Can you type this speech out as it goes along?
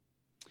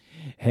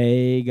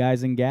Hey,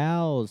 guys and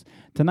gals.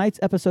 Tonight's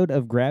episode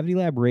of Gravity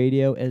Lab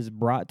Radio is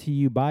brought to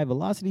you by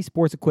Velocity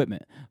Sports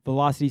Equipment.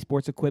 Velocity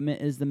Sports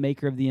Equipment is the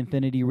maker of the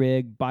Infinity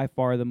Rig, by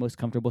far the most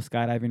comfortable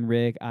skydiving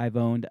rig I've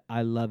owned.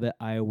 I love it.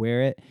 I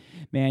wear it.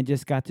 Man,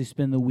 just got to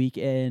spend the week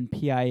in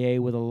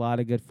PIA with a lot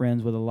of good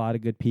friends, with a lot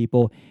of good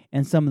people,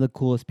 and some of the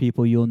coolest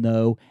people you'll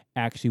know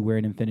actually wear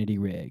an Infinity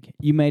rig.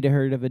 You may have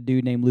heard of a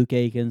dude named Luke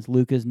Akins.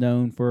 Luke is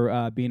known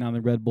for being on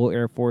the Red Bull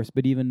Air Force,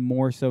 but even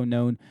more so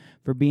known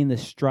for being the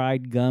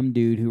stride gum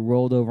dude who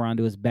rolled over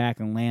onto his back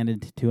and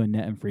landed to a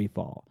net in free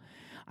fall.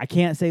 I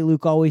can't say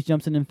Luke always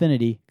jumps in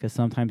Infinity because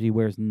sometimes he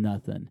wears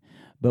nothing.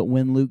 But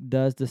when Luke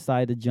does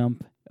decide to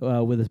jump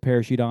with his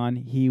parachute on,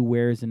 he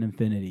wears an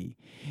Infinity.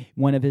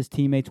 One of his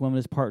teammates, one of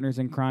his partners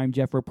in crime,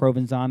 Jeffro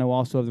Provenzano,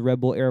 also of the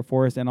Red Bull Air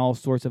Force and all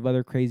sorts of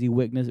other crazy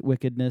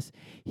wickedness,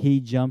 he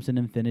jumps an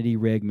Infinity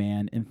rig,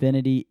 man.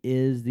 Infinity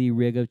is the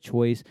rig of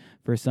choice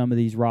for some of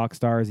these rock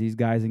stars, these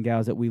guys and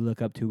gals that we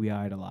look up to, we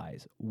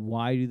idolize.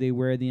 Why do they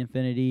wear the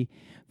Infinity?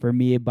 For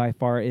me, by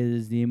far, it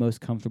is the most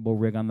comfortable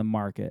rig on the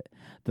market.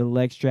 The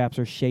leg straps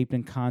are shaped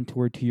and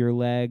contoured to your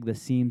leg. The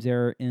seams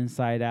are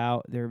inside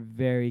out. They're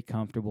very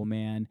comfortable,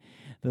 man.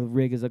 The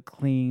rig is a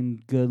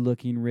clean,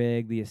 good-looking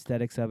rig. The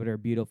aesthetics of it are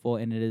beautiful,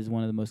 and it is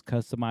one of the most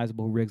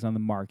customizable rigs on the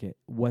market.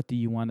 What do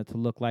you want it to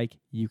look like?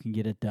 You can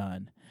get it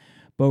done.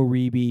 Bo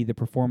Reeby, the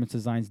Performance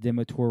Designs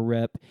Demo Tour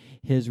rep,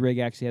 his rig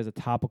actually has a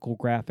topical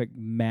graphic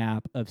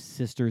map of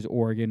Sisters,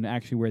 Oregon,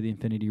 actually where the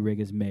Infinity rig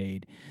is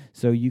made.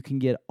 So you can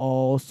get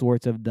all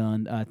sorts of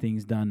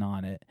things done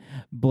on it.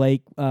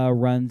 Blake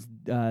runs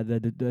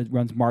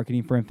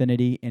marketing for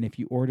Infinity, and if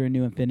you order a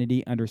new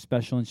Infinity under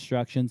special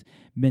instructions,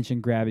 mention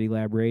Gravity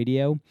Lab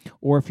Radio.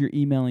 Or if you're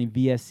emailing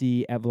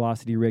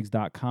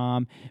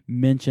vsc@velocityrigs.com,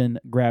 mention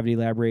Gravity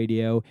Lab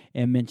Radio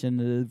and mention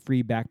the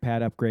free back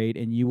pad upgrade,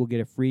 and you will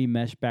get a free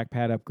mesh back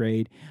pad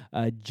upgrade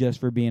just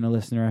for being a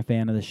listener, a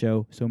fan of the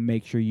show. So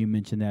make sure you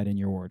mention that in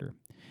your order.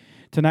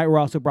 Tonight, we're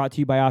also brought to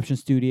you by Option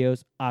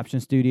Studios.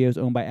 Option Studios,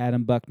 owned by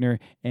Adam Buckner,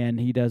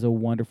 and he does a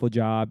wonderful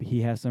job.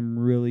 He has some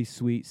really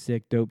sweet,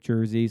 sick, dope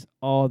jerseys.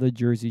 All the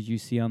jerseys you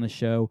see on the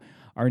show.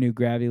 Our new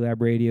Gravity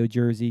Lab Radio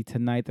jersey.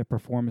 Tonight, the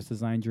Performance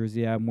Design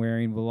jersey I'm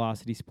wearing.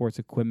 Velocity Sports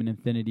Equipment,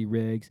 Infinity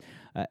rigs,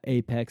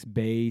 Apex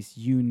base,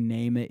 you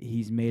name it,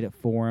 he's made it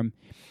for him.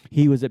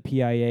 He was at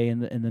PIA,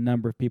 and the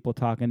number of people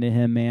talking to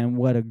him, man,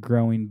 what a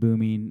growing,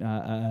 booming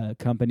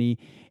company.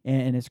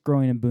 And it's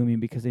growing and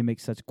booming because they make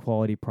such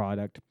quality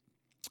product.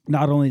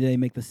 Not only do they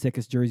make the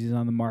sickest jerseys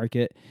on the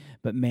market,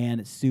 but man,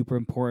 it's super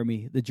important to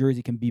me. The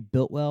jersey can be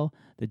built well.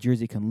 The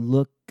jersey can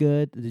look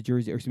good. The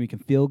jersey, can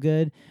feel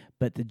good,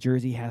 but the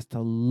jersey has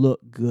to look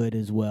good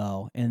as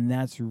well. And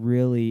that's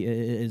really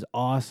as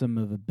awesome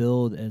of a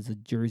build as a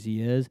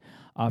jersey is.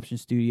 Option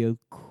Studio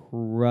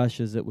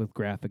crushes it with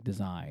graphic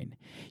design.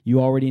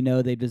 You already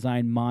know they've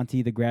designed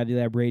Monty, the Gravity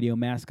Lab Radio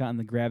mascot, and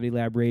the Gravity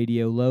Lab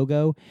Radio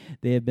logo.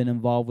 They have been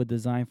involved with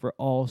design for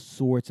all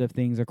sorts of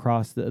things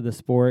across the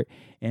sport.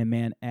 And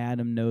man,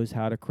 Adam knows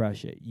how to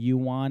crush it. You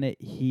want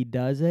it, he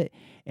does it.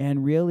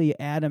 And really,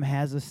 Adam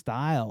has a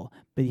style,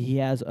 but he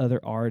has other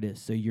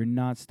artists. So you're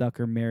not stuck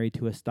or married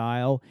to a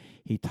style.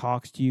 He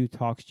talks to you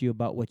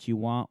about what you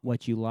want,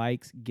 what you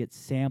like, gets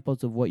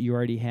samples of what you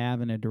already have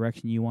in a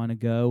direction you want to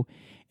go,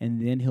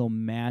 and then he'll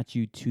match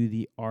you to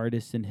the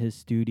artist in his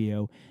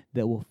studio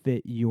that will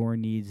fit your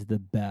needs the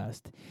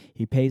best.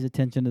 He pays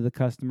attention to the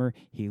customer,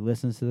 he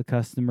listens to the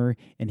customer,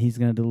 and he's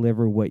going to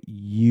deliver what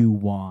you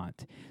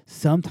want.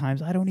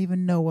 Sometimes I don't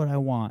even know what I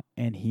want,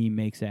 and he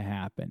makes it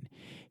happen.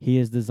 He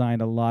has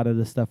designed a lot of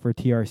the stuff for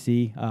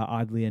TRC.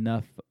 Oddly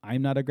enough,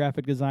 I'm not a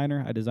graphic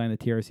designer. I designed the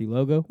TRC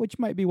logo, which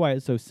might be why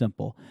it's so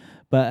simple.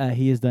 But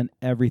he has done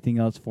everything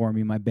else for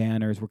me. My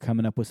banners, we're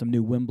coming up with some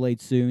new wind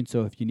blades soon.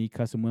 So if you need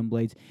custom wind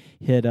blades,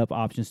 hit up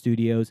Option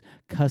Studios.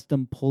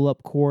 Custom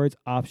pull-up cords,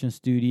 Option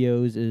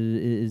Studios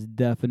is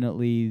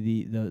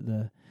definitely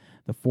the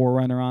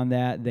forerunner on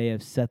that. They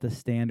have set the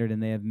standard,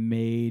 and they have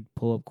made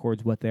pull-up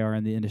cords what they are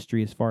in the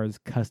industry as far as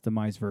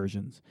customized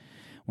versions.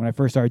 When I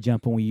first started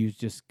jumping, we used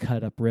just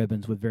cut up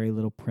ribbons with very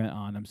little print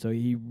on them. So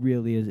he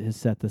really has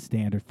set the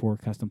standard for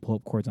custom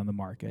pull-up cords on the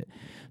market.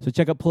 So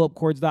check out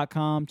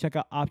pullupcords.com. Check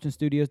out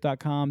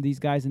optionstudios.com. These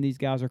guys and these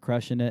gals are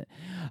crushing it.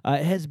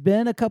 It has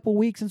been a couple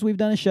weeks since we've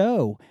done a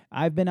show.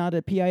 I've been out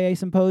at PIA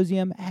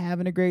Symposium,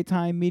 having a great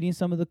time, meeting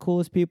some of the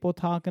coolest people,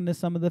 talking to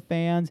some of the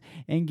fans,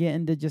 and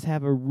getting to just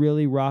have a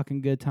really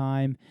rocking good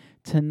time.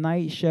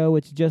 Tonight's show,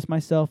 it's just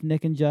myself,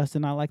 Nick, and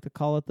Justin. I like to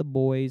call it the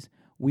boys.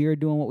 We are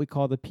doing what we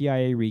call the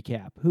PIA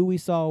recap. Who we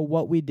saw,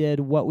 what we did,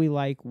 what we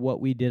like,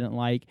 what we didn't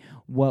like,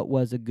 what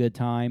was a good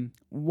time.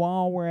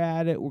 While we're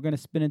at it, we're going to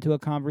spin into a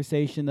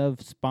conversation of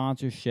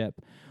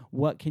sponsorship.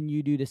 What can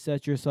you do to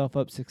set yourself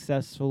up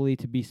successfully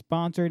to be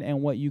sponsored,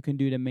 and what you can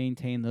do to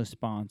maintain those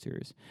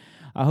sponsors.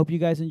 I hope you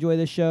guys enjoy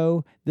the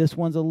show. This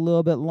one's a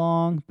little bit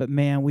long, but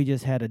man, we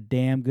just had a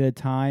damn good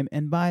time.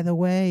 And by the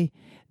way,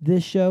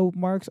 this show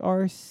marks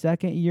our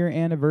 2nd year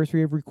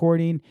anniversary of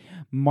recording.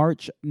 February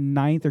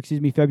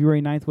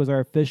 9th was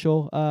our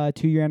official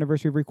 2-year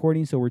anniversary of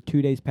recording, so we're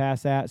 2 days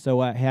past that. So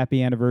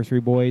happy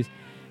anniversary, boys.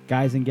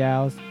 Guys and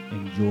gals,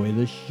 enjoy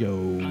the show.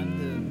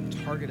 I'm the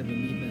target of a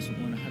meat missile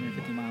going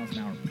 150 miles an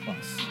hour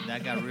plus.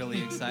 That got really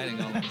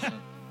exciting all of a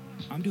sudden.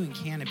 I'm doing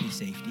canopy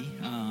safety.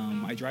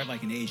 I drive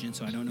like an Asian,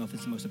 so I don't know if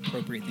it's the most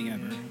appropriate thing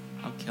ever.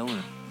 I'm killing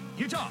it.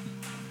 Utah,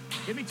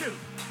 give me 2.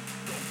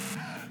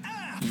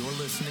 You're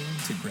listening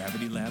to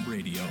Gravity Lab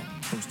Radio,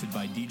 hosted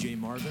by DJ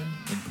Marvin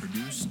and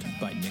produced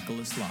by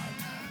Nicholas Live.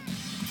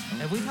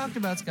 Have we talked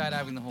about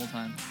skydiving the whole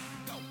time?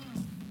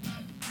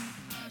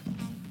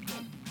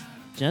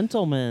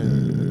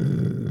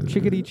 Gentlemen.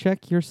 Chickadee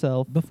check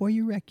yourself. Before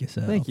you wreck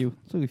yourself. Thank you.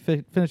 So we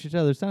finish each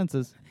other's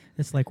sentences.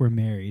 It's like we're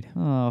married.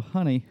 Oh,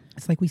 honey.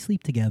 It's like we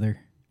sleep together.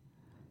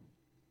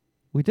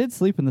 We did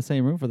sleep in the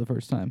same room for the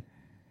first time.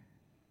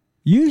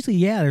 Usually,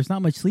 yeah, there's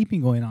not much sleeping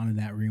going on in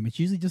that room. It's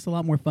usually just a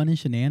lot more fun and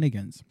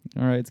shenanigans.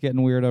 All right, it's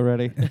getting weird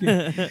already.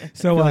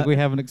 So, I feel like we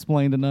haven't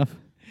explained enough.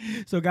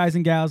 So, guys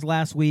and gals,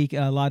 last week,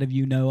 a lot of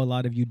you know, a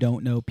lot of you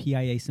don't know,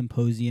 PIA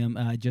Symposium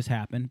just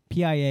happened.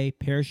 PIA,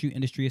 Parachute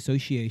Industry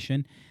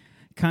Association,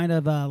 kind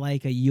of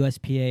like a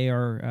USPA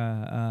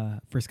or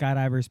for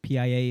skydivers,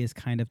 PIA is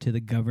kind of to the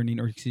governing,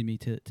 or excuse me,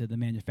 to the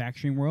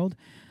manufacturing world,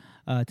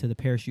 to the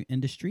parachute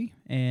industry.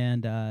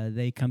 And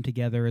they come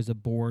together as a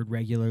board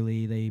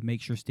regularly. They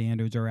make sure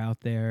standards are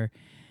out there.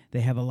 They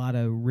have a lot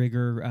of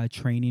rigor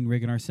training,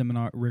 rigonars.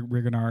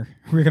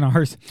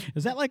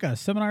 Is that like a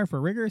seminar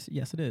for riggers?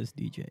 Yes, it is,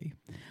 DJ.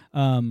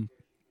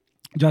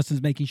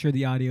 Justin's making sure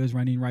the audio is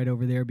running right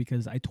over there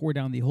because I tore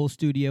down the whole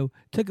studio,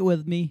 took it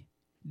with me,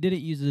 didn't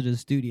use it as a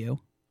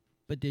studio,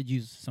 but did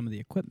use some of the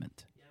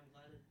equipment.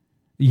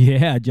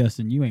 Yeah,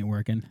 Justin, you ain't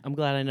working. I'm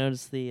glad I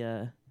noticed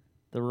the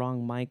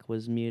wrong mic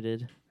was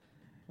muted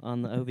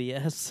on the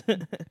OBS.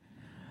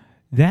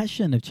 That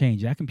shouldn't have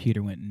changed. That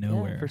computer went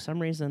nowhere. Yeah, for some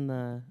reason,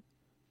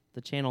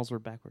 the channels were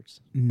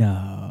backwards.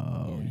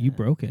 No, Yeah. you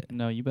broke it.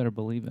 No, you better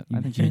believe it. You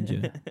I think change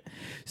it.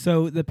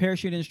 So the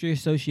Parachute Industry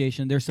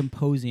Association, their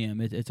symposium,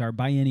 it's our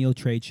biennial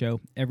trade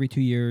show. Every 2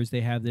 years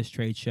they have this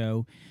trade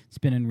show. It's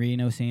been in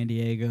Reno, San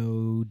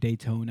Diego,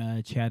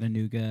 Daytona,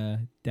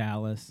 Chattanooga,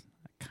 Dallas.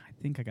 I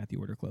think I got the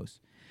order close.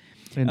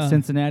 in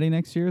Cincinnati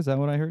next year. Is that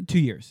what I heard? 2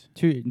 years.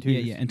 Two years.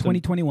 Yeah. In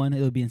 2021,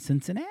 it'll be in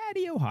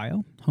Cincinnati,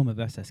 Ohio, home of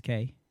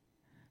SSK.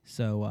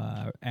 So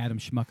Adam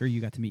Schmucker,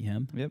 you got to meet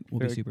him. Yep.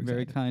 We'll be super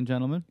very excited. kind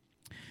gentleman.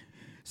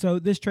 So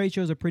this trade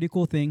show is a pretty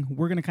cool thing.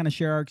 We're going to kind of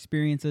share our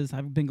experiences.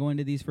 I've been going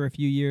to these for a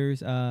few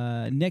years.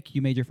 Nick,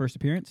 you made your first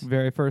appearance.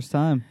 Very first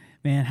time.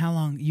 Man, how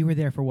long? You were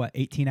there for what,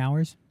 18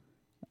 hours?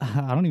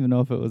 I don't even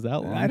know if it was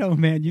that long. I don't,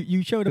 man.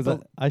 You showed up. 'Cause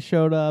I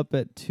showed up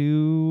at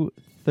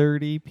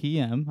 2:30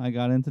 p.m. I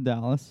got into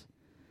Dallas,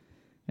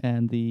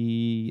 and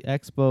the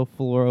expo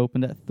floor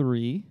opened at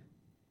 3,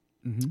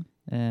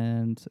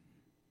 and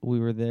we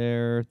were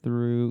there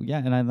through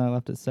and I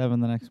left at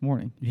 7 the next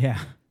morning. Yeah.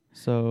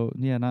 So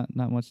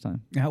not much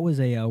time. That was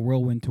a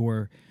whirlwind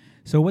tour.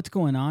 So what's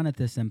going on at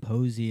this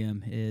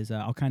symposium is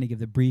I'll kind of give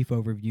the brief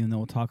overview, and then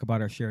we'll talk about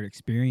our shared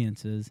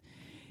experiences.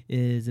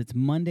 It's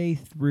Monday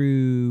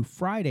through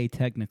Friday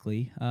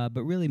technically,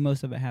 but really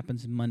most of it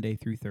happens Monday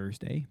through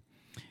Thursday.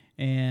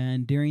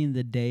 And during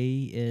the day,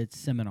 it's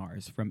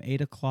seminars from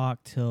 8 o'clock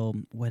till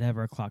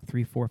whatever o'clock,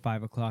 3, 4,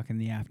 5 o'clock in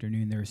the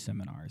afternoon, there's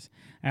seminars.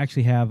 I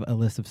actually have a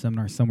list of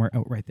seminars somewhere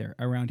right there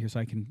around here so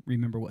I can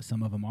remember what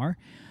some of them are.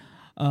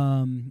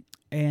 And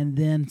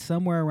then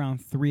somewhere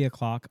around 3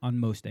 o'clock on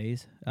most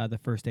days, the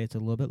first day it's a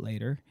little bit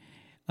later,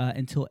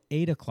 until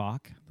 8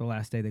 o'clock. The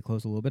last day they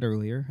close a little bit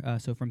earlier.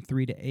 So from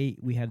 3 to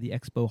 8, we have the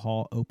expo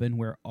hall open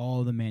where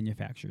all the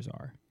manufacturers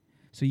are.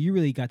 So you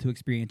really got to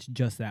experience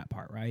just that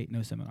part, right?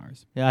 No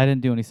seminars. Yeah, I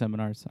didn't do any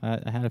seminars.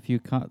 I had a few.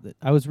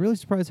 I was really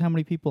surprised how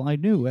many people I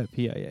knew at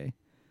PIA.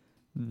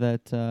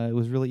 That it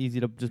was really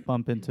easy to just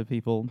bump into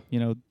people. You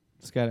know,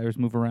 skydivers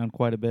move around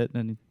quite a bit,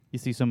 and you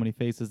see so many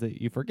faces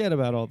that you forget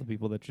about all the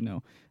people that you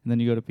know. And then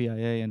you go to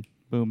PIA, and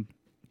boom,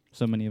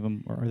 so many of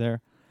them are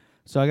there.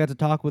 So I got to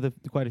talk with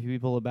quite a few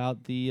people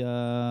about the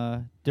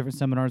different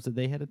seminars that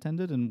they had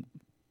attended, and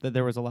that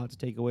there was a lot to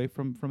take away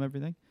from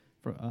everything.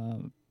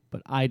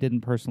 But I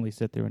didn't personally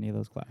sit through any of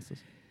those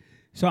classes.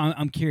 So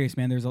I'm curious,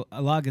 man. There's a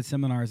lot of good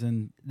seminars,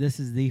 and this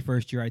is the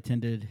first year I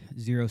attended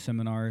 0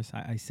 seminars.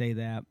 I say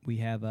that. We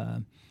have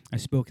I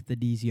spoke at the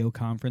DZO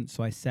conference,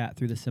 so I sat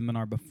through the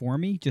seminar before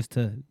me just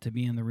to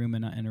be in the room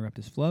and not interrupt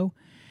his flow.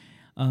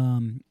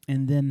 And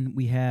then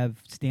we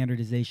have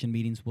standardization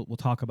meetings. We'll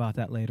talk about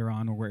that later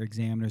on, where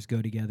examiners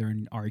go together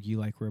and argue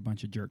like we're a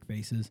bunch of jerk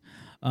faces.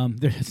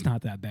 It's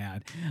not that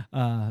bad.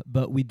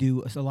 But we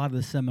do a lot of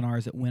the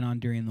seminars that went on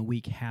during the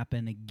week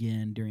happen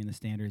again during the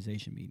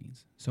standardization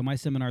meetings. So my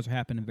seminars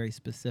happen in very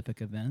specific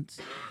events.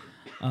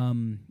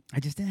 I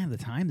just didn't have the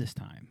time this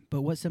time.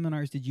 But what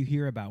seminars did you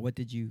hear about? What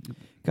did you...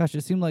 Gosh,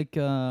 it seemed like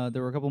there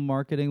were a couple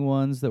marketing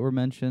ones that were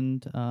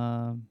mentioned.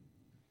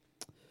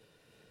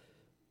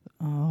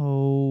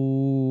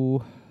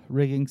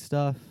 Rigging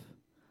stuff.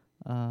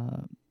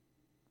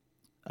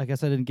 I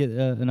guess I didn't get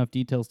enough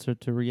details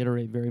to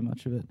reiterate very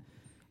much of it.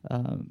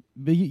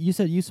 But you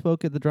said you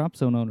spoke at the Drop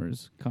Zone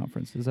Owners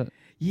Conference. Is that?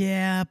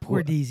 Yeah,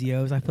 poor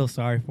DZOs. I feel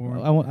sorry for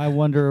them. I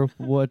wonder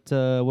what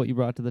you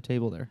brought to the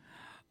table there.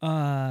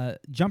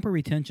 Jumper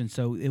retention.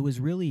 So it was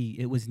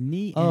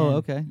neat. Oh, and-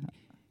 okay.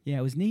 Yeah,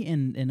 it was neat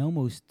and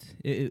almost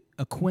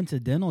a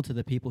coincidental to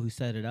the people who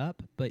set it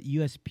up. But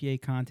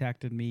USPA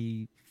contacted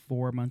me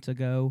 4 months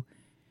ago.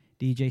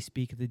 DJ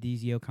speak at the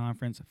DZO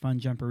conference. Fun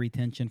jumper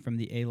retention from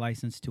the A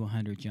license to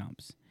 100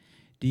 jumps.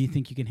 Do you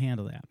think you can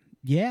handle that?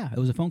 Yeah, it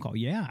was a phone call.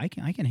 Yeah, I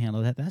can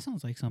handle that. That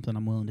sounds like something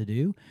I'm willing to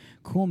do.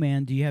 Cool,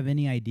 man. Do you have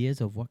any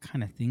ideas of what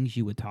kind of things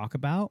you would talk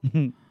about?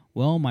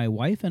 Well, my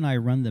wife and I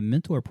run the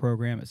mentor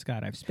program at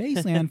Skydive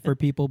Spaceland for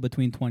people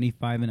between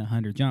 25 and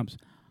 100 jumps.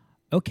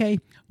 Okay,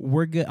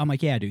 we're good. I'm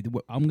like, yeah, dude,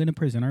 I'm going to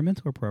present our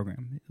mentor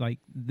program. Like,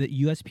 the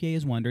USPA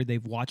has wondered.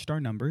 They've watched our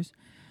numbers.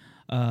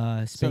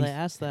 So Space- they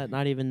asked that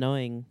not even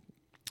knowing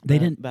They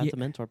didn't- about yeah. the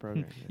mentor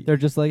program. They're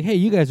just like, hey,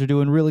 you guys are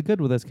doing really good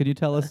with this. Can you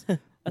tell us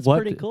That's what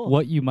pretty cool.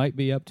 what you might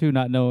be up to,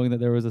 not knowing that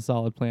there was a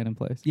solid plan in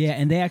place? Yeah,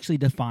 and they actually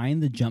define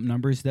the jump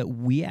numbers that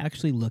we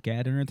actually look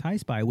at and are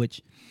enticed by,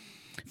 which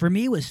for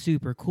me was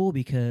super cool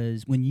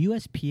because when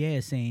USPA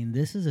is saying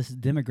this is a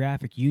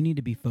demographic you need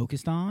to be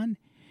focused on,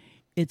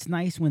 it's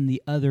nice when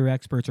the other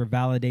experts are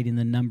validating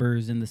the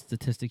numbers and the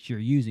statistics you're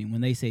using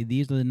when they say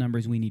these are the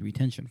numbers we need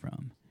retention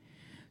from.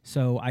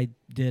 So I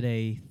did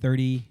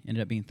ended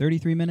up being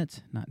 33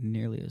 minutes, not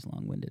nearly as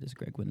long-winded as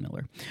Greg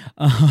Winmiller.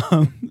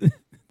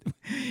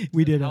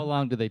 We did How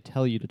long do they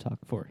tell you to talk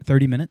for?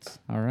 30 minutes.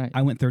 All right.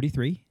 I went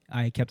 33.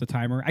 I kept a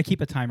timer. I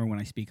keep a timer when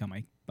I speak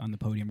on the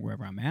podium or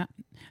wherever I'm at,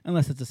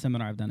 unless it's a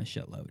seminar I've done a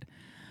shitload.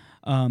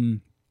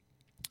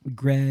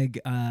 Greg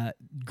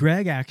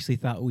actually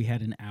thought we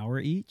had an hour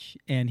each,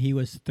 and he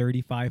was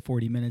 35,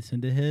 40 minutes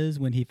into his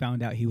when he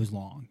found out he was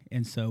long.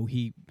 And so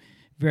he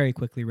very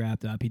quickly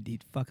wrapped up. He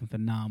did a fucking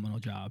phenomenal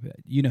job.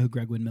 You know who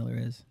Greg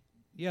Winmiller is?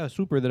 Yeah,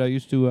 super. That I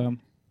used to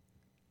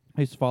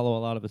follow a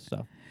lot of his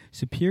stuff.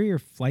 Superior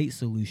Flight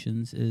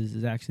Solutions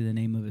is actually the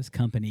name of his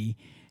company,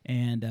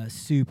 and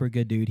super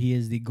good dude. He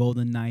is the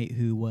Golden Knight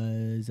who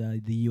was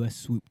the U.S.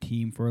 swoop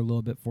team for a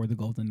little bit for the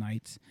Golden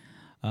Knights.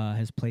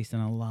 Has placed in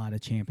a lot of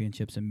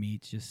championships and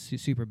meets. Just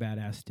super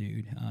badass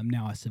dude.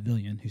 Now a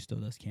civilian who still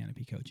does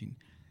canopy coaching.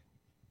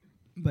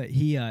 But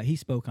he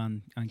spoke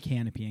on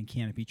canopy and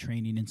canopy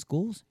training in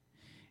schools,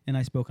 and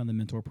I spoke on the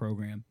mentor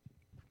program.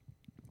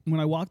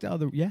 When I walked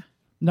out of the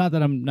Not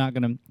that I'm not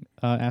going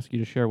to ask you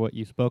to share what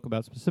you spoke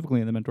about specifically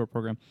in the mentor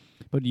program,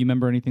 but do you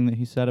remember anything that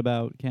he said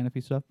about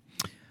canopy stuff?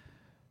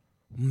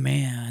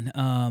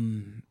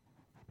 Man,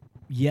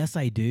 yes,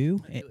 I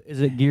do.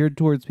 Is it geared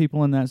towards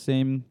people in that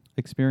same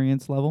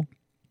experience level?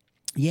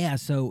 Yeah,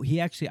 so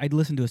I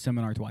listened to a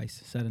seminar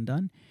twice, said and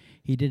done.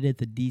 He did it at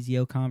the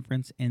DZO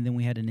conference, and then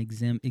we had an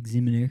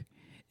examiner.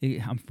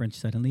 I'm French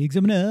suddenly.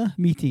 Examiner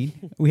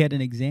meeting. We had an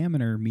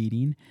examiner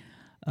meeting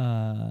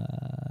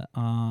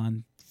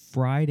on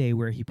Friday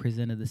where he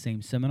presented the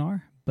same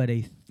seminar, but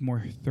a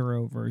more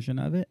thorough version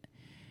of it.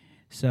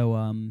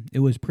 So it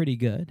was pretty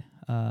good.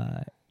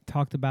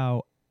 Talked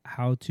about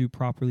how to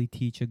properly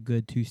teach a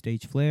good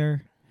two-stage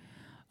flare.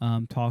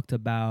 Talked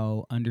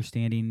about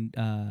understanding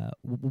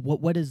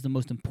what is the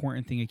most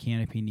important thing a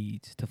canopy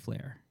needs to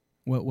flare.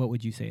 What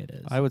would you say it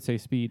is? I would say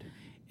speed.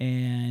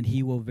 And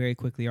he will very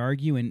quickly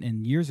argue. And a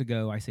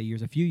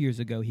few years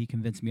ago, he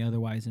convinced me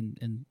otherwise.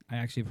 And I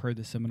actually have heard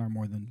this seminar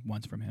more than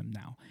once from him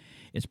now.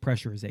 It's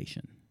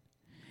pressurization.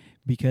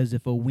 Because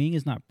if a wing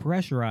is not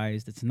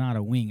pressurized, it's not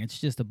a wing. It's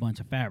just a bunch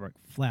of fabric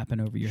flapping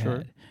over your Sure.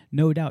 head.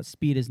 No doubt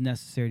speed is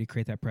necessary to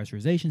create that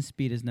pressurization.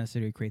 Speed is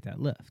necessary to create that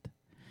lift.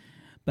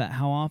 But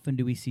how often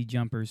do we see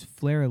jumpers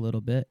flare a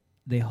little bit?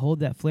 They hold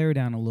that flare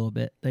down a little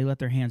bit. They let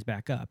their hands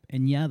back up.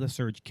 And yeah, the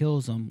surge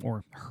kills them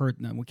or hurt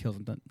them. What kills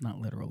them?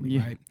 Not literally,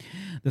 Yeah. right?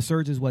 The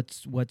surge is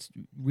what's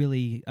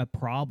really a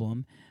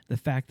problem. The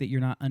fact that you're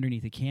not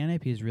underneath the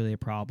canopy is really a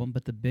problem.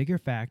 But the bigger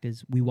fact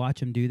is we watch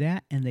them do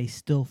that, and they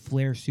still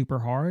flare super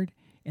hard,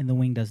 and the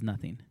wing does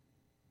nothing.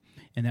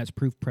 And that's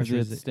proof pressure.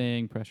 Is it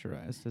staying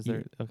pressurized? Is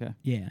there okay?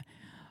 Yeah.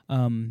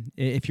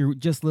 If you're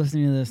just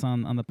listening to this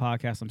on the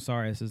podcast, I'm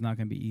sorry, this is not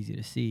going to be easy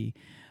to see.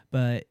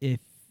 But if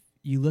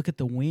you look at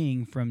the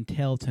wing from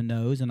tail to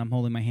nose, and I'm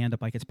holding my hand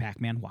up like it's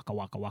Pac-Man, waka,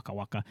 waka, waka,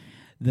 waka,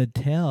 the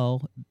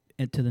tail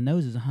to the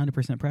nose is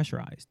 100%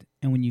 pressurized.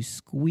 And when you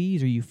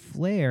squeeze or you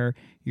flare,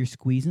 you're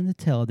squeezing the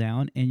tail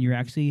down, and you're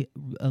actually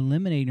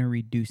eliminating or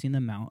reducing the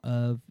amount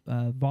of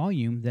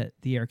volume that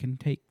the air can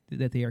take,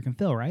 that the air can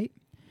fill, right?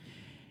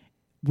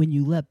 When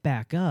you let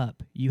back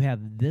up, you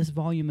have this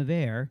volume of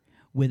air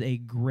with a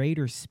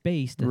greater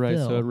space to Right,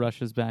 fill. so it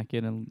rushes back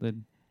in and it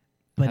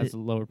but has it, a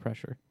lower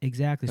pressure.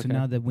 exactly. So Okay.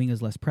 now the wing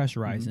is less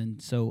pressurized, Mhm.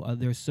 and so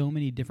there's so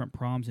many different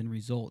problems and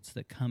results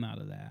that come out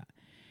of that.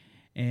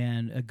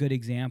 And a good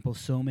example,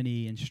 so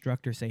many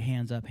instructors say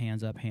hands up,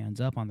 hands up, hands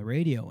up on the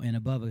radio, and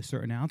above a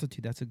certain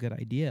altitude, that's a good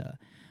idea.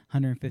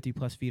 150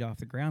 plus feet off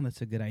the ground,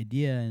 that's a good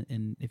idea.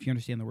 And if you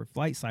understand the word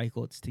flight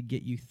cycle, it's to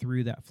get you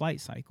through that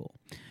flight cycle.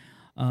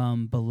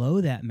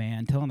 Below that,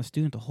 man, telling a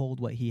student to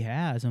hold what he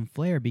has and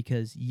flare,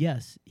 because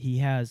yes, he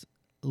has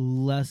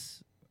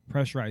less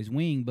pressurized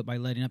wing, but by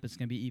letting up, it's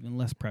going to be even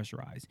less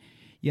pressurized.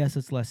 Yes,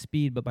 it's less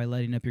speed, but by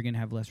letting up, you're going to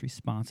have less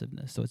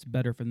responsiveness. So it's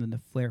better for them to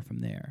flare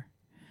from there.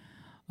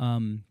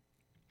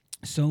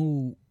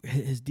 So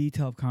his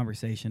detailed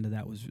conversation to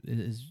that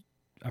is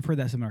I've heard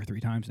that seminar 3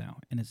 times now,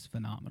 and it's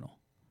phenomenal.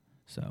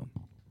 So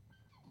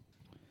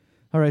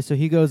All right, so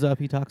he goes up,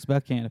 he talks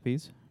about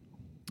canopies,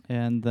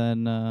 and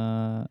then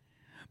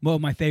well,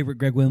 my favorite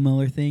Greg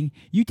Windmiller thing,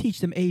 you teach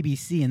them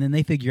ABC and then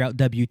they figure out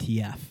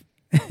WTF.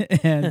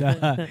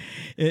 And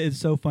it's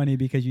so funny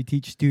because you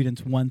teach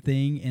students one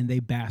thing and they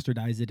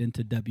bastardize it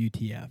into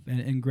WTF.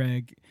 And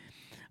Greg,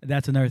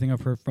 that's another thing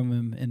I've heard from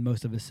him in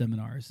most of his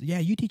seminars. Yeah,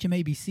 you teach them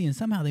ABC and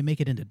somehow they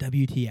make it into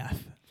WTF.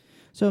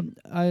 So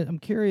I'm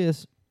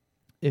curious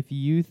if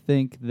you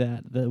think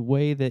that the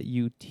way that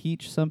you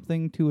teach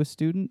something to a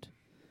student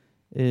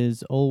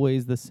is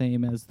always the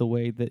same as the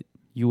way that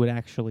you would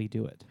actually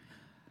do it.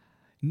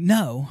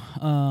 No,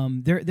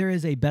 there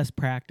is a best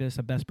practice,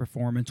 a best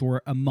performance,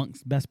 or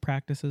amongst best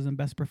practices and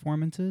best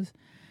performances.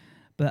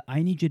 But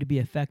I need you to be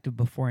effective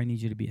before I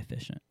need you to be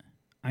efficient.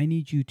 I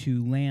need you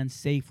to land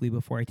safely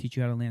before I teach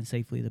you how to land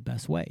safely the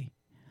best way.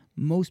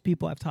 Most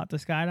people I've taught to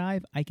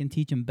skydive, I can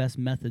teach them best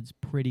methods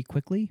pretty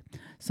quickly.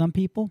 Some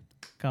people,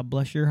 God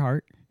bless your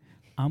heart,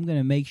 I'm going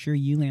to make sure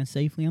you land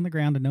safely on the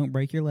ground and don't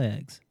break your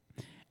legs.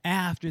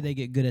 After they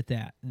get good at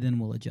that, then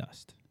we'll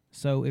adjust.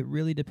 So it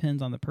really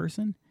depends on the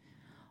person.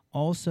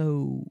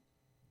 Also,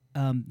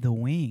 the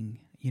wing,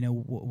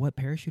 what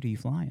parachute are you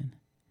flying?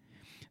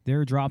 There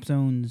are drop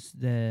zones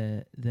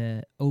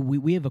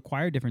we have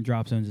acquired different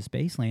drop zones at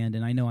Spaceland,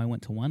 and I know I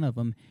went to one of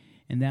them,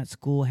 and that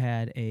school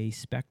had a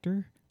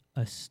Spectre,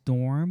 a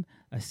Storm,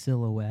 a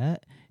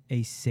Silhouette,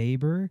 a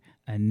Sabre,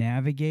 a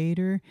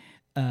Navigator.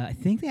 I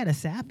think they had a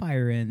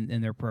Sapphire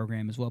in their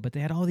program as well, but they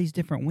had all these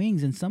different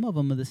wings, and some of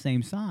them are the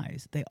same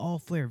size. They all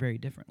flare very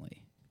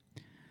differently.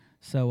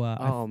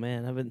 So,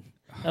 man, that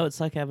would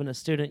suck having a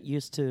student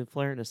used to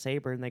flaring a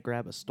Sabre and they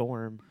grab a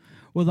Storm.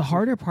 Well, the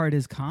harder part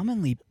is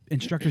commonly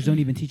instructors don't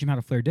even teach them how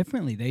to flare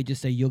differently. They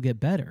just say, you'll get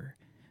better.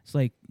 It's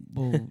like,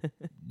 well,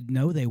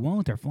 no, they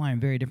won't. They're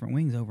flying very different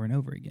wings over and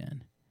over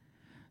again.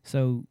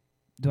 So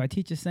do I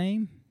teach the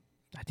same?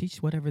 I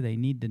teach whatever they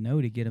need to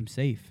know to get them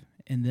safe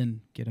and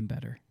then get them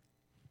better.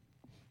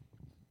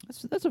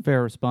 That's a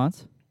fair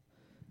response.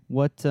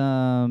 What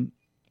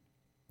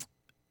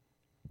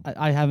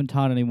I haven't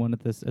taught anyone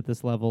at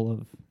this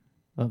level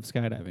of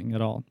skydiving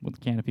at all with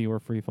canopy or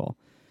free fall.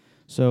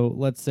 So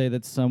let's say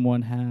that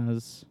someone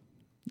has,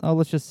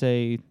 let's just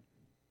say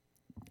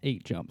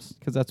 8 jumps,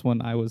 because that's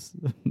when I was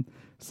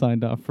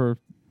signed off for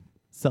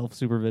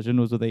self-supervision,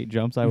 was with 8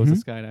 jumps. I was a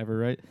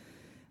skydiver, right?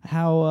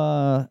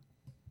 How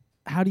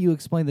do you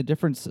explain the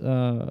difference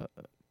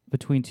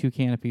between 2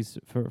 canopies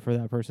for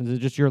that person? Is it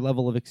just your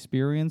level of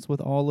experience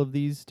with all of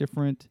these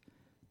different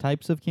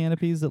types of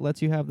canopies that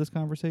lets you have this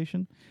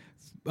conversation?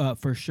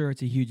 For sure,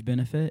 it's a huge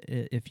benefit.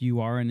 If you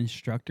are an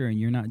instructor and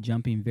you're not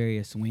jumping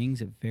various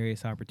wings at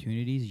various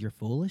opportunities, you're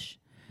foolish.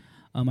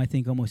 I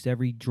think almost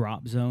every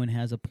drop zone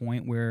has a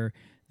point where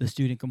the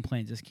student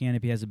complains this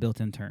canopy has a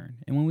built-in turn.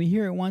 And when we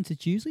hear it once,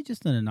 it's usually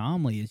just an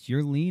anomaly. It's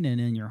you're leaning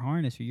in your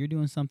harness, or you're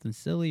doing something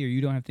silly, or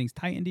you don't have things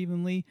tightened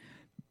evenly.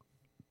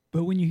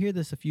 But when you hear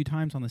this a few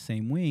times on the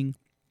same wing,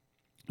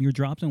 your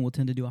drop zone will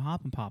tend to do a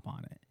hop and pop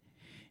on it.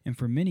 And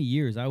for many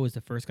years, I was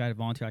the first guy to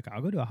volunteer, like,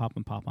 I'll go do a hop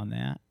and pop on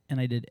that. And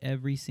I did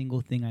every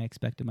single thing I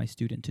expected my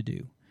student to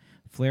do.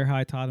 Flare how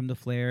I taught him to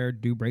flare,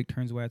 do brake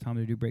turns the way I taught him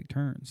to do brake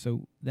turns.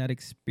 So that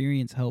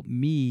experience helped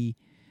me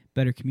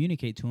better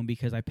communicate to him,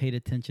 because I paid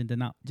attention to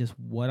not just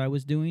what I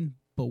was doing,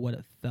 but what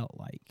it felt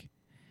like.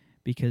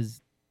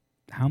 Because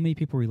how many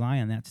people rely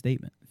on that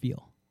statement,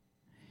 feel?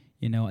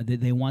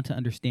 They want to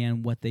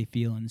understand what they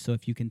feel. And so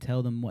if you can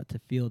tell them what to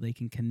feel, they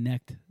can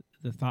connect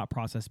the thought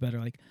process better.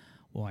 Like,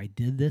 well, I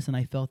did this and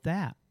I felt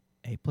that.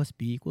 A plus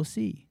B equals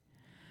C.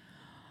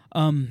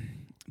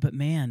 But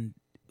man,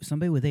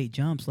 somebody with 8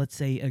 jumps, let's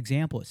say,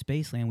 example, at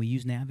Spaceland, we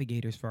use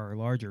navigators for our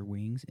larger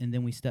wings, and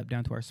then we step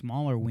down to our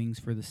smaller wings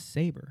for the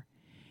Sabre.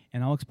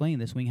 And I'll explain,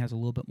 this wing has a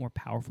little bit more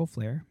powerful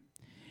flare.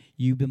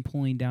 You've been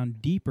pulling down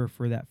deeper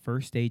for that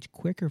first stage,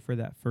 quicker for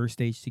that first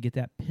stage to get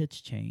that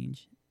pitch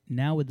change.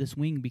 Now with this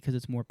wing, because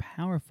it's more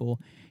powerful,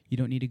 you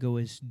don't need to go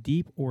as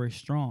deep or as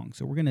strong.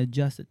 So we're going to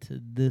adjust it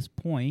to this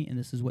point, and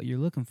this is what you're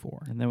looking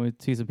for. And then we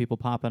see some people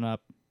popping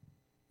up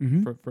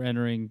for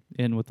entering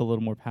in with a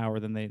little more power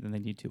than they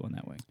need to on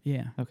that wing.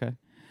 Yeah. Okay.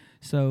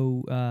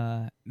 So,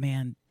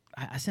 man,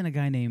 I sent a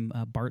guy named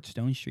Bart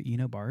Stonestreet. You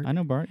know Bart? I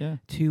know Bart, yeah.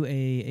 To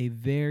a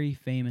very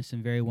famous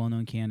and very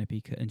well-known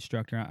canopy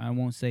instructor. I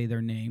won't say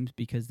their names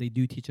because they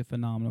do teach a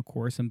phenomenal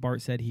course, and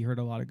Bart said he heard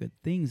a lot of good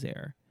things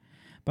there.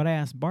 But I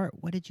asked Bart,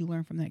 what did you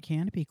learn from that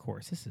canopy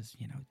course? This is,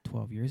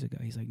 12 years ago.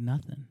 He's like,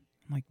 nothing.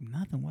 I'm like,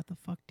 nothing? What the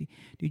fuck? Dude,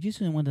 you're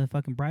just one of the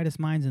fucking brightest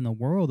minds in the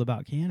world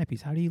about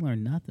canopies. How do you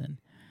learn nothing?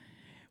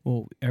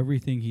 Well,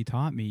 everything he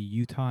taught me,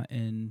 you taught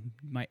in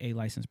my A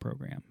license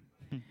program.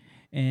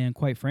 And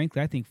quite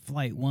frankly, I think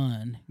Flight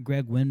One,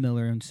 Greg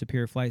Windmiller and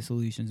Superior Flight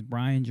Solutions,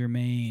 Brian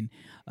Germain,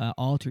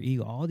 Alter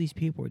Ego, all these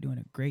people are doing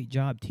a great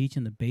job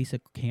teaching the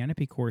basic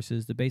canopy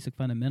courses, the basic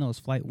fundamentals.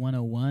 Flight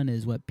 101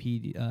 is what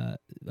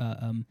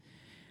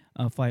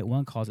Flight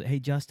One calls it. Hey,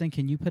 Justin,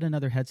 can you put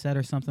another headset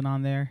or something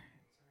on there?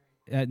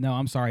 No,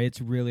 I'm sorry.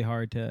 It's really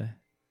hard to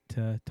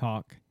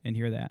talk and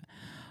hear that.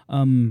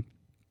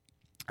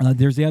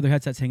 There's the other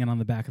headsets hanging on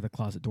the back of the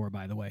closet door,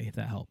 by the way, if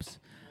that helps.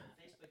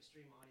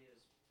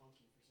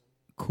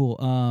 Cool.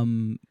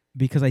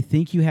 Because I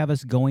think you have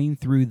us going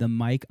through the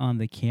mic on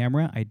the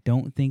camera. I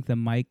don't think the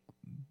mic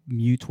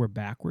mutes were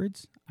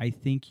backwards. I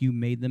think you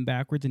made them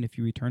backwards, and if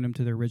you return them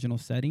to the original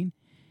setting,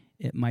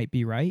 it might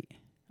be right.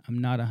 I'm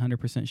not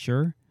 100%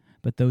 sure,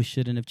 but those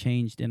shouldn't have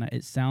changed, and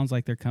it sounds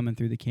like they're coming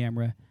through the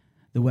camera.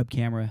 The web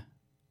camera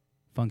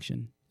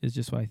function is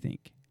just what I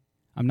think.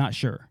 I'm not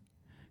sure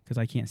because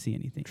I can't see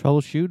anything.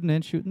 Troubleshooting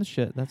and shooting the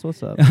shit. That's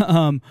what's up.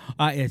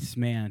 It's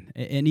man,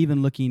 and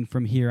even looking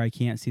from here, I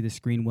can't see the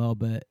screen well,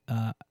 but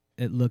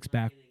it looks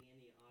back.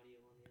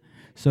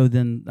 So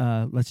then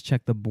let's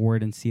check the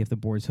board and see if the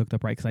board's hooked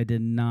up right, because I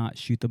did not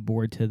shoot the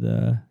board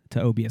to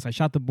OBS. I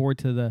shot the board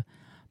to the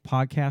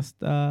podcast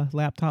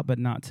laptop, but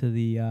not to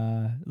the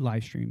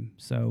live stream.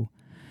 So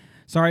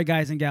sorry,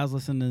 guys and gals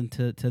listening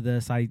to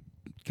this. I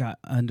got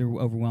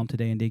overwhelmed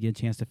today and didn't get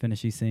a chance to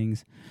finish these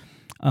things.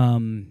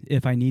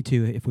 If I need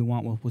to, if we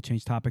want, we'll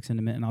change topics in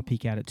a minute, and I'll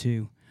peek at it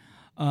too.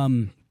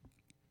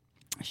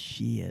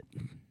 Shit.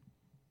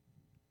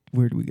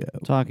 Where'd we go?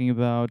 Talking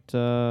about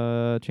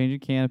changing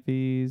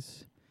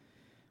canopies.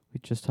 We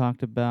just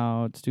talked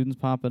about students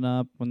popping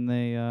up when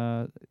they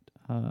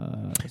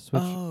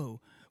switch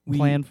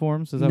plan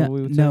forms. Is that what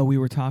we would say? No, we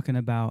were talking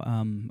about,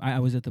 I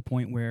was at the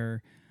point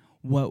where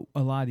what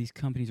a lot of these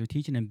companies are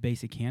teaching in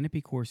basic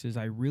canopy courses,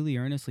 I really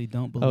earnestly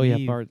don't believe. Oh,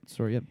 yeah, Bart,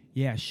 sorry, yep.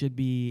 Yeah, should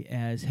be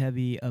as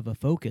heavy of a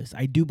focus.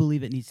 I do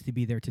believe it needs to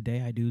be there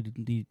today. I do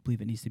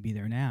believe it needs to be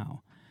there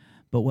now.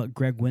 But what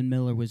Greg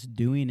Windmiller was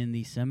doing in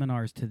these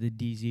seminars to the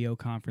DZO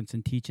conference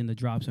and teaching the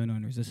drop zone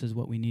owners, this is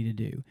what we need to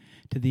do.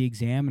 To the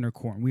examiner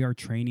corps, we are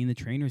training the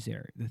trainers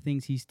there. The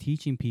things he's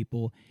teaching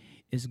people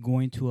is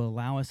going to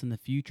allow us in the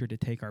future to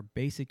take our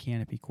basic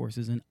canopy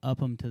courses and up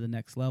them to the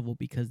next level,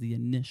 because the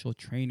initial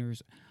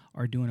trainers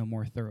are doing a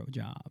more thorough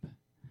job.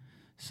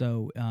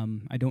 So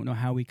I don't know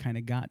how we kind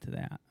of got to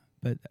that,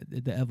 but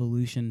the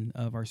evolution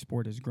of our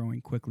sport is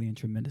growing quickly and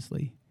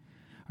tremendously.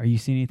 Are you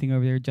seeing anything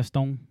over there,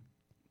 Justin?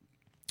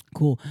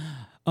 Cool.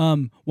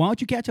 Why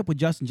don't you catch up with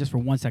Justin just for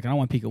 1 second? I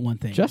want to peek at one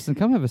thing. Justin,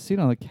 come have a seat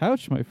on the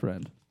couch, my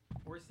friend.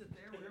 Or sit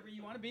there, wherever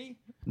you want to be.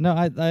 No,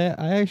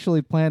 I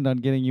actually planned on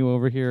getting you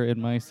over here in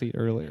my seat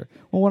earlier.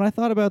 Well, when I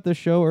thought about the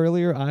show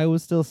earlier, I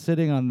was still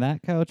sitting on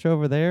that couch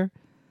over there,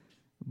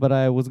 but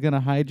I was going to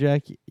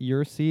hijack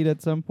your seat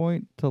at some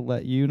point to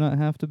let you not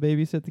have to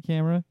babysit the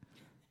camera,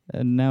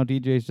 and now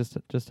DJ's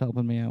just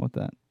helping me out with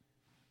that.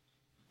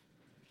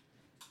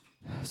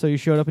 So you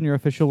showed up in your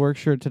official work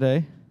shirt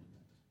today.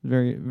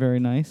 Very,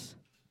 very nice.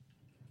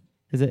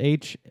 Is it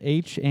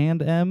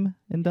H&M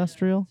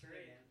Industrial?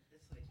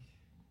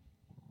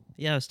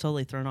 Yeah, I was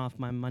totally thrown off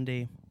my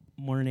Monday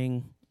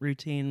morning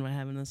routine by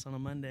having this on a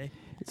Monday.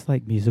 It's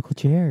like musical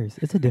chairs.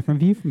 It's a different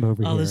view from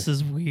over here. Oh, this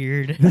is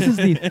weird. This is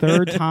the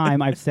third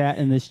time I've sat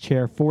in this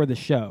chair for the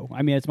show.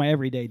 I mean, it's my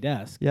everyday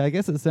desk. Yeah, I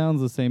guess it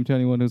sounds the same to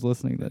anyone who's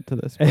listening to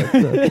this. But,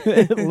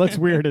 It looks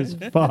weird as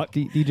fuck.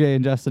 DJ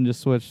and Justin just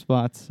switched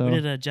spots. So We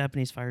did a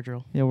Japanese fire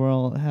drill. yeah, we're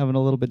all having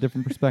a little bit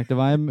different perspective.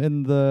 I'm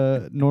in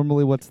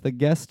normally what's the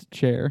guest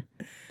chair.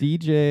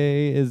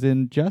 DJ is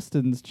in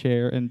Justin's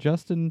chair, and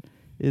Justin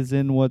is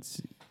in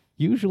what's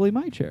usually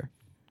my chair.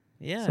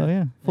 Yeah. So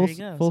yeah, there you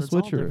go. full So it's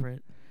all switcheroo.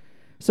 different.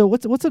 So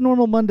what's a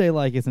normal Monday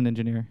like as an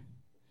engineer?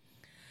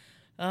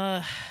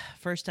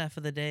 First half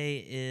of the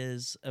day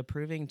is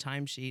approving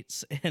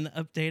timesheets and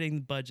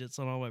updating budgets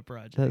on all my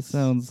projects. That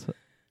sounds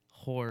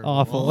horrible.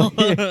 awful.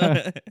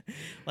 Yeah.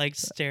 Like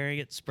staring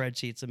at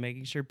spreadsheets and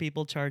making sure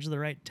people charge the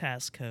right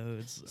task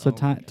codes. So Oh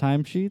my God.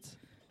 time sheets?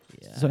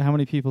 Yeah. So how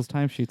many people's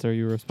timesheets are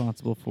you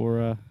responsible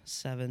for?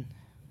 7.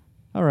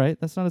 All right,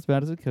 that's not as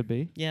bad as it could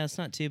be. Yeah, it's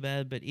not too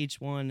bad, but each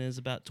one is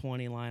about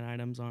 20 line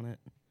items on it.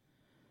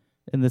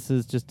 And this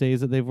is just days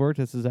that they've worked.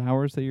 This is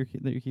hours that you're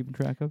keeping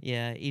track of.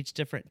 Yeah, each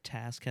different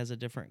task has a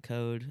different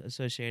code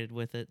associated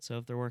with it. So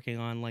if they're working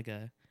on like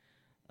a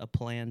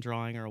plan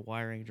drawing or a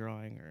wiring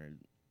drawing or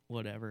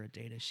whatever, a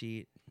data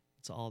sheet,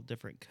 it's all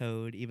different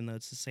code, even though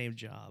it's the same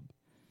job.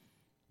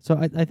 So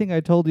I think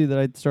I told you that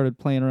I'd started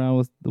playing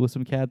around with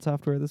some CAD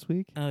software this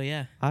week. Oh,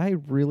 yeah. I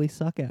really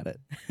suck at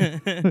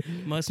it.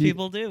 Most Do you-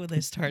 people do when they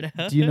start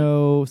out. Do you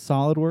know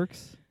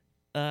SolidWorks?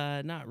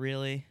 Not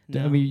really. Do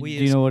No. do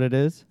you know what it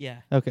is? Yeah.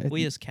 Okay.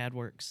 We use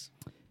CADWorks.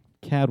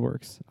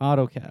 CADWorks,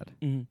 AutoCAD.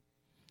 Mm-hmm.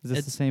 Is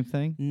this the same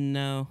thing?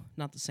 No,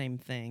 not the same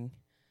thing.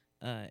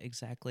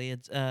 Exactly.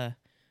 It's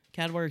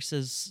CADWorks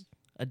is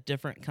a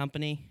different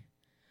company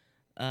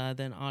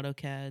than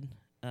AutoCAD.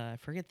 I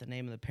forget the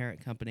name of the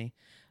parent company,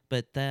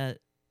 but that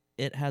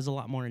it has a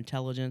lot more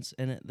intelligence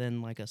in it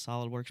than like a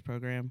SolidWorks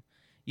program.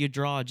 You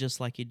draw just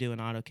like you do in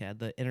AutoCAD.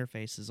 The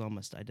interface is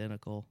almost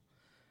identical,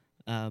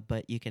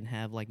 but you can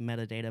have like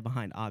metadata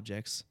behind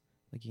objects.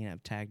 Like you can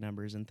have tag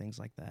numbers and things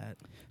like that.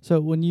 So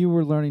when you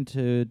were learning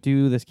to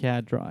do this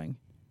CAD drawing,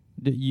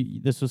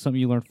 this was something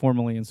you learned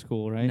formally in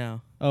school, right?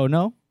 No. Oh,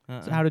 no?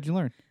 Uh-uh. So how did you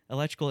learn?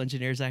 Electrical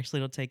engineers actually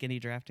don't take any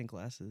drafting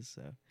classes.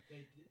 So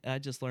I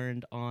just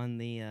learned on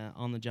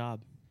the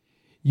job.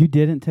 You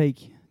didn't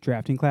take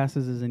drafting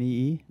classes as an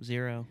EE?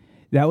 0.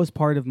 That was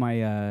part of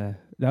my.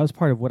 That was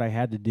part of what I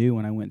had to do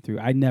when I went through.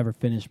 I never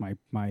finished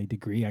my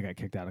degree. I got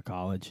kicked out of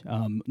college.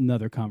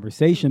 Another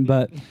conversation,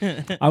 but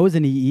I was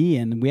an EE,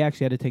 and we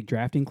actually had to take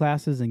drafting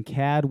classes. And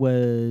CAD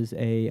was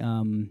a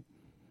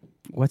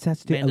what's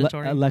that?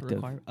 Mandatory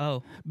Elective.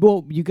 Oh,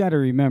 Well, you got to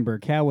remember,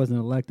 CAD wasn't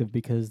elective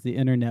because the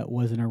internet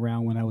wasn't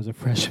around when I was a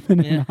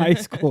freshman in high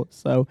school.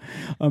 So,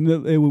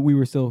 we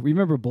were still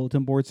remember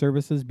bulletin board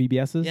services,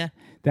 BBSs. Yeah.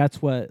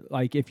 That's what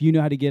if you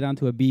know how to get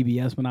onto a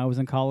BBS when I was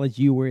in college,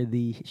 you were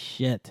the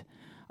shit.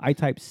 I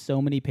typed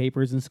so many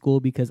papers in school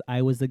because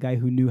I was the guy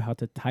who knew how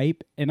to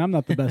type, and I'm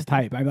not the best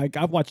type.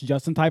 I've watched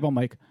Justin type. I'm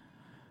like,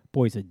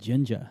 boy's a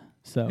ginger.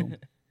 So.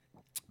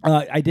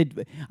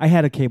 I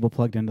had a cable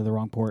plugged into the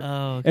wrong port.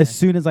 Oh, okay. As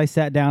soon as I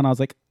sat down, I was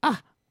like,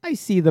 I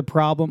see the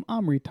problem.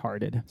 I'm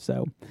retarded.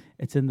 So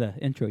it's in the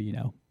intro,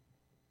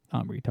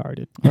 I'm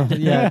retarded.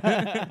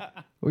 Yeah.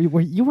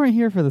 You weren't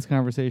here for this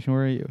conversation,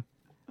 were you?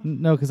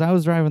 No, because I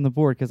was driving the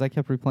board because I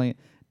kept replaying it.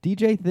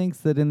 DJ thinks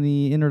that in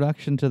the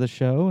introduction to the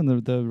show and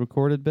the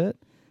recorded bit,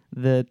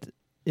 that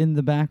in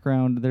the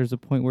background there's a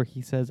point where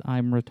he says,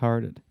 I'm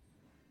retarded.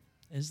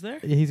 Is there?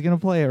 He's going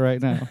to play it right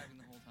now. Skydiving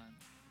the whole time.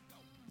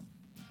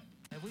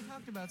 Have we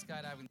talked about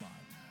skydiving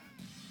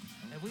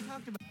live? Have we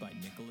talked about By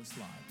Nicholas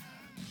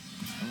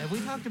Live. Have we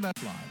talked about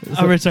live?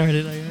 I'm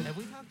retarded. I heard. Have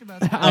we talked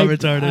about I'm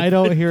retarded. I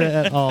don't hear it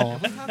at all.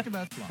 Have we talked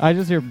about live? I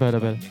just hear By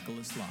bada.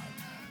 Nicholas Live.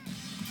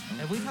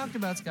 Have we talked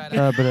about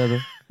skydiving?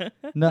 Bada.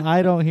 No,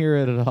 I don't hear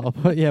it at all.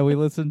 But yeah, we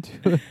listened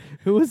to it.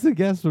 Who was the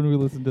guest when we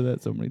listened to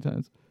that so many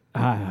times?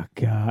 Ah,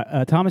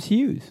 God. Thomas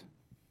Hughes.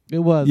 It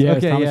was. Yes,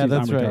 okay, Thomas yeah, Hughes,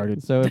 that's I'm right.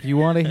 retarded. So if you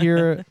want to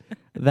hear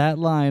that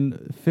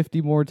line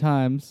 50 more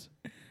times,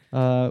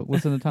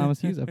 listen to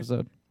Thomas Hughes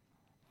episode.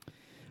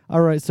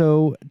 All right,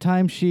 so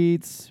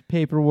timesheets,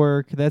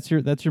 paperwork, that's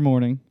your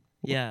morning.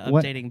 Yeah,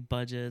 What- updating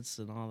budgets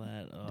and all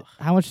that. Ugh.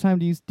 How much time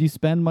do you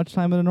spend much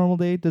time in a normal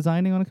day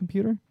designing on a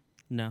computer?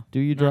 No. Do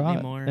you Not draw?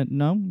 anymore.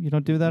 No, you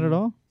don't do that at Mm.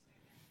 all?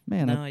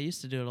 Man, No, I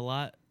used to do it a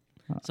lot.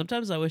 Uh,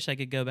 Sometimes I wish I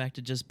could go back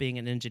to just being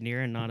an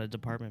engineer and not a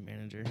department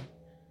manager.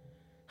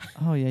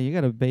 oh yeah, you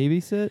got to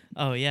babysit?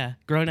 Oh yeah,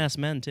 grown ass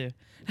men too.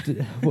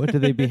 What do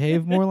they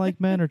behave more like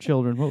men or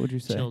children? What would you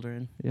say?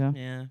 Children. Yeah.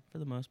 Yeah, for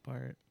the most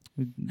part.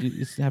 Do you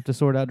just have to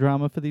sort out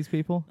drama for these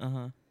people?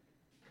 Uh-huh.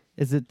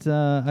 Is it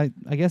I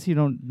guess you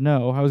don't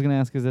know. I was going to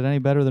ask, is it any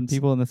better than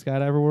people in the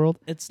skydiver world?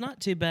 It's not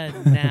too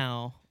bad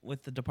now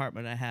with the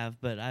department I have,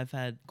 but I've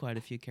had quite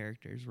a few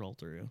characters roll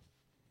through.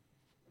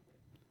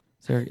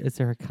 Is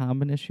there a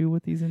common issue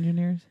with these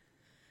engineers?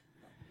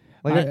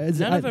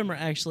 None of them are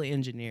actually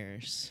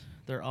engineers.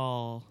 They're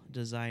all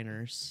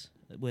designers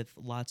with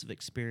lots of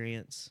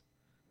experience.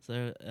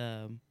 So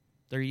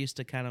they're used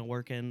to kind of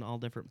working all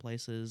different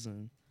places,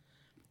 and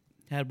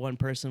had one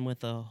person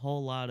with a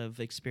whole lot of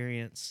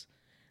experience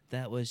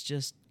that was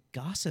just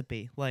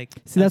gossipy. Like,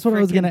 See, that's what I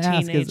was going gonna to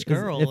ask. teenage Is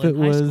girl if it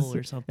in high was school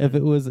or something. if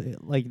it was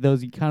like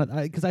those kind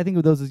of because I think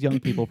of those as young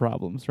people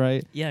problems,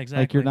 right? Yeah,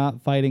 exactly. Like you're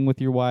not fighting with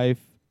your wife.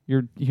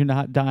 You're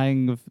not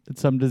dying of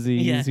some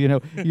disease. Yeah. You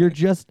know, you're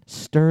just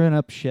stirring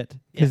up shit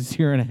because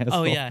you're an asshole.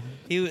 Oh yeah,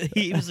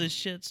 he was a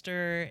shit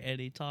stirrer, and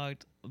he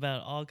talked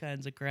about all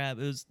kinds of crap.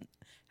 It was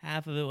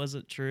half of it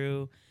wasn't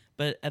true,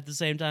 but at the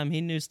same time,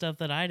 he knew stuff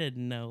that I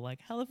didn't know. Like,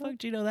 how the fuck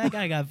do you know that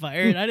guy got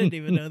fired? I didn't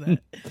even know that.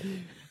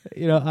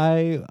 You know,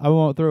 I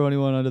won't throw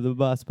anyone under the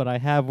bus, but I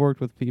have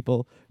worked with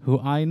people who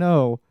I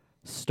know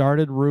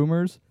started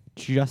rumors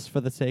just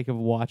for the sake of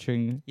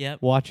watching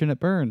it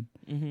burn.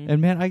 Hmm. And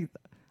man,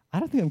 I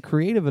don't think I'm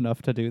creative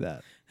enough to do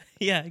that.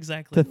 Yeah,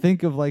 exactly. To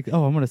think of like,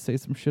 oh, I'm gonna say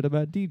some shit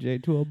about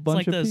DJ to a It's bunch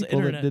like of those people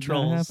that internet did not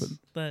trolls happen.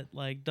 that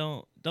like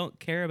don't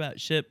care about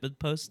shit, but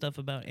post stuff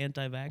about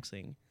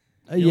anti-vaxxing.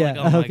 Yeah, You're like,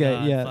 oh my okay,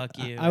 God, yeah. fuck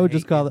you, I would I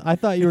just hate call you. it. I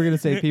thought you were gonna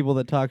say people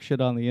that talk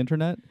shit on the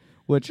internet,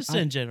 which Just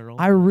in general.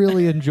 I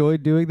really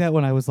enjoyed doing that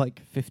when I was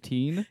like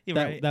 15. You're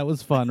that right. that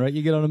was fun, right?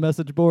 You get on a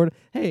message board,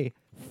 hey,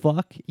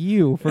 fuck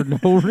you for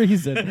no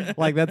reason.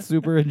 Like that's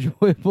super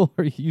enjoyable,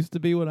 or used to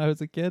be when I was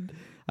a kid.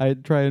 I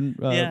try and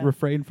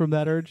refrain from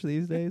that urge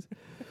these days.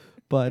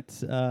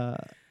 But yeah,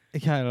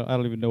 I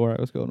don't even know where I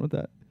was going with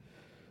that.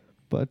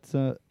 But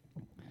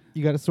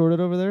you got it sorted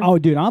over there. Oh,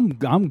 dude, I'm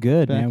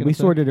good, Back man. in We a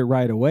sec. sorted it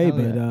right away,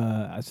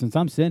 Hell but since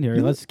I'm sitting here,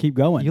 You let's keep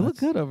going. you look Let's-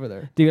 good over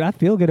there. Dude, I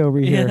feel good over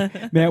here.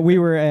 Yeah. Man, we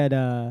were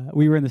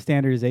in the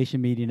standardization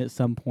meeting at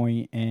some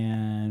point,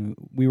 and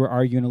we were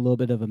arguing a little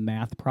bit of a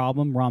math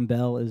problem. Ron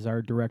Bell is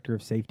our director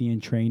of safety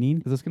and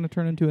training. Is this going to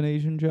turn into an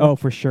Asian joke? Oh,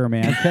 for sure,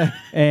 man.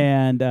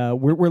 And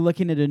we're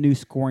looking at a new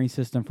scoring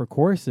system for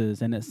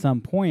courses. And at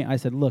some point, I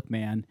said, "Look,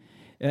 man,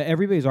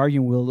 everybody's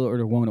arguing will it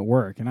or won't it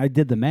work." And I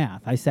did the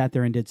math. I sat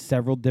there and did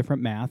several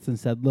different maths and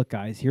said, "Look,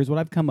 guys, here's what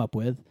I've come up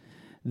with."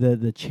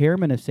 The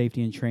chairman of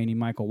safety and training,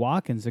 Michael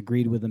Watkins,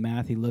 agreed with the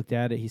math. He looked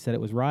at it. He said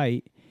it was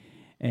right.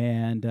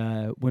 And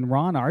when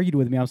Ron argued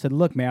with me, I said,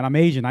 "Look, man, I'm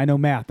Asian. I know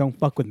math. Don't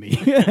fuck with me."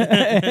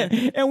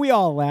 And we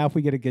all laugh.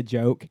 We get a good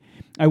joke.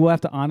 I will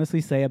have to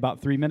honestly say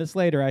about 3 minutes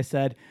later, I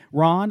said,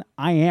 "Ron,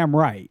 I am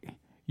right.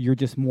 You're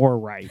just more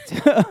right.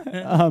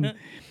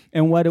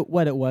 And what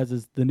it was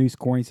is the new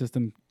scoring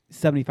system.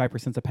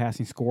 75% is a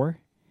passing score,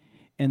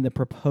 and the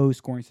proposed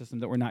scoring system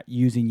that we're not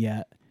using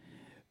yet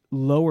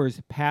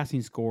lowers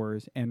passing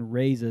scores and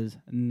raises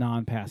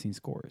non-passing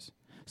scores.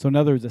 So in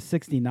other words, a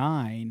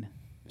 69,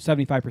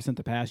 75%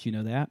 to pass, you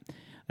know that.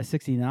 A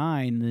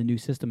 69 in the new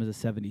system is a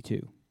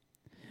 72.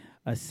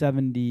 A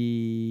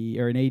 70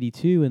 or an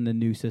 82 in the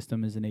new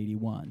system is an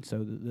 81.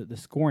 So the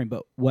scoring,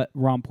 but what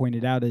Ron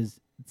pointed out is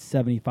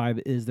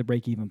 75 is the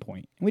break-even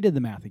point. And we did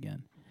the math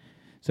again.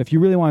 So if you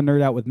really want to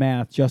nerd out with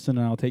math, Justin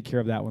and I'll take care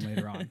of that one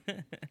later on.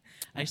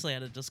 I actually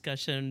had a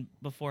discussion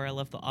before I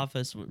left the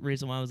office.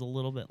 Reason why I was a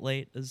little bit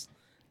late is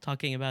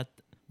talking about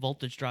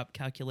voltage drop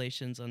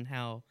calculations on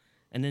how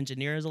an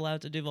engineer is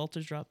allowed to do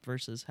voltage drop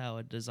versus how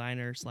a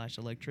designer /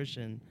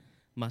 electrician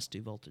must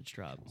do voltage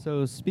drop.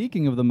 So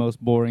speaking of the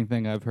most boring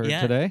thing I've heard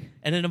today,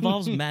 And it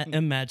involves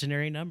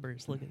imaginary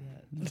numbers. Look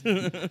at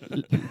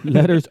that.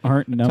 Letters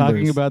aren't numbers.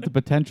 talking about the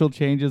potential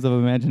changes of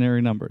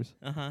imaginary numbers.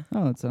 Uh-huh.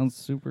 Oh, it sounds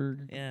super.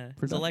 Yeah. 'Cause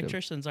Productive.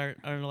 electricians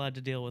aren't allowed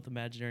to deal with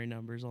imaginary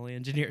numbers. Only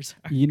engineers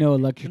are. You know,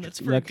 And that's for a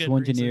good electrical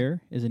reason.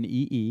 engineer is an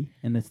EE,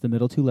 and it's the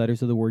middle two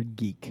letters of the word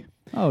geek.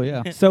 Oh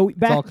yeah, So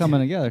it's all back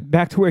coming together.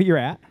 back to where you're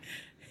at.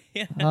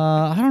 Yeah.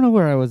 I don't know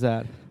where I was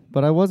at,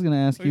 but I was going to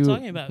ask We're you.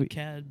 talking about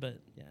CAD, but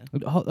yeah.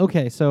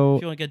 Okay, so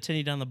If you want to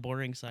continue down the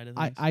boring side of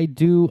things. I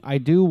do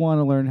want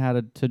to learn how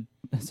to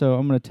so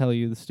I'm going to tell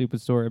you the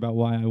stupid story about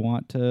why I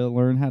want to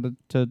learn how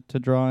to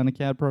draw in a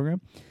CAD program.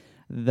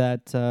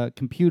 That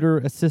computer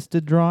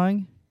assisted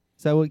drawing,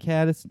 is that what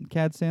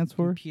CAD stands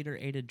for? Computer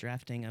aided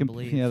drafting, I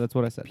believe. Yeah, that's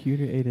what I said.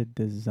 Computer-aided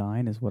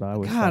design is what I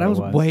was. God, I was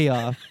way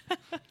off.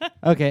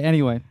 Okay,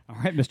 anyway. All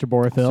right, Mr.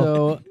 Borophil.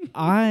 So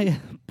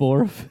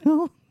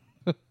Borophil?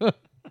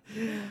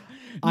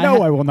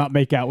 No, I will not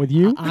make out with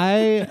you.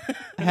 I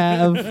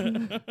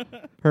have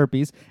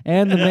herpes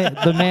and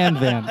the man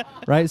van,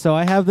 right? So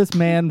I have this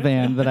man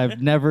van that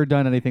I've never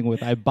done anything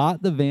with. I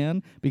bought the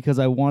van because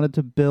I wanted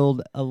to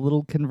build a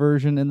little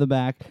conversion in the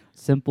back,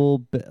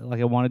 simple, like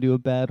I want to do a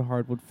bed,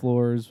 hardwood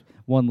floors,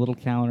 one little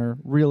counter,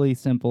 really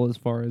simple as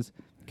far as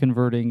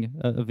converting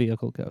a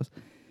vehicle goes.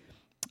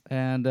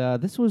 And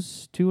this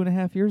was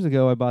 2.5 years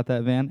ago. I bought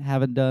that van.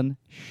 Haven't done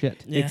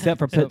shit. Yeah. Except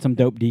for put some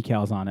dope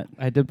decals on it.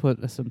 I did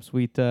put some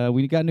sweet.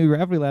 We got new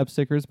Gravity Lab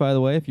stickers, by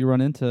the way. If you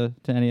run into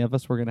any of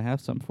us, we're gonna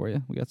have some for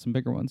you. We got some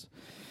bigger ones.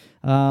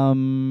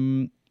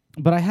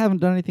 But I haven't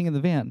done anything in the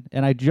van,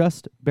 and I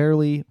just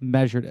barely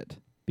measured it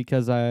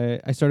because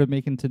I started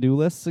making to-do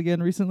lists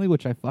again recently,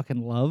 which I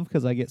fucking love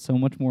because I get so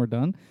much more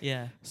done.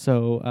 Yeah.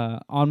 So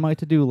on my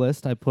to-do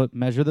list, I put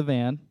measure the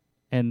van.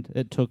 And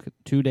it took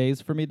 2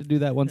 days for me to do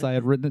that once I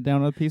had written it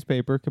down on a piece of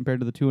paper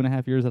compared to the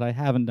 2.5 years that I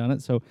haven't done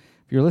it. So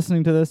if you're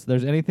listening to this,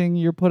 there's anything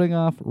you're putting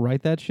off,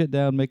 write that shit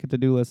down, make a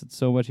to-do list. It's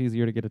so much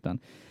easier to get it done.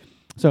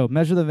 So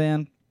measure the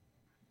van,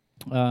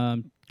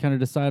 kind of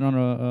decide on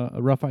a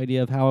rough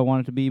idea of how I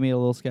want it to be, made a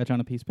little sketch on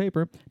a piece of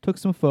paper, took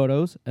some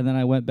photos, and then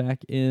I went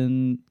back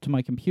into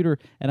my computer,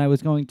 and I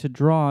was going to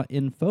draw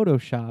in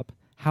Photoshop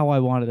how I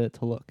wanted it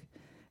to look.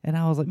 And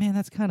I was like, man,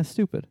 that's kind of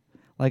stupid.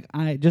 Like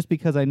just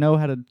because I know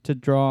how to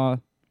draw,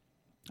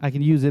 I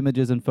can use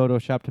images in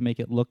Photoshop to make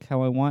it look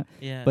how I want.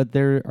 Yeah. But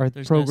there are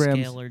There's programs.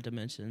 no scale or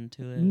dimension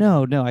to it.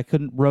 No, I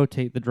couldn't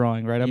rotate the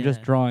drawing. Right, I'm just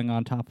Yeah. drawing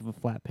on top of a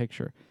flat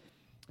picture.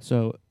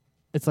 So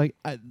it's like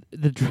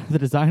the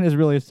design is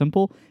really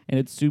simple, and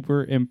it's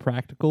super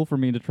impractical for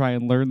me to try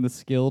and learn the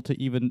skill to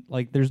even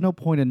like. There's no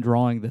point in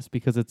drawing this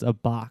because it's a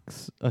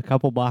box, a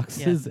couple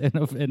boxes,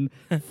 and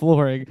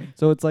flooring.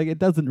 So it's like it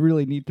doesn't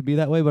really need to be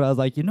that way. But I was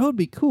like, what'd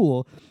be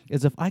cool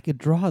is if I could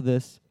draw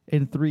this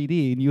in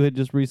 3D. And you had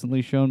just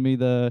recently shown me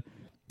the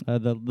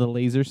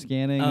laser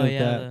scanning. Oh of yeah,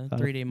 that, the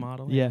 3D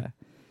model. yeah.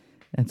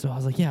 And so I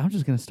was like, yeah, I'm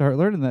just gonna start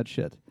learning that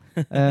shit.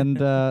 And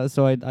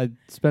so I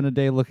spent a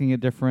day looking at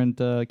different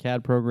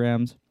CAD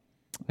programs,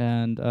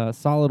 and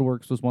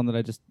SolidWorks was one that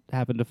I just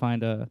happened to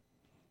find a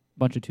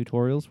bunch of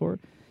tutorials for.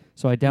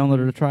 So I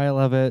downloaded a trial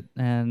of it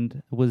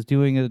and was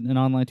doing an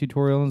online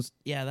tutorial. And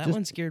Yeah, that Just-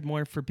 one's geared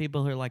more for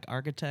people who are like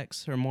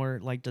architects or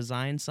more like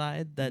design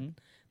side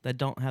that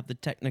don't have the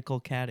technical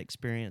CAD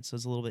experience. So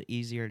it's a little bit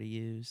easier to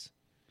use.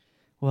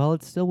 well,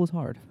 it still was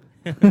hard.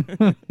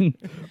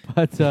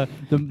 But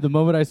the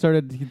moment I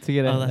started to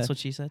get Oh, that's what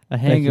she said. a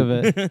hang of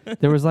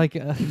it, there was like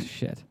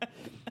shit.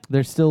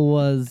 There still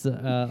was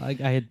I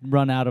had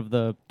run out of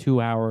the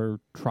 2-hour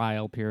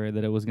trial period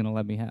that it was going to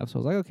let me have. So I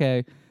was like,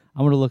 okay,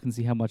 I'm going to look and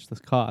see how much this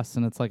costs,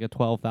 and it's like a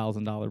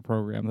 $12,000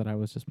 program that I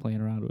was just playing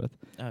around with.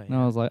 Oh And I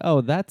yeah. was like,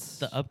 oh, that's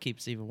The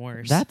upkeep's even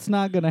worse. that's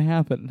not going to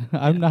happen.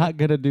 I'm not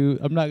going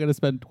to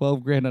spend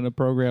 $12,000 on a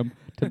program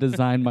to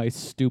design my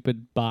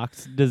stupid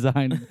box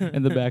design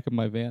in the back of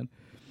my van.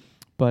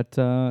 But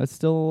it's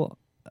still,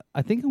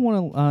 I think I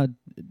want to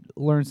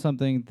learn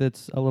something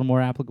that's a little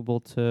more applicable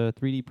to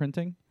 3D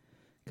printing,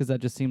 because that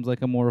just seems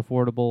like a more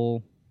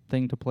affordable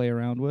thing to play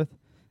around with.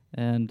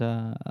 And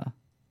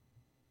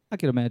I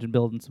could imagine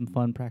building some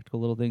fun, practical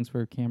little things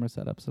for camera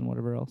setups and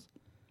whatever else.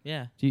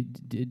 Yeah.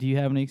 Do you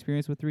have any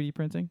experience with 3D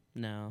printing?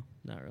 No,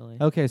 not really.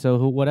 Okay,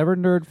 so whatever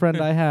nerd friend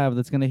I have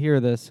that's going to hear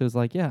this who's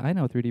like, yeah, I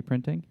know 3D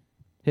printing,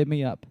 hit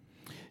me up.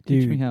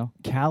 Teach me Dude, how.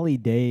 Callie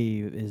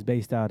Dave is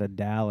based out of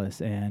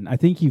Dallas, and I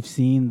think you've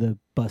seen the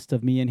bust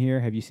of me in here.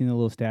 Have you seen the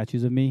little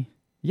statues of me?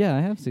 Yeah,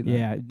 I have seen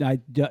that.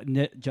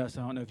 Yeah, just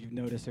I don't know if you've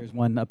noticed. There's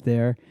one up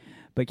there,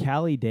 but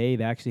Callie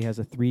Dave actually has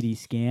a 3D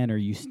scanner.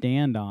 You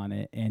stand on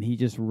it, and he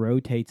just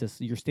rotates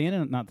us. You're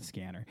standing, not the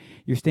scanner.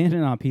 You're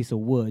standing on a piece of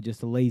wood,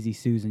 just a lazy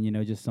Susan,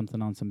 just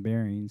something on some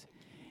bearings,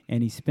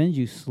 and he spins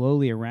you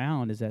slowly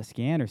around as that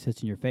scanner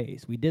sits in your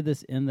face. We did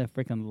this in the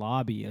freaking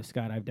lobby of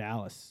Skydive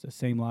Dallas, the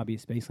same lobby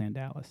as Spaceland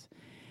Dallas.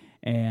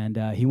 And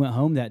he went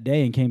home that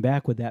day and came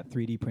back with that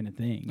 3D printed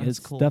thing. That's His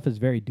cool. stuff is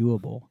very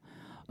doable.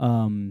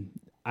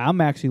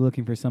 I'm actually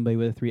looking for somebody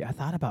with a 3D. I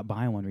thought about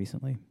buying one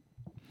recently.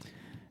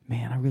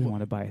 Man, I really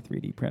want to buy a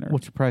 3D printer.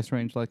 What's your price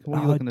range like? What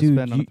are you Oh, looking dude, to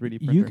spend on a 3D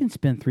printer? You can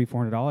spend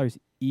 $300-$400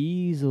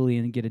 easily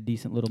and get a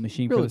decent little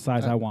machine for the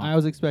size I want. I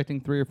was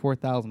expecting $3,000 or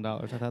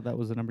 $4,000. I thought that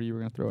was the number you were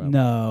going to throw out.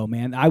 No,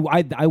 man. I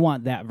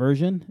want that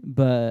version,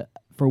 but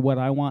for what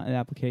I want in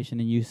application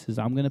and uses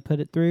I'm going to put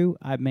it through,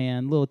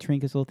 little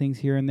trinkets, little things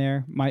here and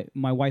there. My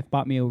wife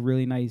bought me a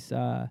really nice,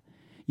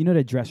 you know what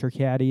a dresser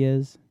caddy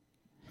is?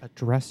 A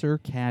dresser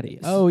caddy.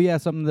 Oh, yeah,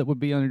 something that would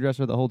be on your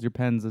dresser that holds your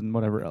pens and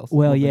whatever else.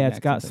 Well, Little yeah, knickknacks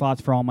it's got and things.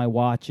 slots for all my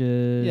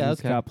watches. Yeah,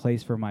 It's okay. got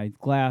place for my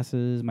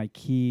glasses, my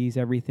keys,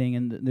 everything.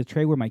 And the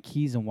tray where my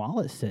keys and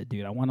wallet sit,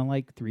 dude. I want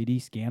to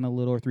 3D scan a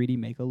little or 3D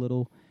make a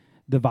little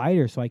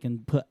divider so I can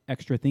put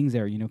extra things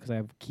there, because I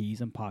have keys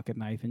and pocket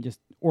knife and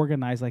just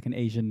organize like an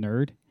Asian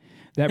nerd.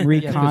 That Marie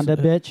Yeah, Kondo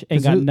bitch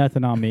ain't got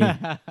nothing on me.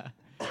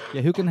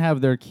 Yeah, who can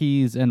have their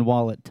keys and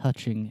wallet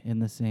touching in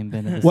the same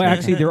bin? At the Well, same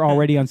actually, time? they're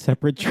already on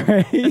separate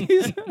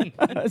trays,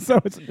 so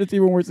it's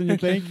even worse than you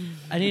think.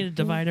 I need a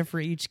divider for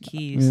each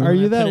key. Yeah. So Are when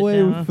you I put that it way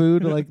down- with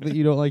food? Like that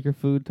you don't like your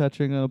food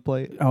touching on a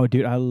plate? Oh,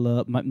 dude, I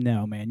love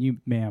no, man. You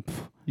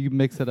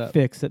mix it up.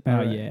 Fix it. Oh, All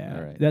right, yeah.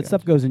 all right, That gotcha.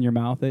 stuff goes in your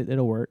mouth.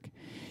 It'll work.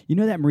 You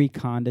know that Marie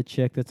Kondo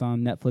chick that's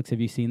on Netflix?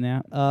 Have you seen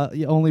that?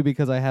 Yeah, only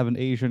because I have an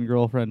Asian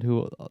girlfriend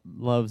who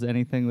loves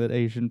anything that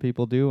Asian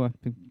people do. I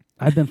think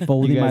I've been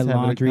folding my guys have it in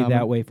laundry common?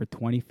 that way for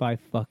 25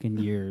 fucking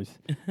years.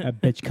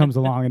 That bitch comes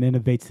along and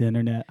innovates the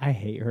internet. I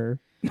hate her.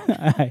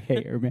 I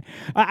hate her, man.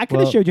 I could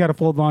have Well- showed you how to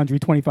fold laundry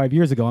 25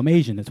 years ago. I'm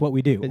Asian. That's what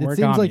we do. it We're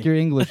seems like origami. your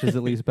English is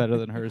at least better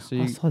than hers, so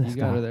you,そうです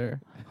か。you got her there.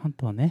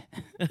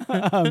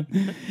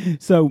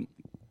 So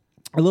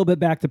a little bit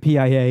back to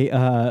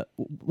PIA.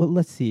 Well,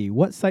 let's see.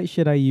 What site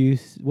should I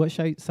use? What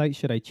site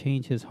should I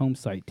change his home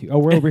site to? Oh,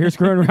 we're over here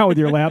screwing around with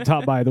your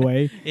laptop, by the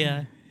way.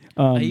 Yeah.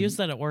 Um, I use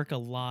that at work a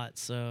lot,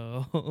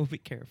 so be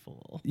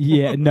careful.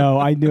 Yeah, no,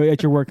 I knew it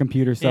at your work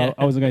computer, so Yeah.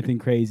 I wasn't going to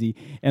think crazy.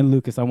 And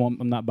Lucas, I'm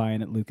not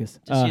buying it, Lucas.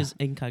 Just use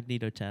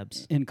incognito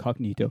tabs.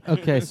 Incognito.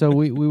 Okay, so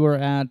we were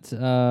at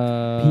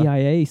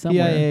PIA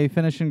somewhere. PIA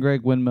finishing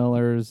Greg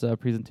Windmiller's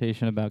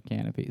presentation about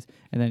canopies,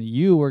 and then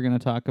you were going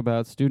to talk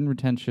about student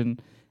retention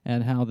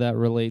and how that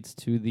relates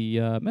to the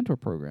mentor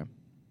program.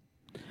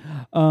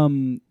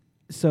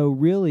 So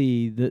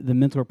really, the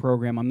mentor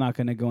program, I'm not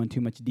going to go into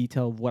too much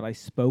detail of what I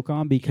spoke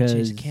on because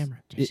change the camera.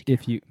 Change the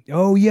if you,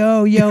 yo,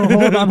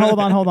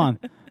 hold on.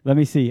 Let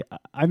me see.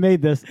 I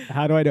made this.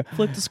 How do I do?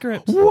 Flip the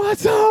script.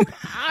 What's up?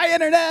 Hi,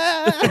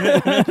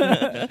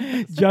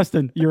 internet.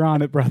 Justin, you're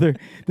on it, brother.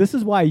 This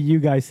is why you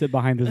guys sit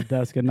behind this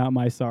desk and not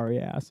my sorry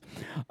ass.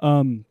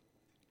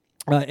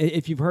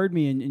 If you've heard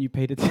me and you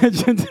paid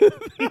attention to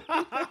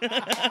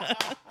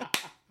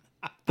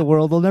The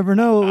world will never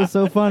know. It was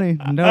so funny.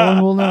 No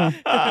one will know.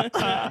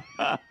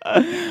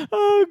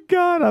 Oh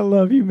God, I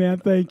love you, man.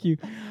 Thank you.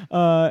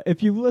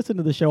 If you've listened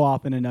to the show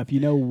often enough, you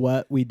know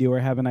what we do or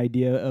have an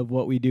idea of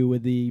what we do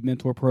with the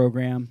mentor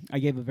program. I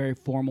gave a very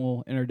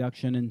formal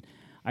introduction and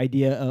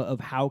idea of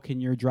how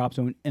can your drop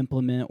zone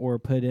implement or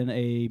put in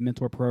a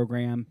mentor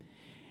program.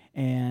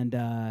 And,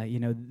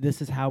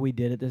 this is how we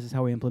did it. This is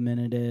how we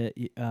implemented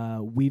it.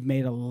 We've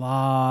made a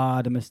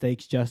lot of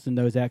mistakes. Justin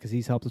knows that because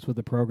he's helped us with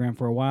the program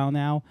for a while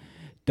now.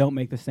 Don't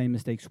make the same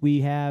mistakes we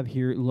have.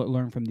 Here,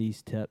 learn from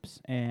these tips.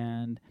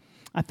 And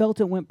I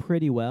felt it went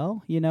pretty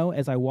well.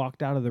 As I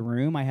walked out of the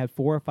room, I had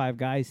 4 or 5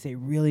 guys say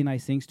really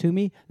nice things to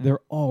me.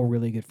 They're all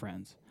really good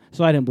friends.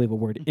 So I didn't believe a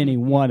word any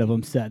one of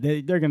them said.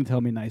 They're going to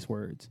tell me nice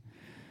words.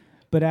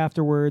 But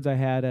afterwards, I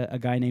had a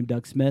guy named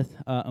Doug Smith,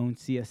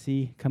 owns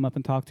CSC, come up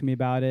and talk to me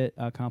about it,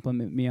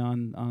 compliment me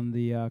on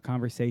the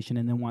conversation,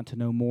 and then want to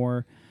know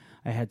more.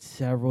 I had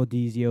several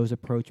DZOs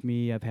approach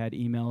me. I've had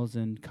emails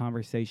and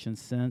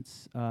conversations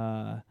since.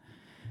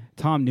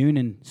 Tom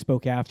Noonan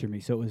spoke after me.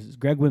 So it was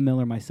Greg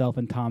Windmiller, myself,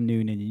 and Tom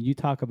Noonan. And you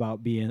talk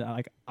about being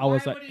like, I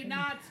was like, why would he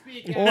not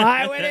speak?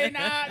 Why would he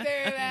not do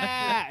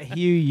that?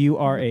 Hugh, you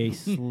are a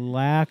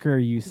slacker,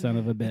 you son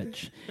of a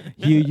bitch.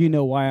 Hugh, you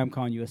know why I'm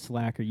calling you a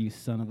slacker, you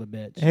son of a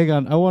bitch. Hang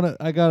on,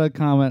 I got to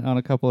comment on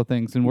a couple of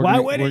things, and we're Why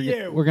gonna, wouldn't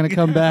you? We're going to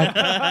come back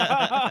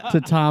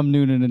to Tom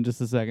Noonan in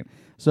just a second.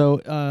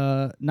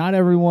 So, not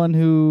everyone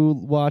who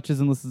watches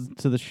and listens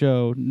to the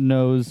show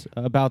knows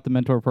about the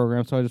mentor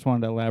program, so I just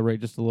wanted to elaborate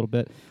just a little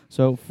bit.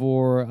 So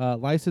for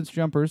licensed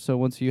jumpers, so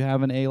once you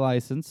have an A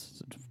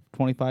license,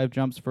 25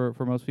 jumps for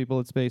most people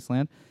at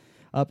Spaceland,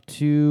 up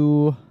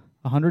to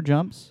 100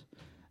 jumps.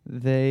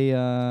 They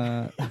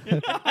Spaceland.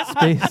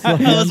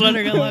 I was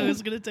wondering how long it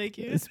was going to take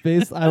you.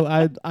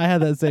 I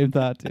had that same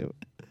thought too.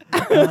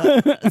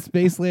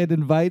 Spaceland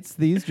invites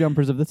these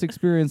jumpers of this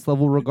experience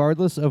level,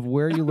 regardless of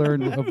where you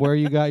learned, of where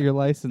you got your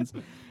license,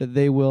 that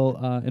they will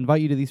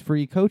invite you to these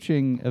free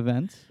coaching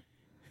events.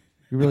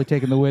 You're really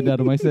taking the wind out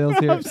of my sails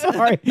here. I'm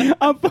sorry.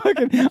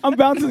 I'm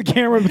bouncing the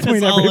camera between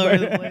It's all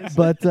everybody. over the place.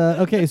 But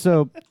okay,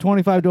 so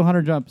 25 to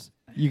 100 jumps.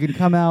 You can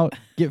come out,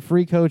 get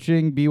free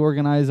coaching, be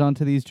organized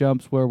onto these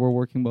jumps where we're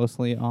working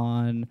mostly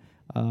on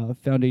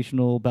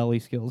foundational belly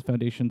skills,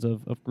 foundations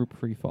of group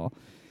free fall.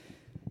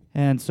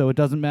 And so it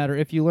doesn't matter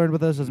if you learned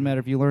with us, doesn't matter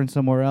if you learned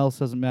somewhere else,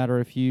 doesn't matter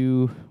if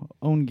you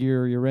own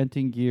gear, you're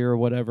renting gear or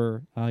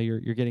whatever,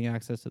 you're getting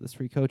access to this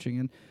free coaching.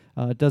 And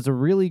it does a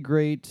really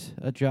great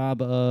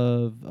job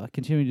of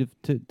continuing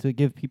to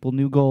give people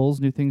new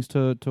goals, new things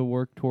to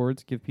work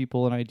towards, give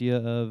people an idea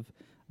of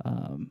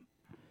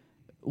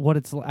what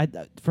it's like.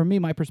 For me,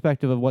 my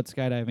perspective of what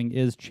skydiving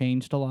is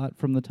changed a lot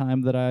from the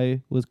time that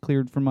I was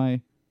cleared from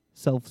my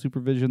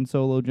self-supervision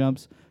solo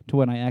jumps to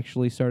when I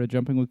actually started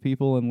jumping with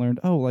people and learned,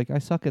 oh, like I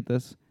suck at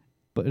this,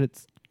 but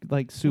it's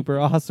like super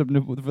awesome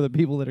for the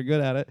people that are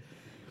good at it.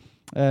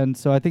 And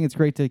so I think it's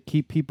great to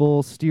keep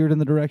people steered in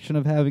the direction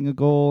of having a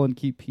goal and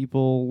keep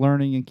people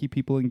learning and keep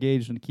people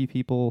engaged and keep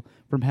people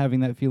from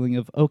having that feeling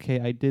of, okay,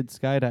 I did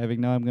skydiving,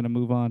 now I'm going to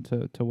move on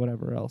to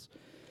whatever else.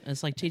 And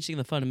it's like teaching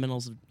the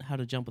fundamentals of how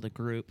to jump with a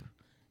group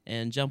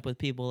and jump with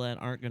people that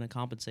aren't going to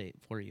compensate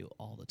for you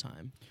all the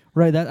time.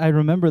 Right. That I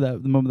remember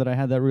that the moment that I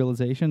had that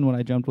realization when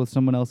I jumped with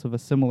someone else of a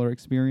similar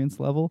experience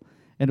level.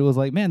 And it was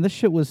like, man, this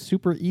shit was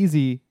super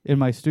easy in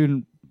my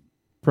student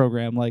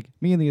program. Like,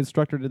 me and the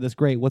instructor did this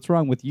great. What's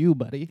wrong with you,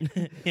 buddy?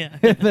 Yeah.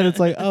 And then it's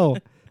like, oh,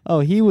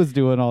 he was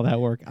doing all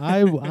that work.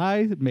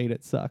 I made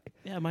it suck.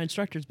 Yeah, my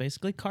instructor's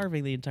basically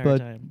carving the entire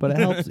time. But it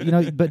helps,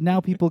 but now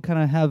people kind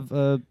of have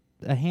a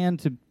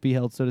hand to be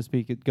held, so to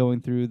speak, at going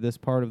through this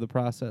part of the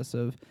process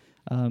of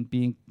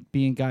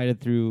being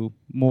guided through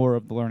more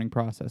of the learning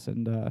process.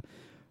 And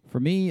for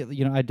me,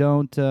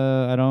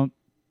 I'm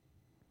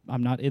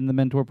not in the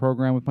mentor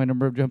program with my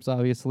number of jumps,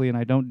 obviously, and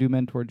I don't do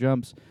mentor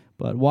jumps.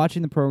 But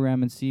watching the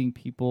program and seeing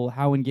people,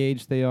 how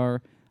engaged they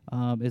are,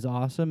 is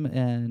awesome.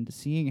 And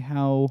seeing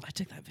how I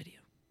took that video.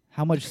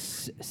 how much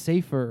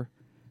safer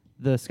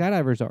the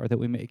skydivers are that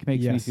we makes me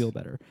Yes. feel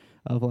better.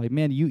 Of like,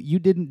 man, you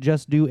didn't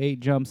just do 8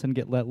 jumps and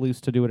get let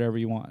loose to do whatever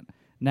you want.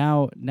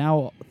 Now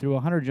through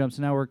 100 jumps,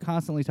 now we're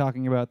constantly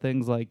talking about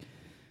things like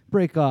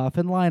break off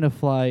and line of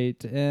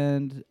flight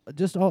and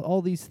just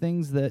all these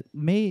things that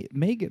may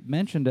get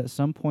mentioned at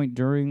some point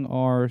during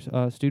our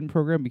student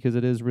program, because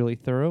it is really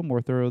thorough,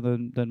 more thorough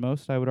than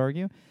most, I would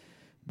argue.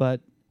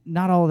 But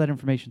not all of that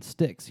information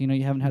sticks.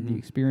 You haven't had the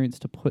experience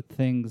to put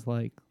things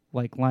like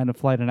line of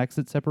flight and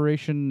exit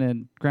separation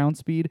and ground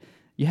speed.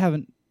 You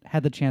haven't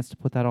had the chance to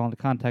put that all into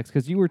context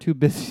because you were too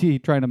busy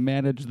trying to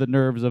manage the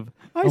nerves of,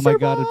 oh my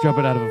God, I'm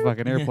jumping out of a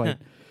fucking airplane.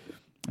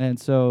 And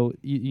so,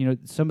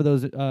 some of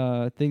those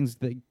things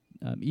that,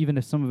 even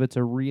if some of it's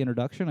a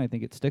reintroduction, I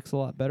think it sticks a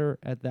lot better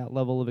at that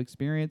level of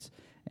experience.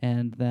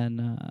 And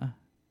then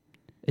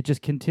it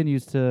just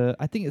continues to,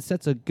 I think it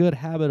sets a good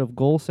habit of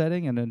goal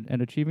setting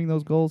and achieving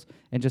those goals,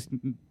 and just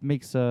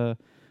makes a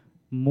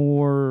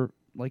more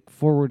like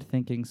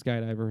forward-thinking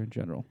skydiver in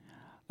general.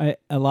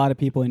 A lot of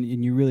people, and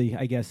you really,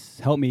 I guess,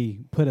 helped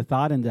me put a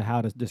thought into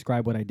how to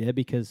describe what I did,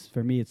 because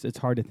for me, it's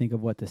hard to think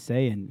of what to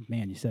say, and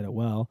man, you said it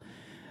well.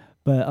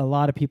 But a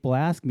lot of people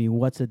ask me,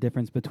 what's the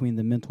difference between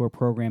the mentor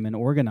program and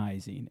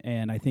organizing?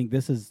 And I think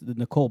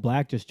Nicole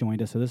Black just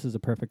joined us, so this is a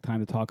perfect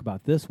time to talk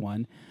about this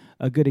one.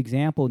 A good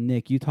example,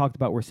 Nick, you talked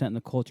about we're setting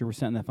the culture, we're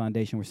setting the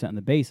foundation, we're setting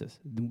the basis.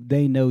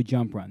 They know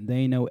jump run,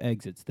 they know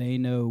exits, they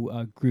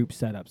know group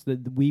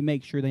setups. We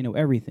make sure they know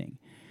everything.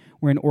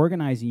 Where in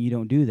organizing, you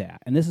don't do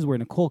that. And this is where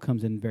Nicole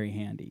comes in very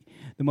handy.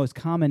 The most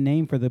common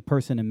name for the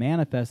person in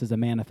Manifest is a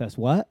Manifest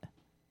what?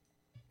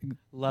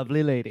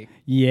 Lovely lady.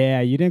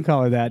 Yeah, you didn't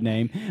call her that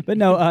name. But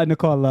no,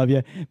 Nicole, I love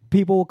you.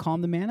 People will call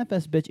them the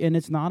Manifest bitch, and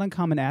it's not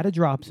uncommon at a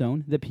drop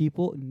zone that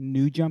people,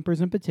 new jumpers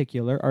in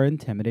particular, are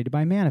intimidated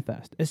by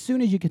Manifest. As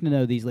soon as you get to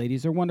know these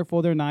ladies, they're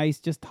wonderful, they're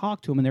nice, just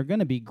talk to them, and they're going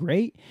to be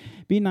great.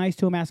 Be nice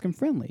to them, ask them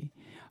friendly.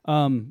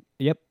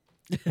 Yep.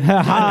 Did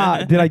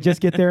I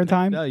just get there in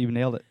time? No, you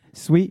nailed it.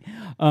 Sweet.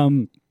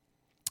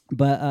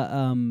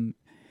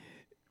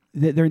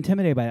 They're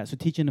intimidated by that, so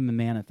teaching them a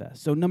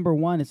manifest. So number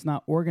one, it's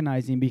not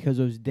organizing, because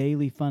those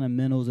daily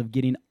fundamentals of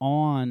getting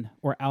on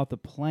or out the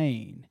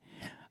plane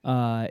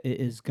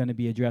is going to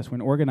be addressed. When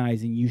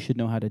organizing, you should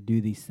know how to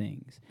do these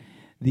things.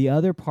 The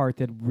other part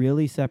that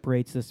really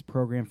separates this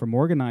program from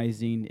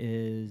organizing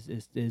is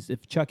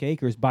if Chuck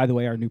Akers, by the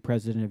way, our new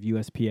president of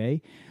USPA,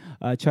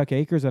 Chuck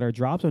Akers at our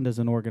drop zone does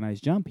an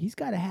organized jump, he's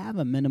got to have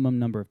a minimum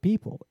number of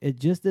people. It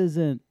just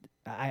isn't.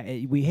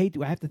 I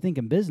have to think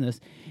in business,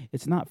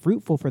 it's not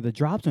fruitful for the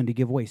drop zone to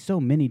give away so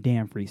many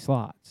damn free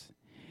slots.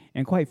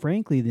 And quite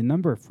frankly, the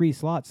number of free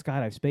slots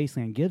Skydive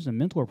Spaceland gives a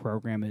mentor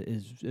program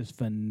is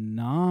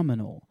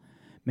phenomenal.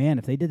 Man,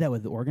 if they did that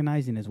with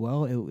organizing as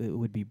well, it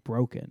would be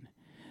broken.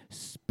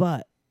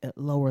 But at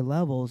lower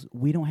levels,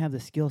 we don't have the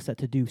skill set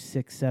to do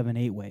 6, 7,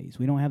 8 ways.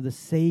 We don't have the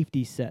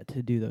safety set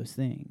to do those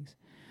things.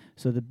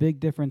 So the big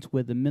difference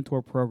with the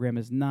mentor program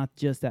is not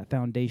just that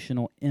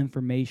foundational,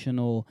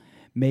 informational,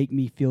 make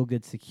me feel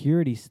good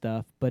security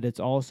stuff, but it's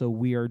also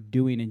we are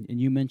doing, and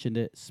you mentioned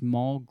it,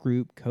 small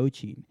group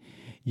coaching.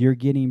 You're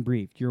getting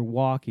briefed. You're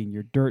walking.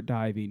 You're dirt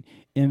diving.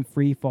 In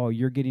free fall,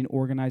 you're getting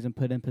organized and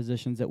put in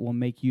positions that will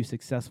make you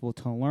successful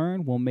to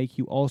learn, will make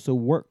you also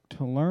work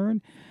to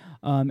learn,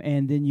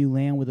 and then you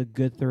land with a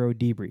good, thorough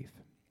debrief.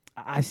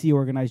 I see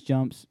organized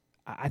jumps.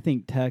 I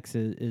think Tex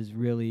is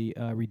really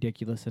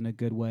ridiculous in a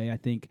good way. I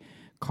think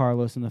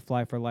Carlos and the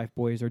Fly for Life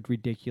boys are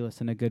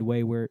ridiculous in a good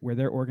way, where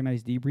their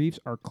organized debriefs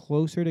are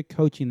closer to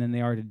coaching than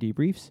they are to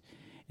debriefs.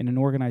 And in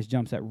organized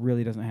jumps, that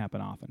really doesn't happen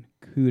often.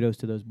 Kudos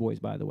to those boys,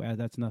 by the way.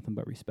 That's nothing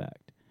but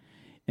respect.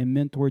 In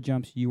mentor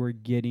jumps, you are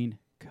getting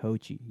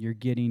coaching. You're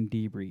getting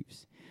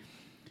debriefs.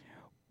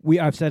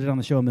 I've said it on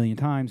the show a million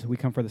times. We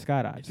come for the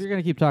skydives. If you're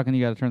going to keep talking,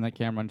 you got to turn that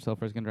camera on yourself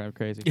or it's going to drive you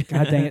crazy.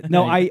 God dang it.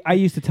 No, I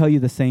used to tell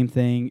you the same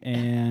thing,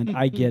 and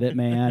I get it,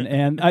 man.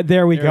 And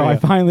there we go. I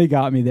finally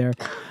got me there.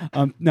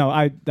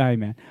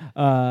 Man.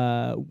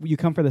 You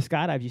come for the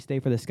skydives, you stay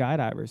for the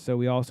skydivers. So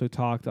we also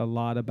talked a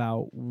lot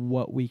about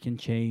what we can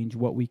change,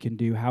 what we can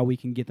do, how we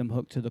can get them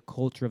hooked to the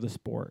culture of the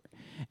sport.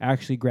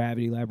 Actually,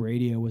 Gravity Lab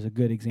Radio was a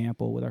good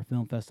example with our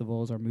film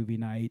festivals, our movie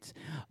nights.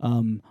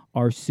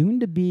 Our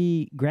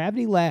soon-to-be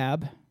Gravity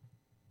Lab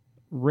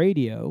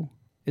Radio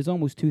is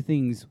almost two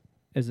things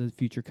as the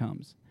future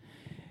comes.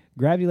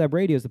 Gravity Lab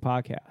Radio is the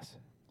podcast.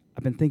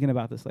 I've been thinking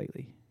about this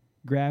lately.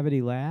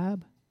 Gravity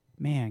Lab,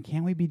 man,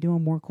 can't we be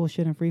doing more cool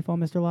shit in freefall,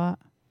 Mr. Lott?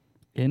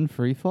 In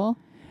freefall?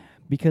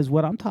 Because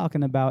what I'm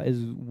talking about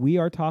is we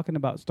are talking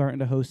about starting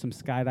to host some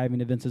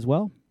skydiving events as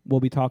well. We'll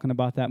be talking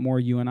about that more,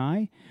 you and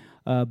I.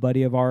 A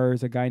buddy of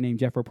ours, a guy named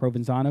Jeffro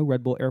Provenzano,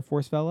 Red Bull Air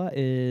Force fella,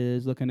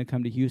 is looking to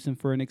come to Houston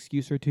for an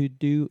excuse or to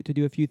do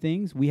a few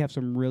things. We have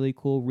some really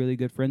cool, really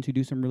good friends who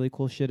do some really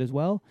cool shit as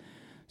well.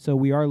 So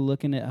we are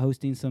looking at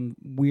hosting some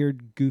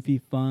weird, goofy,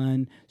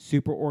 fun,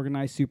 super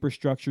organized, super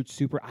structured,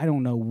 I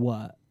don't know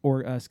what,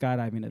 or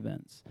skydiving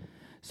events.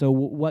 So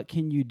what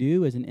can you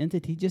do as an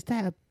entity just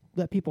to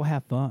let people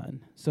have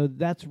fun? So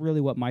that's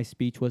really what my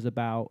speech was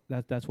about.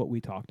 That's what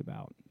we talked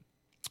about.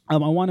 I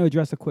want to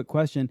address a quick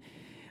question.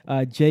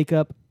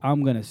 Jacob,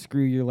 I'm going to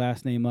screw your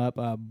last name up.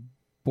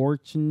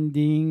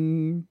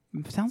 Borchending.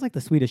 Sounds like the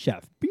Swedish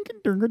chef.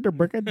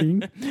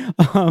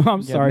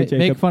 I'm sorry, Jacob.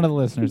 Make fun of the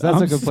listeners.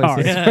 That's a good place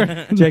to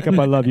start. Jacob,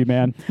 I love you,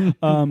 man.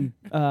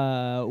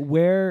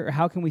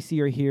 How can we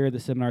see or hear the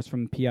seminars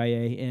from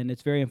PIA? And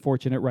it's very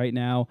unfortunate right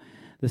now.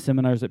 The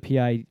seminars at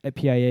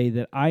PIA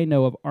that I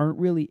know of aren't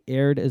really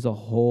aired as a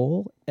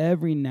whole.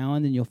 Every now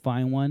and then you'll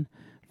find one.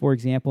 For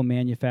example,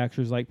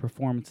 manufacturers like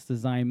Performance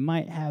Design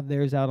might have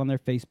theirs out on their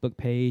Facebook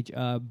page.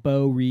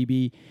 Bo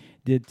Reeby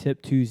did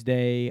Tip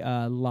Tuesday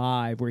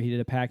live, where he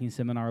did a packing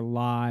seminar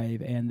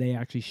live, and they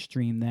actually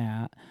streamed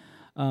that.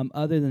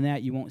 Other than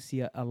that, you won't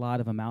see a lot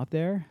of them out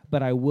there.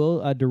 But I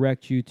will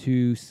direct you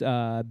to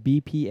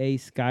BPA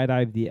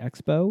Skydive the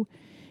Expo.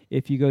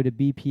 If you go to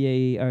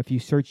BPA, if you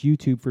search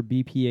YouTube for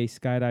BPA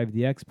Skydive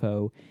the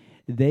Expo,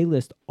 they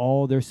list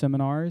all their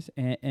seminars,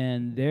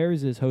 and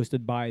theirs is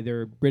hosted by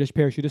their British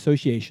Parachute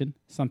Association.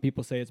 Some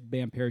people say it's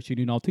banned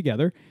parachuting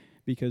altogether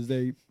because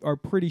they are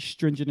pretty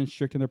stringent and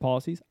strict in their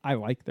policies. I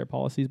like their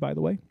policies, by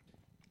the way.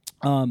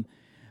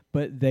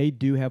 But they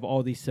do have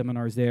all these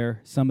seminars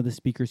there. Some of the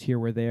speakers here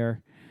were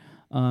there,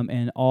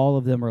 and all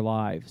of them are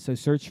live. So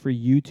search for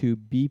YouTube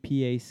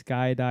BPA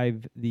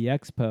Skydive the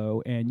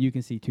Expo, and you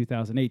can see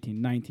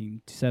 2018,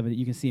 19, 17.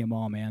 You can see them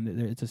all, man.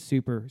 It's a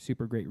super,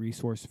 super great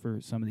resource for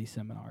some of these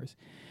seminars.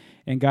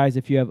 And guys,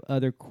 if you have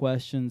other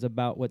questions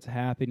about what's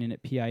happening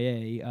at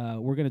PIA,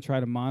 we're going to try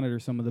to monitor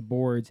some of the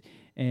boards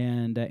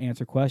and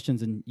answer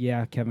questions. And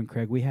yeah, Kevin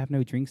Craig, we have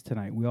no drinks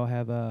tonight. We all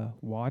have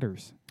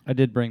waters. I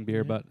did bring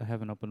beer, but I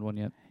haven't opened one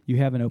yet. You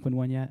haven't opened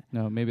one yet?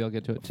 No, maybe I'll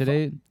get to it.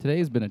 Today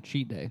has been a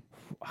cheat day.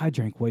 I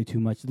drank way too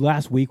much.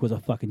 Last week was a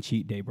fucking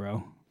cheat day,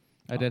 bro.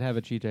 I did have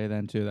a cheat day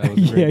then, too. That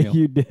was a great yeah, meal.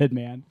 you did,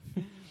 man.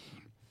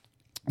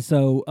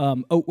 So,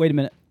 wait a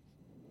minute.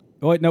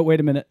 Wait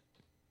a minute.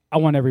 I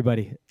want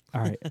everybody.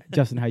 All right.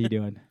 Justin, how you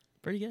doing?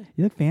 Pretty good.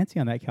 You look fancy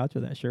on that couch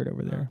with that shirt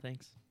over there. Oh,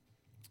 thanks.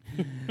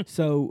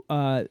 So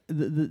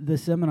the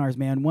seminars,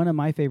 man, one of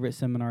my favorite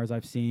seminars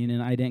I've seen,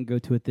 and I didn't go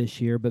to it this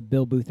year, but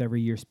Bill Booth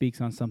every year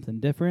speaks on something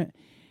different.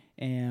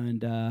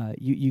 And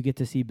you get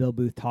to see Bill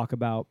Booth talk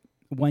about,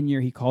 one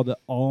year he called it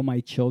All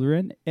My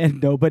Children,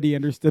 and nobody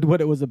understood what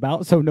it was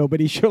about, so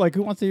nobody sure, like,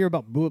 who wants to hear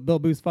about Bill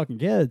Booth's fucking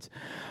kids?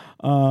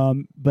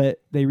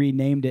 But they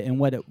renamed it, and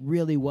what it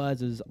really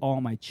was is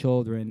All My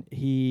Children.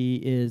 He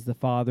is the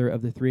father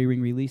of the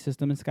 3-ring release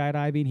system in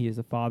skydiving. He is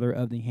the father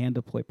of the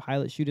hand-deployed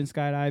pilot chute in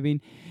skydiving.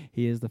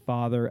 He is the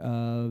father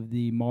of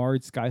the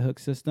Mars skyhook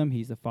system.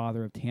 He's the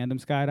father of tandem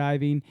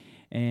skydiving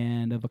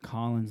and of a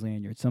Collins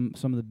lanyard. Some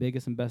of the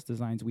biggest and best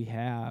designs we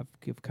have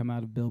come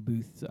out of Bill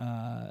Booth's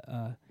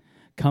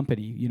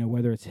company, you know,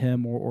 whether it's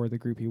him or the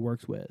group he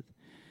works with.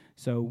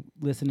 So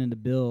listening to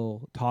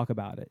Bill talk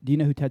about it. Do you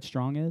know who Ted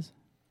Strong is?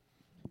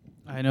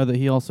 I know that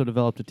he also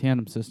developed a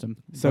tandem system.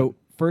 So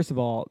first of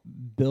all,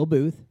 Bill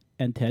Booth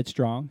and Ted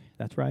Strong,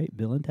 that's right,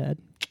 Bill and Ted,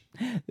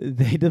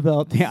 they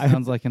developed...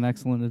 Sounds like an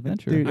excellent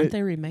adventure. Dude, Aren't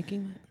they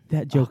remaking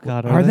that joke. Oh,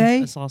 God, are are it?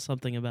 they? I saw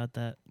something about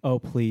that. Oh,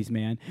 please,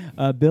 man.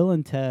 Bill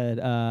and Ted,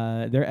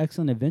 their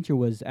excellent adventure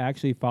was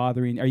actually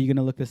fathering... Are you going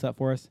to look this up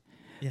for us?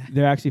 Yeah.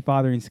 They're actually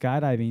fathering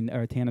skydiving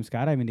or tandem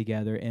skydiving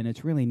together, and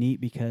it's really neat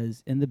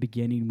because in the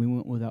beginning we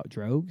went without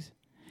drogues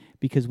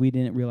because we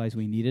didn't realize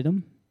we needed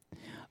them.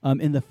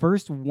 In the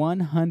first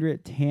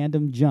 100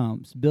 tandem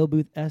jumps, Bill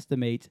Booth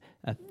estimates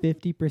a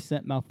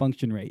 50%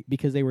 malfunction rate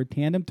because they were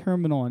tandem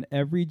terminal on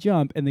every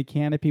jump, and the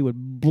canopy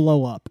would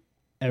blow up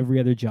every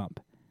other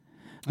jump.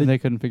 And they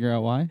couldn't figure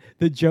out why?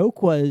 The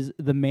joke was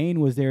the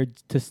main was there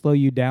to slow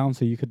you down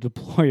so you could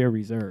deploy a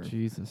reserve.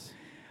 Jesus.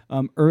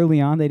 Early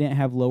on, they didn't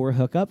have lower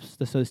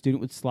hookups, so the student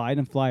would slide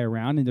and fly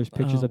around, and there's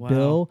pictures Oh, of wow.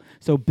 Bill.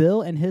 So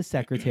Bill and his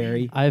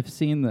secretary, I've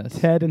seen this.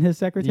 Ted and his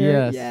secretary.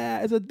 Yes.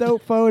 Yeah, it's a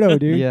dope photo,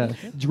 dude. Yes.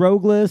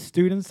 Drogless,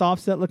 students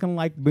offset looking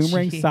like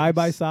boomerangs Jeez. side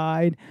by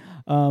side.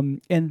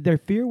 And their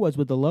fear was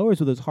with the lowers,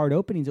 with those hard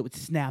openings, it would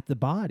snap the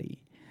body.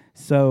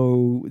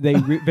 So they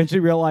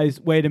eventually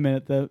realized, wait a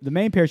minute, the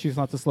main parachute is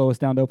not to slow us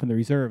down to open the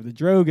reserve. The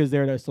drogue is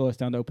there to slow us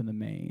down to open the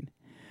main.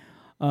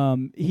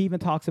 He even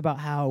talks about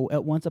how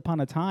at once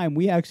upon a time,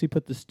 we actually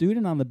put the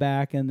student on the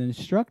back and the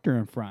instructor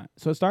in front.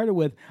 So it started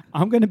with,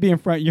 I'm going to be in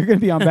front, you're going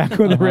to be on back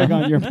with a rig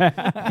on your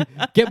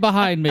back. Get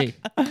behind me.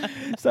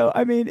 So,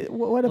 I mean,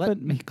 what if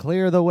Let me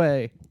clear the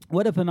way.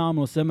 what a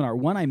phenomenal seminar.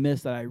 One I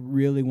missed that I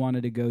really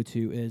wanted to go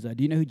to is,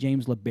 do you know who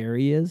James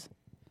LeBarry is?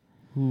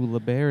 Ooh,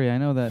 LeBarry, I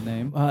know that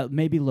name.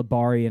 Maybe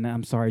Labari, and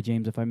I'm sorry,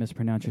 James, if I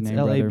mispronounce your It's name,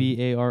 brother.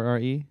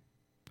 Labarre.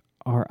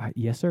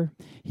 Yes, sir.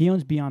 He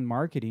owns Beyond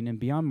Marketing, and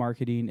Beyond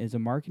Marketing is a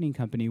marketing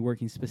company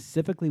working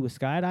specifically with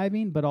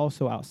skydiving, but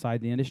also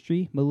outside the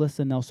industry.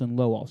 Melissa Nelson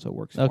Lowe also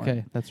works for him.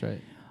 Okay, that's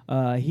right.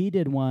 He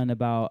did one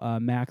about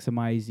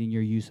maximizing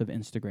your use of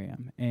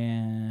Instagram,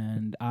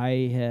 and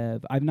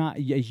I've not,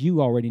 as you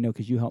already know,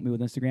 because you helped me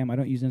with Instagram. I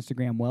don't use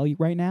Instagram well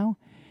right now,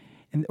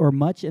 or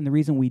much, and the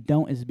reason we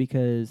don't is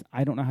because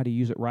I don't know how to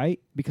use it right.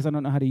 Because I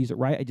don't know how to use it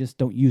right, I just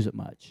don't use it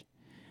much.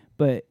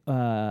 But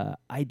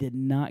I did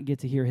not get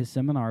to hear his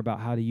seminar about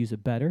how to use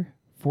it better.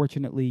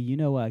 Fortunately, you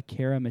know,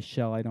 Kara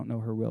Michelle, I don't know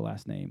her real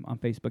last name, on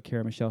Facebook,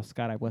 Kara Michelle,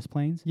 Skydive West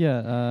Plains.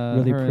 Yeah.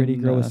 Really her pretty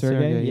and, girl with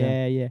Sergey.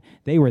 Yeah.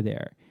 They were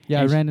there. Yeah,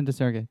 I And ran into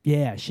Sergey.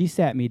 Yeah, she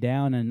sat me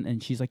down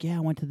and she's like, yeah, I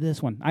went to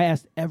this one. I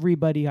asked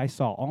everybody I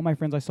saw, all my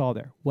friends I saw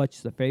there,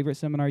 what's the favorite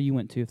seminar you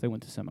went to if they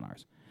went to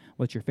seminars?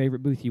 What's your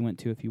favorite booth you went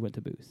to if you went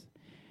to booths?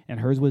 And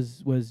hers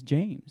was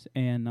James.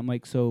 And I'm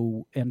like,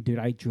 and dude,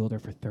 I drilled her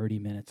for 30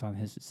 minutes on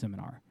his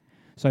seminar.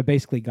 So I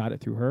basically got it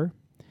through her.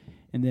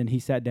 And then he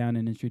sat down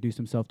and introduced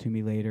himself to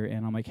me later.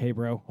 And I'm like, hey,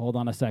 bro, hold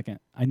on a second.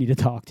 I need to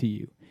talk to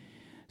you.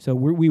 So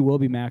we will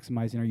be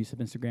maximizing our use of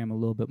Instagram a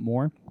little bit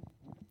more.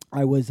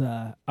 I was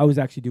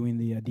actually doing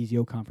the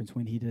DZO conference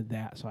when he did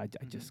that, so I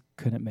just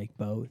couldn't make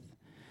both.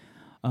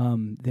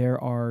 There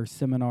are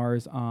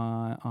seminars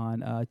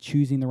on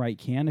choosing the right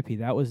canopy.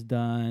 That was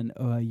done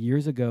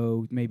years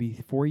ago, maybe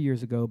 4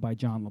 years ago, by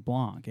John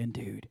LeBlanc. And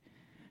dude,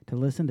 to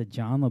listen to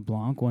John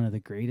LeBlanc, one of the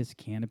greatest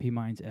canopy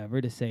minds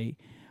ever, to say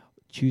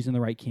choosing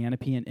the right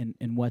canopy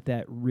and what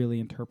that really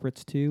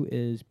interprets to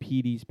is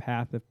PD's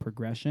path of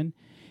progression.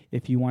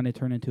 If you want to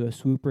turn into a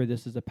swooper,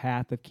 this is a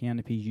path of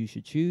canopies you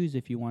should choose.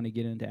 If you want to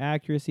get into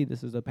accuracy,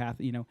 this is a path,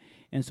 you know.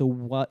 And so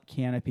what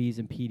canopies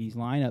and PD's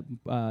lineup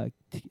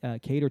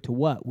cater to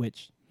what,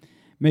 which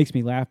makes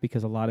me laugh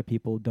because a lot of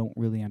people don't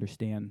really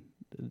understand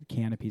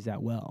canopies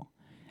that well.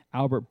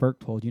 Albert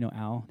Berchtold, you know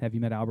Al? Have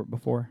you met Albert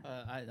before?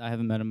 I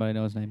haven't met him, but I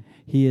know his name.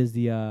 He is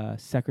the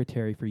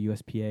secretary for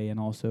USPA and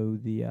also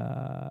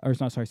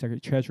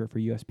treasurer for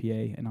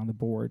USPA and on the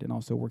board, and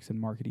also works in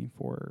marketing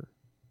for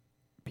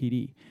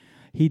PD.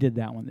 He did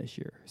that one this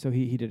year, so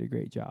he did a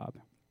great job.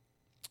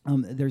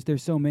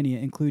 There's so many,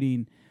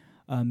 including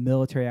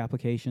military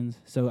applications.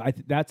 So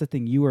that's the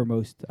thing you were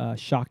most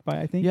shocked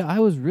by, I think. Yeah, I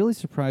was really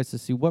surprised to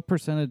see what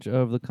percentage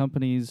of the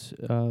companies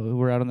who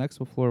were out on the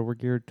expo floor were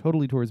geared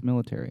totally towards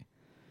military.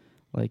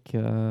 Like,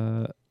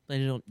 They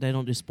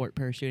don't do sport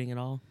parachuting at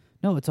all.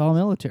 no, it's all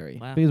military.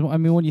 Wow. Because I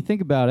mean, when you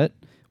think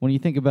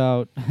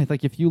about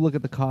like if you look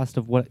at the cost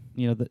of what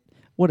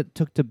it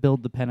took to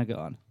build the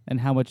Pentagon and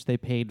how much they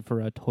paid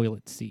for a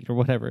toilet seat or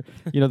whatever,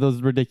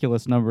 those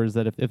ridiculous numbers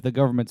that if the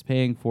government's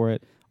paying for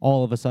it,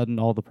 all of a sudden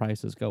all the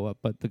prices go up,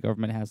 but the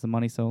government has the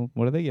money, so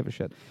what do they give a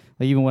shit?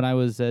 Like even when I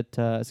was at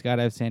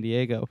Skydive San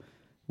Diego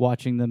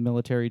watching the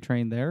military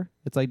train there,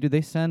 it's like, do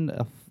they send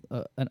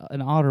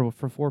an otter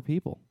for 4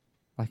 people,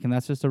 like, and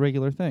that's just a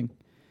regular thing.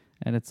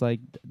 And it's like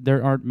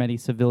there aren't many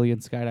civilian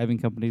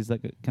skydiving companies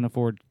that can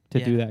afford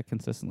to do Yeah. that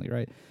consistently,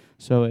 right?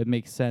 So it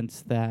makes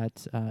sense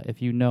that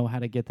if you know how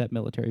to get that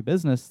military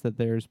business, that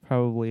there's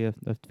probably a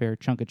fair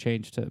chunk of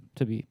change to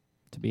be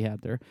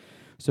had there.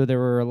 So there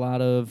were a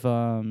lot of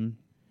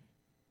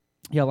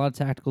a lot of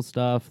tactical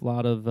stuff, a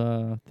lot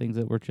of things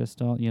that were just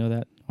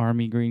that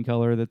army green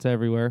color that's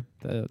everywhere.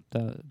 There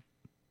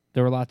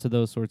were lots of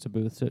those sorts of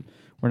booths that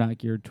were not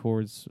geared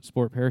towards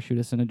sport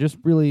parachutists, and it just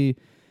really,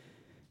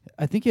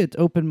 I think it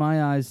opened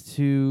my eyes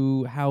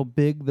to how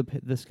big the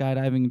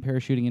skydiving and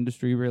parachuting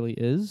industry really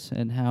is,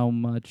 and how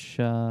much.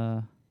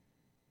 I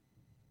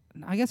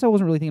guess I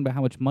wasn't really thinking about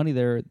how much money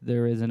there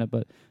is in it,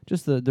 but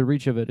just the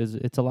reach of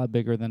it's a lot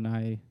bigger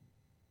than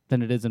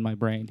it is in my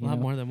brain. A lot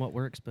more than what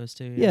we're exposed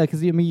to. Yeah,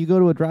 because you go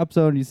to a drop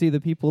zone, you see the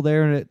people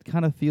there, and it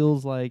kind of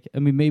feels like,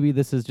 maybe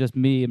this is just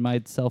me and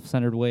my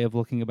self-centered way of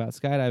looking about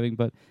skydiving,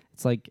 but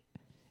it's like,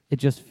 it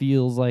just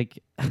feels like,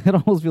 it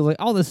almost feels like,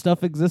 all this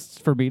stuff exists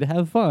for me to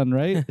have fun,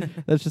 right?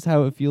 That's just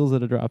how it feels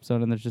at a drop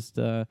zone, and there's just,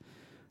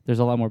 there's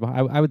a lot more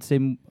behind. I would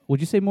say, would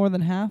you say more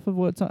than half of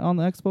what's on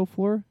the expo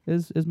floor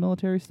is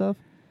military stuff?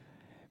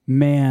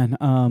 Man,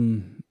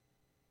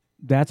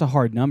 that's a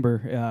hard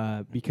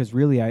number because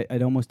really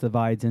it almost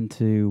divides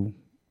into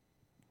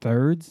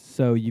thirds.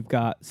 So you've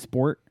got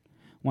sport.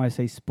 When I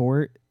say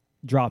sport,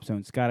 drop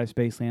zone, Skydive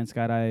Spaceland,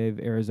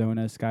 Skydive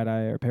Arizona,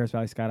 Skydive or Paris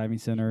Valley Skydiving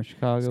Center,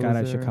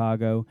 Skydive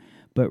Chicago.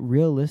 But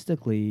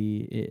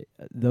realistically,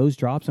 those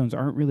drop zones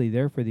aren't really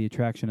there for the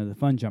attraction of the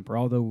fun jumper,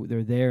 although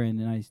they're there.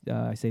 And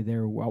I say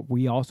there,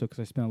 we also, because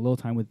I spent a little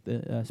time with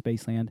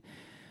Spaceland,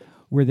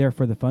 we're there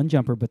for the fun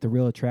jumper, but the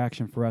real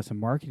attraction for us in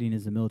marketing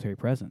is the military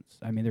presence.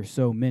 There's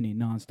so many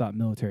nonstop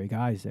military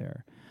guys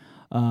there.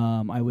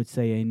 I would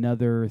say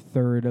another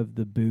third of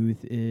the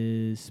booth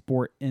is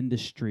sport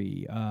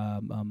industry.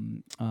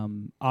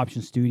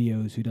 Option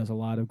Studios, who does a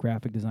lot of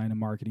graphic design and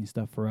marketing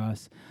stuff for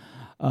us.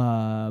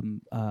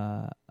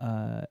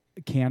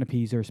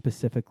 Canopies are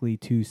specifically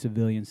to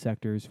civilian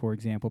sectors. For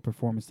example,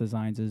 Performance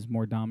Designs is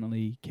more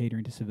dominantly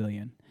catering to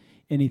civilian.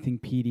 Anything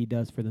PD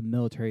does for the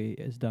military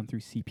is done through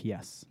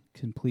CPS,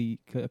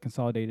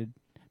 Consolidated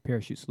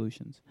Parachute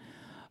Solutions.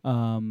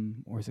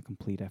 Or is it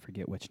Complete? I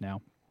forget which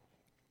now.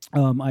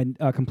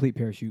 Complete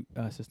Parachute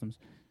Systems.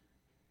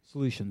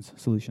 Solutions,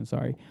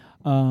 sorry.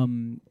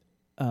 So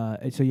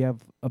you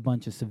have a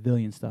bunch of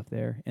civilian stuff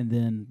there, and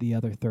then the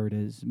other third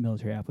is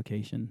military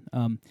application.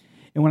 And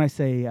when I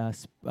say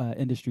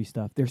industry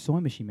stuff, there's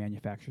sewing machine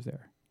manufacturers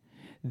there.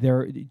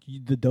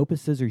 The dopest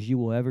scissors you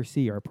will ever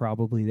see are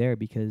probably there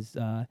because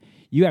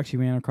you actually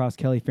ran across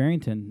Kelly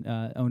Farrington,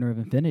 owner of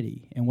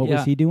Infinity. And what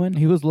was he doing?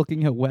 He was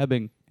looking at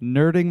webbing,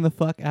 nerding the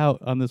fuck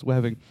out on this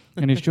webbing.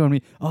 And he's showing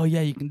me, oh,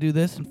 yeah, you can do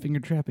this and finger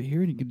trap it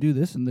here, and you can do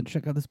this, and then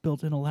check out this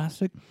built-in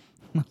elastic.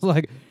 I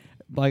was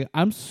like,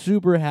 I'm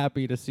super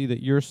happy to see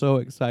that you're so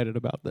excited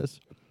about this.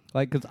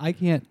 Because I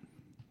can't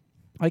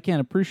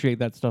appreciate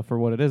that stuff for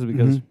what it is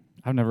because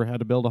I've never had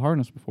to build a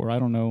harness before. I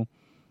don't know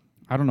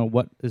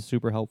what is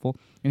super helpful.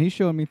 And he's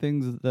showing me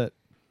things that,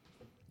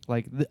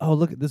 like,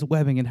 look at this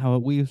webbing and how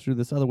it weaves through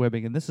this other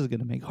webbing, and this is going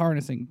to make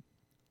harnessing.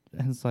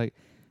 And it's like,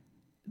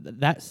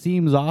 that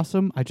seems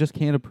awesome. I just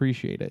can't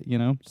appreciate it,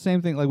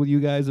 Same thing like with you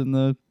guys in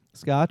the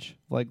Scotch.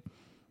 Like,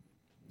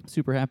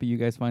 super happy you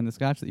guys find the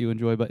Scotch that you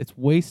enjoy, but it's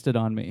wasted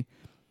on me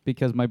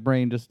because my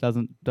brain just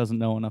doesn't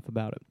know enough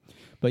about it.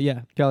 But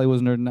yeah, Kelly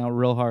was nerding out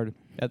real hard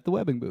at the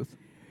webbing booth.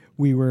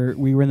 We were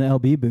in the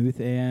LB booth,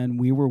 and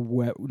we were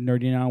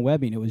nerding out on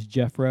webbing. It was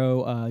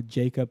Jeffro,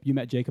 Jacob. You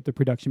met Jacob, the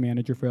production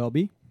manager for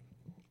LB,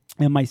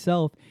 and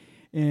myself.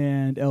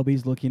 And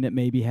LB's looking at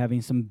maybe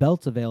having some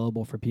belts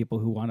available for people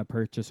who want to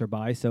purchase or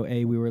buy. So,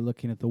 we were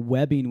looking at the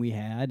webbing we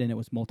had, and it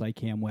was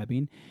multicam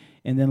webbing,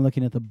 and then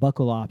looking at the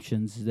buckle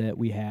options that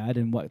we had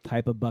and what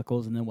type of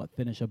buckles and then what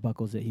finish of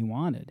buckles that he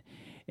wanted.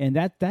 And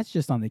that's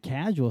just on the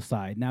casual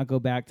side. Now go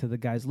back to the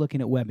guys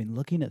looking at webbing,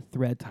 looking at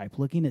thread type,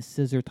 looking at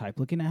scissor type,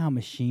 looking at how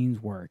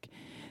machines work,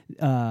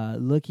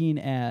 looking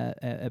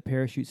at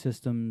parachute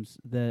systems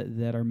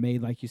that are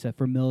made, like you said,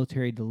 for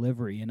military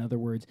delivery. In other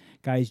words,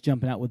 guys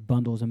jumping out with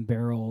bundles and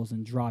barrels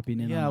and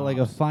dropping in. Yeah, on like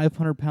a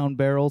 500-pound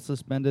barrel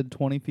suspended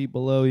 20 feet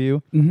below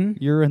you. Mm-hmm.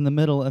 You're in the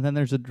middle, and then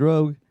there's a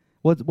drogue.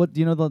 What do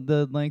you know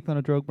the length on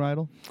a drogue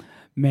bridle?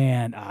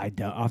 Man, I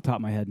don't. Off the top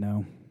of my head,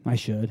 no. I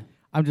should.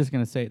 I'm just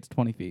going to say it's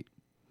 20 feet.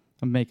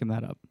 I'm making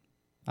that up.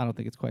 I don't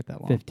think it's quite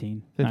that long.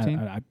 15. 15?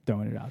 I'm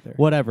throwing it out there.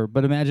 Whatever.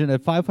 But imagine a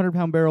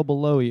 500-pound barrel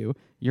below you.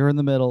 You're in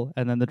the middle,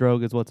 and then the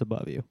drogue is what's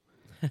above you.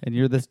 And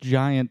you're this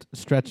giant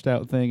stretched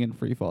out thing in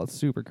free fall. It's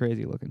super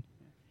crazy looking.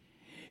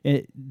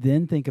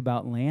 Then think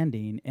about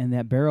landing, and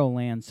that barrel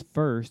lands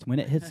first. When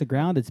it hits the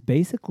ground, it's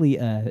basically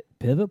a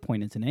pivot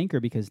point. It's an anchor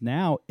because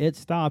now it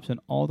stops, and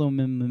all the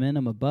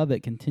momentum above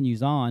it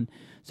continues on.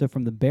 So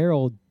from the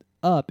barrel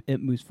up,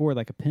 it moves forward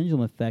like a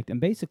pendulum effect,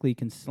 and basically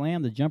can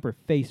slam the jumper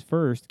face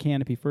first,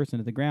 canopy first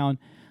into the ground,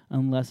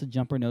 unless the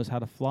jumper knows how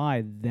to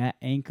fly that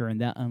anchor and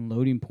that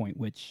unloading point,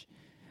 which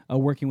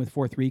working with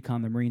Fourth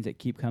Recon, the Marines that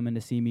keep coming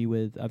to see me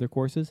with other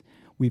courses.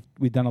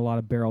 We've done a lot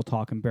of barrel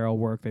talk and barrel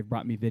work. They've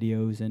brought me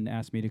videos and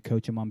asked me to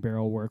coach them on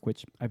barrel work,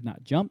 which I've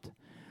not jumped.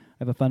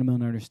 I have a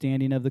fundamental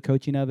understanding of the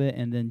coaching of it.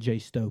 And then Jay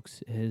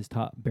Stokes has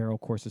taught barrel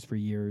courses for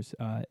years,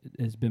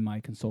 has been my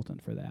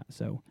consultant for that.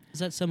 So Is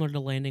that similar to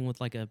landing with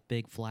like a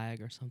big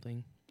flag or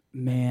something?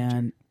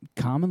 man,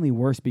 commonly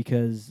worse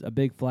because a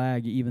big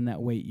flag, even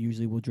that weight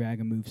usually will drag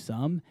and move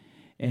some.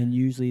 And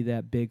usually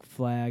that big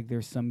flag,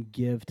 there's some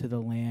give to the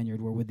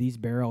lanyard, where with these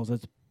barrels,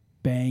 it's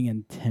bang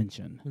and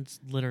tension.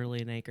 It's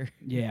literally an anchor.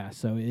 Yeah,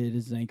 so it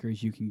is as anchor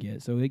as you can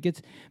get. So it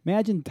gets,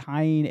 imagine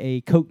tying a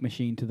Coke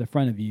machine to the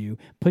front of you,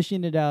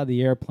 pushing it out of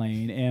the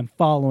airplane, and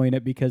following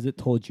it because it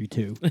told you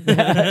to.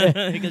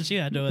 Because you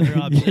had no other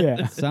option.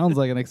 Yeah. Sounds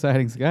like an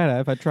exciting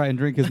skydive. I try and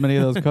drink as many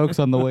of those Cokes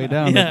on the way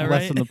down Yeah, to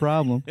right. lessen the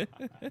problem.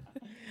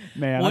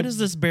 Man, What is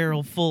this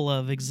barrel full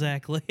of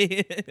exactly?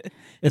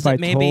 Is I it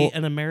maybe told-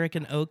 an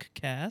American oak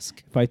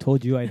cask? If I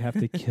told you, I'd have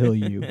to kill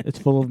you. It's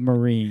full of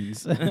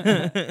Marines.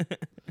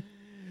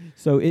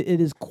 So it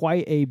is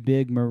quite a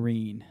big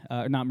Marine,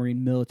 not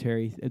Marine,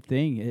 military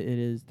thing. It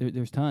is.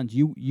 There's tons.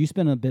 You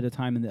spent a bit of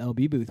time in the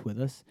LB booth with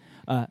us.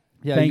 Yeah,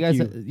 Thank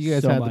you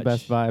guys so had much. the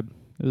best vibe.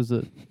 It was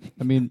I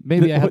mean,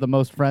 maybe I had the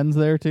most friends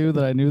there too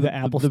that I knew The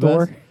Apple the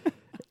Store.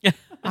 best.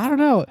 I don't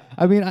know.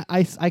 I mean,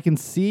 I can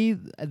see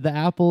the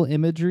Apple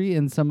imagery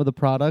in some of the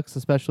products,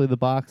 especially the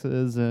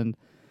boxes and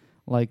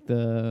like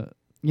the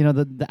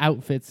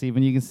outfits.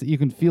 Even you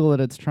can feel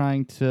that it's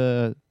trying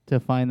to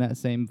find that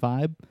same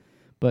vibe.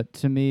 But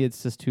to me,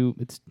 it's just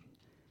it's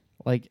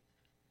like,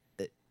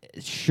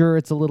 sure,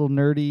 it's a little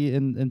nerdy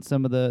in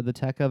some of the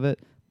tech of it,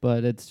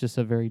 but it's just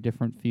a very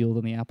different feel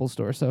than the Apple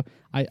Store. So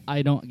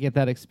I don't get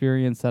that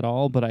experience at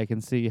all, but I can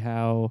see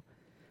how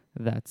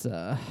that's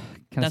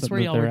That's where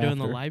y'all were doing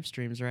the live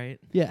streams, right?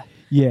 Yeah.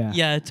 Yeah.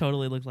 Yeah, it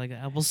totally looked like an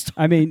Apple Store.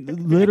 I mean,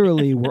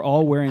 literally, we're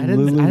all wearing I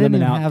didn't Lululemon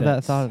even outfits. have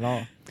that thought at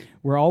all.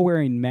 We're all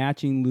wearing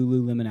matching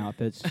Lululemon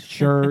outfits,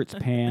 shirts,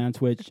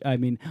 pants. Which I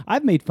mean,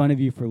 I've made fun of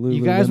you for Lululemon.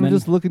 You guys were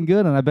just looking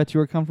good, and I bet you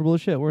were comfortable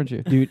as shit, weren't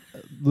you? Dude,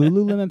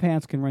 Lululemon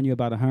pants can run you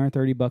about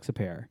 $130 a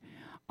pair.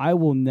 I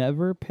will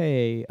never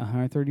pay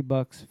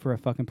 $130 for a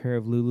fucking pair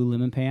of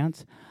Lululemon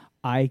pants.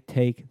 I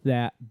take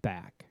that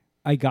back.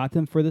 I got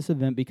them for this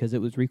event because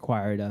it was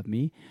required of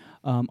me.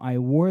 I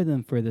wore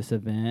them for this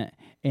event,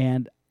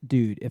 and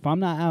dude, if I'm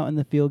not out in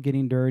the field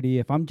getting dirty,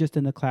 if I'm just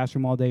in the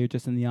classroom all day or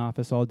just in the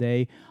office all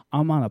day,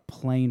 I'm on a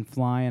plane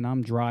flying,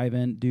 I'm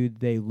driving, dude,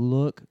 they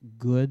look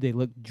good, they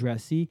look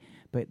dressy,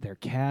 but they're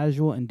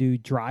casual. And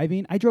dude,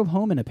 driving, I drove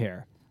home in a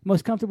pair.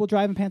 Most comfortable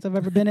driving pants I've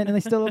ever been in, and they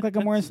still look like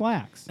I'm wearing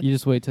slacks. You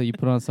just wait till you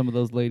put on some of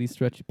those lady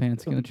stretchy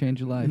pants. It's going to change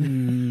your life.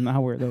 I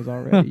wear those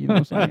already, you know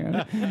what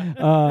I'm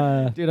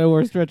saying? Dude, I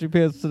wore stretchy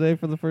pants today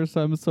for the first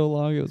time in so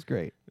long. It was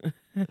great.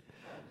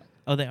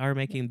 Oh, they are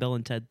making Bill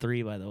and Ted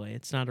 3, by the way.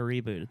 It's not a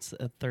reboot. It's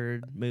a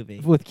third movie.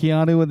 With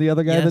Keanu and the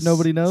other guy that Yes,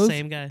 nobody knows?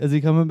 Same guy. Is he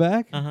coming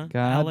back? Uh-huh.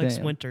 God Alex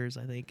damn. Winters,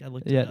 I think. I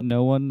looked it Yeah, up.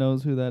 no one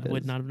knows who that I is.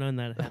 would not have known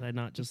that had I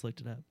not just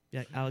looked it up.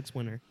 Yeah, Alex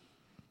Winter.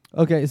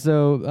 Okay,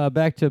 so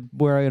back to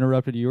where I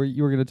interrupted you.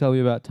 You were going to tell me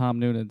about Tom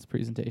Noonan's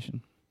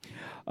presentation.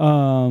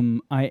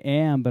 I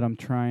am, but I'm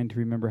trying to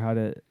remember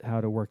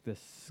how to work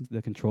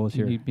the controls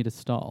You here. need me to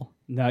stall.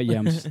 No, yeah,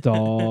 I'm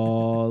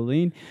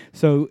stalling.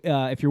 So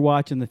if you're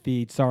watching the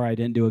feed, sorry I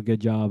didn't do a good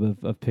job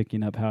of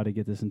picking up how to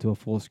get this into a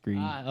full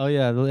screen. Oh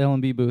yeah, the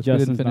L&B booth.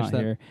 Justin's we didn't finish not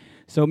that. here.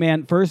 So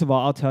man, first of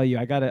all, I'll tell you,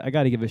 I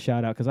gotta give a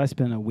shout out because I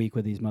spent a week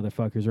with these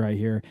motherfuckers right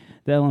here.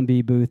 The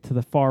LMB booth to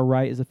the far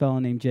right is a fellow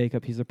named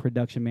Jacob. He's a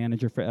production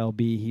manager for LB.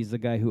 He's the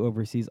guy who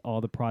oversees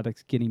all the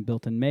products getting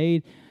built and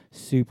made.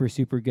 Super,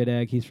 super good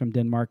egg. He's from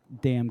Denmark.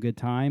 Damn good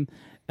time.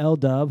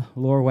 L-Dub,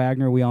 Laura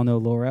Wagner, we all know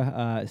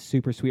Laura,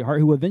 super sweetheart,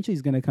 who eventually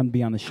is going to come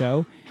be on the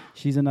show.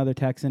 She's another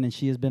Texan, and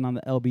she has been on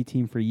the LB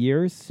team for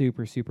years.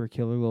 Super, super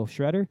killer little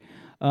shredder.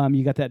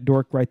 You got that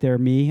dork right there,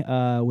 me,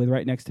 with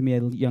right next to me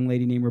a young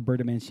lady named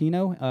Roberta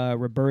Mancino.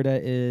 Roberta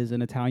is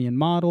an Italian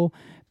model,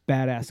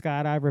 badass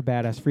skydiver,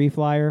 badass free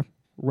flyer.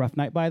 Rough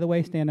night, by the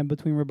way, standing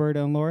between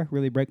Roberta and Laura.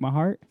 Really break my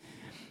heart.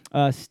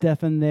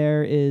 Stefan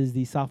there is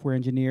the software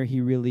engineer. He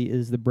really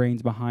is the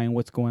brains behind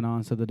what's going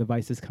on, so the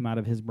devices come out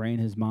of his brain,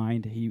 his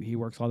mind. He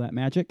works all that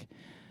magic.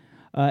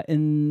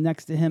 And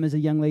next to him is a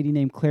young lady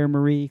named Claire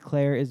Marie.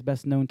 Claire is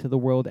best known to the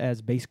world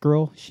as Base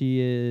Girl. She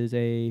is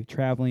a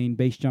traveling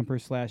base jumper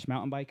 /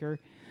 mountain biker.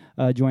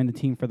 Joined the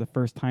team for the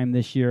first time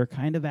this year.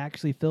 Kind of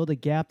actually filled a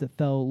gap that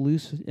fell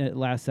loose at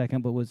last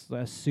second, but was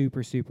a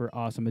super, super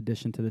awesome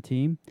addition to the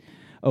team.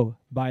 Oh,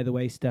 by the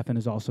way, Stefan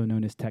is also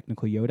known as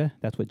Technical Yoda.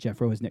 That's what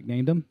Jeffro has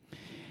nicknamed him.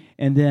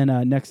 And then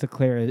next to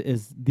Claire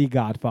is the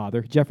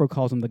Godfather. Jeffro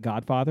calls him the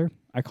Godfather.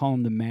 I call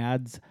him the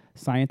Mads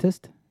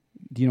Scientist.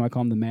 Do you know I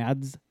call him the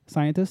Mads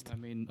Scientist? I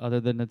mean, other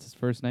than it's his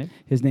first name.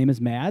 His name is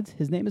Mads.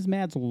 His name is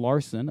Mads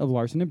Larson of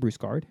Larson and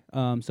Brusgaard.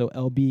 So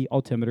LB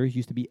Altimeters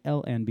used to be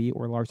LNB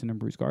or Larson and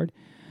Brusgaard.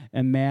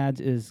 And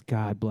Mads is,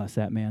 God bless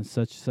that man,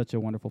 such a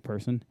wonderful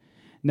person.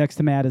 Next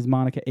to Matt is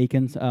Monica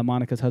Akins.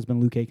 Monica's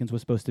husband, Luke Akins,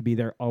 was supposed to be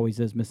there. Always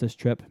is, miss this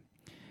trip.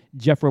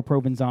 Jeffro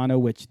Provenzano,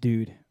 which,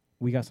 dude,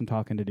 we got some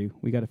talking to do.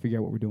 We got to figure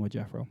out what we're doing with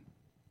Jeffro.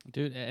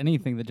 Dude,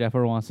 anything that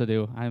Jeffro wants to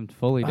do, I'm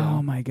fully Oh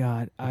down. my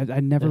God, I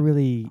never Yeah.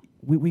 really.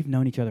 We've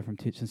known each other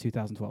since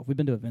 2012. We've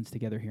been to events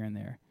together here and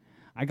there.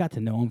 I got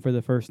to know him for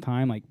the first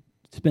time, like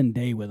spend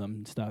day with him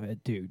and stuff.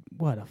 Dude,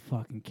 what a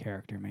fucking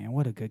character, man!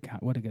 What a good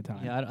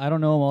time. Yeah, I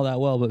don't know him all that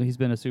well, but he's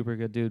been a super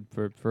good dude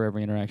for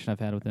every interaction I've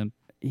had with him.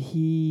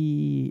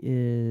 He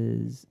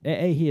is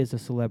he is a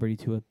celebrity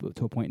to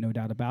a point, no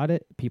doubt about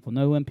it. People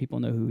know him. People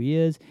know who he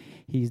is.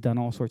 He's done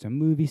all sorts of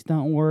movie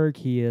stunt work.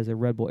 He is a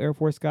Red Bull Air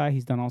Force guy.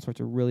 He's done all sorts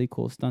of really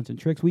cool stunts and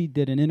tricks. We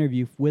did an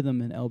interview with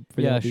him in for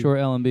the Yeah, LB. sure,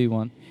 L&B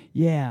one.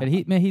 Yeah, And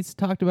he's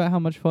talked about how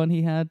much fun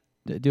he had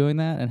doing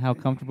that and how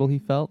comfortable he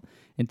felt.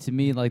 And to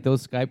me, like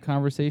those Skype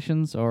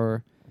conversations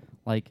are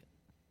like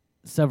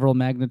several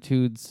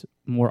magnitudes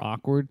more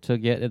awkward to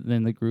get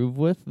in the groove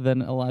with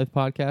than a live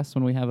podcast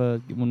when we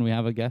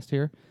have a guest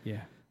here.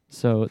 yeah.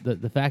 So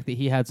the fact that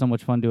he had so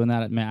much fun doing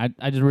that, man,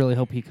 I just really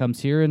hope he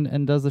comes here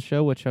and does the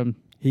show, which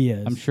He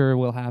is. I'm sure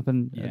will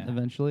happen Yeah.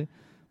 eventually.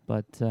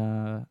 But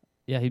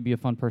yeah, he'd be a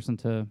fun person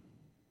to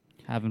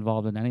have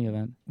involved in any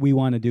event. We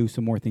want to do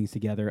some more things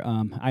together.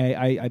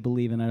 I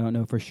believe, and I don't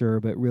know for sure,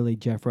 but really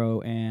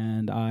Jeffro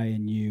and I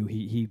and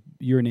you,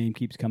 your name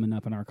keeps coming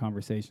up in our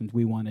conversations.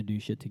 We want to do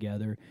shit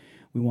together.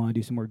 We want to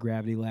do some more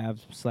Gravity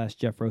Labs /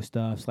 Jeffro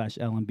stuff /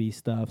 LMB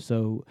stuff.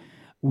 So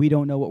we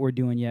don't know what we're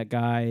doing yet,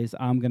 guys.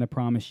 I'm going to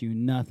promise you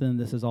nothing.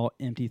 This is all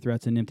empty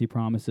threats and empty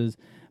promises.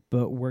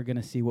 But we're going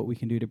to see what we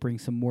can do to bring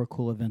some more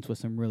cool events with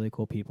some really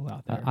cool people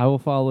out there. I will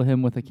follow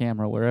him with a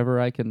camera wherever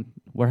I can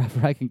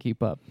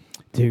keep up.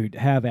 Dude,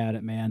 have at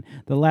it, man.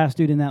 The last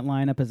dude in that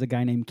lineup is a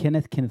guy named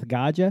Kenneth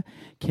Gaja.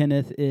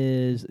 Kenneth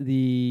is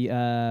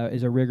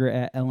is a rigger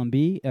at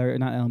LMB, or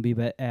not LMB,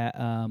 but at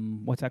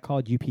what's that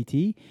called? UPT.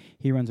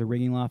 He runs a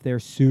rigging loft there.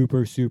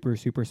 Super, super,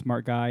 super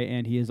smart guy,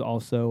 and he is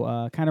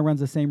also kind of runs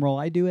the same role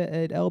I do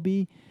at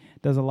LB.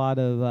 Does a lot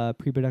of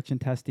pre-production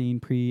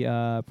testing,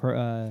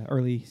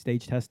 early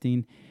stage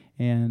testing,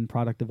 and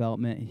product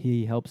development.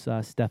 He helps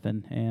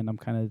Stefan, and I'm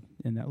kind of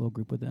in that little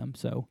group with them.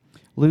 So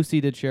Lucy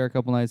did share a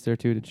couple nights there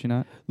too, did she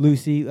not?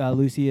 Lucy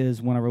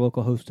is one of our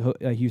local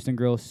Houston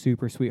girls,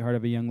 super sweetheart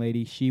of a young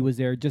lady. She was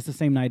there just the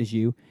same night as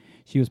you.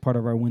 She was part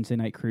of our Wednesday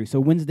night crew.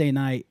 So Tuesday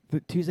night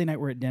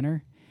we're at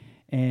dinner,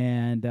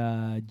 and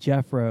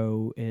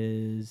Jeffro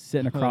is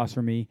sitting across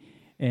from me.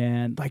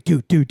 And like,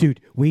 dude,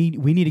 we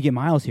need to get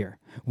Miles here.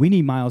 We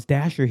need Miles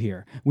Dasher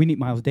here. We need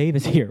Miles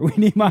Davis here. We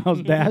need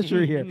Miles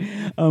Dasher here.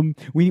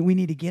 We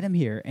need to get him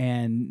here.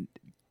 And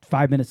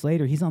 5 minutes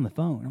later, he's on the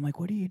phone. I'm like,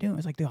 what are you doing?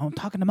 It's like, dude, I'm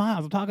talking to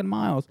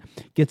Miles.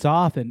 Gets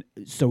off, and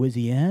so is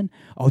he in?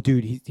 Oh,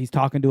 dude, he's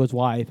talking to his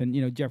wife.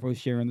 And, Jeff was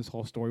sharing this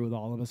whole story with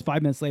all of us.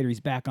 5 minutes later,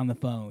 he's back on the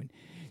phone.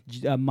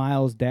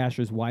 Miles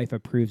Dasher's wife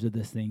approves of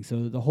this thing.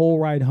 So the whole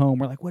ride home,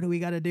 we're like, what do we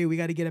got to do? We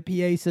got to get a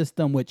PA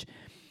system, which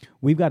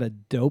we've got a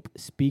dope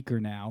speaker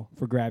now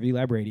for Gravity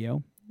Lab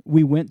Radio.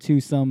 We went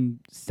to some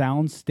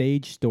sound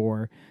stage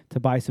store to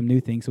buy some new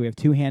things. So we have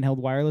 2 handheld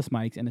wireless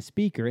mics and a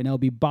speaker, and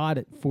LB bought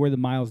it for the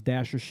Miles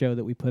Dasher show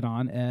that we put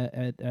on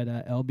at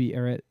LB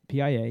or at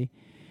PIA.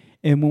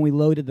 And when we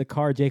loaded the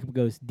car, Jacob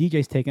goes,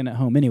 DJ's taking it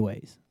home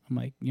anyways. I'm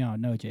like,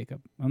 no,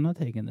 Jacob, I'm not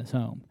taking this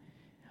home.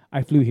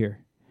 I flew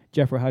here.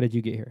 Jeffro, how did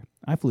you get here?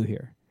 I flew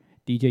here.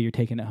 DJ, you're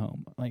taking it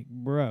home. Like,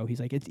 bro, he's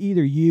like, it's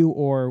either you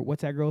or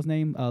what's that girl's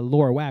name?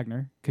 Laura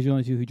Wagner, because you're the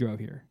only two who drove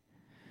here.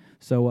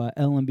 So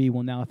LMB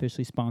will now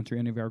officially sponsor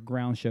any of our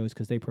ground shows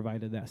because they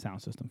provided that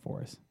sound system for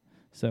us.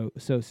 So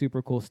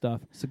super cool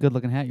stuff. It's a good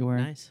looking hat you're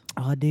wearing. Nice.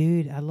 Oh,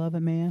 dude, I love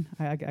it, man.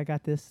 I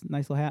got this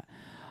nice little hat.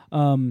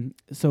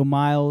 So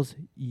Miles,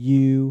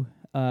 you,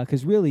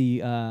 because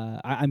really,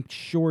 I'm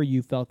sure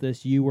you felt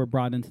this. You were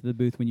brought into the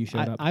booth when you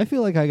showed up. I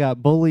feel like I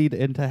got bullied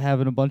into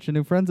having a bunch of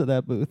new friends at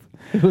that booth.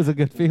 It was a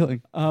good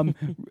feeling.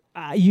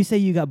 You say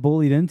you got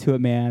bullied into it,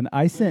 man.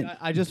 I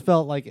just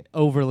felt like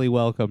overly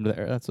welcomed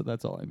there.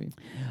 That's all I mean.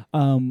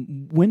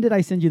 When did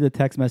I send you the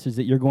text message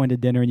that you're going to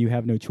dinner and you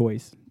have no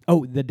choice?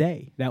 Oh,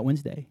 that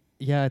Wednesday.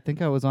 Yeah, I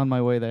think I was on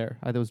my way there.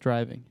 I was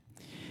driving.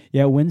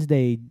 Yeah,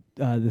 Wednesday,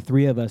 the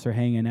 3 of us are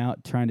hanging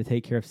out trying to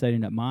take care of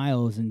setting up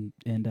Miles, and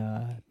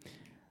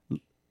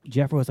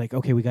Jeffro was like,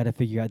 okay, we got to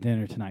figure out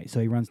dinner tonight. So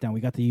he runs down.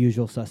 We got the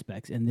usual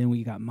suspects. And then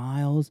we got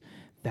Miles.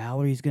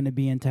 Valerie's going to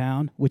be in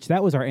town, which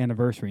that was our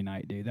anniversary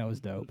night, dude. That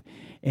was dope.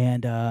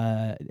 And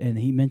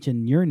he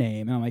mentioned your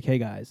name. And I'm like, hey,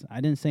 guys,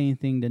 I didn't say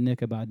anything to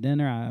Nick about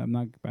dinner.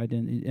 I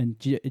didn't. And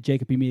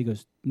Jacob immediately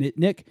goes,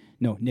 Nick?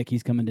 No, Nick,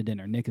 he's coming to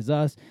dinner. Nick is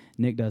us.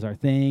 Nick does our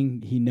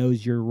thing. He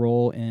knows your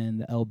role in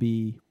the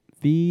LB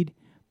feed.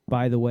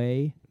 By the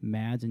way,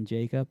 Mads and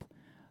Jacob,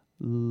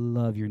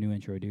 love your new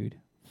intro, dude.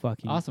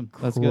 Fucking awesome.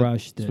 That's good.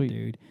 Crushed it, Sweet.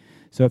 dude.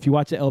 So if you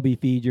watch the LB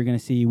feed, you're going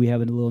to see we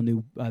have a little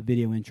new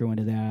video intro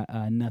into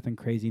that. Nothing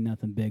crazy,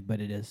 nothing big, but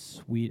it is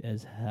sweet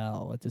as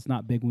hell. It's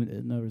not big.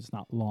 No, it's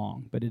not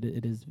long, but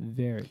it is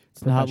very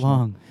It's not professional.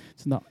 long.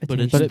 It's not. But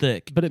it's it's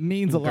thick. But it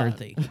means a lot.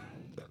 Girthy.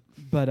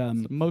 but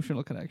It's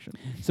emotional connection.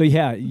 so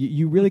yeah,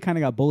 you really kind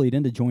of got bullied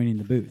into joining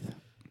the booth.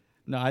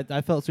 No,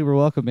 I felt super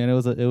welcome, man. It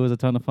was a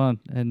ton of fun,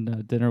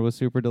 and dinner was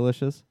super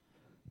delicious.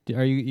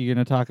 Are you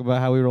going to talk about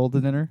how we rolled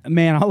to dinner?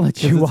 Man, I'll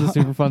let you. It's a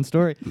super fun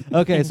story.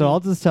 Okay, so I'll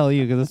just tell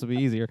you because this will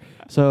be easier.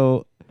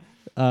 So,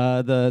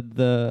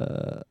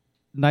 the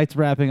night's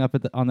wrapping up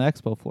on the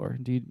expo floor,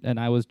 and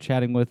I was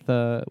chatting with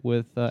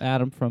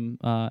Adam from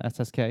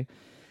SSK,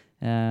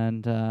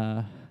 and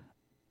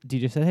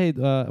DJ said, "Hey,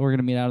 we're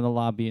gonna meet out in the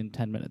lobby in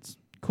 10 minutes."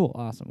 Cool,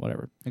 awesome,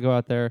 whatever. I go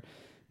out there.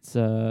 It's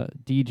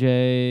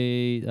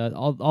DJ,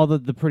 all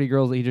the pretty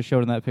girls that he just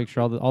showed in that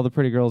picture. All the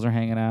pretty girls are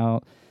hanging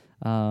out,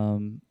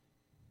 and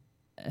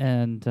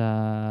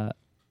the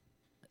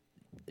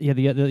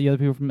other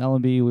people from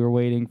L&B. We were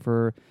waiting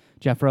for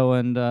Jeffro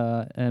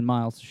and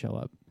Miles to show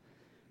up,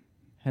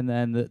 and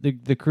then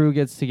the crew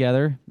gets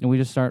together and we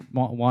just start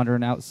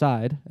wandering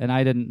outside. And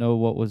I didn't know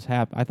what was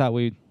happening. I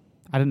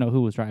didn't know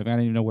who was driving. I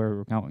didn't even know where we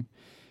were going.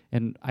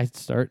 And I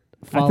start.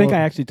 I think I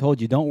actually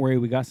told you, don't worry,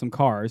 we got some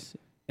cars.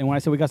 And when I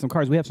said we got some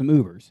cars, we have some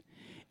Ubers,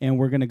 and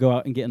we're gonna go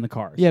out and get in the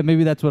cars. Yeah,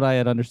 maybe that's what I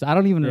had understood. I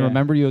don't even Yeah.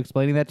 remember you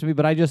explaining that to me,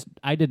 but I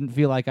didn't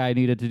feel like I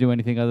needed to do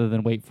anything other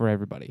than wait for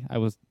everybody. I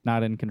was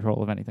not in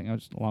control of anything. I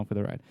was just along for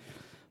the ride.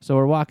 So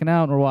we're walking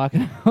out,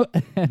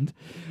 and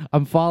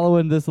I'm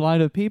following this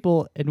line of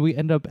people, and we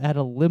end up at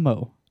a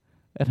limo.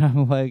 And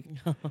I'm like,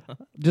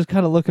 just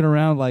kind of looking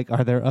around like,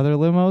 are there other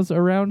limos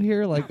around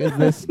here? Like, is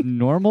this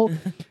normal?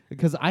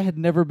 Because I had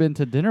never been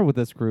to dinner with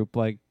this group.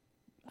 Like,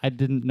 I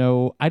didn't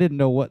know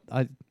what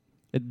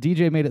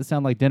DJ made it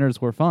sound like dinners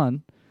were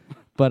fun,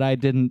 but I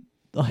didn't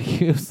like.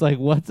 It was like,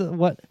 what?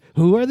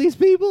 Who are these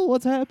people?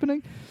 What's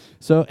happening?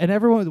 So, and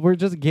we're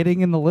just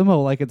getting in the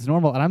limo like it's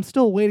normal, and I'm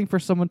still waiting for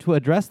someone to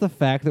address the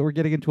fact that we're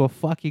getting into a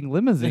fucking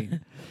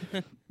limousine.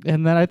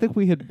 And then I think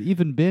we had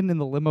even been in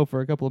the limo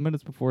for a couple of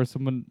minutes before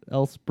someone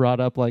else brought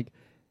up like,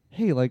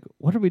 "Hey, like,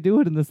 what are we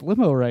doing in this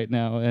limo right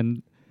now?"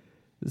 And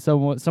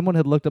someone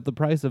had looked up the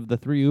price of the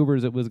 3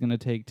 Ubers it was going to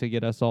take to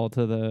get us all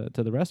to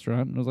the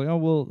restaurant, and I was like, "Oh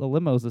well, the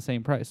limo's the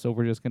same price, so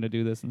we're just going to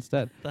do this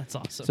instead." That's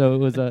awesome. So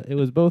it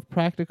was both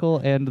practical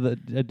and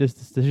a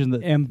decision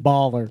that And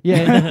baller.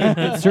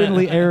 yeah, it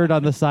certainly erred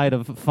on the side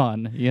of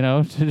fun,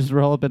 to just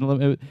roll up in a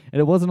limo. And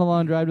it wasn't a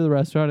long drive to the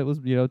restaurant. It was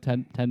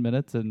 10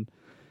 minutes, and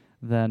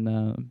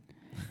then.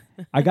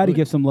 I got to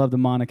give some love to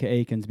Monica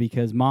Akins,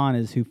 because Mon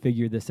is who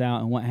figured this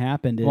out. And what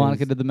happened is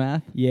Monica did the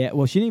math? Yeah,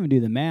 well, she didn't even do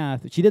the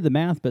math. She did the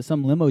math, but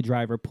some limo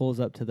driver pulls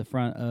up to the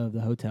front of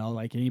the hotel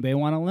like, "Anybody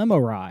want a limo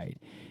ride?"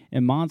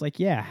 And Mon's like,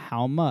 "Yeah,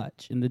 how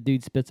much?" And the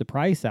dude spits a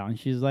price out, and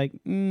she's like,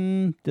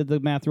 did the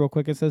math real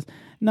quick and says,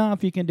 "No,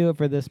 if you can do it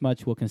for this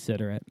much, we'll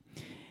consider it."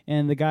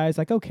 And the guy's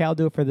like, "Okay, I'll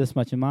do it for this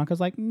much." And Monica's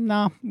like,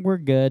 "Nah, we're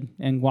good,"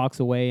 and walks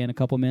away. And a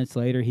couple minutes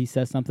later, he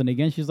says something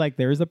again. She's like,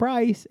 "There's the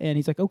price." And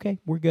he's like, "Okay,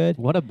 we're good."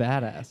 What a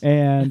badass.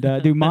 And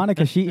dude,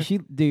 Monica, she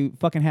do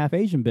fucking half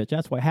Asian bitch.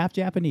 That's why half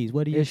Japanese.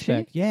 What do you Is she?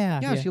 expect?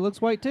 Yeah, Yeah, she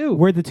looks white too.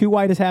 We're the 2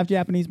 whitest half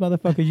Japanese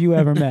motherfuckers you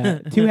ever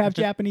met. 2 half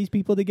Japanese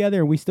people together,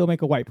 and we still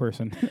make a white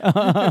person.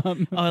 Oh,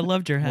 I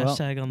loved your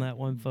hashtag on that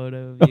one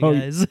photo of you Oh,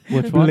 guys.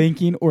 Which one?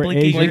 Blinking or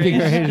Blinking or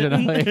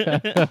Asian. Blinking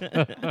or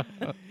Asian.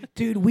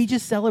 Dude, we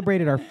just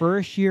celebrated our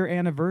first year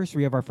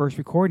anniversary of our first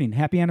recording.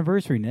 Happy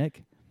anniversary,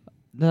 Nick.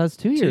 No, that's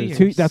 2 years.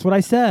 years. That's what I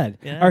said.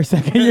 Yeah. Our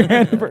second year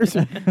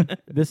anniversary.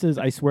 This is,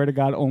 I swear to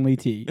God, only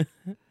tea.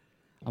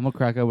 I'm going to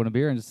crack open a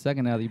beer in just a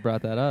second now that you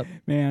brought that up.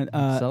 Man,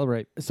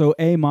 Celebrate. so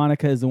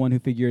Monica is the one who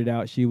figured it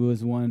out. She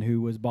was one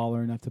who was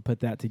baller enough to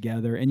put that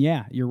together. And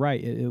yeah, you're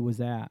right. It was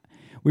that.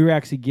 We were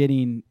actually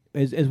getting,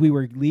 as we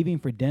were leaving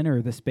for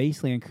dinner, the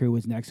Spaceland crew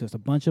was next to us. A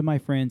bunch of my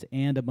friends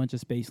and a bunch of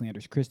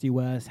Spacelanders. Christy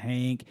West,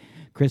 Hank,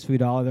 Chris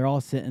Fudala, they're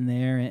all sitting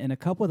there. And a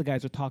couple of the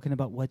guys are talking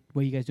about what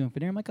are you guys doing for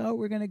dinner? I'm like, "Oh,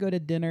 we're going to go to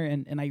dinner."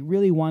 And I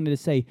really wanted to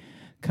say,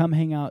 come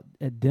hang out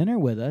at dinner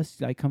with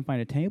us. Like, come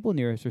find a table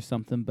near us or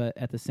something. But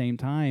at the same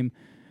time,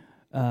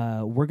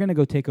 we're going to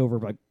go take over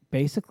like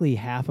basically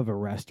half of a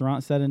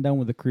restaurant said and done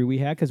with the crew we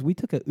had, because we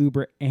took an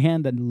Uber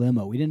and a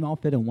limo. We didn't all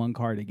fit in one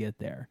car to get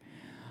there.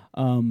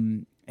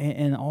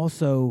 And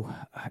also,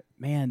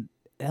 man,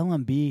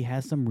 L&B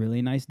has some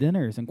really nice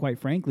dinners. And quite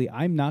frankly,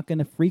 I'm not going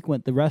to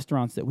frequent the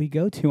restaurants that we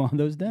go to on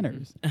those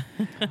dinners.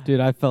 Dude,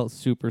 I felt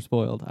super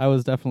spoiled.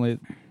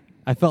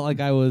 I felt like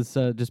I was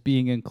just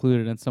being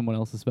included in someone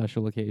else's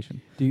special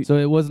occasion. So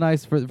it was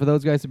nice for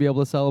those guys to be able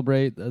to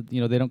celebrate.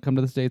 They don't come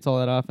to the States all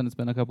that often. It's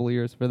been a couple of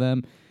years for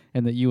them.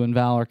 And that you and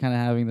Val are kind of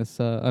having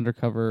this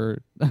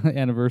undercover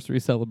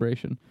anniversary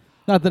celebration.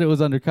 Not that it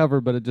was undercover,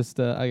 but it just,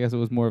 I guess it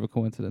was more of a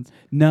coincidence.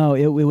 No,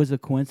 it was a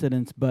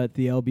coincidence, but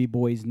the LB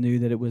boys knew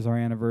that it was our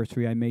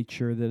anniversary. I made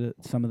sure that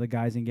some of the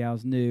guys and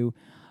gals knew.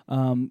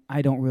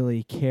 I don't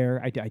really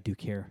care. I do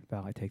care,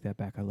 Val. I take that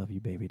back. I love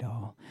you, baby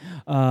doll.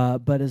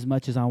 But as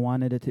much as I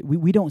wanted it to,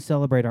 we don't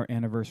celebrate our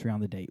anniversary on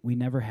the date. We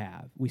never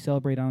have. We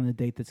celebrate on the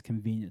date that's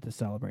convenient to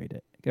celebrate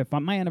it. If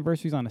my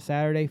anniversary's on a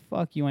Saturday,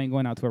 fuck, you ain't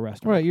going out to a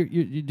restaurant. Right,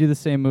 you do the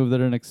same move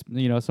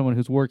that someone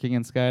who's working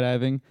in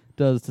skydiving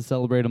does to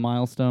celebrate a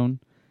milestone.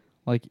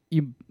 Like,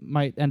 you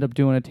might end up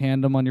doing a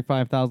tandem on your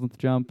 5,000th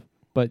jump,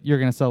 but you're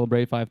going to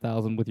celebrate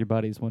 5,000 with your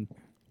buddies when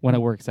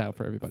it works out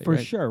for everybody. For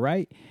right? sure,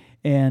 right?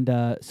 And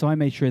so I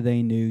made sure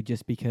they knew,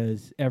 just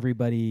because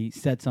everybody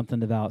said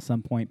something about at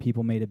some point,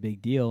 people made a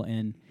big deal.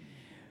 And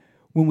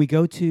when we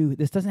go to,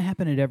 this doesn't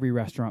happen at every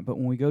restaurant, but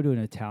when we go to an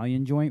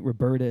Italian joint,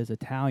 Roberta is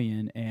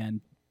Italian,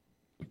 and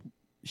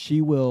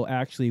she will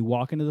actually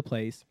walk into the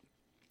place.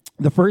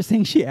 The first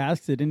thing she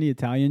asks at any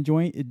Italian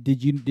joint,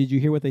 did you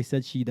hear what they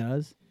said she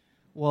does?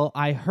 Well,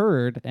 I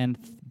heard and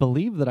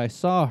believe that I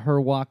saw her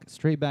walk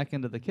straight back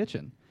into the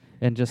kitchen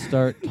and just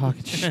start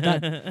talking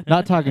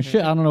not talking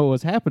shit. I don't know what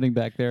was happening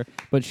back there,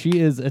 but she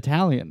is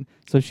Italian.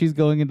 So she's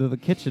going into the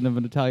kitchen of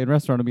an Italian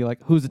restaurant and be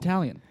like, "Who's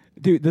Italian?"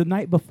 Dude, the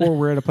night before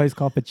we're at a place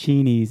called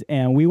Pacini's,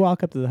 and we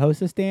walk up to the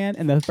hostess stand,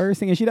 and the first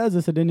thing, and she does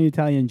this at any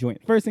Italian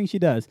joint, first thing she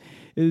does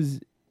is,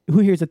 who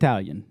here's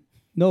Italian?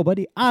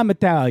 Nobody? I'm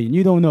Italian.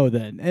 You don't know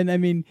that. And I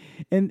mean,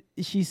 and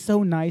she's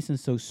so nice and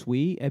so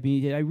sweet. I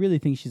mean, I really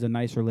think she's a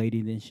nicer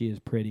lady than she is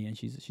pretty, and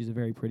she's a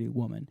very pretty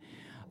woman.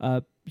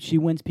 She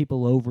wins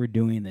people over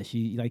doing this.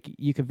 She, like,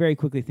 you could very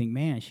quickly think,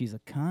 man, she's a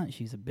cunt,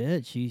 she's a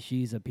bitch,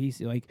 she's a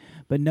piece of, like,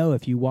 but no,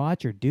 if you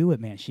watch her do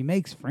it, man, she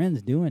makes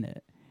friends doing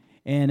it.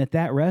 And at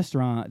that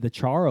restaurant, the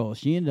Charles,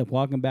 she ended up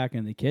walking back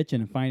in the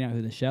kitchen and finding out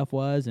who the chef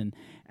was and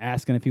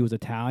asking if he was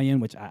Italian,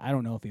 which I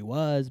don't know if he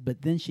was.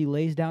 But then she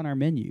lays down our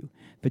menu,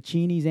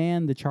 Pacini's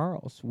and the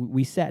Charles.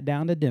 We sat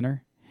down to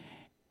dinner.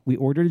 We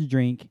ordered a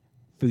drink.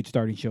 Food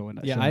started showing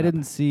us. Yeah, I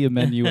didn't see a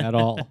menu at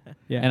all.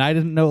 Yeah. And I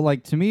didn't know,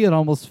 like, to me, it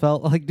almost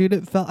felt like, dude,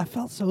 I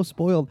felt so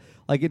spoiled.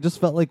 Like, it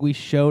just felt like we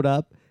showed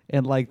up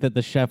and, like, that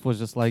the chef was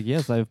just like,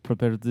 yes, I've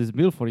prepared this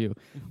meal for you.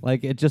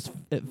 Like, it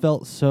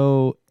felt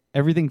so...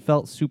 Everything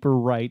felt super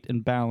right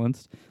and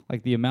balanced.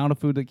 Like, the amount of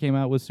food that came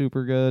out was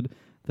super good.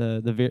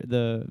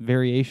 The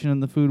variation in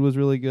the food was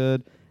really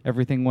good.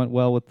 Everything went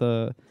well with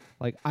the,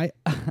 like,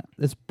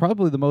 it's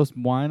probably the most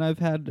wine I've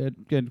had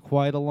in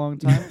quite a long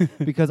time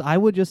because I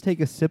would just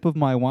take a sip of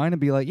my wine and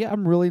be like, yeah,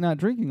 I'm really not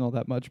drinking all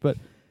that much. But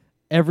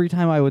every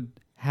time I would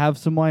have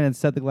some wine and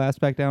set the glass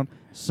back down,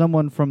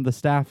 someone from the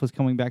staff was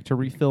coming back to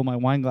refill my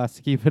wine glass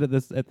to keep it at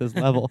this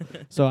level.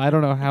 So I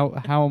don't know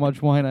how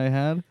much wine I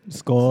had.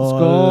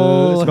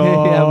 Skål.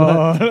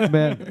 Yeah, but,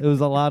 man, it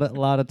was a lot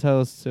of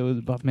toasts. It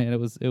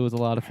was a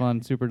lot of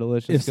fun. Super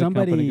delicious. If good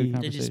company, somebody- good Did you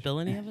conversation. spill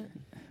any of it?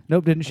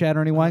 Nope, didn't shatter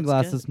any wine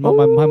that's glasses. My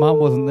mom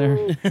wasn't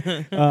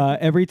there.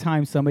 Every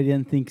time somebody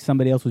didn't think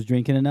somebody else was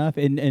drinking enough,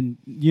 and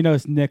you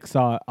notice Nick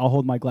saw it, I'll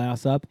hold my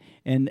glass up,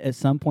 and at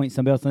some point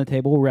somebody else on the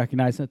table will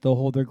recognize it, they'll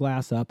hold their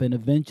glass up, and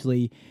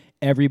eventually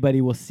everybody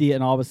will see it,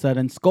 and all of a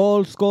sudden,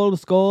 skål, skål,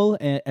 skål,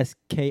 and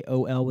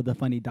SKOL with the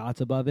funny dots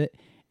above it,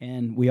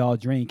 and we all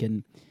drink,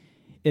 and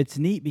it's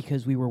neat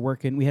because we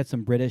had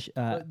some British...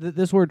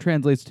 This word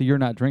translates to "you're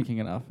not drinking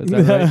enough." Is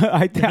that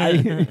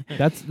right?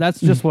 That's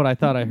just what I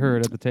thought I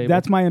heard at the table.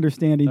 That's my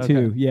understanding too.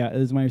 Okay. Yeah,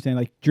 this is my understanding.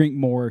 Like, drink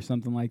more or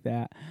something like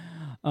that.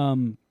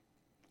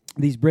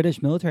 These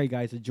British military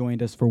guys had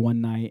joined us for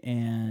one night,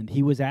 and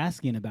he was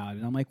asking about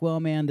it. I'm like,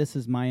 well, man, this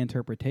is my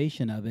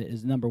interpretation of it.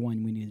 Is number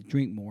one, we need to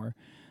drink more,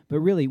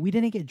 but really, we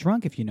didn't get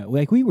drunk. If you know,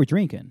 like, we were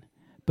drinking,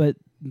 but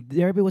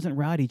everybody wasn't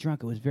rowdy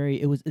drunk.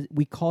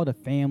 We called it a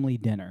family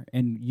dinner,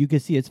 and you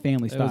could see it's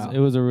family style. It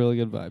was a really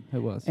good vibe.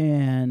 It was,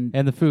 and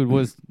the food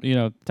was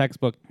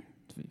textbook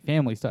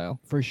family style.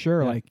 for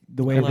sure, Yeah. like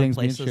the I way love everything's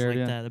being places shared,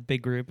 like yeah. that, a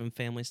big group and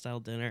family style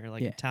dinner,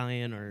 like Yeah.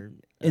 Italian or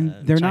and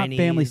they're Chinese.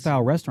 not family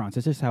style restaurants.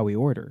 It's just how we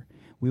order.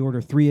 We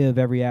order 3 of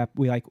every app.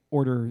 We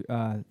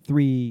order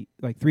 3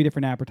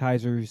 different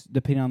appetizers,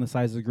 depending on the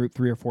size of the group,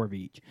 3 or 4 of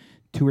each.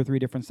 2 or 3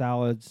 different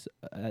salads,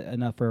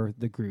 enough for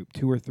the group.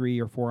 2 or 3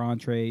 or 4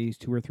 entrees,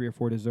 2 or 3 or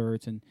 4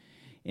 desserts,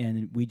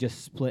 and we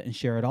just split and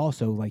share it.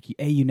 Also, like,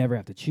 you never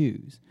have to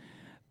choose.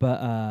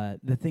 But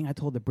the thing I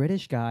told the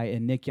British guy,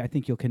 and Nick, I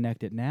think you'll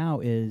connect it now,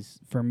 is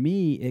for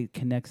me it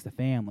connects the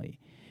family.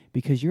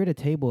 Because you're at a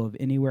table of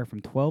anywhere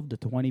from 12 to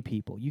 20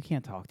 people. You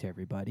can't talk to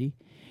everybody.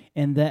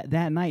 And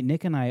that night,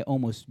 Nick and I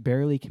almost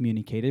barely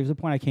communicated. There was a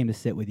point I came to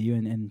sit with you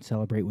and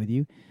celebrate with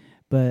you.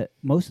 But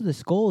most of the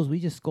skulls, we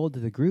just scolded to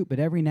the group. But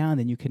every now and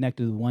then you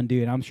connected with one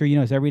dude. I'm sure you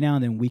noticed every now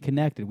and then we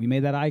connected. We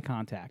made that eye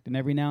contact. And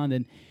every now and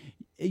then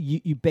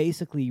you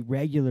basically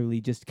regularly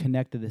just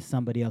connected to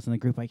somebody else in the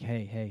group. Like,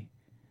 hey,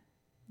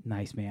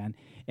 nice, man.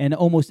 And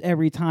almost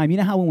every time, you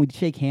know how when we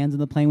shake hands on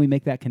the plane, we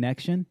make that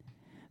connection?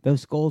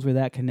 Those skulls were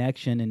that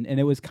connection, and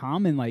it was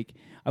common. Like,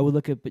 I would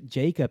look at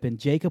Jacob, and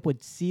Jacob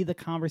would see the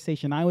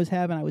conversation I was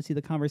having, I would see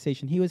the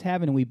conversation he was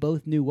having, and we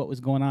both knew what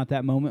was going on at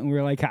that moment, and we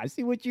were like, I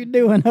see what you're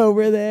doing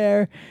over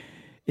there.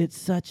 It's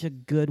such a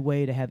good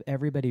way to have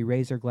everybody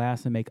raise their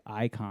glass and make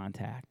eye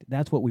contact.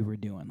 That's what we were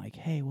doing. Like,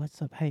 hey, what's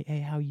up?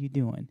 Hey, how you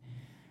doing?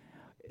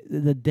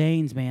 The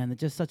Danes, man, they're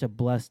just such a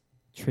blessed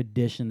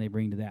tradition they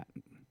bring to that.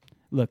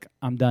 Look,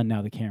 I'm done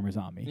now. The camera's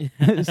on me.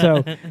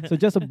 so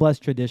just a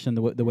blessed tradition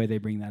the way they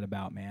bring that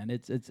about, man.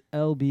 It's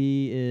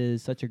LB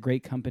is such a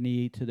great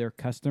company to their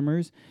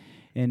customers,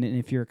 and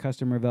if you're a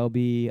customer of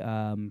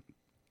LB,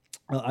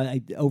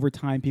 over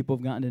time people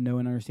have gotten to know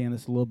and understand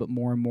this a little bit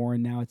more and more,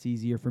 and now it's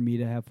easier for me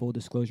to have full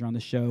disclosure on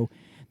the show.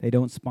 They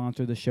don't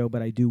sponsor the show,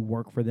 but I do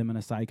work for them in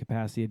a side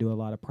capacity. I do a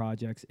lot of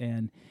projects,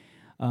 and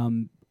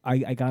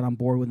I got on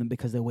board with them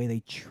because of the way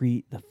they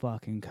treat the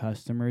fucking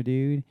customer,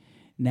 dude.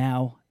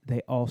 Now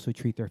they also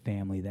treat their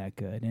family that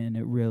good. And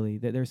it really,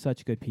 they're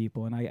such good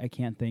people. And I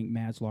can't thank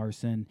Mads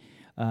Larson,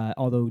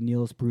 although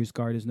Niels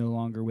Brusgaard is no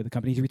longer with the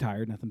company. He's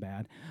retired, nothing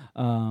bad.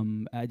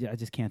 I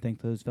just can't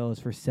thank those fellows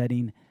for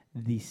setting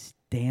the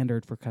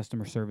standard for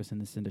customer service in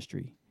this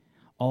industry.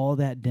 All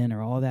that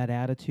dinner, all that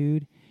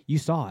attitude, you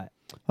saw it.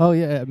 Oh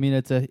yeah, I mean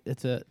it's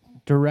a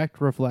direct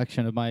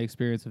reflection of my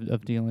experience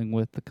of dealing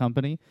with the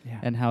company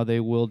and how they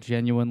will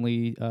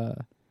genuinely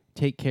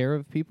take care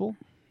of people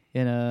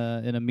in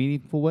a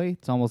meaningful way.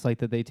 It's almost like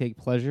that they take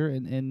pleasure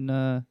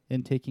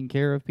in taking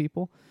care of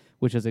people,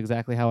 which is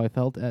exactly how I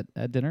felt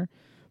at dinner.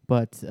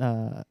 But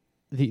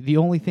the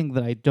only thing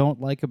that I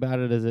don't like about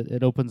it is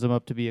it opens them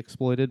up to be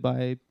exploited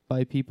by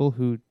people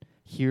who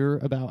hear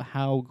about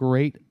how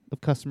great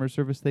of customer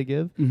service they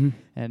give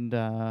and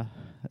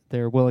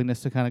their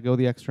willingness to kind of go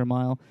the extra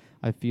mile.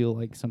 I feel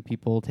like some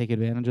people take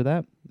advantage of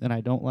that, and I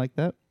don't like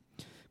that.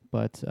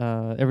 But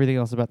everything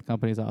else about the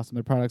company is awesome.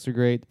 Their products are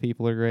great. The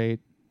people are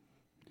great.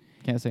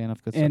 Can't say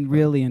enough good stuff. And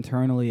really,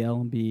 internally,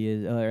 LB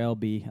is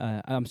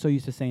LB. I'm so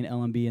used to saying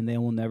LMB, and they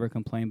will never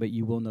complain. But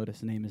you will notice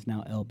the name is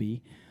now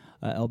LB.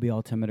 LB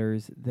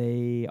Altimeters.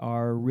 They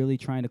are really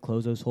trying to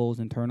close those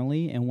holes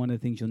internally. And one of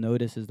the things you'll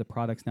notice is the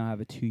products now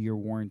have a 2-year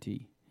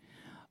warranty.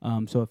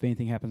 So if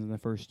anything happens in the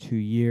first 2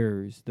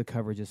 years, the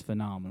coverage is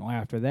phenomenal.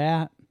 After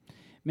that,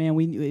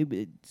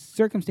 man,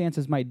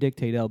 circumstances might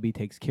dictate LB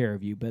takes care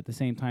of you, but at the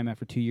same time,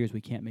 after 2 years,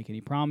 we can't make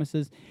any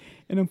promises.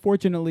 And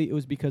unfortunately, it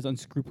was because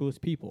unscrupulous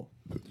people.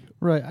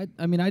 Right.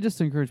 I mean, I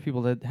just encourage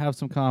people to have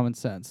some common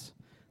sense.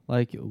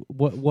 Like,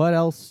 what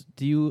else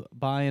do you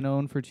buy and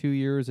own for 2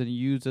 years and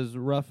use as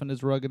rough and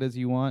as rugged as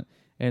you want,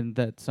 and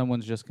that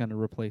someone's just going to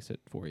replace it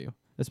for you,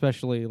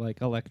 especially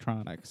like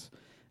electronics.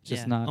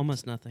 Just not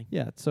almost nothing.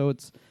 Yeah, so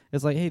it's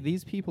like, hey,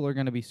 these people are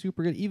going to be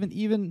super good.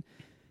 Even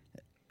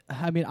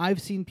I mean, I've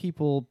seen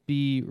people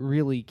be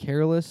really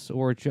careless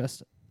or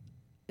just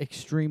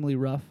extremely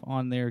rough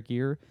on their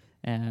gear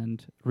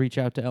and reach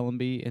out to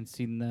LMB and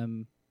seen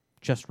them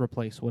just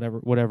replace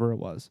whatever it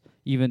was,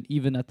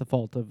 even at the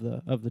fault of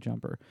the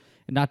jumper.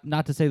 And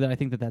not to say that I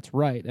think that that's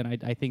right, and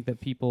I think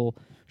that people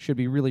should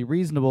be really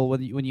reasonable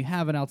when you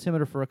have an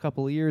altimeter for a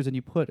couple of years and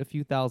you put a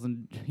few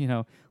thousand,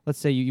 let's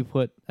say you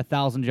put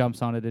 1,000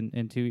 jumps on it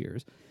in 2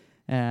 years,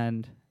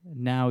 and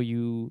now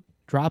you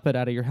drop it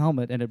out of your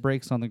helmet and it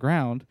breaks on the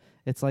ground.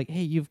 It's like,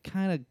 hey, you've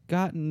kind of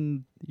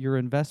gotten your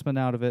investment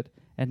out of it,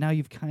 and now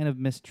you've kind of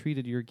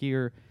mistreated your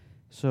gear.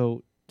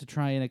 So to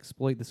try and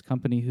exploit this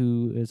company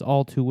who is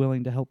all too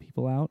willing to help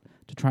people out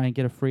to try and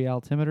get a free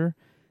altimeter,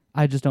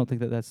 I just don't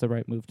think that that's the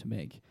right move to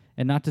make.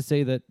 And not to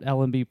say that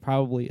LMB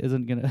probably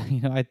isn't going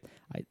to,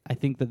 I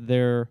think that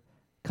they're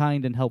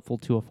kind and helpful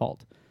to a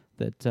fault.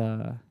 That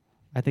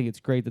I think it's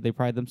great that they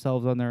pride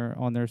themselves on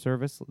their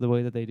service the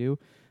way that they do,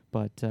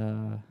 but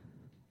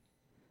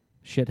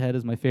shithead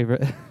is my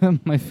favorite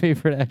my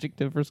favorite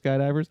adjective for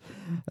skydivers,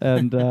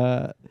 and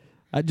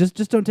I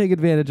just don't take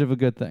advantage of a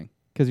good thing.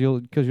 Because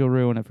you'll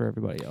ruin it for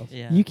everybody else.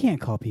 Yeah. You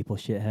can't call people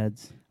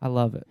shitheads. I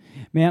love it,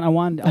 man. I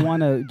want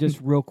to just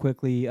real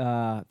quickly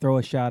throw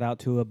a shout out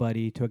to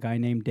a guy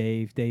named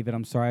Dave. David,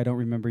 I'm sorry I don't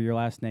remember your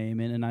last name,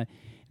 and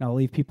I'll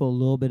leave people a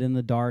little bit in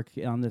the dark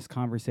on this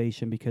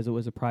conversation because it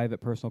was a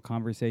private, personal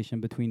conversation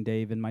between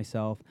Dave and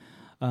myself.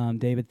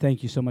 David,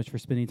 thank you so much for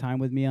spending time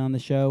with me on the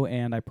show,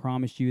 and I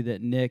promised you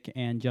that Nick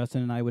and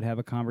Justin and I would have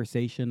a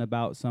conversation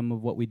about some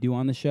of what we do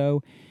on the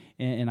show.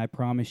 And I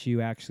promise you,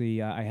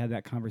 actually, I had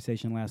that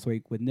conversation last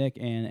week with Nick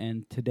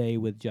and today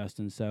with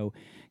Justin. So,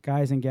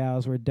 guys and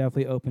gals, we're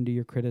definitely open to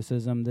your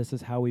criticism. This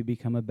is how we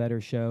become a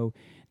better show.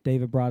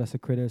 David brought us a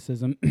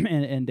criticism,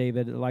 and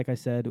David, like I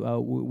said,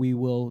 we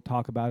will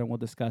talk about it and we'll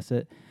discuss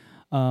it.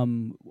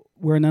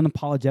 We're an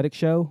unapologetic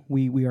show.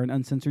 We are an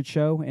uncensored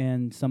show,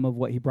 and some of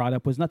what he brought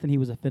up was nothing he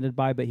was offended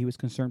by, but he was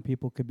concerned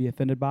people could be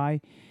offended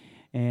by.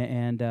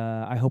 And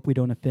I hope we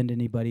don't offend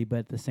anybody, but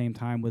at the same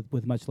time,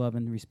 with much love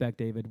and respect,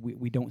 David,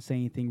 we don't say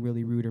anything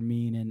really rude or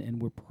mean,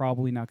 and we're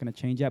probably not going to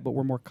change that, but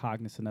we're more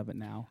cognizant of it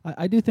now.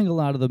 I do think a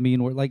lot of the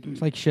mean word, like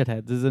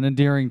shitheads, is an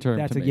endearing term.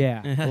 That's to me.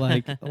 yeah.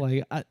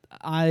 like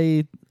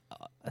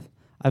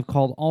I've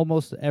called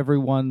almost every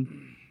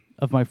one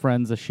of my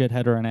friends a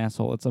shithead or an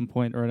asshole at some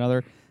point or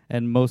another,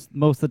 and most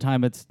of the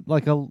time it's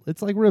like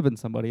ribbing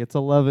somebody. It's a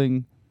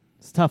loving.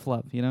 It's tough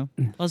love, Well,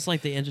 it's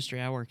like the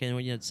industry I work in.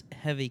 It's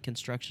heavy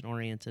construction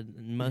oriented,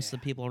 and most of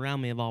the people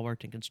around me have all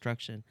worked in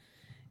construction.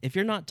 If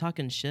you're not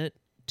talking shit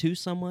to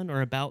someone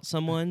or about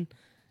someone,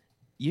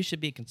 you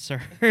should be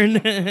concerned.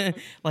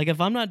 Like,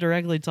 if I'm not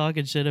directly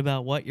talking shit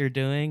about what you're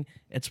doing,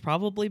 it's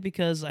probably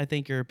because I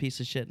think you're a piece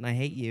of shit and I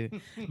hate you.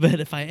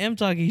 But if I am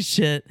talking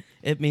shit,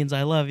 it means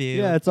I love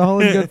you. Yeah, it's all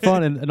in good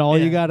fun, and all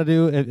you got to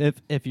do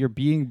if you're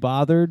being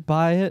bothered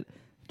by it.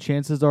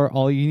 Chances are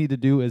all you need to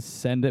do is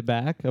send it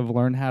back,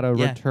 learn how to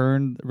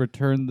return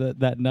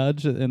that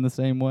nudge in the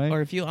same way.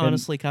 Or if you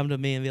honestly come to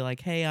me and be like,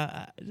 hey,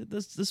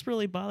 this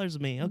really bothers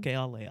me. Okay,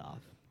 I'll lay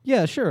off.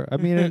 Yeah, sure. I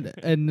mean,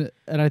 and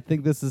I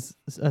think this is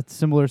a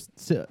similar,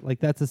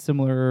 that's a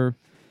similar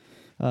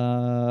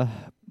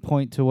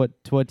point to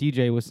what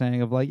DJ was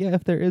saying of like, yeah,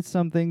 if there is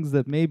some things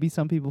that maybe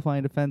some people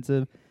find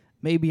offensive,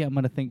 maybe I'm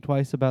gonna think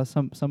twice about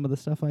some of the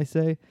stuff I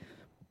say,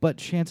 but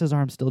chances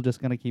are I'm still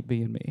just gonna keep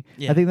being me.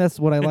 Yeah. I think that's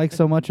what I like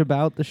so much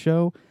about the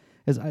show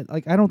is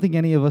I don't think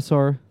any of us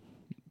are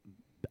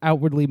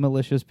outwardly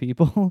malicious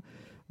people.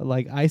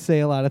 Like, I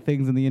say a lot of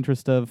things in the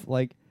interest of,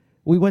 like,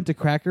 we went to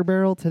Cracker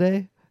Barrel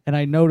today, and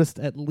I noticed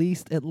at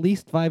least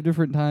 5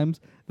 different times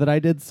that I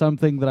did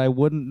something that I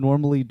wouldn't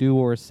normally do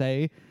or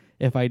say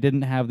if I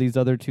didn't have these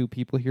other 2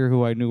 people here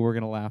who I knew were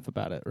going to laugh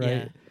about it, right?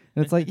 Yeah.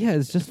 And it's like, yeah,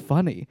 it's just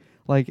funny.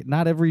 Like,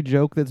 not every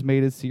joke that's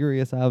made is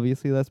serious,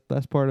 obviously.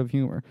 That's part of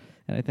humor.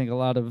 And I think a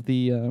lot of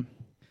the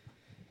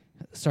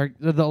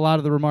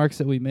remarks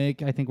that we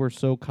make, I think we're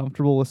so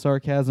comfortable with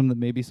sarcasm that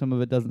maybe some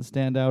of it doesn't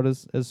stand out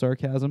as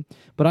sarcasm.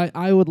 But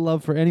I would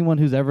love for anyone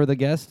who's ever the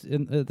guest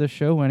in the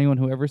show, anyone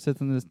who ever sits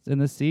in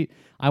this seat,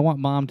 I want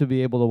mom to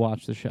be able to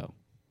watch the show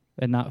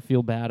and not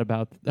feel bad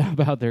about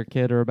their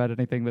kid or about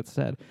anything that's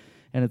said.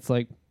 And it's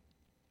like,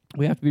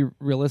 we have to be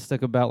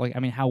realistic about, like, I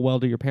mean, how well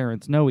do your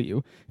parents know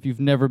you? If you've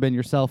never been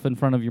yourself in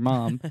front of your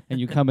mom and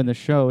you come in the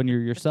show and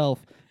you're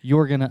yourself,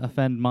 you're going to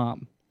offend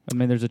mom. I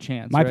mean, there's a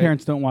chance. My right?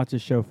 parents don't watch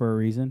this show for a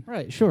reason.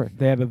 Right, sure.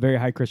 They have a very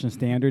high Christian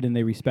standard, and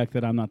they respect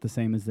that I'm not the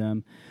same as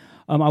them.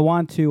 I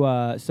want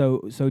to,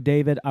 so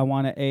David, I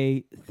want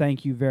to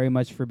thank you very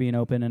much for being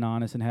open and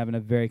honest and having a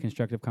very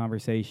constructive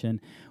conversation.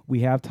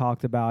 We have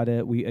talked about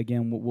it.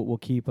 We'll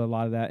keep a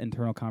lot of that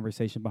internal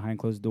conversation behind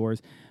closed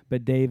doors.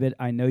 But David,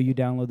 I know you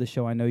download the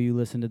show. I know you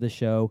listen to the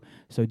show.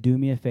 So do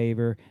me a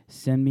favor.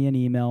 Send me an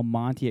email,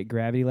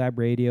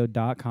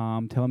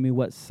 monty@gravitylabradio.com. Tell me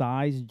what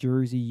size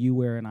jersey you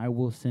wear, and I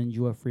will send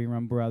you a free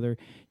run, brother,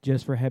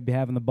 just for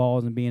having the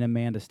balls and being a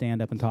man to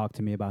stand up and talk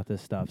to me about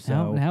this stuff.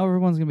 So Now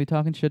everyone's going to be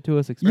talking shit to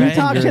us. you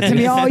talk shit to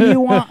me all you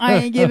want. I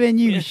ain't giving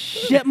you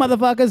shit,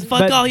 motherfuckers. Fuck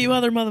But all you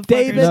other motherfuckers.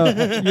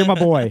 David, you're my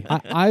boy.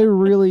 I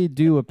really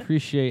do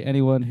appreciate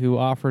anyone who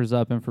offers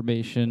up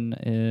information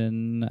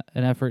in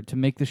an effort to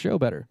make the show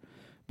better,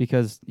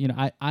 because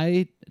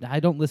I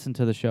don't listen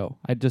to the show.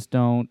 I just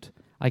don't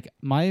like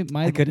my.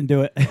 I couldn't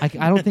do it.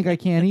 I don't think I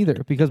can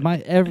either, because my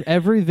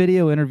every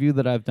video interview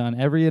that I've done,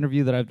 every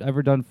interview that I've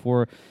ever done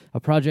for a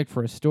project,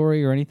 for a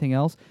story or anything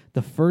else,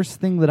 the first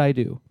thing that I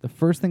do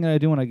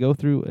when I go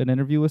through an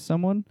interview with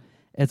someone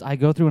is I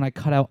go through and I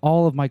cut out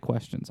all of my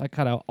questions. I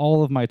cut out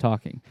all of my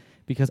talking,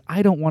 because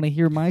I don't want to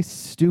hear my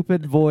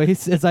stupid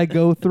voice as I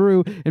go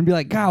through and be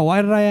like, God,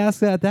 why did I ask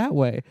that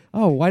way?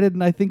 Oh, why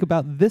didn't I think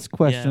about this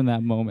question in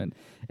that moment?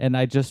 And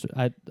I'm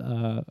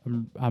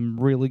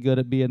really good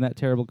at being that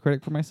terrible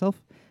critic for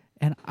myself,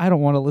 and I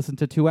don't want to listen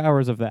to 2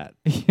 hours of that,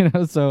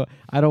 so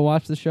I don't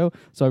watch the show.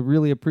 So I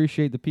really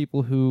appreciate the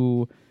people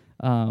who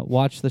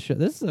watch the show.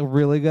 This is a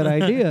really good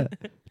idea.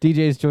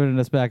 DJ's joining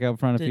us back out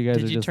front if you guys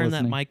are just listening. Did you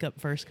turn that mic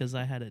up first? Because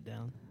I had it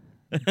down.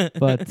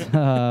 But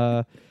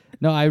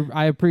no,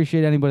 I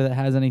appreciate anybody that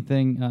has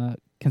anything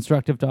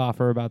constructive to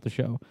offer about the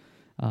show.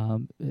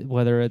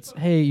 Whether it's,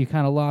 hey, you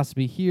kind of lost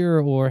me here,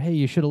 or hey,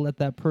 you should have let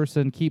that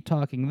person keep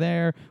talking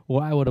there,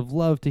 or I would have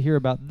loved to hear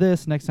about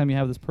this. Next time you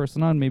have this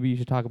person on, maybe you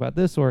should talk about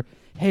this, or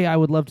hey, I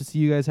would love to see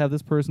you guys have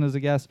this person as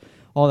a guest.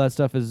 All that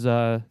stuff is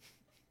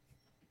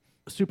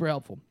super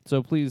helpful.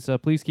 So please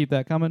keep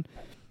that coming.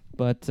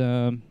 But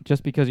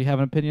just because you have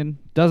an opinion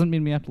doesn't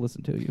mean we have to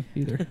listen to you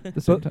either at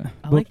the same time.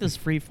 I like this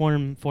free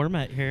form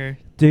format here.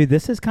 Dude,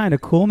 this is kind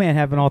of cool, man,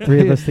 having all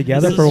three of us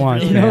together This for is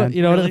once, really- man.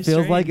 You know what Really it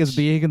feels like is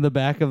strange. being in the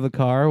back of the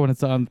car when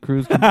it's on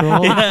cruise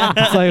control.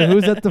 It's like,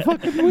 who's at the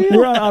fucking wheel?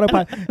 We're on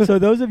autopilot. So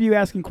those of you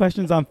asking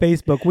questions on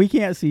Facebook, we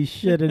can't see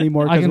shit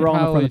anymore I because can we're all in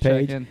front probably of the check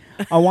page. in.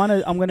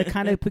 I'm going to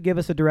kind of give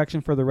us a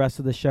direction for the rest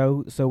of the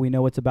show so we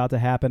know what's about to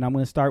happen. I'm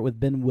going to start with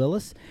Ben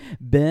Willis.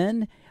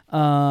 Ben,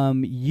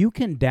 you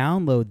can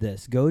download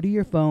this. Go to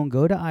your phone,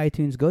 go to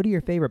iTunes, go to your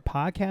favorite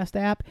podcast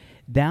app,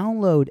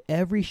 download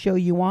every show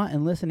you want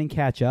and listen and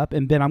catch up.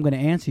 And Ben, I'm going to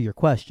answer your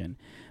question.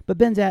 But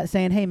Ben's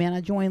saying, hey, man,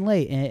 I joined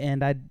late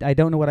and I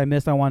don't know what I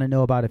missed. I want to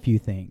know about a few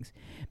things.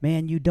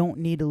 Man, you don't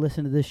need to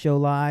listen to this show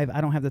live. I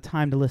don't have the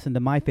time to listen to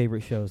my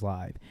favorite shows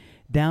live.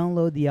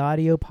 Download the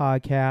audio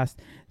podcast,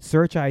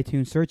 search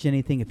iTunes, search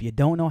anything. If you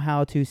don't know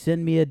how to,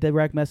 send me a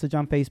direct message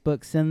on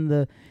Facebook, send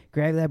the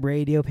Gravity Lab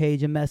Radio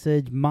page a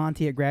message,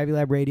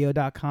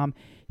 monty@gravitylabradio.com.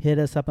 Hit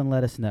us up and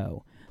let us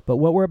know. But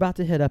what we're about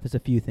to hit up is a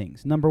few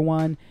things. Number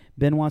one,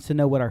 Ben wants to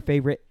know what our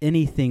favorite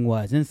anything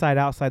was. Inside,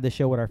 outside the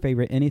show, what our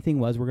favorite anything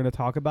was. We're going to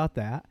talk about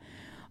that.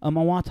 I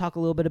want to talk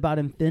a little bit about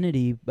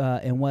Infinity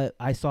and what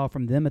I saw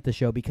from them at the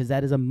show, because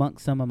that is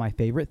amongst some of my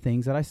favorite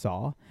things that I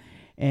saw.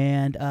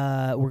 And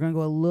we're going to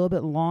go a little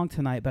bit long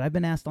tonight, but I've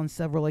been asked on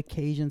several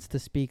occasions to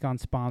speak on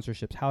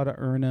sponsorships, how to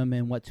earn them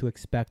and what to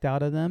expect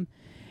out of them.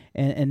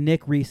 And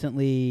Nick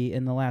recently,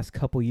 in the last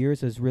couple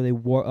years, has really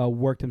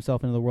worked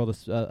himself into the world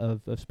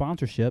of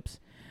sponsorships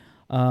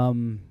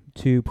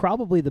to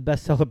probably the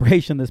best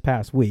celebration this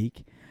past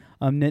week.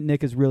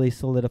 Nick has really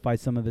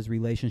solidified some of his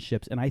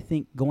relationships, and I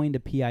think going to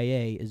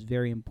PIA is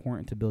very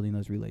important to building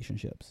those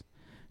relationships.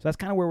 So that's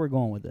kind of where we're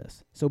going with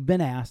this. So Ben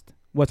asked,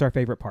 what's our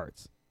favorite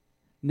parts?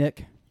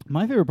 Nick?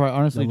 My favorite part,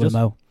 honestly, The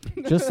limo.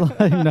 just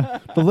like no,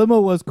 the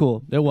limo was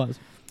cool. It was,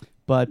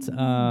 but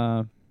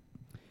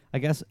I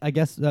guess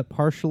that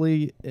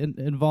partially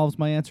involves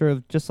my answer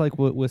of just like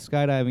with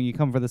skydiving, you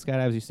come for the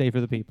skydives, you stay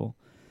for the people.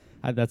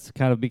 That's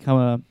kind of become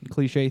a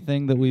cliche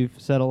thing that we've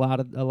said a lot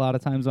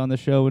of times on the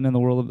show and in the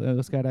world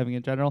of skydiving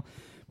in general.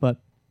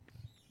 But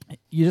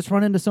you just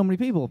run into so many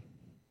people,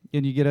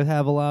 and you get to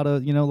have a lot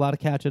of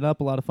catching up,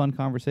 a lot of fun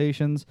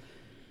conversations.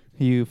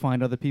 You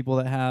find other people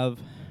that have,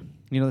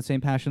 the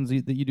same passions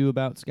that you do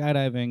about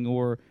skydiving,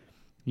 or,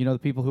 the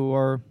people who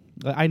are.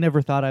 I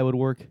never thought I would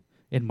work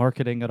in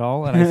marketing at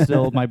all, and I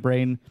still my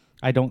brain.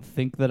 I don't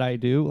think that I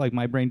do. Like,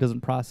 my brain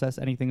doesn't process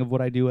anything of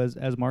what I do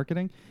as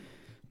marketing,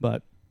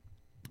 but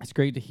it's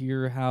great to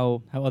hear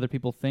how other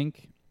people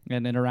think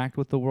and interact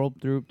with the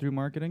world through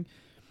marketing.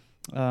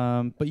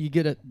 But you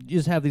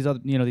just have these other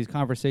these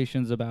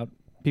conversations about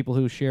people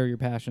who share your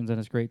passions, and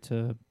it's great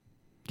to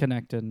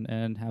connect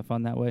and have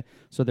fun that way.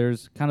 So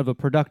there's kind of a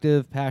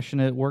productive,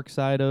 passionate work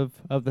side of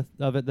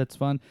it that's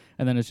fun,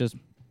 and then it's just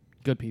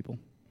good people.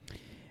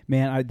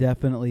 Man, I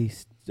definitely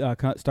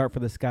start for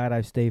the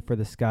skydive, stay for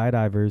the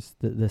skydivers.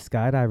 The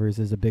skydivers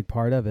is a big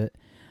part of it.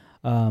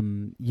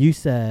 You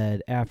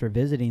said after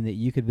visiting that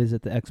you could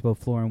visit the expo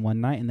floor in one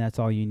night, and that's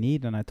all you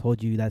need. And I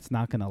told you that's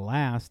not going to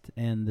last.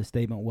 And the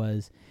statement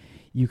was,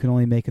 you can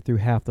only make it through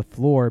half the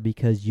floor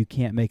because you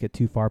can't make it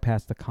too far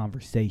past the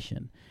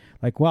conversation.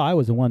 Like, well, I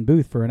was in one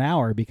booth for an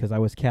hour because I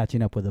was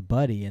catching up with a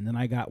buddy, and then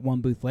I got one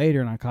booth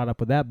later and I caught up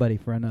with that buddy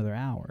for another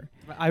hour.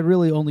 I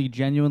really only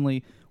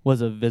genuinely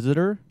was a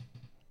visitor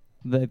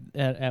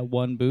at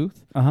one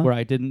booth where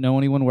I didn't know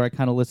anyone, where I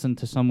kind of listened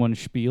to someone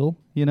spiel,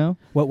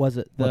 What was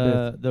it?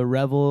 The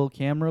Revel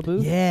camera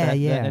booth? Yeah. At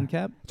NCAP?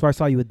 That's where I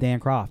saw you with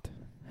Dan Croft.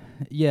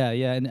 Yeah,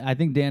 and I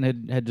think Dan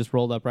had just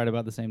rolled up right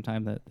about the same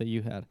time that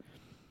you had.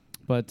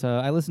 But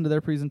I listened to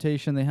their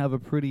presentation. They have a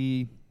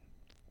pretty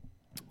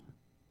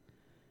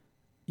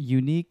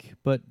unique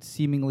but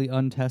seemingly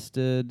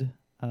untested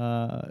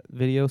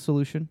video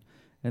solution.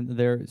 And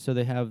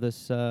they have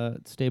this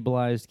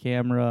stabilized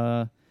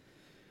camera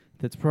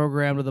that's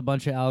programmed with a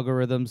bunch of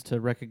algorithms to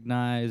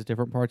recognize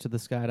different parts of the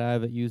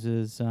skydive. It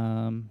uses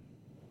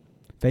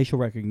facial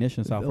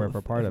recognition software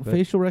for part of it.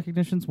 Facial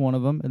recognition's one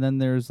of them, and then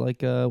there's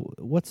like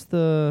it's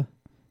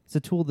a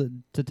tool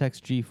that detects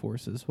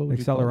G-forces. What would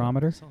you call it?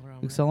 Accelerometer?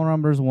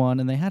 Accelerometer's one,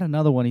 and they had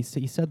another one. He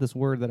said this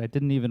word that I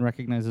didn't even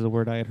recognize as a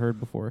word I had heard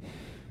before,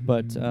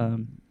 but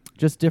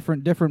just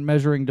different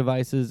exering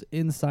devices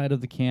inside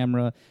of the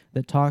camera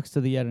that talks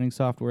to the editing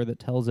software that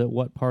tells it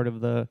what part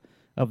of the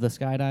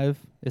skydive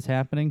is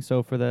happening.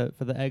 So for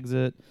the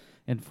exit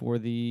and for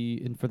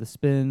the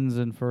spins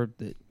and for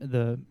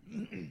the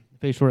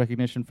facial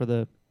recognition for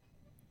the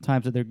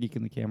times that they're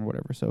geeking the camera,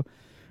 whatever. So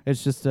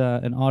it's just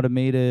an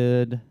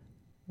automated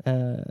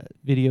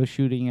video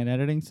shooting and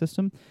editing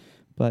system,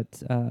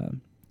 but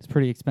it's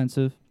pretty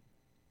expensive,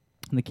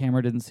 and the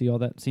camera didn't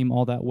seem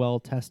all that well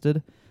tested.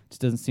 It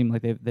just doesn't seem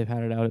like they've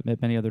had it out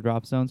at many other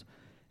drop zones.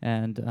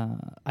 And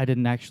I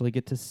didn't actually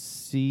get to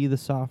see the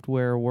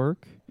software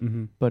work,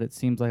 but it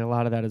seems like a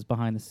lot of that is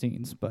behind the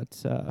scenes.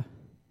 But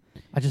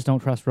I just don't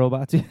trust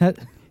robots yet.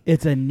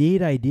 It's a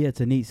neat idea.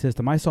 It's a neat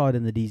system. I saw it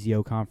in the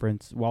DZO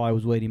conference. While I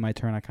was waiting my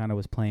turn, I kind of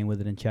was playing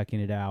with it and checking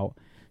it out.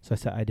 So I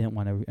said I didn't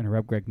want to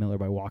interrupt Greg Miller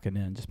by walking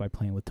in, just by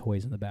playing with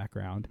toys in the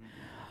background.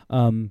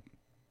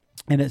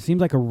 And it seems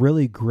like a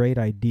really great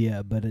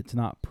idea, but it's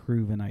not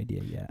proven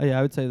idea yet. Yeah,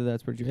 I would say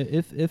that's pretty true.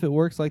 If it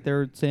works like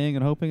they're saying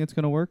and hoping it's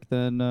going to work,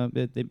 then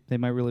they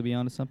might really be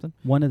onto something.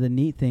 One of the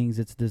neat things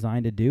it's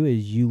designed to do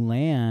is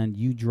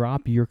you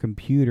drop your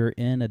computer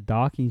in a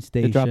docking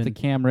station. They drop the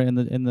camera in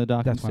the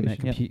docking station. That's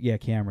station. what I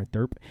meant. Camera,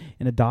 derp.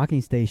 In a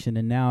docking station,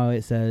 and now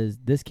it says,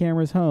 this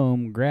camera's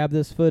home, grab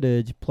this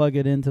footage, plug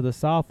it into the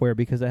software,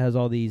 because it has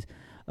all these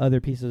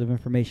other pieces of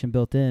information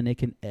built in. It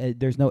can.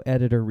 There's no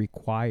editor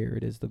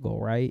required is the goal,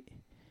 right?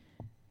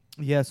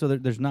 Yeah, so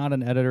there's not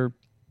an editor,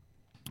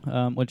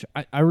 which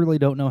I really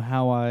don't know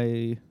how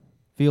I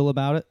feel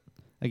about it.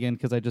 Again,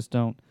 because I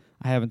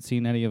haven't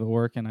seen any of it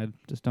work, and I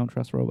just don't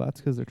trust robots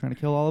because they're trying to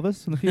kill all of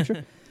us in the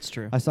future. It's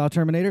true. I saw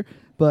Terminator,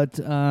 but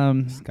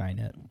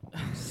Skynet.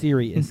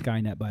 Siri is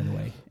Skynet, by the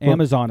way.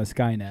 Amazon is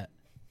Skynet.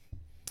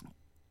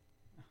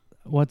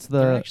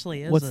 There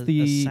actually is what's a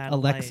the satellite.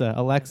 Alexa?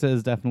 Alexa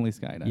is definitely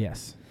Skynet.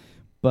 Yes.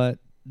 But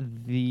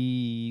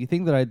the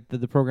thing that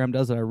the program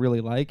does that I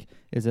really like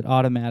is it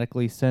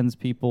automatically sends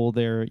people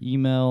their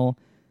email,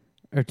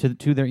 or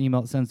to their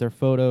email. It sends their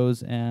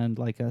photos and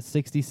like a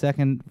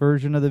 60-second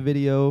version of the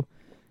video,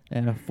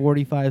 and a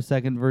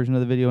 45-second version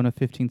of the video, and a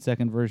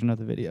 15-second version of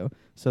the video.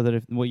 So that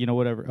if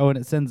whatever. Oh, and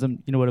it sends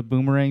them. You know what a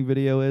boomerang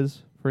video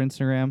is for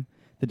Instagram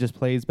that just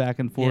plays back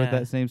and forth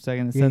that same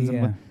second. It sends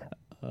them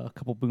a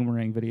couple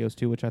boomerang videos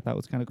too, which I thought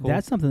was kind of cool.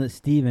 That's something that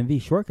Steve and V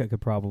Shortcut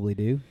could probably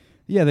do.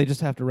 Yeah, they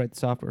just have to write the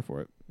software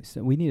for it.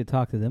 So we need to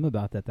talk to them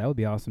about that. That would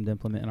be awesome to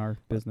implement in our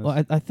business.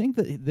 Well, I think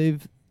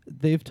that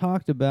they've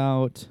talked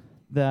about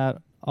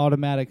that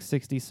automatic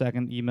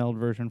 60-second emailed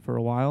version for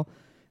a while,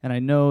 and I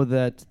know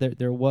that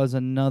there was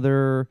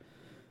another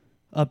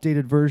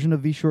updated version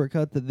of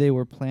vShortcut that they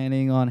were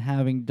planning on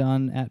having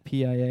done at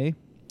PIA.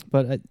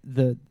 But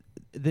the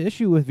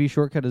issue with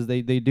vShortcut is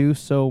they do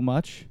so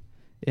much,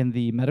 in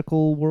the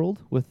medical world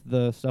with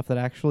the stuff that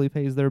actually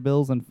pays their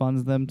bills and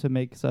funds them to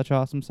make such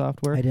awesome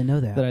software. I didn't know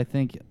that. That I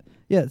think,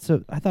 yeah.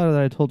 So I thought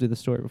that I told you the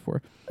story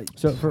before.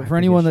 So I for forget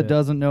anyone that shit.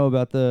 doesn't know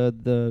about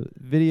the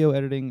video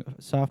editing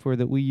software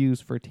that we use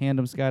for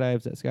tandem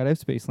skydives at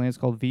Skydive Spaceland, it's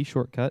called V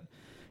Shortcut.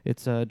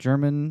 It's a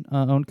German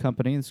owned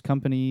company. This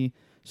company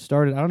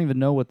started, I don't even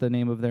know what the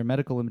name of their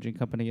medical imaging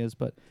company is,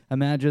 but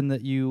imagine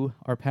that you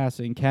are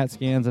passing CAT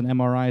scans and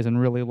MRIs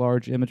and really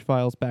large image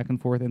files back and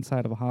forth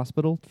inside of a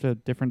hospital to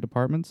different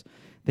departments.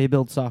 They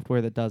build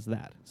software that does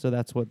that. So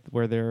that's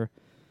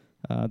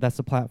that's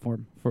the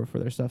platform for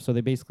their stuff. So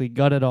they basically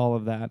gutted all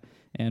of that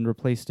and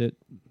replaced it.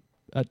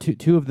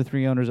 Two of the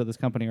three owners of this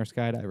company are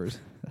skydivers.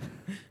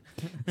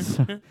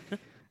 So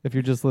if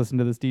you're just listening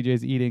to this,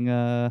 DJ's eating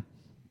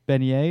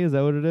beignet, is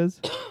that what it is?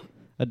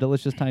 A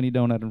delicious tiny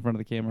donut in front of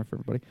the camera for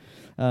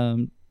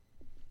everybody.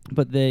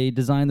 But they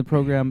designed the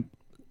program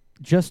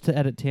just to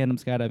edit tandem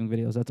skydiving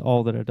videos. That's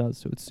all that it does.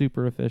 So it's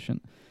super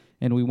efficient.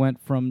 And we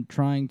went from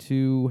trying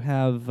to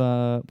have,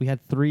 we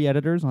had 3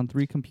 editors on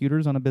 3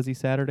 computers on a busy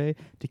Saturday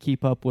to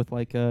keep up with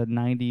like a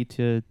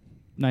 90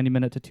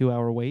 minute to 2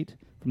 hour wait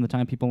from the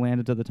time people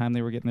landed to the time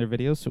they were getting their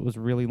videos. So it was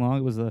really long.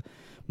 It was the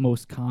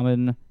most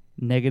common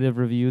negative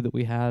review that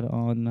we had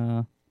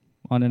on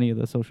any of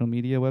the social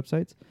media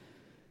websites,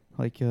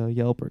 like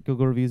Yelp or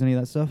Google reviews, any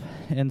of that stuff.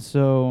 And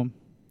so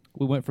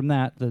we went from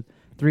that, the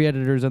 3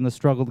 editors and the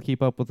struggle to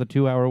keep up with the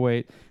 2 hour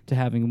wait, to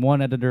having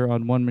 1 editor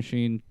on 1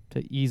 machine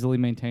to easily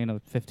maintain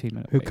a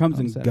 15-minute Who wait comes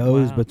on and Saturday.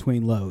 goes Wow.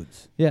 between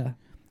loads. Yeah.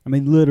 I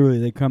mean, literally,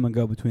 they come and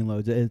go between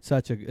loads. It's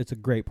a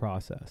great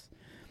process.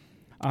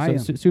 I am.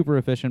 Super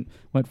efficient.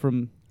 Went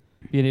from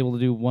being able to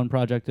do one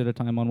project at a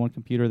time on one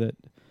computer that,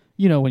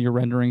 when you're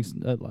rendering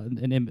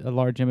a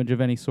large image of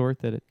any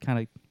sort, that it kind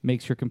of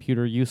makes your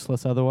computer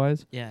useless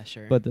otherwise. Yeah,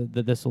 sure. But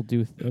this will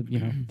do,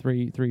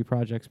 three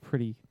projects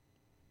pretty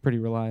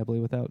reliably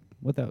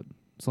without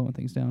slowing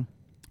things down.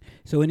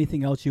 So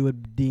anything else you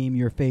would deem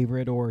your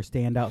favorite or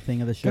standout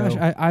thing of the show?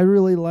 Gosh, I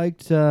really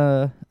liked.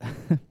 This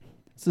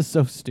is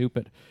so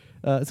stupid.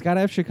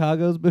 Skydive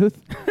Chicago's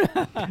booth.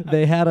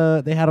 they had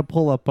a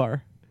pull-up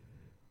bar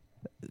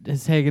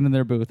just hanging in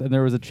their booth, and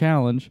there was a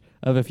challenge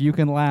of if you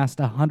can last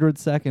 100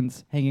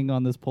 seconds hanging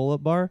on this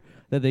pull-up bar,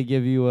 that they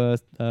give you a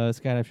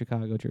Skydive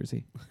Chicago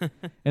jersey. And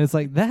it's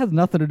like, that has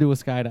nothing to do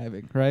with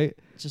skydiving, right?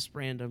 Just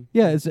random.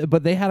 Yeah,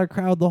 but they had a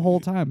crowd the whole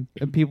time,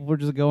 and people were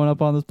just going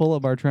up on this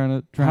pull-up bar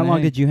trying How to long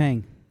hang. did you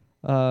hang?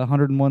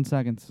 101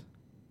 seconds.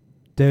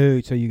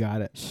 Dude, so you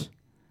got it.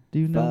 Do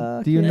you know?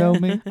 Fuck Do you yeah. know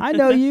me? I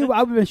know you.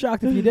 I would have been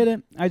shocked if you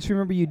didn't. I just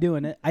remember you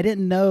doing it. I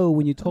didn't know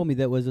when you told me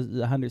that was a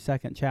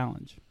 100-second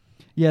challenge.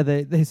 Yeah,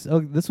 this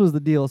was the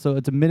deal. So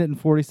it's 1 minute and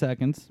 40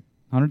 seconds.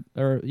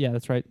 100, yeah,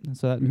 that's right.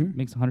 So that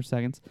makes 100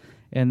 seconds.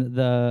 And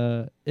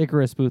the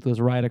Icarus booth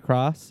was right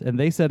across, and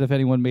they said if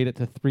anyone made it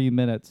to 3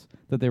 minutes,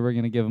 that they were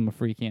going to give them a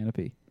free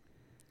canopy.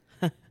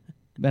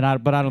 But I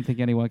don't think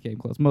anyone came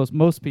close.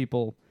 Most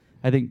people,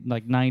 I think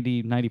like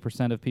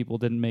 90% of people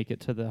didn't make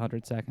it to the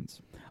 100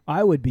 seconds.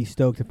 I would be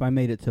stoked if I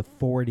made it to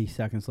 40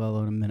 seconds, let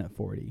alone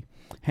 1:40.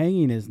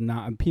 Hanging is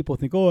not. People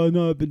think, oh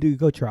no, I've been doing.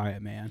 Go try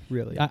it, man.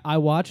 Really. I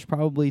watched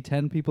probably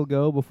 10 people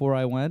go before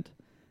I went,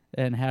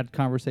 and had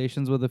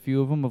conversations with a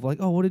few of them of like,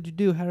 oh, what did you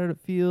do? How did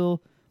it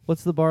feel?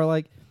 What's the bar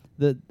like?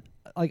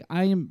 I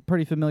am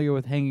pretty familiar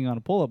with hanging on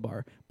a pull-up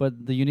bar,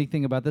 but the unique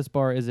thing about this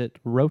bar is it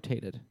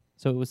rotated.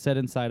 So it was set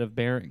inside of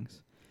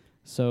bearings.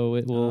 So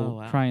it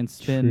will try and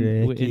spin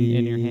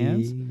in your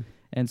hands.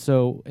 And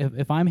so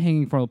if I'm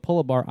hanging from a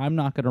pull-up bar, I'm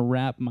not going to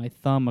wrap my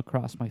thumb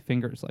across my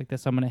fingers like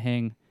this. I'm going to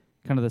hang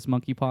kind of this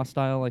monkey paw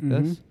style like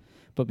this.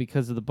 But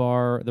because of the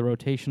bar, the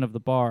rotation of the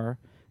bar,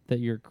 that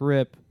your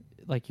grip,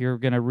 like you're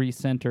going to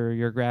recenter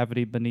your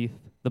gravity beneath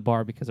the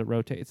bar because it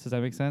rotates. Does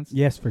that make sense?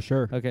 Yes, for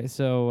sure. Okay,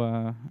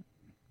 so,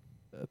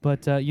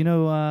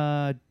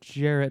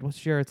 Jarrett, what's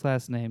Jarrett's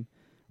last name?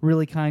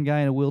 Really kind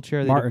guy in a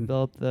wheelchair. Martin. They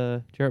developed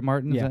Jarrett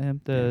Martin, Yeah. is that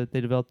him? They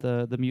developed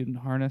the mutant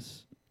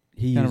harness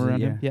He kind of uses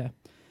around it, him. Yeah.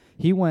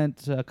 He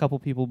went a couple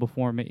people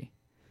before me,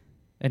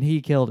 and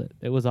he killed it.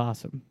 It was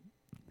awesome.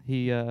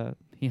 He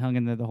hung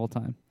in there the whole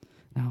time.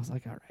 And I was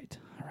like, all right,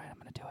 I'm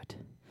going to do it.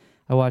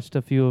 I watched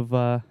a few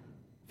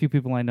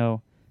people I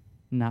know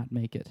not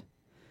make it.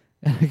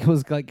 And I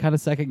was like kind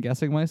of second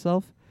guessing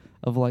myself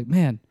of like,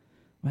 man,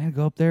 am I gonna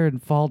go up there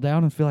and fall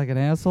down and feel like an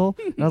asshole?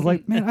 And I was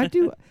like, man, I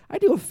do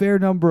a fair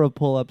number of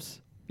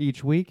pull-ups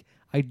each week.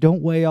 I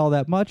don't weigh all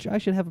that much. I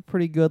should have a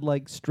pretty good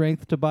like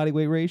strength to body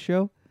weight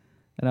ratio.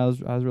 And I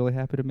was really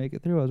happy to make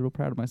it through. I was real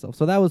proud of myself.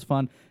 So that was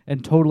fun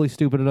and totally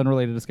stupid and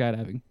unrelated to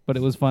skydiving. But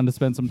it was fun to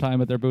spend some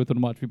time at their booth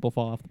and watch people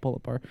fall off the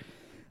pull-up bar.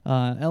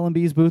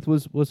 LMB's booth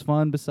was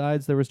fun.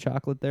 Besides, there was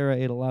chocolate there. I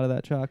ate a lot of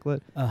that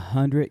chocolate.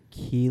 100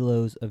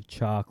 kilos of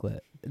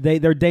chocolate.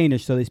 They're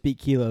Danish, so they speak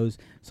kilos.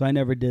 So I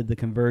never did the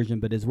conversion,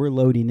 but as we're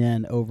loading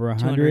in over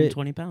 100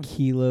 220 pounds.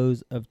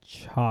 kilos of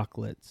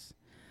chocolates,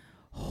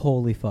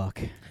 holy fuck,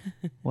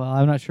 Well,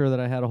 I'm not sure that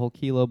I had a whole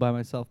kilo by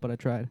myself, but I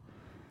tried.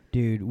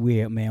 dude!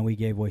 We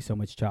gave away so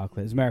much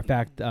chocolate. As a matter of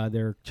fact,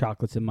 there are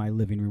chocolates in my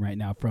living room right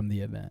now from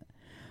the event.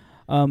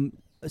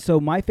 So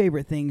my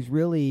favorite things,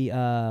 really,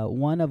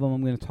 one of them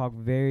I'm going to talk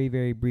very,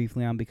 very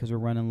briefly on because we're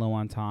running low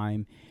on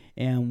time.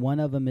 And one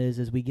of them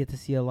is we get to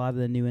see a lot of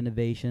the new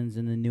innovations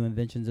and the new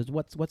inventions is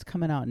what's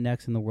coming out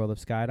next in the world of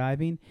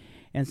skydiving.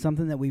 And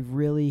something that we've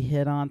really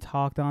hit on,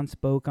 talked on,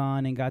 spoke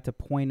on, and got to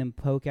point and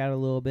poke at a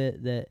little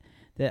bit that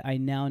I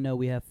now know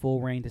we have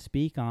full reign to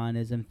speak on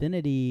is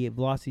Infinity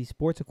Velocity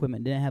Sports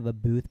Equipment didn't have a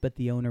booth, but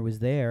the owner was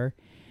there.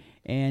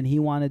 And he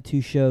wanted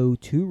to show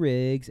 2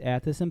 rigs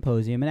at the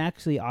symposium. And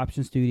actually,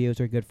 Option Studios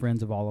are good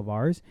friends of all of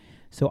ours.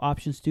 So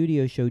Option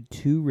Studios showed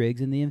 2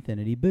 rigs in the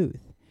Infinity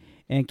booth.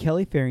 And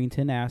Kelly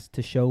Farrington asked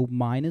to show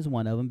mine as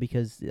one of them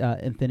because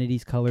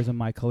Infinity's colors and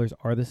my colors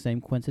are the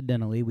same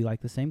coincidentally. We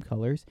like the same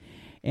colors.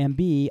 And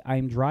B,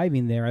 I'm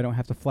driving there. I don't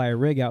have to fly a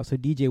rig out. So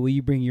DJ, will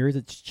you bring yours?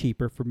 It's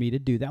cheaper for me to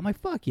do that. I'm like,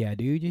 fuck yeah,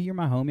 dude. You're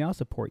my homie. I'll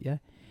support you.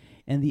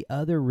 And the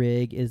other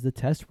rig is the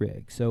test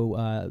rig.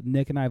 So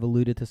Nick and I have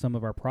alluded to some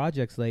of our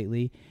projects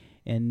lately.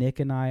 And Nick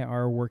and I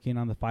are working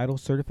on the final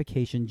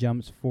certification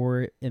jumps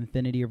for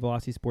Infinity or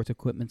Velocity Sports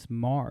Equipment's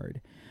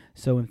MARD.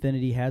 So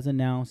Infinity has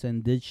announced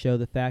and did show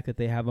the fact that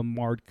they have a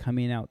MARD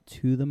coming out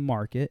to the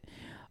market.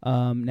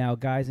 Now,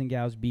 guys and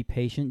gals, be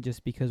patient.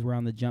 Just because we're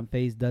on the jump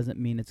phase doesn't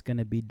mean it's going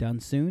to be done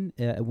soon.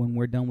 When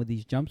we're done with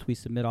these jumps, we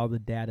submit all the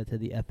data to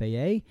the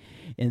FAA.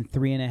 In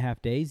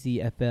 3.5 days,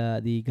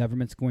 the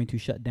government's going to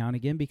shut down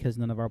again because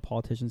none of our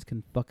politicians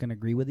can fucking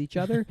agree with each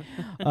other.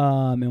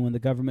 And when the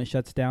government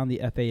shuts down, the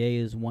FAA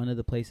is one of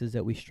the places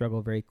that we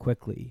struggle very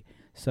quickly.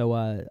 So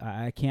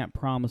I can't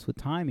promise with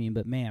timing,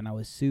 but man, I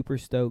was super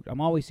stoked.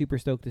 I'm always super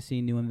stoked to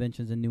see new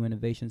inventions and new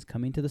innovations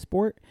coming to the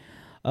sport.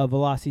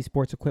 Velocity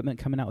Sports Equipment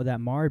coming out with that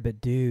MARD.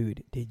 But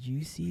dude, did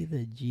you see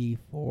the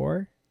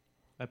G4?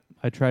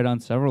 I tried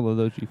on several of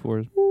those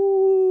G4s.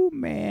 Ooh,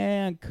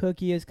 man,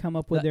 Cookie has come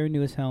up with their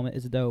newest helmet.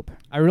 It's dope.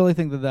 I really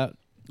think that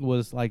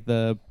was like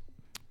the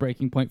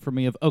breaking point for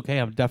me of, okay,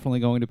 I'm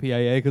definitely going to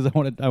PIA because I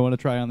want to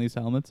try on these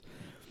helmets.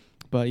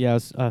 But yeah,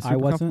 it's super I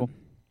wasn't. comfortable.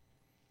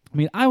 I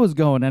mean, I was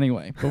going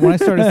anyway, but when I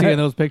started seeing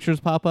those pictures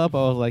pop up, I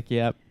was like,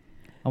 yeah,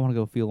 I want to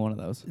go feel one of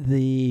those.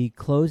 The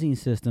closing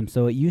system,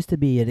 so it used to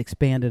be it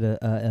expanded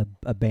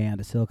a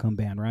band, a silicone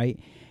band, right?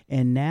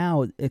 And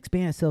now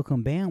expanded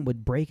silicone band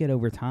would break it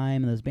over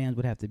time, and those bands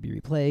would have to be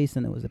replaced,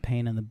 and it was a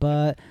pain in the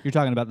butt. You're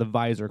talking about the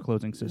visor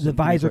closing system. The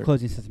visor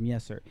closing system,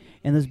 yes, sir.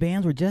 And those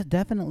bands were just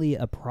definitely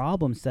a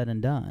problem said and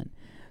done.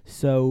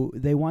 So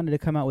they wanted to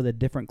come out with a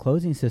different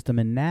closing system,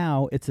 and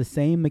now it's the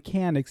same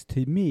mechanics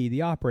to me,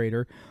 the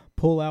operator,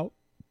 pull out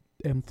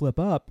and flip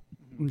up.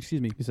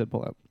 Excuse me. You said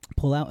pull out.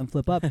 Pull out and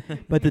flip up.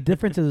 But the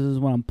difference is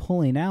when I'm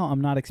pulling out, I'm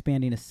not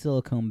expanding a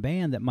silicone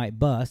band that might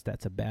bust.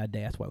 That's a bad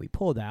day. That's why we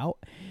pulled out.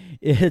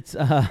 It's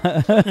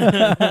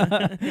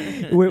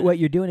what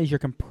you're doing is you're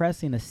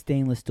compressing a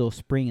stainless steel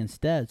spring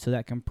instead. So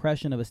that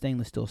compression of a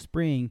stainless steel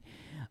spring,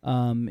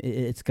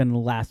 it's going to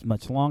last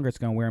much longer. It's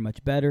going to wear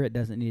much better. It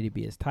doesn't need to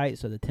be as tight,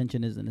 so the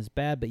tension isn't as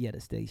bad, but yet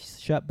it stays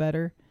shut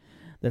better.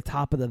 The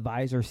top of the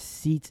visor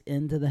seats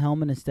into the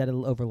helmet instead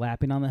of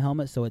overlapping on the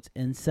helmet, so it's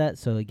inset.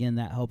 So again,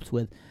 that helps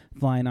with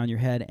flying on your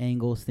head,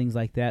 angles, things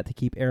like that, to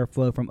keep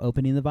airflow from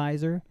opening the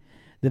visor.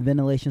 The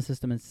ventilation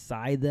system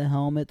inside the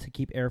helmet to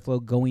keep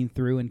airflow going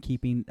through and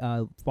keeping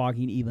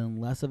fogging even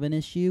less of an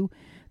issue,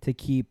 to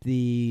keep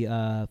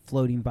the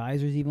floating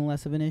visors even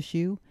less of an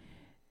issue.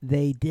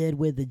 They did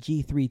with the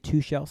G3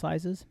 2 shell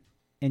sizes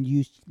and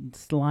used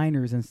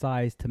liners in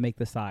size to make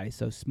the size.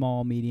 So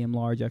small, medium,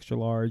 large, extra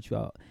large.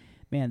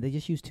 Man, they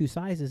just used 2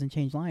 sizes and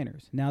changed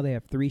liners. Now they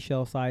have 3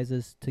 shell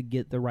sizes to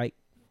get the right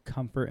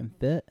comfort and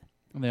fit.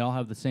 And they all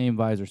have the same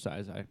visor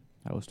size, I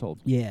was told.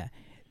 Yeah.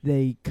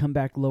 They come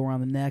back lower on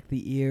the neck,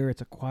 the ear.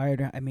 It's a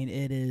quieter. I mean,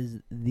 it is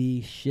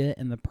the shit.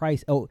 And the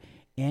price. Oh,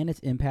 and it's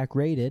impact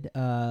rated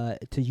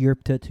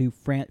to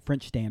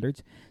French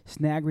standards.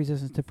 Snag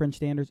resistance to French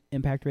standards.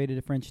 Impact rated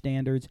to French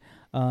standards,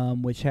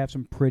 which have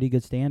some pretty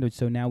good standards.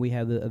 So now we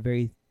have a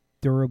very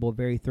durable,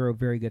 very thorough,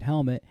 very good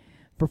helmet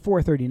for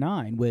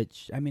 $439,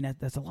 which, I mean,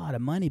 that's a lot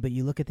of money, but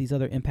you look at these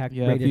other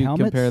impact-rated helmets. Yeah, if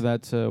you compare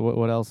that to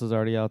what else is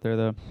already out there,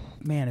 though.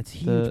 Man, it's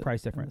huge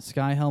price difference.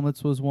 Sky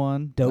Helmets was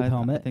one. Dope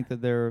helmet. I think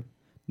that they're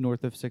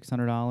north of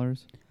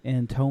 $600.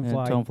 And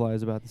Tonefly. And Tonefly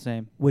is about the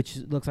same. Which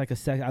looks like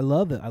I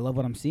love it. I love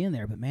what I'm seeing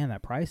there, but man,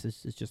 that price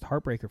is just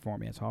heartbreaker for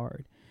me. It's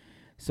hard.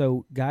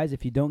 So, guys,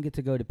 if you don't get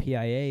to go to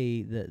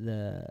PIA,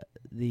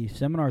 the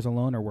seminars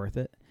alone are worth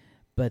it.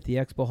 But the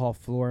expo hall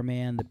floor,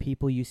 man, the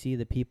people you see,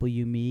 the people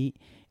you meet,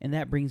 and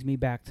that brings me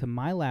back to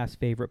my last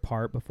favorite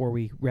part before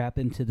we wrap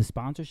into the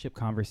sponsorship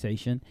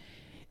conversation,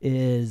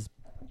 is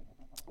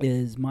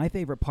my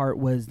favorite part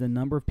was the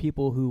number of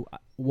people who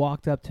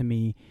walked up to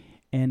me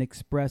and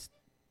expressed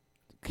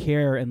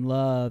care and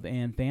love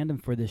and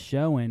fandom for this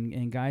show.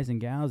 And guys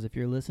and gals, if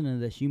you're listening to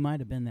this, you might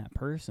have been that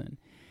person.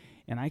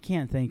 And I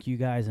can't thank you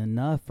guys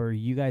enough for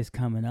you guys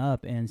coming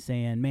up and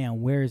saying,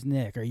 man, where's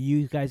Nick? Are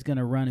you guys going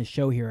to run a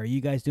show here? Are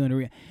you guys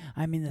doing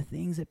I mean, the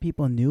things that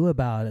people knew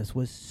about us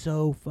was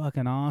so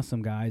fucking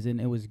awesome, guys, and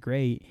it was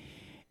great.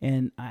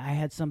 And I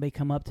had somebody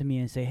come up to me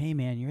and say, "Hey,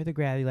 man, you're the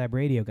Gravity Lab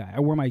radio guy." I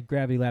wore my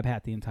Gravity Lab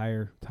hat the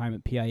entire time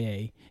at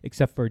PIA,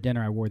 except for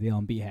dinner. I wore the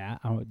LMB hat.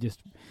 I was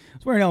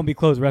wearing LMB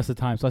clothes the rest of the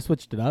time, so I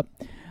switched it up.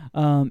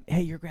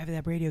 Hey, you're Gravity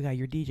Lab radio guy.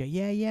 You're DJ.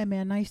 Yeah,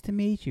 man. Nice to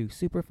meet you.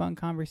 Super fun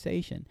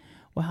conversation.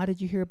 Well, how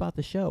did you hear about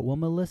the show? Well,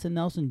 Melissa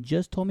Nelson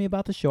just told me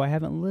about the show. I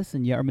haven't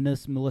listened yet. Or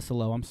Melissa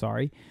Lowe, I'm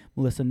sorry.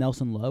 Melissa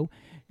Nelson Lowe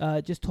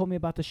just told me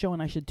about the show,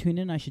 and I should tune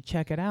in. I should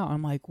check it out.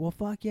 I'm like, well,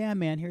 fuck yeah,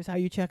 man. Here's how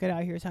you check it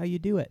out. Here's how you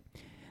do it.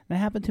 That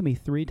happened to me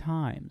 3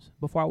 times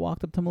before I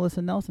walked up to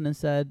Melissa Nelson and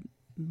said,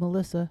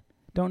 "Melissa,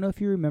 don't know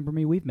if you remember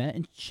me. We've met."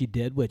 And she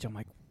did, which I'm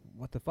like,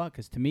 what the fuck?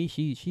 Because to me,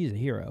 she's a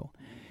hero.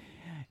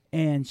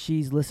 And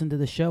she's listened to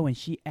the show, and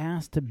she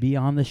asked to be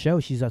on the show.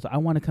 She says, "I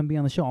want to come be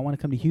on the show. I want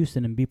to come to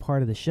Houston and be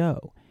part of the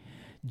show."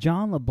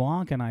 John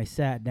LeBlanc and I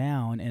sat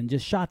down and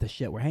just shot the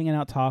shit. We're hanging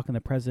out talking,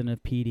 the president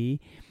of PD.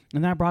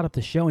 And then I brought up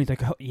the show, and he's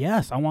like, "Oh,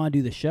 yes, I want to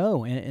do the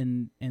show."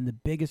 And the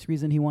biggest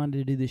reason he wanted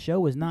to do the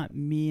show was not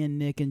me and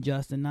Nick and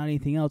Justin, not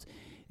anything else.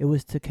 It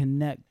was to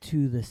connect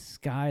to the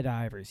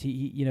skydivers.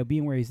 He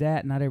being where he's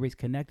at, not everybody's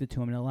connected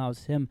to him, and it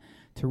allows him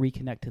to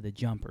reconnect to the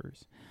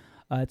jumpers.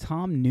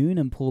 Tom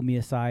Noonan pulled me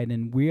aside,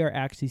 and we are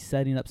actually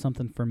setting up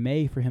something for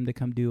May for him to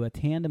come do a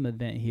tandem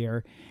event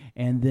here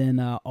and then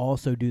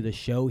also do the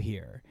show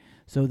here.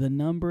 So the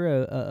number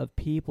of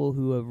people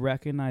who have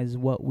recognized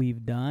what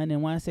we've done,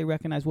 and when I say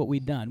recognize what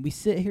we've done, we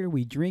sit here,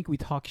 we drink, we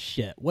talk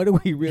shit. What are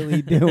we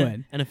really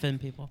doing? And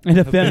offend people. And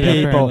offend Yeah,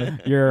 people.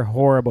 apparently. You're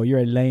horrible. You're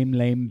a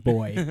lame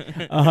boy.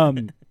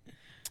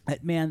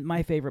 Man,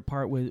 my favorite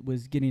part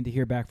was getting to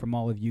hear back from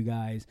all of you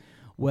guys,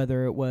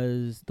 whether it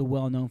was the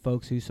well-known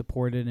folks who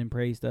supported and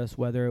praised us,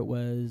 whether it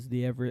was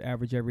the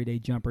average everyday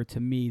jumper.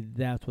 To me,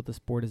 that's what the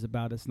sport is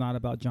about. It's not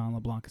about John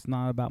LeBlanc. It's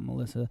not about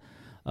Melissa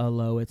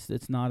Lowe.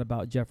 It's not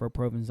about Jeffro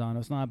Provenzano.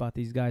 It's not about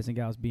these guys and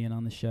gals being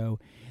on the show.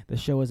 The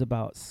show is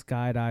about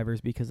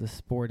skydivers because the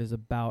sport is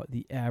about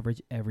the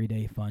average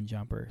everyday fun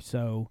jumper.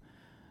 So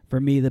for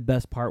me, the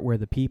best part were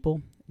the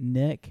people.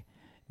 Nick,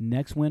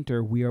 next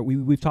winter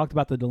we've talked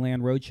about the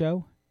DeLand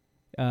Roadshow.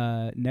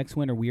 Next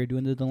winter we are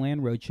doing the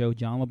DeLand Roadshow.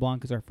 John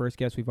LeBlanc is our first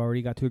guest. We've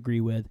already got to agree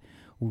with.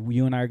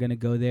 You and I are going to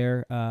go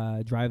there,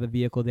 drive a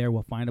vehicle there.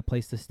 We'll find a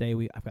place to stay.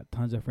 I've got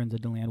tons of friends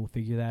at DeLand. We'll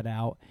figure that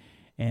out.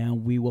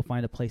 And we will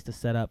find a place to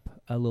set up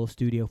a little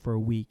studio for a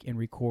week and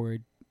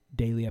record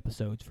daily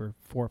episodes for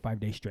 4 or 5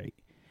 days straight.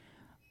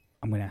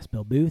 I'm going to ask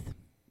Bill Booth.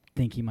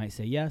 Think he might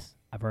say yes.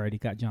 I've already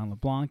got John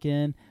LeBlanc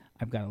in.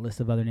 I've got a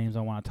list of other names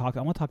I want to talk.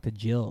 I want to talk to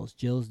Jills.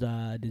 Jills,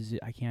 I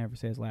can't ever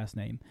say his last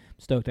name. I'm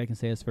stoked I can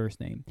say his first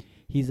name.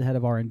 He's the head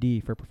of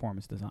R&D for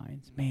Performance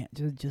Designs. Man,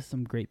 just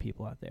some great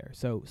people out there.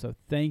 So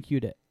thank you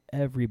to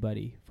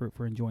everybody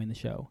for enjoying the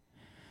show.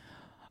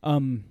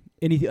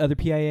 Any other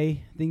PIA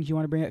things you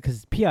want to bring up?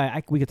 Because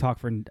we could talk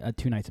for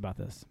 2 nights about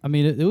this. I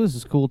mean, it was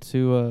just cool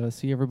to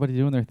see everybody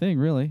doing their thing,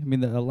 really. I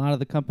mean, a lot of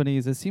the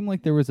companies, it seemed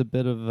like there was a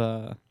bit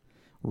of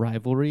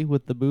rivalry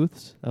with the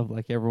booths of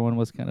like everyone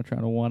was kind of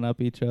trying to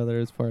one-up each other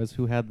as far as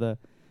who had the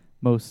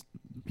most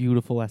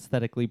beautiful,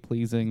 aesthetically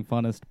pleasing,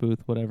 funnest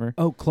booth, whatever.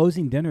 Oh,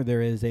 closing dinner,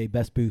 there is a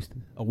Best Booth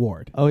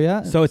Award. Oh,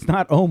 yeah? So it's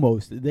not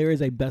almost. There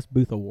is a Best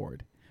Booth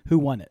Award. Who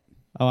won it?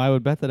 Oh, I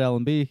would bet that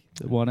L&B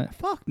won it.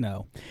 Fuck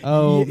no.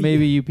 Oh,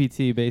 maybe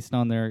UPT based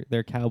on their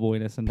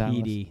cowboyness and Dallas.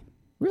 PD.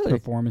 Really?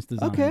 Performance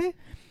Designs. Okay.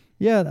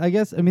 Yeah, I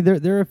guess. I mean,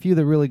 there are a few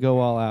that really go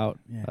all out.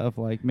 Yeah. Of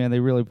like, man, they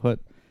really put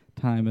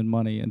time and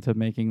money into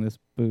making this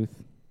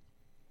booth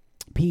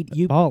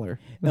baller.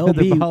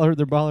 LB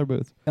they're baller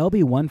booths.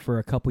 LB won for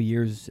a couple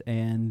years,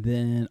 and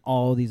then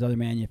all these other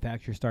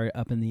manufacturers started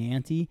up in the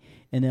ante,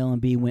 and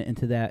LB went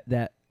into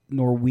that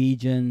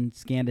Norwegian,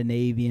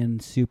 Scandinavian,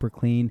 super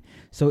clean.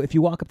 So if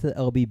you walk up to the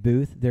LB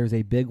booth, there's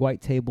a big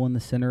white table in the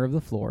center of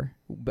the floor.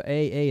 But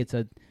it's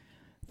a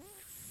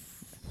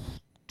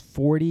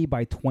 40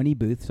 by 20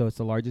 booth, so it's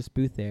the largest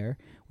booth there.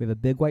 We have a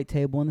big white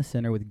table in the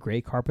center with gray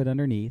carpet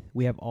underneath.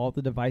 We have all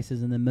the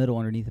devices in the middle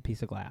underneath a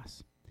piece of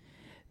glass.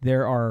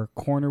 There are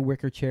corner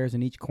wicker chairs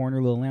in each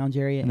corner, little lounge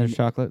area. And there's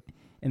chocolate.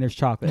 And there's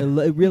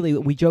chocolate. Really,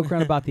 we joke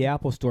around about the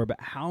Apple Store, but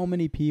how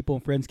many people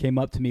and friends came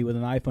up to me with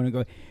an iPhone and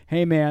go,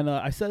 "Hey, man,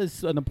 I set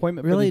an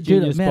appointment for the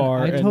Genius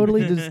Bar." I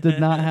totally just did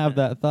not have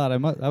that thought.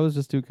 I was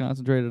just too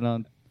concentrated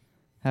on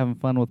having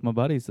fun with my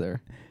buddies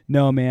there.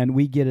 No, man,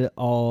 we get it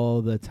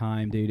all the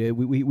time, dude.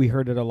 We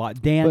heard it a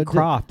lot. Dan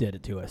Croft did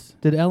it to us.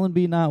 Did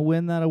L&B not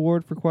win that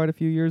award for quite a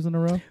few years in a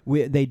row?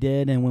 They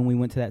did, and when we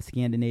went to that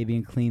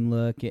Scandinavian clean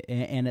look,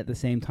 and at the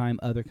same time,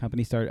 other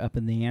companies started up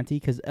in the ante,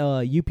 because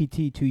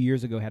UPT 2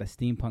 years ago had a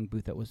steampunk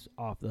booth that was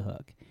off the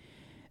hook.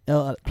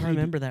 I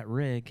remember that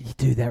rig.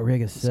 Dude, that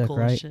rig is It's sick, cool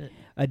as right?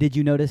 shit. Did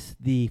you notice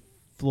the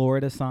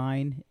Florida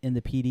sign in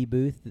the PD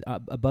booth?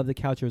 Above the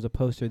couch, there was a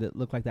poster that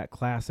looked like that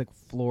classic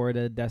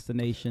Florida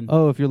destination.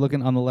 Oh, if you're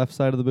looking on the left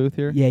side of the booth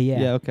here? Yeah.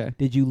 Yeah, okay.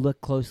 Did you look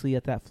closely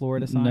at that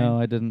Florida sign? No,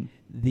 I didn't.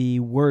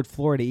 The word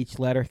Florida, each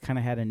letter kind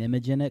of had an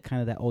image in it,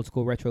 kind of that old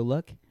school retro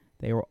look.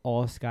 They were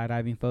all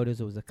skydiving photos.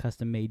 It was a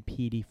custom-made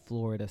PD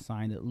Florida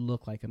sign that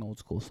looked like an old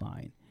school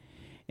sign.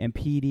 And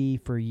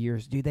PD for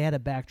years, dude, they had a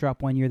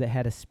backdrop one year that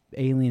had a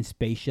alien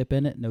spaceship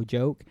in it. No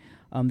joke.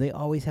 They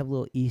always have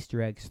little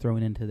Easter eggs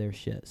thrown into their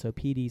shit. So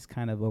PD's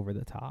kind of over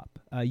the top.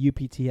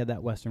 UPT had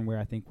that Western wear,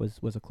 I think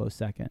was a close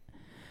second.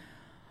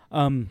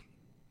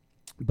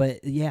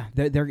 But yeah,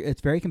 they're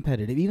it's very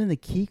competitive. Even the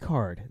key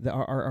card,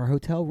 our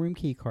hotel room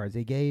key cards,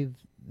 they gave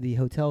the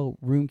hotel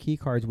room key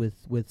cards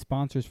with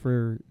sponsors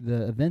for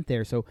the event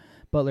there. So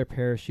Butler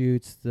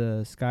Parachutes,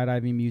 the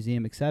Skydiving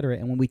Museum, etc.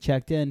 And when we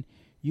checked in,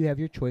 you have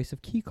your choice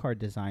of key card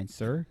design,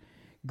 sir.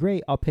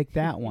 Great, I'll pick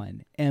that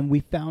one. And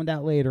we found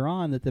out later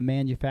on that the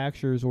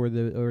manufacturers or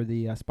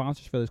the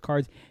sponsors for those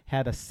cards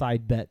had a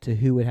side bet to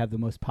who would have the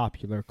most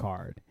popular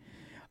card.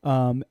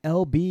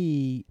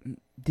 LB,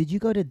 did you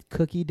go to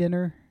Cookie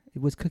dinner?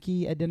 Was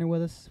Cookie at dinner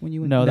with us when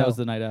you went? No, that was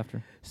the night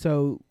after.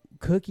 So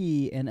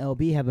Cookie and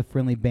LB have a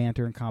friendly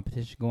banter and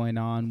competition going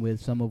on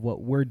with some of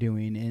what we're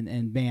doing.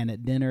 And man,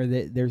 at dinner,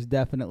 there's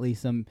definitely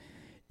some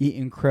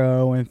eating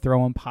crow and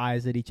throwing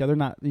pies at each other,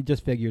 not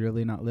just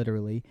figuratively, not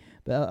literally,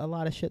 but a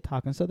lot of shit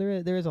talking. So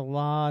there is a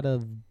lot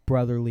of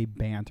brotherly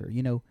banter.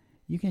 You know,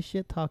 you can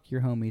shit talk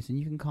your homies and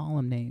you can call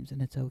them names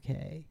and it's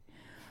okay.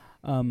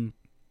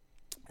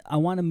 I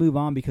want to move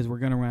on because we're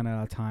going to run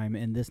out of time,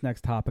 and this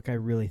next topic I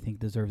really think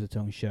deserves its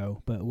own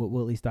show, but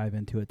we'll at least dive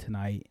into it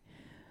tonight.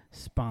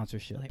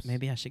 Sponsorships. Like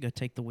maybe I should go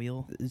take the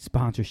wheel.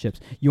 Sponsorships.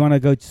 You want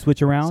to go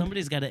switch around?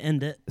 Somebody's got to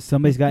end it.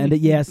 Somebody's got to end it.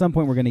 Yeah, at some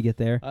point we're going to get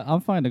there.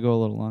 I'm fine to go a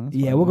little long. That's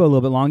Yeah, fine. we'll go a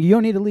little bit long. You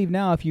don't need to leave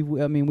now if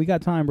you. I mean, we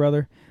got time,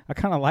 brother. I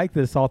kind of like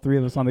this all three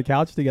of us on the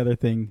couch together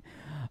thing.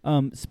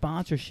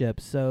 Sponsorship.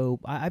 So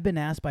I've been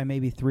asked by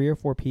maybe 3 or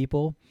 4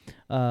 people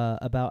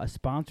about a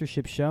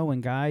sponsorship show,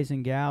 and guys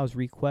and gals,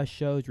 request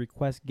shows,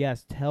 request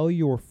guests. Tell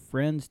your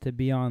friends to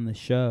be on the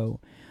show.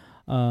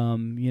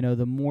 You know,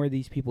 the more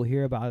these people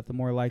hear about it, the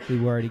more likely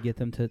we are to get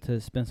them to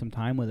spend some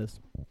time with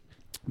us.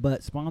 But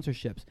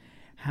sponsorships.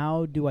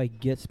 How do I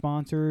get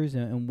sponsors,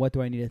 and what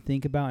do I need to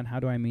think about, and how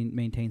do I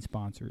maintain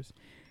sponsors?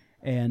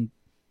 And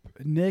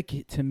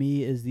Nick, to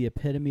me, is the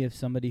epitome of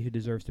somebody who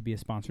deserves to be a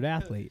sponsored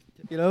athlete.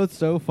 You know, it's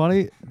so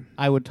funny.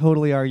 I would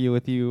totally argue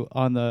with you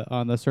on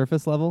the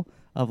surface level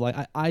of like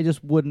I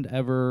just wouldn't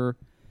ever.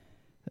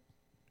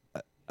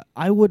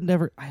 I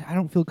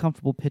don't feel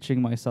comfortable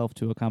pitching myself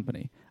to a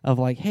company of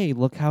like, hey,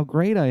 look how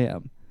great I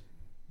am.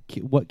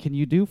 What can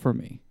you do for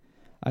me?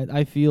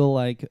 I feel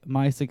like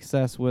my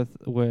success with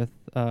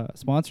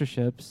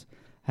sponsorships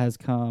has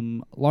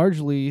come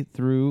largely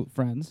through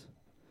friends.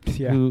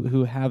 Yeah.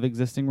 Who have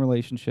existing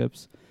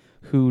relationships,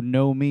 who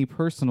know me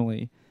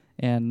personally,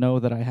 and know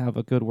that I have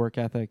a good work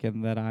ethic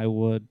and that I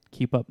would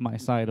keep up my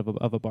side of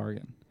a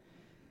bargain.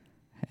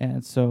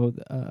 And so,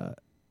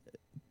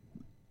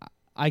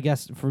 I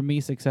guess for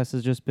me, success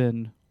has just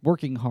been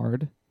working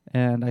hard,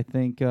 and I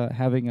think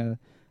having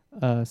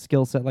a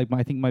skill set like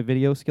I think my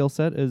video skill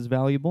set is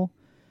valuable,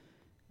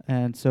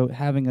 and so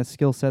having a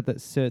skill set that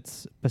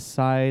sits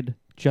beside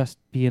just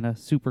being a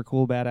super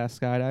cool badass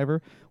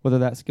skydiver, whether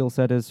that skill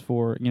set is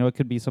for, you know, it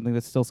could be something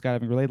that's still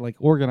skydiving related, like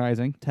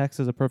organizing. Tex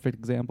is a perfect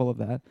example of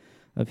that.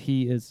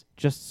 He is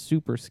just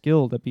super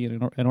skilled at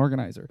being an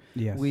organizer.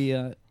 Yes.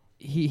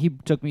 He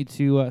took me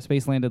to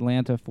Spaceland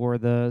Atlanta for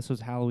this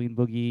was Halloween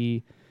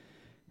Boogie,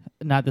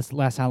 not this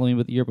last Halloween,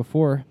 but the year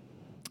before,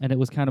 and it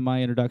was kind of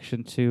my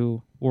introduction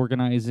to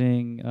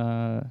organizing,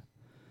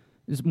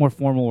 just more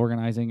formal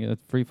organizing, a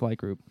free flight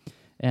group.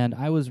 And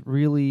I was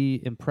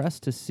really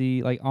impressed to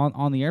see, like,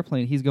 on the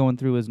airplane, he's going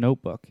through his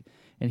notebook,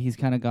 and he's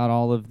kind of got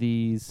all of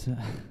these.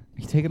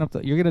 You're taking up.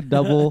 You're gonna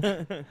double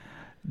down.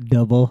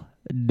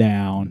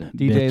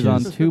 DJ's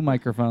on bitches. 2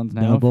 microphones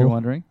now, if Double you're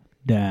wondering.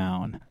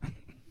 down.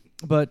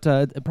 But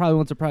it probably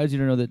won't surprise you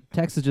to know that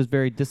Tex is just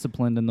very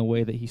disciplined in the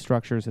way that he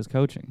structures his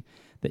coaching.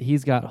 That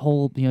he's got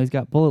he's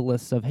got bullet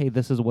lists of, hey,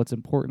 this is what's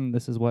important.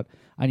 This is what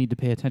I need to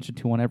pay attention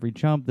to on every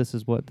jump. This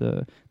is what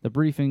the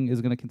briefing is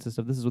going to consist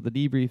of. This is what the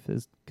debrief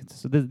is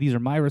consist of. These are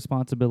my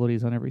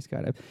responsibilities on every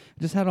skydive.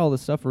 I just had all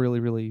this stuff really,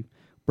 really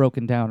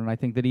broken down. And I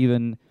think that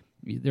even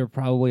there are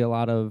probably a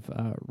lot of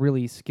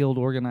really skilled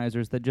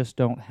organizers that just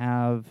don't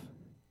have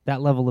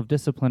that level of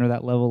discipline or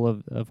that level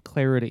of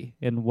clarity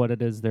in what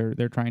it is they're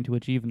trying to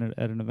achieve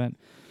at an event.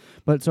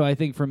 But so I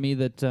think for me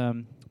that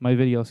my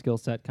video skill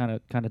set kind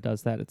of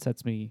does that. It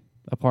sets me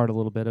apart a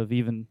little bit of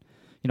even,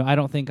 you know, I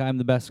don't think I'm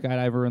the best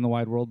skydiver in the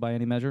wide world by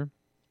any measure.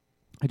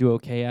 I do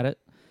okay at it.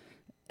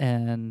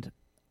 And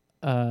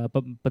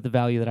but the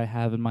value that I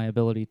have in my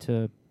ability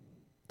to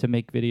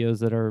make videos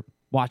that are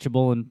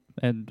watchable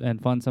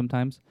and fun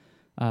sometimes,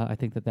 I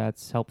think that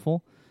that's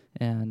helpful.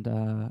 And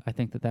I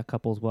think that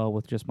couples well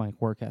with just my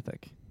work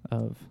ethic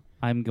of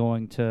I'm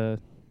going to,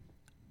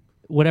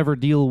 whatever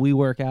deal we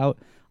work out,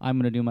 I'm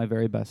going to do my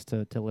very best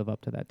to live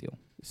up to that deal.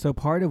 So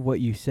part of what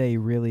you say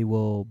really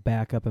will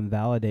back up and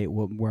validate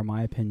where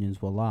my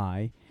opinions will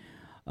lie.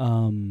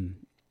 And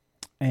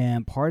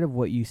part of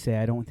what you say,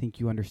 I don't think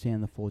you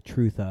understand the full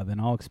truth of,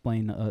 and I'll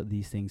explain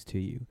these things to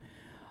you.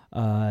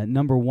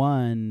 Number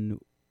one,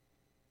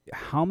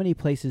 how many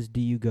places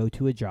do you go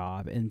to a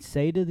job and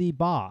say to the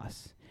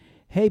boss,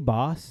 hey,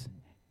 boss,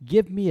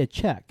 give me a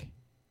check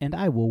and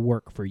I will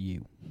work for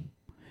you?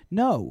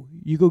 No,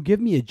 you go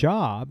give me a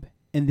job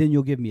and then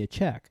you'll give me a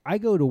check. I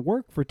go to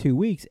work for 2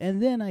 weeks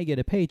and then I get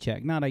a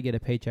paycheck. Not I get a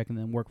paycheck and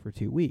then work for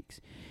 2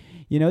 weeks.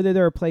 You know,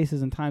 there are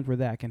places and times where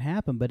that can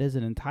happen, but as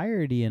an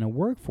entirety in a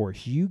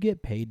workforce, you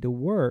get paid to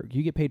work.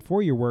 You get paid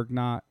for your work,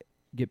 not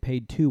get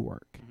paid to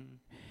work.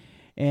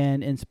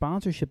 And in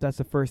sponsorship, that's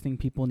the first thing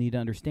people need to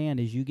understand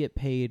is you get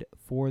paid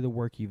for the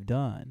work you've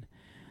done.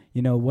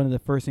 You know, one of the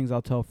first things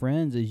I'll tell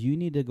friends is you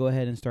need to go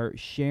ahead and start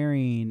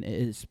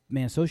sharing.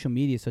 Man, social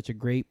media is such a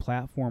great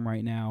platform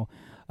right now.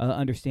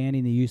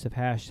 Understanding the use of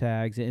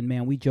hashtags. And,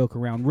 man, we joke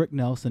around. Rick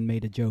Nelson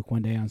made a joke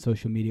one day on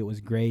social media. It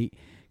was great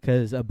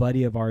because a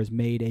buddy of ours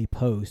made a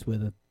post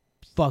with a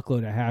fuckload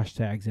of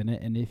hashtags in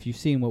it. And if you've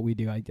seen what we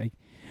do,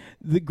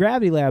 the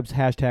Gravity Labs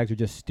hashtags are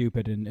just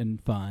stupid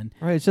and fun.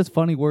 Right, it's just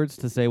funny words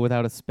to say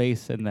without a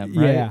space in them,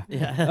 right?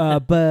 Yeah.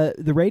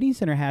 But the Rating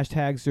Center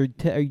hashtags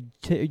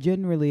are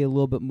generally a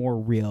little bit more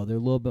real. They're a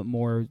little bit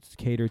more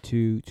catered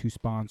to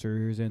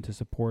sponsors and to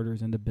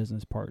supporters and to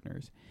business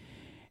partners.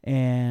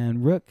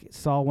 And Rook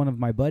saw one of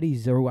my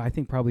buddies, or I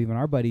think probably even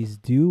our buddies,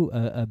 do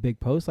a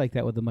big post like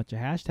that with a bunch of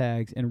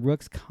hashtags. And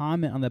Rook's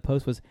comment on that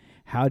post was,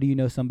 "How do you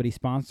know somebody's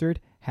sponsored?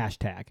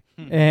 Hashtag."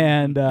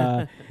 And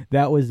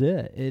that was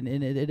it. And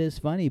it is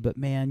funny, but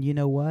man, you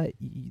know what?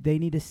 They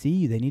need to see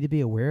you. They need to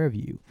be aware of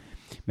you.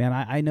 Man,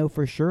 I know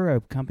for sure a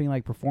company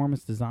like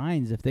Performance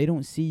Designs, if they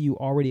don't see you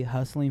already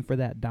hustling for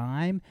that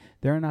dime,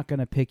 they're not going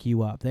to pick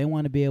you up. They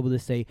want to be able to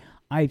say,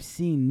 I've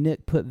seen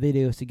Nick put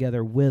videos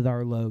together with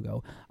our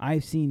logo.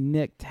 I've seen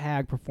Nick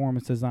tag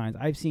Performance Designs.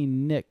 I've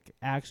seen Nick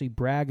actually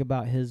brag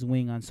about his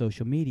wing on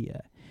social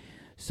media.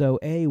 So,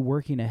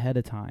 working ahead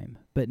of time.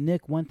 But,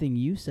 Nick, one thing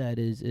you said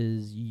is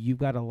you've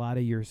got a lot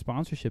of your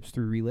sponsorships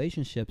through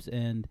relationships,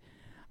 and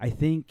I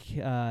think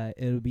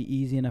it'll be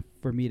easy enough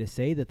for me to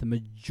say that the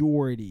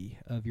majority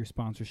of your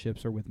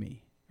sponsorships are with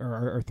me, or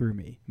are through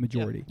me,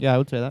 majority. Yeah, I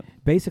would say that.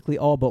 Basically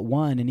all but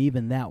one, and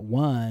even that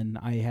one,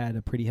 I had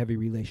a pretty heavy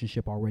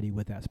relationship already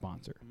with that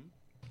sponsor.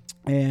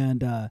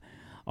 And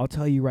I'll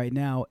tell you right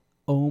now,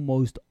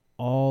 almost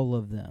all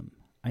of them,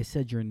 I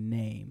said your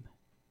name,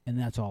 and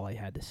that's all I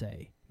had to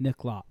say.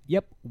 Nick Lott.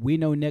 Yep, we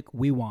know Nick.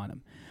 We want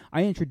him.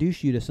 I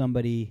introduced you to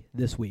somebody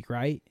this week,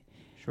 right?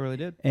 Surely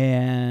did.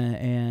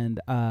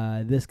 And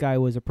this guy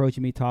was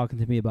approaching me, talking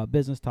to me about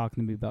business,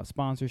 talking to me about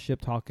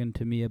sponsorship, talking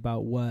to me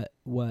about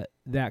what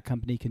that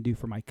company can do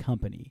for my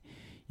company.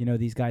 You know,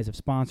 these guys have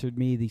sponsored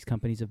me. These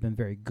companies have been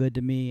very good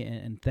to me,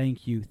 and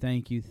thank you.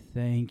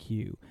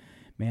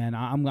 Man,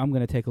 I'm going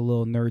to take a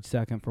little nerd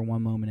second for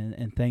one moment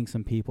and thank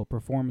some people.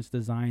 Performance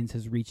Designs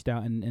has reached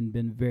out and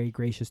been very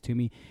gracious to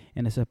me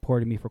and has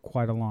supported me for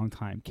quite a long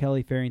time.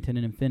 Kelly Farrington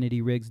and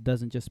Infinity Rigs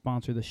doesn't just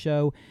sponsor the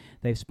show.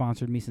 They've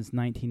sponsored me since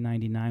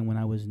 1999 when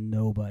I was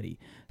nobody.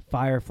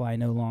 Firefly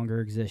no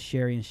longer exists.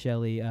 Sherry and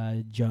Shelly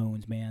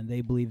Jones, man, they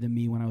believed in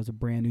me when I was a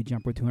brand new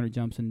jumper, 200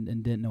 jumps, and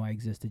didn't know I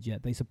existed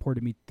yet. They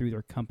supported me through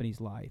their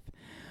company's life.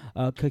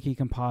 Cookie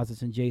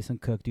Composites and Jason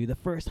Cook, dude. The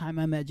first time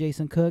I met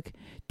Jason Cook,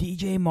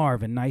 DJ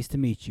Marvin, nice to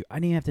meet you. I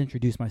didn't have to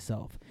introduce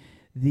myself.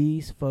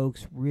 These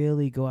folks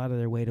really go out of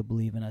their way to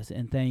believe in us,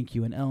 and thank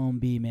you. And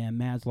LMB, man,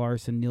 Mads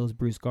Larson, Niels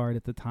Brusgaard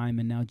at the time,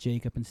 and now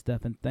Jacob and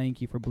Stefan,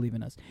 thank you for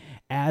believing us.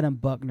 Adam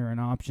Buckner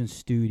and Option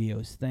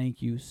Studios,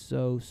 thank you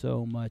so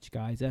much,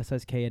 guys.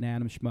 SSK and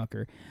Adam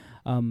Schmucker.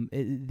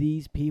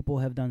 These people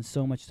have done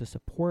so much to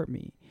support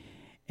me,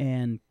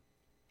 and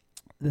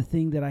the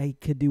thing that I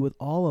could do with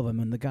all of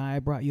them, and the guy I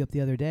brought you up the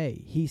other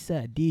day, he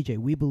said, DJ,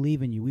 we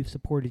believe in you. We've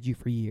supported you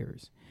for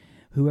years.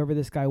 Whoever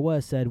this guy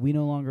was said, we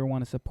no longer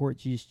want to support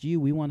just you.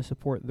 We want to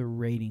support the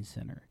Rating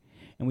Center.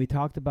 And we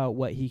talked about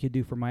what he could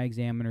do for my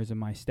examiners and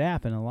my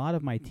staff. And a lot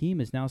of my team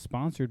is now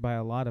sponsored by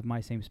a lot of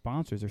my same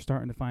sponsors. They're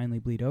starting to finally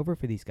bleed over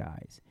for these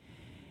guys.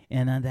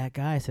 And then that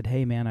guy said,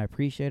 hey, man, I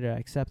appreciate it. I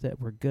accept it.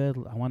 We're good.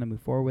 I want to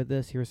move forward with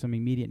this. Here are some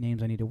immediate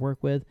names I need to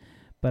work with.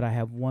 But I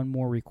have one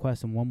more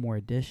request and one more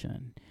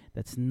addition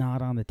that's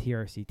not on the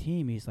TRC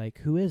team. He's like,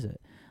 who is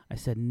it? I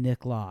said,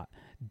 Nick Lott.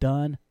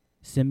 Done.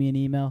 Send me an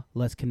email.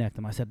 Let's connect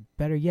him. I said,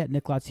 better yet,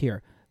 Nick Lott's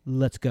here.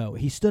 Let's go.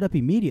 He stood up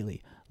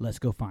immediately. Let's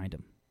go find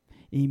him.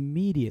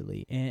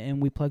 Immediately.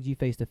 And we plugged you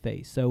face to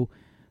face. So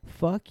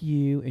fuck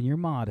you and your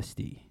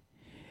modesty.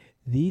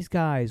 These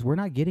guys, we're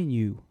not getting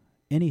you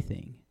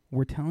anything.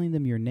 We're telling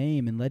them your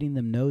name and letting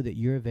them know that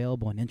you're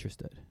available and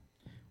interested.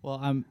 Well,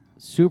 I'm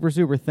super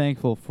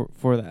thankful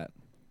for that.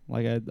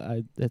 Like,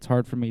 I it's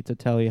hard for me to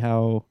tell you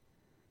how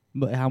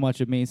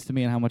much it means to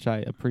me and how much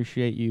I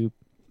appreciate you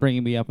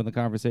bringing me up in the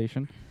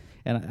conversation.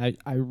 And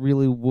I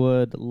really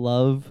would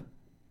love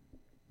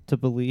to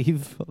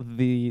believe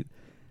the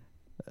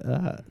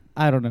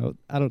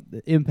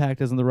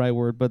impact isn't the right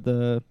word,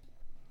 but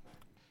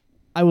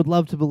I would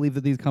love to believe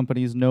that these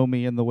companies know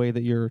me in the way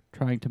that you're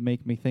trying to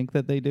make me think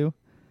that they do.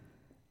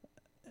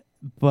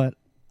 But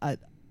I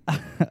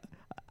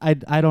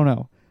don't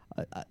know.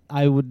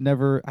 I would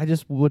never. I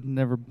just would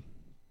never.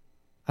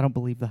 I don't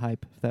believe the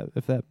hype.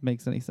 If that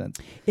makes any sense.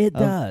 It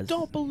does.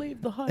 Don't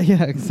believe the hype.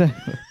 Yeah,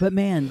 exactly. But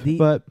man,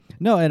 but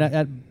no,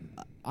 and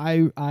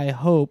I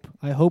hope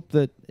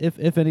that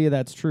if any of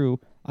that's true,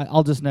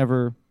 I'll just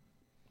never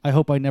I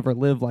hope I never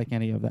live like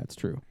any of that's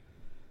true.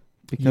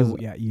 Because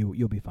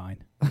you'll be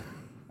fine.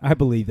 I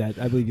believe that.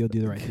 I believe you'll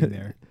do the right thing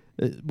there.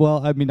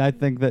 Well, I mean, I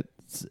think that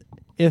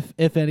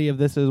if any of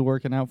this is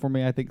working out for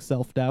me, I think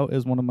self-doubt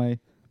is one of my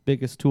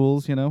biggest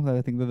tools, you know.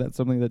 I think that that's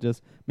something that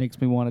just makes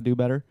me want to do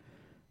better,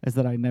 is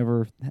that I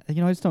never, I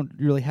just don't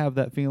really have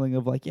that feeling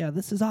of like, yeah,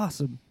 this is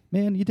awesome.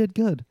 Man, you did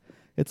good.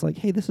 It's like,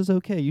 hey, this is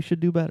okay. You should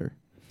do better.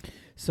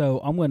 So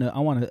I want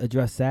to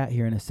address that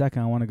here in a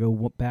second. I want to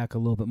go back a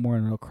little bit more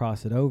and I'll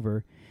cross it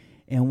over.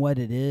 And what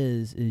it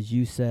is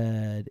you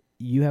said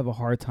you have a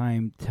hard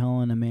time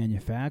telling a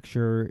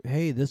manufacturer,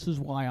 hey, this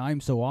is why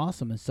I'm so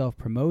awesome and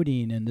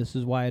self-promoting, and this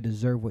is why I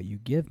deserve what you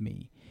give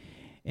me.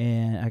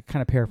 And I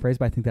kind of paraphrase,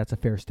 but I think that's a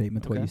fair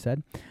statement to what you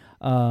said.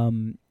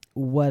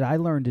 What I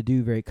learned to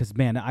do because,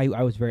 man,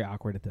 I was very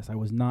awkward at this. I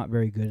was not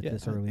very good at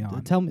this early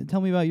on. Tell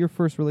me about your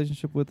first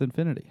relationship with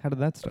Infinity. How did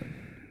that start?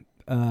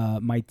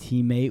 My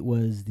teammate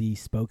was the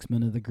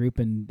spokesman of the group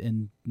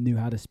and knew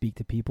how to speak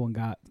to people and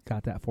got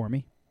that for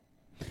me.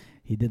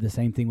 He did the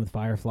same thing with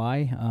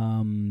Firefly.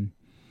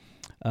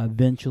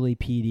 Eventually,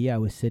 PD, I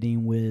was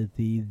sitting with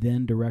the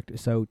then director.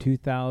 So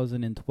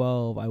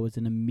 2012, I was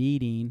in a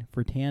meeting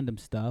for Tandem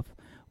stuff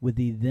with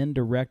the then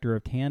director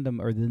of Tandem,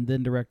 or the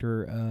then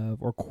director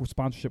of, or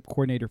sponsorship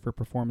coordinator for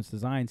Performance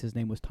Designs. His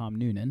name was Tom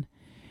Noonan.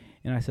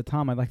 And I said,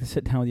 Tom, I'd like to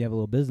sit down with you, have a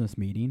little business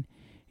meeting.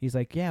 He's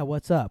like, yeah,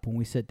 what's up? When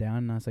we sit down,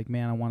 and I was like,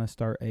 man, I want to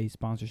start a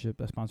sponsor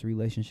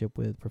relationship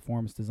with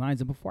Performance Designs.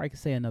 And before I could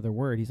say another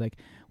word, he's like,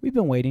 we've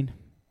been waiting.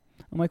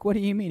 I'm like, what do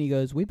you mean? He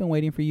goes, we've been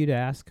waiting for you to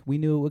ask. We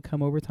knew it would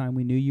come over time.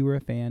 We knew you were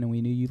a fan, and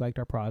we knew you liked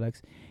our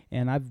products.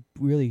 And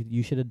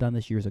you should have done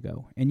this years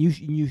ago. And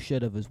you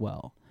should have as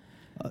well.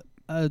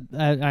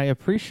 I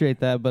appreciate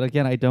that, but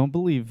again, I don't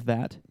believe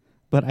that.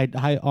 But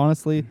I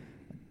honestly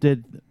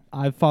did.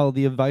 I've followed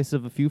the advice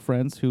of a few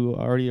friends who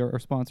already are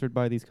sponsored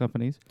by these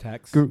companies.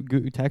 Tex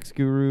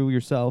Guru,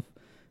 yourself,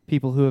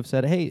 people who have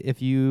said, hey,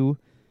 if you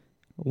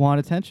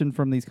want attention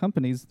from these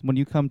companies, when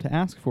you come to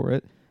ask for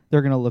it,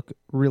 they're going to look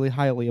really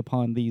highly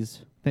upon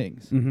these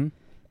things. Mm-hmm.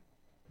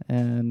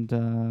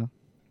 And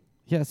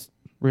yes,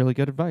 really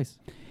good advice.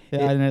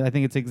 Yeah, and I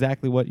think it's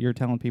exactly what you're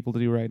telling people to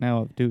do right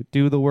now.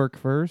 Do the work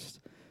first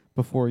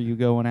before you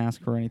go and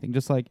ask for anything.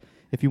 Just like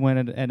if you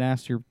went and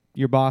asked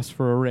your boss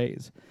for a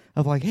raise.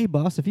 Of like, hey,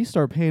 boss, if you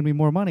start paying me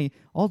more money,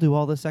 I'll do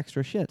all this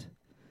extra shit.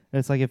 And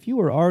it's like, if you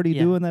were already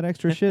doing that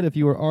extra shit, if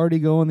you were already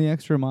going the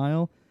extra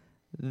mile,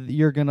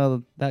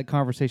 that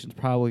conversation's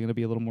probably gonna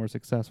be a little more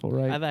successful,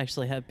 right? I've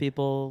actually had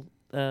people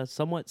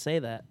somewhat say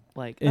that,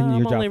 like,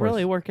 I'm only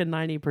really working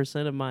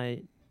 90% of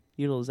my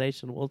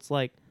utilization. Well, it's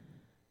like,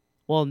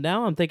 well,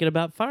 now I'm thinking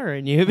about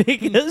firing you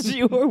because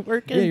you were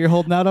working. Yeah, you're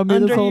holding out on me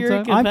this whole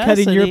time. I'm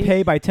cutting your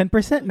pay by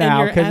 10%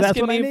 now because that's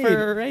what I need.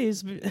 For a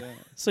raise,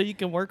 so you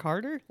can work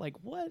harder. Like,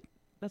 what?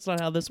 That's not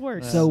how this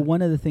works. So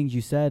one of the things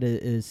you said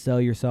is sell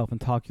yourself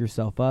and talk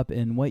yourself up.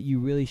 And what you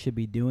really should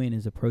be doing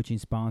is approaching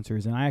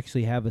sponsors. And I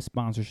actually have a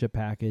sponsorship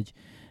package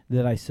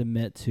that I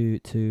submit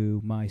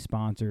to my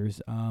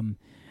sponsors.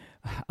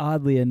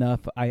 Oddly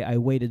enough, I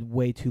waited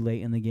way too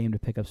late in the game to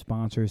pick up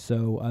sponsors.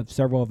 So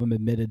several of them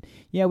admitted,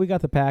 yeah, we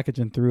got the package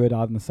and threw it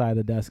on the side of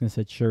the desk and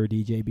said, sure,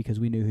 DJ, because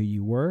we knew who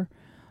you were.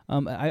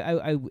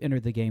 I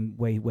entered the game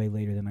way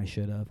later than I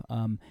should have.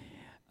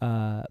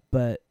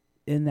 But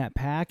in that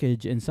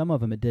package, and some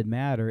of them it did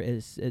matter,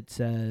 it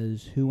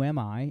says, who am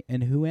I?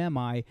 And who am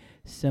I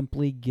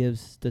simply gives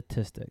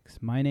statistics.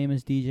 My name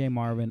is DJ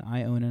Marvin.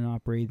 I own and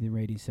operate the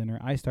Rating Center.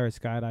 I started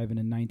skydiving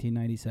in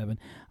 1997.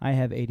 I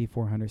have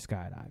 8,400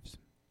 skydives.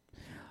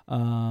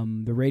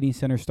 The Rating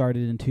Center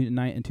started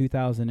in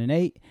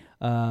 2008.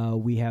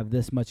 We have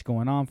this much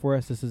going on for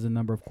us. This is the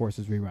number of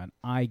courses we run.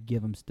 I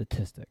give them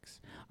statistics.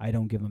 I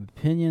don't give them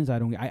opinions.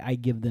 I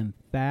give them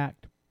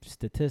fact,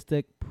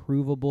 statistic,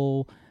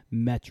 provable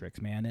metrics,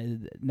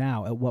 man.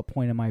 Now, at what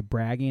point am I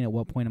bragging? At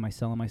what point am I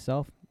selling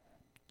myself?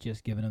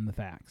 Just giving them the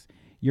facts.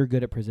 You're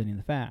good at presenting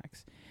the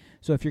facts.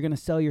 So if you're going to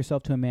sell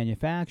yourself to a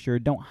manufacturer,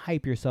 don't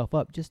hype yourself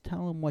up. Just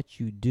tell them what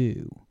you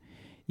do.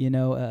 You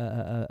know,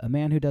 a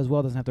man who does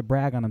well doesn't have to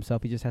brag on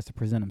himself. He just has to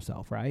present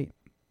himself, right?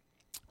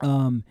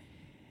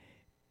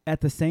 At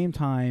the same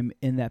time,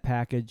 in that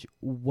package,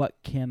 what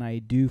can I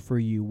do for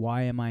you?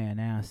 Why am I an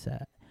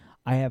asset?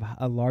 I have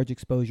a large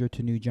exposure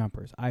to new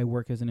jumpers. I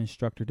work as an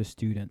instructor to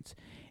students.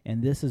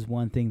 And this is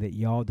one thing that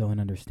y'all don't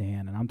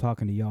understand. And I'm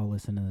talking to y'all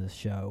listening to this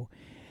show.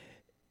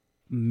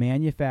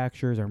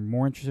 Manufacturers are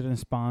more interested in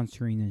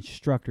sponsoring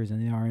instructors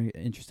than they are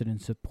interested in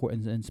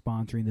supporting and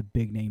sponsoring the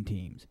big name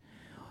teams.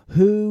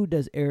 Who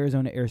does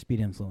Arizona Airspeed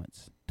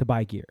influence to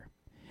buy gear?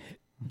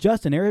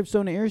 Justin,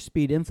 Arizona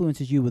Airspeed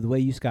influences you with the way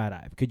you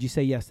skydive. Could you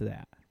say yes to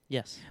that?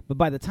 Yes. But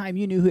by the time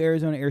you knew who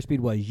Arizona Airspeed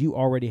was, you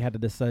already had a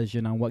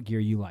decision on what gear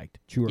you liked.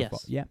 True or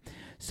false? Yeah.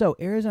 So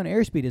Arizona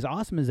Airspeed, as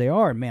awesome as they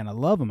are, man, I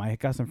love them. I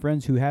got some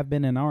friends who have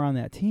been and are on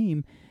that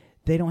team.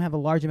 They don't have a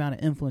large amount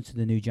of influence to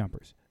the new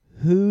jumpers.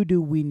 Who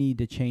do we need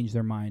to change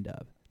their mind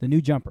of? The new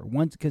jumper.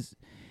 Once, because,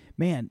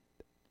 man,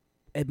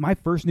 my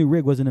first new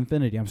rig was an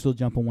Infinity. I'm still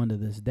jumping one to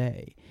this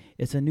day.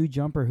 It's a new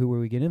jumper where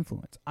we get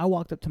influence. I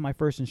walked up to my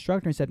first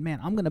instructor and said, man,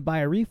 I'm going to buy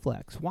a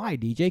reflex. Why,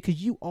 DJ?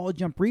 Because you all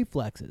jump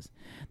reflexes.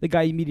 The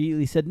guy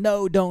immediately said,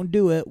 no, don't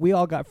do it. We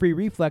all got free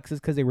reflexes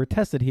because they were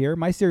tested here.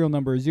 My serial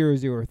number is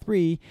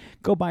 003.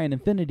 Go buy an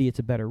Infinity. It's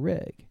a better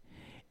rig.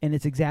 And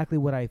it's exactly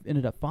what I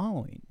ended up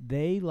following.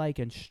 They like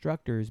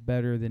instructors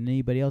better than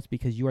anybody else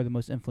because you are the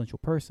most influential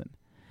person.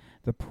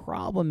 The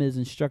problem is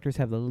instructors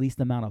have the least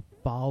amount of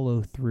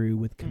follow-through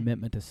with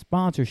commitment to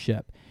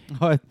sponsorship.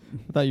 Oh, I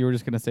thought you were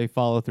just going to say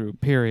follow through,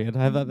 period.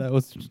 I thought that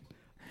was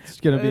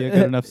going to be a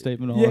good enough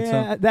statement all its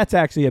own. Yeah, that's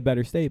actually a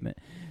better statement.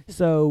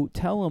 So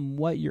tell them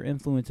what your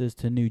influence is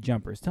to new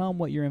jumpers. Tell them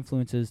what your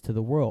influence is to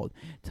the world.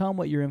 Tell them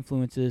what your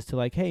influence is to,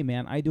 like, hey,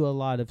 man, I do a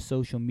lot of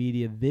social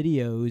media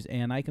videos,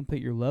 and I can put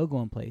your logo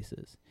in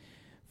places.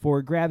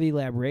 For Gravity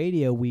Lab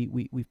Radio,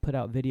 we've put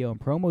out video and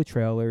promo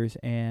trailers,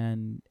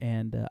 and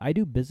I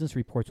do business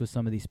reports with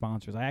some of these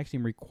sponsors. I actually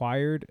am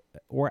required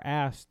or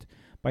asked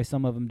by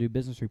some of them to do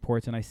business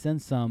reports, and I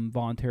send some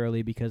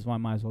voluntarily because I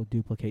might as well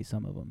duplicate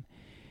some of them.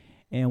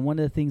 And one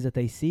of the things that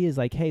they see is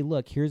like, hey,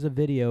 look, here's a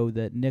video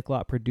that Nick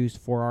Lott produced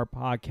for our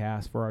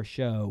podcast, for our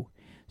show.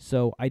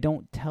 So I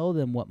don't tell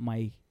them what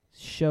my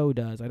show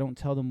does. I don't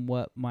tell them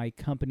what my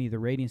company, the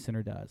Rating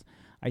Center, does.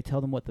 I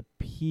tell them what the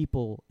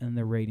people in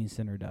the Rating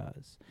Center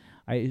does.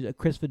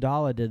 Chris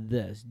Vidala did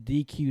this.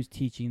 DQ's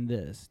teaching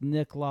this.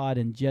 Nick Lott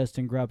and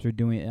Justin Grubbs are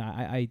doing it.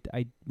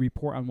 I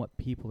report on what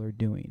people are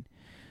doing.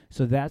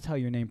 So that's how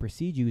your name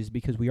precedes you, is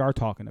because we are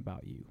talking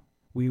about you.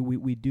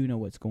 We do know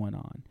what's going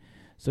on.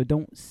 So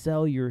don't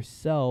sell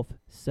yourself,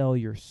 sell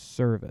your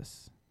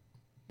service.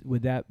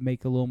 Would that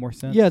make a little more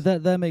sense? Yeah,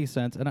 that makes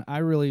sense. And I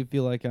really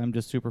feel like I'm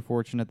just super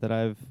fortunate that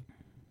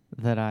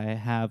I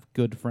have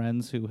good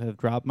friends who have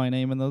dropped my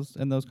name in those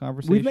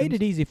conversations. We've made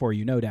it easy for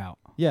you, no doubt.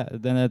 Yeah,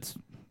 then it's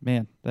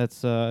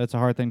a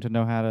hard thing to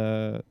know how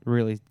to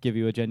really give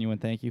you a genuine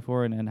thank you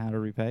for and how to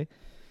repay.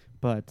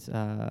 But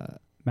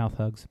Mouth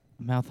hugs.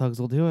 Mouth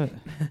hugs will do it.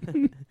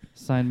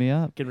 Sign me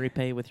up. You can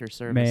repay with your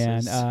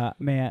services.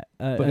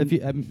 But if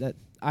you,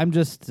 I'm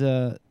just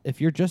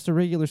if you're just a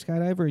regular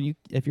skydiver and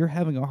if you're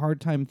having a hard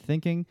time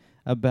thinking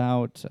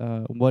about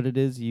what it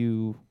is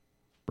you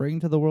bring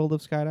to the world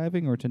of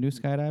skydiving or to new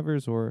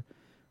skydivers or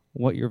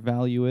what your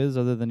value is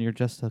other than you're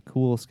just a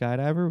cool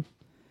skydiver,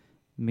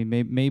 I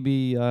mean,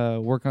 maybe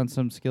work on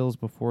some skills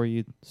before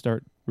you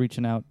start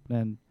reaching out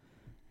and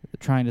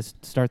trying to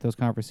start those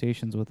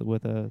conversations with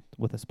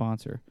a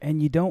sponsor.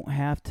 And you don't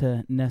have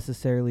to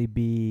necessarily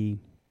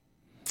be.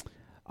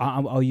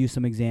 I'll use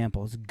some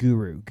examples.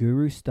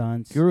 Guru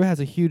Stunts. Guru has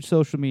a huge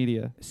social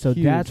media. So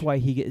that's why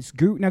he gets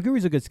Guru. Now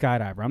Guru's a good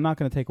skydiver. I'm not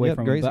going to take away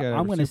from him, but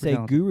I'm going to say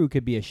talented. Guru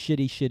could be a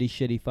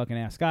shitty fucking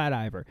ass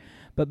skydiver,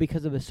 but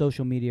because of his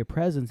social media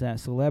presence, that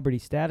celebrity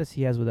status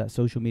he has with that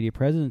social media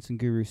presence and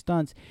Guru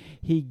Stunts,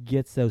 he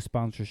gets those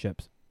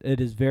sponsorships.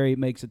 It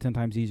makes it 10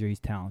 times easier.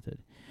 He's talented.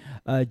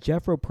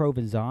 Jeffro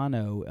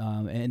Provenzano,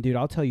 and dude,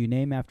 I'll tell you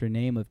name after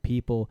name of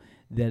people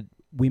that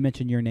we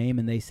mention your name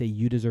and they say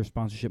you deserve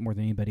sponsorship more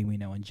than anybody we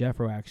know. And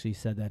Jeffro actually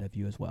said that of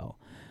you as well.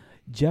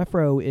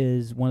 Jeffro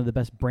is one of the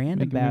best brand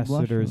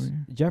ambassadors.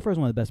 Jeffro is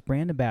one of the best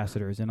brand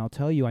ambassadors. And I'll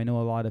tell you, I know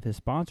a lot of his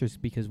sponsors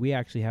because we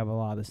actually have a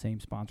lot of the same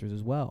sponsors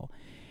as well.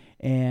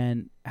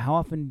 And how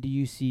often do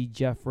you see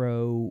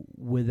Jeffro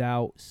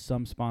without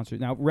some sponsor?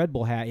 Now, Red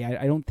Bull hat. Yeah,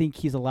 I don't think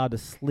he's allowed to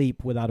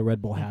sleep without a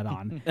Red Bull hat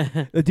on.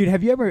 Dude,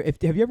 have you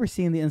ever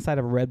seen the inside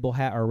of a Red Bull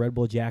hat or a Red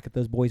Bull jacket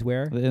those boys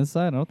wear? The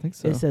inside? I don't think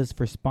so. It says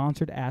for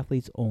sponsored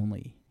athletes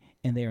only,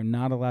 and they are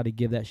not allowed to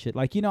give that shit.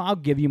 Like, I'll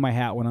give you my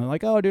hat when I'm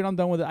like, oh, dude, I'm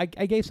done with it.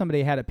 I gave somebody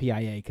a hat at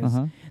PIA because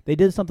they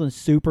did something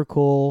super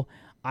cool.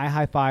 I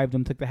high-fived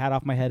them, took the hat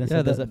off my head, and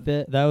said, does it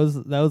fit? That was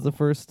the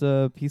first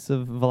piece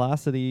of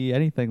Velocity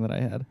anything that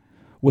I had.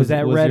 Was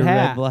that red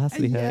hat? Red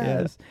Velocity hat,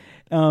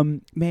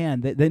 yes. Man,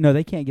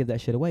 they can't give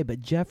that shit away.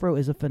 But Jeffro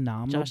is a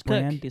phenomenal Josh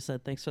brand. Cook, he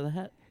said thanks for the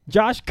hat.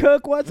 Josh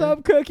Cook, what's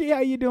up, Cookie? How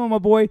you doing, my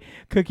boy?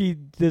 Cookie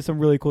did some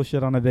really cool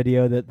shit on a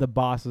video that the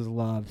bosses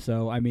love.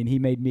 So, I mean, he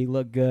made me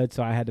look good,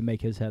 so I had to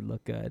make his head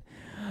look good.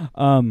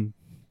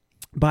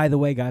 By the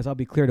way, guys, I'll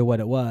be clear to what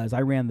it was.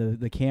 I ran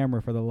the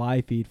camera for the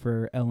live feed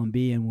for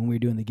LMB, and when we were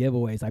doing the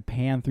giveaways, I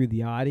panned through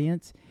the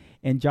audience,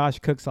 and Josh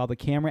Cook saw the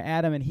camera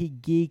at him, and he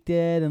geeked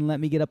it and let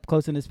me get up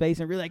close in his face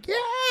and really like, yeah,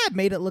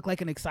 made it look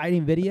like an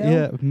exciting video.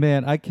 Yeah,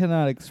 man, I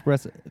cannot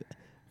express it.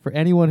 For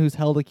anyone who's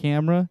held a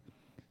camera,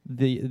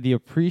 the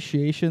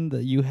appreciation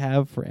that you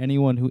have for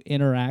anyone who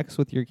interacts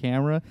with your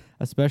camera,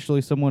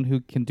 especially someone who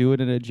can do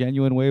it in a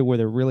genuine way where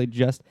they're really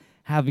just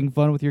having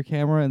fun with your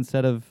camera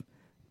instead of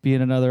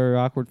being another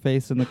awkward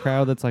face in the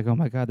crowd that's like, oh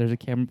my God, there's a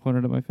camera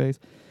pointed at my face.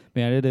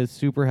 Man, it is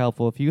super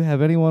helpful. If you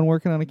have anyone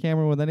working on a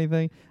camera with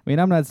anything, I mean,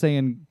 I'm not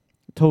saying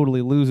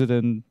totally lose it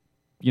and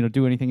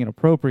do anything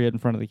inappropriate in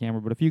front of the camera,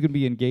 but if you can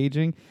be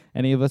engaging,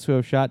 any of us who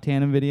have shot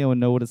tandem video and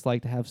know what it's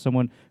like to have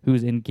someone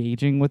who's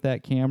engaging with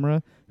that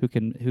camera, who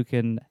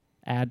can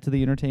add to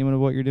the entertainment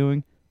of what you're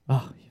doing,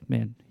 Oh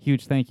man,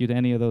 huge thank you to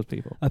any of those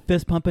people. A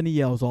fist pump and a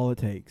yell is all it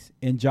takes.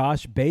 And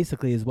Josh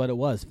basically is what it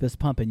was. Fist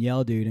pump and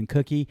yell, dude. And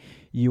Cookie,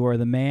 you are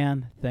the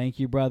man. Thank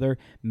you, brother.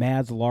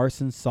 Mads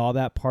Larson saw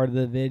that part of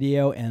the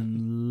video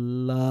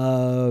and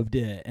loved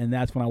it. And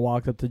that's when I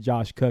walked up to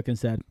Josh Cook and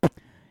said,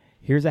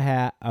 here's a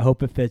hat. I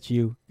hope it fits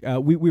you.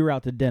 We were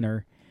out to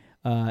dinner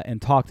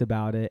and talked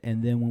about it.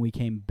 And then when we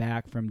came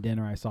back from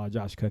dinner, I saw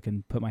Josh Cook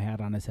and put my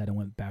hat on his head and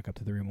went back up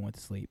to the room and went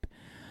to sleep.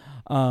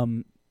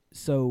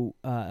 So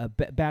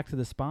back to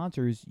the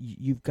sponsors,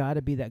 you've got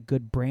to be that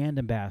good brand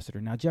ambassador.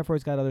 Now, Jeff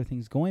Roy's got other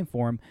things going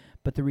for him,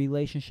 but the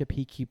relationship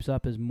he keeps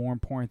up is more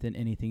important than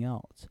anything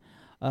else.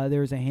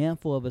 There's a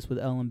handful of us with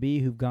L&B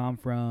who've gone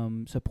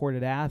from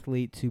supported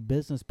athlete to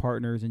business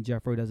partners, and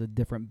Jeff Roy does a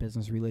different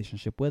business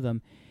relationship with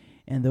them.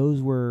 And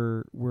those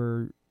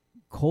were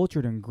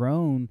cultured and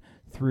grown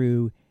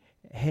through,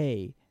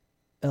 hey,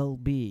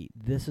 LB,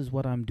 this is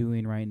what I'm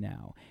doing right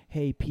now.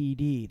 Hey,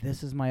 PD,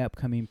 this is my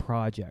upcoming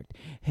project.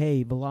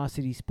 Hey,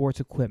 Velocity Sports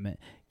Equipment,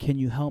 can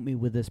you help me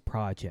with this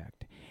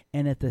project?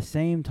 And at the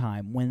same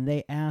time, when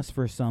they ask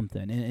for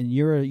something, and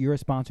you're a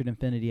sponsored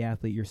Infinity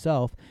athlete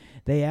yourself,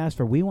 they ask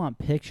for, we want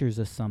pictures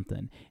of something.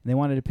 And they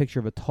wanted a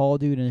picture of a tall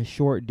dude and a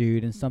short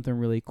dude and something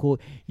really cool.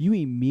 You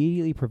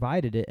immediately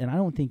provided it, and I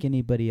don't think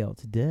anybody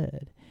else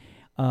did.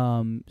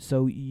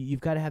 So you've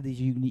got to have these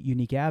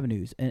unique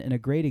avenues. And a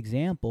great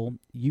example,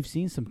 you've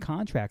seen some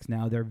contracts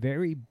now. They're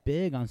very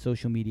big on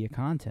social media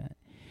content.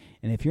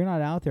 And if you're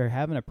not out there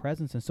having a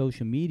presence in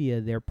social media,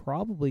 they're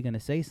probably going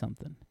to say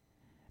something.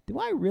 Do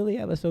I really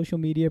have a social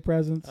media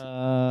presence?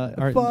 No.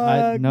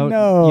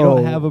 no. You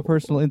don't have a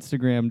personal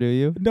Instagram, do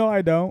you? No,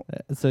 I don't.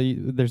 So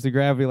there's the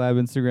Gravity Lab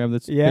Instagram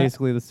that's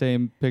basically the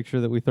same picture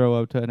that we throw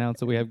up to announce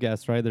that we have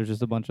guests, right? There's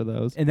just a bunch of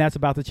those. And that's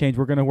about to change.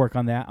 We're going to work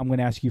on that. I'm going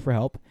to ask you for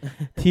help.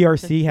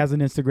 TRC has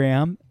an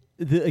Instagram.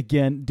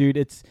 Again, dude,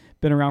 it's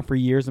been around for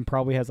years and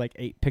probably has like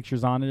 8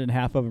 pictures on it, and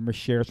half of them are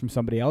shares from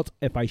somebody else.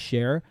 If I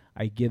share,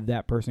 I give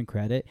that person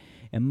credit.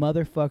 And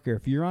motherfucker,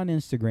 if you're on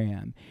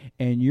Instagram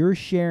and you're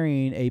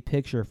sharing a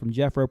picture from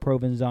Jeffro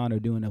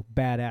Provenzano doing a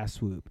badass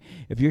swoop,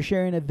 if you're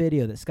sharing a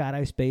video that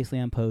Skydive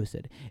Spaceland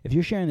posted, if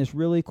you're sharing this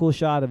really cool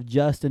shot of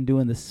Justin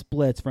doing the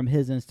splits from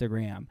his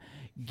Instagram,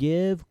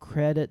 give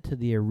credit to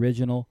the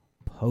original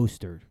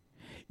poster.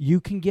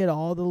 You can get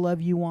all the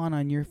love you want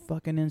on your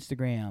fucking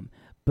Instagram,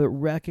 but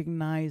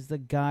recognize the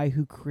guy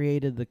who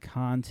created the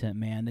content,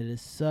 man. It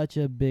is such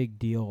a big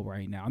deal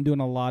right now. I'm doing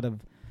a lot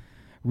of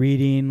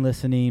reading,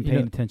 listening,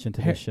 paying attention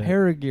to this shit.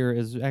 Haragear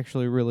is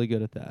actually really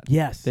good at that.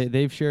 Yes.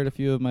 They've shared a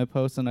few of my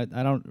posts, and I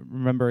don't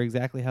remember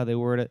exactly how they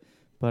word it,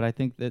 but I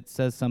think it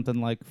says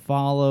something like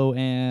follow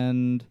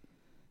and...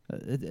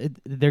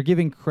 they're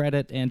giving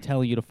credit and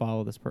telling you to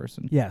follow this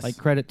person. Yes. Like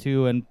credit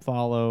to and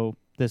follow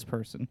this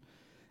person.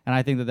 And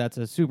I think that that's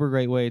a super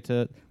great way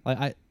to...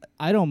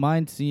 I don't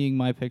mind seeing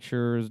my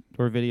pictures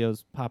or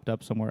videos popped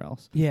up somewhere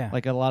else. Yeah.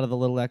 Like a lot of the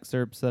little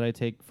excerpts that I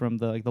take from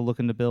the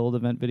Looking to Build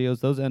event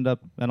videos, those end up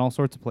in all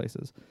sorts of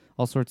places.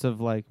 All sorts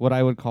of like what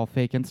I would call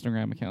fake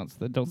Instagram accounts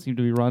that don't seem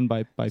to be run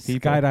by people.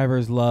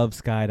 Skydivers love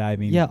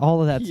skydiving. Yeah,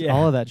 all of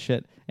that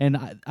shit.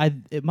 And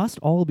it must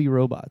all be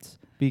robots,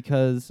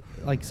 because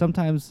like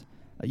sometimes,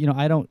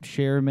 I don't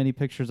share many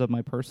pictures of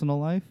my personal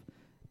life,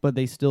 but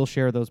they still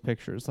share those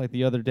pictures. Like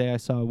the other day I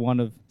saw one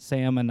of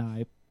Sam and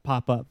I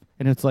pop up,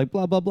 and it's like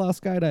blah, blah, blah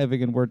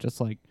skydiving, and we're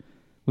just like,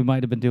 we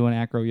might have been doing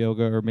acro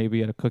yoga or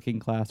maybe at a cooking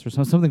class or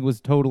something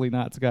was totally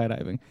not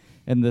skydiving.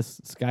 And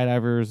this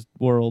skydivers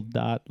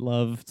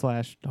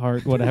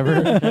world.love/heart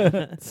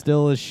whatever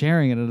still is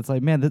sharing it, and it's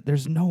like, man,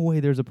 there's no way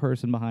there's a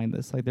person behind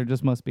this. Like there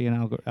just must be an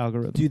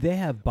algorithm. Do they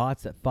have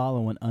bots that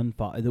follow and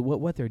unfollow?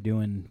 What they're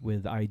doing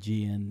with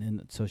IG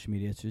and social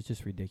media, it's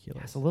just ridiculous.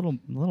 Yeah, it's a little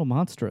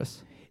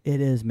monstrous. It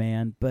is,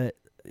 man, but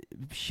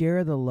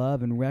share the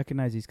love and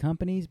recognize these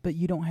companies, but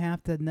you don't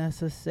have to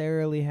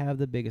necessarily have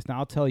the biggest. Now,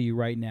 I'll tell you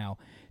right now,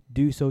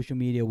 do social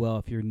media well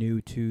if you're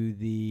new to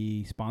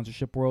the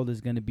sponsorship world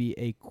is going to be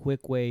a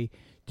quick way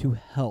to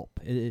help.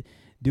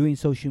 Doing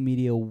social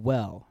media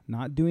well,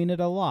 not doing it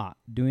a lot,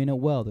 doing it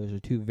well. Those are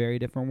two very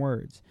different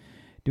words.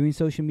 Doing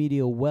social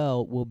media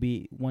well will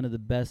be one of the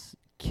best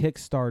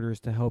kickstarters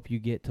to help you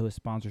get to a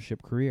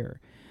sponsorship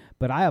career.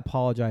 But I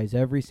apologize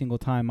every single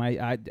time.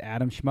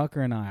 Adam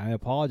Schmucker and I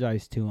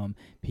apologize to him.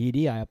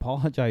 PD, I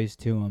apologize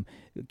to him.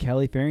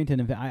 Kelly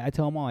Farrington, I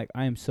tell them all, like,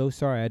 I am so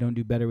sorry I don't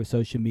do better with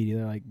social media.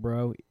 They're like,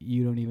 bro,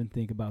 you don't even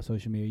think about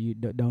social media. You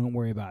don't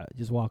worry about it.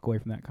 Just walk away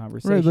from that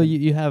conversation. Right, but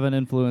you have an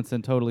influence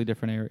in totally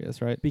different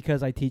areas, right?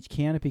 Because I teach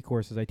canopy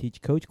courses, I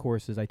teach coach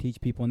courses, I teach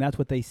people, and that's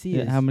what they see.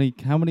 Yeah, how many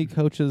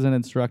coaches and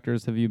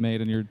instructors have you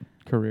made in your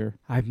career?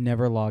 I've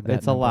never logged that.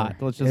 It's a lot.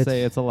 Let's just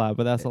say it's a lot,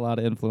 but that's a lot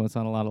of influence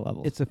on a lot of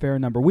levels. It's a fair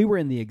number. We were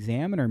in the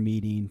examiner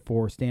meeting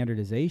for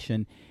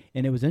standardization,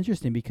 and it was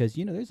interesting because,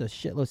 there's a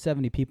shitload,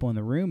 70 people in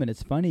the room, and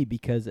it's funny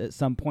because at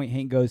some point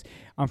Hank goes,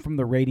 I'm from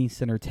the rating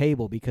center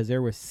table, because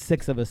there were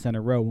 6 of us in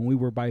a row, and we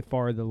were by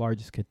far the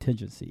largest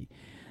contingency.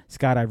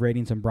 Skydive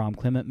Ratings and Brom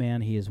Clement,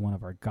 man, he is one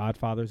of our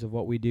godfathers of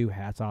what we do.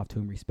 Hats off to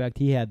him, respect.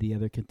 He had the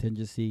other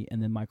contingency,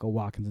 and then Michael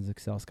Watkins'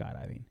 Excel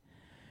Skydiving.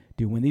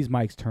 dude, when these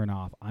mics turn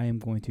off, I am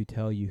going to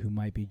tell you who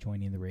might be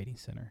joining the Rating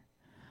Center.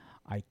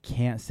 I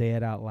can't say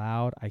it out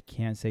loud. I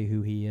can't say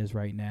who he is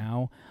right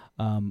now.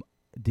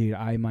 Dude,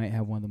 I might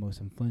have one of the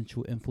most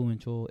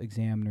influential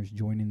examiners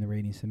joining the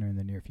Rating Center in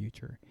the near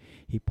future.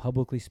 He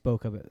publicly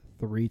spoke of it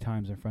 3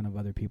 times in front of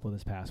other people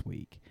this past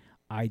week.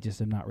 I just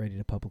am not ready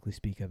to publicly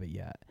speak of it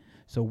yet.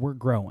 So we're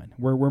growing.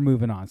 We're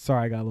moving on.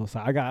 Sorry, I got a little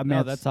side.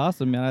 No, that's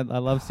awesome, man. I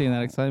love seeing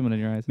that excitement in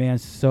your eyes. Man,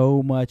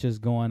 so much is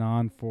going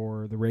on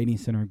for the Rating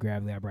Center and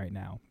Gravity Lab right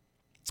now.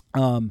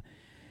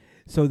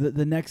 So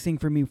the next thing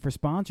for me for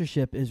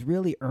sponsorship is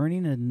really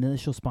earning an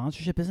initial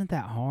sponsorship isn't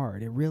that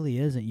hard. It really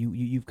isn't.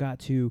 You've got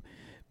to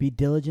be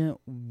diligent,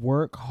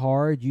 work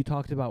hard. You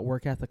talked about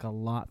work ethic a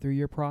lot through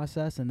your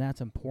process, and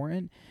that's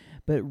important.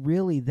 But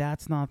really,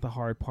 that's not the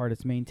hard part.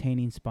 It's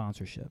maintaining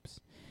sponsorships.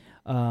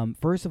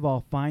 First of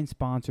all, find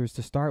sponsors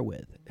to start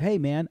with. Hey,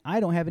 man,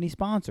 I don't have any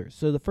sponsors.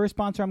 So the first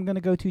sponsor I'm going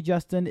to go to,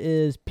 Justin,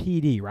 is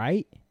PD,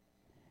 right?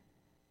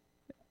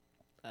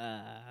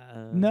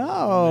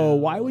 No.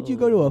 Why would you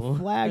go to a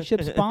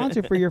flagship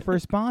sponsor for your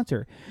first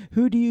sponsor?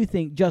 Who do you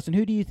think, Justin,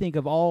 who do you think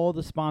of all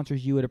the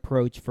sponsors you would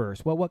approach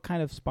first? Well, what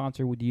kind of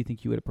sponsor do you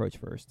think you would approach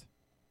first?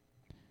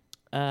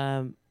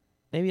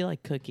 Maybe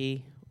like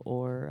Cookie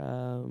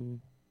or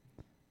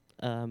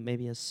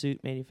maybe a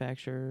suit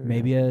manufacturer.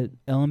 Maybe a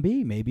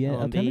LMB, maybe a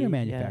LMB, altimeter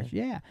manufacturer.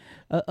 Yeah.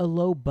 A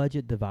low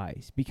budget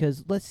device.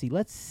 Because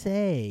let's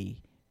say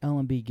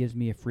LMB gives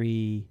me a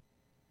free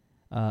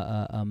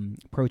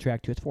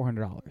ProTrack 2, it's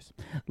 $400.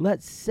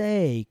 Let's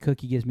say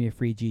Cookie gives me a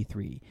free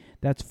G3.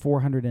 That's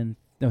 $430,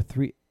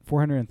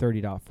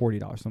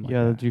 $40, something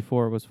Yeah, like that. the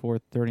G4 was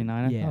 $439.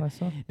 I thought I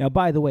saw. Now,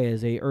 by the way,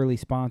 as a early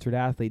sponsored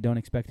athlete, don't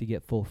expect to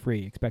get full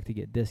free. Expect to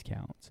get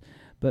discounts.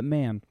 But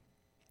man,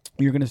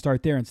 you're going to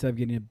start there instead of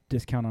getting a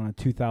discount on a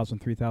 $2,000,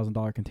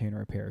 $3,000 container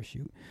or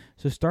parachute.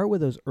 So start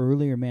with those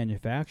earlier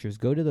manufacturers.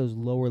 Go to those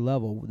lower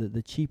level.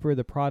 The cheaper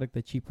the product,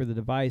 the cheaper the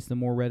device, the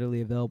more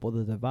readily available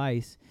the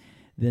device,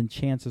 then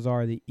chances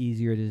are the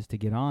easier it is to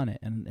get on it.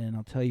 And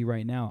I'll tell you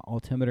right now,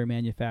 altimeter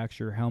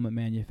manufacturer, helmet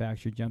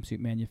manufacturer, jumpsuit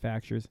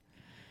manufacturers,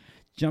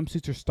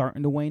 jumpsuits are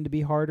starting to wane to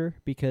be harder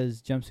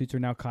because jumpsuits are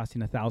now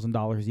costing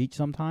 $1,000 each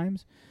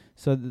sometimes.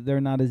 So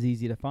they're not as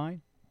easy to find.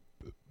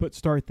 But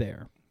start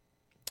there.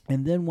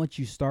 And then once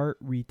you start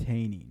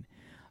retaining,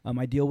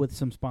 I deal with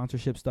some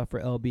sponsorship stuff for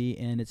LB,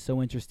 and it's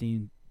so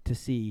interesting to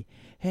see,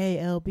 hey,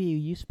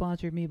 LB, you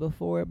sponsored me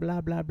before,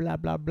 blah, blah, blah,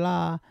 blah,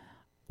 blah.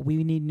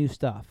 We need new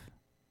stuff.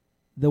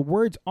 The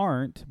words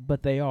aren't,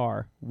 but they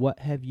are. What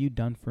have you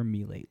done for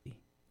me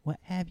lately? What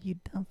have you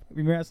done for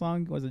me? Remember that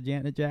song? Was it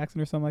Janet Jackson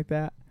or something like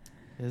that?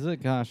 Is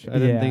it? Gosh, I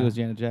didn't think it was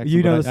Janet Jackson.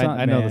 You know but the song.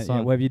 I know man. the song.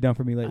 Yeah, what have you done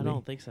for me lately? I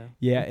don't think so.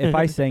 Yeah, if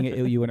I sang it,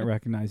 you wouldn't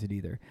recognize it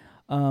either.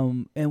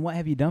 And what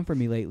have you done for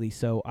me lately?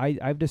 So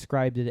I've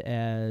described it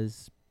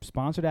as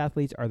sponsored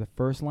athletes are the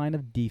first line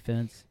of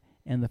defense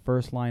and the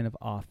first line of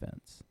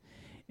offense.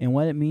 And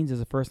what it means is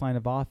the first line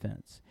of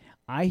offense.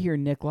 I hear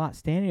Nick Lott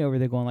standing over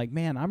there going like,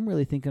 man, I'm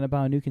really thinking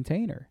about a new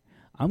container.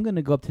 I'm going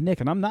to go up to Nick,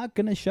 and I'm not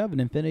going to shove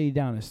an Infinity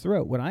down his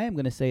throat. What I am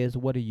going to say is,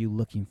 what are you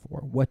looking for?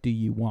 What do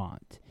you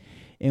want?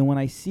 And when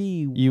I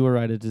see... You were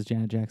right, it is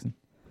Janet Jackson.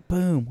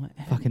 Boom. What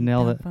Fucking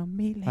nailed it.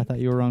 I thought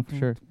you were wrong for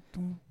sure.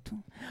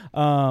 Yeah,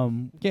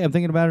 I'm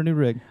thinking about a new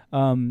rig.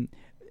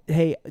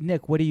 Hey,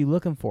 Nick, what are you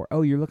looking for?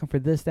 Oh, you're looking for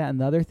this, that, and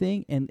the other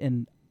thing?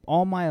 And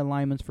all my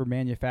alignments for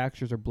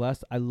manufacturers are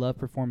blessed. I love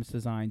Performance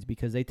Designs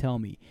because they tell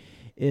me,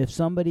 if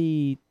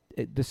somebody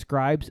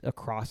describes a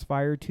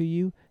Crossfire to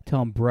you, tell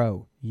them,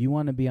 bro, you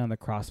want to be on the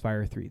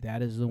Crossfire 3.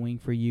 That is the wing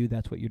for you.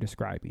 That's what you're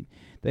describing.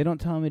 They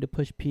don't tell me to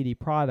push PD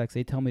products.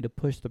 They tell me to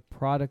push the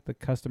product the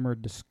customer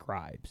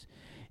describes.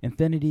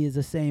 Infinity is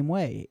the same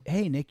way.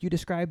 Hey, Nick, you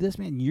describe this,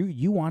 man.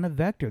 You want a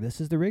Vector. This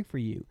is the rig for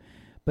you.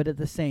 But at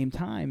the same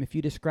time, if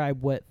you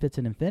describe what fits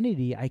an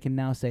Infinity, I can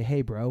now say,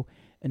 hey, bro,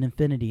 an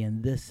Infinity,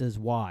 and this is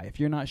why. If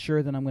you're not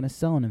sure, then I'm going to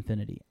sell an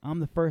Infinity.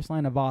 I'm the first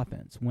line of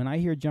offense. When I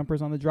hear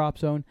jumpers on the drop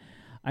zone,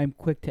 I'm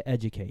quick to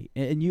educate.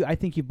 And I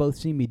think you've both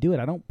seen me do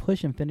it. I don't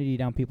push Infinity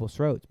down people's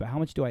throats, but how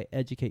much do I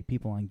educate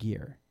people on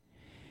gear?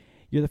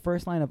 You're the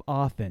first line of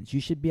offense.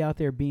 You should be out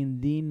there being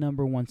the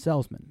number one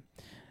salesman.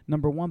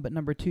 Number one, but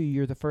number two,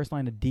 you're the first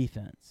line of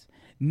defense.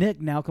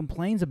 Nick now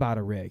complains about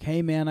a rig.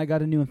 Hey, man, I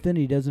got a new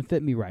Infinity. It doesn't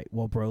fit me right.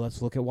 Well, bro,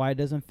 let's look at why it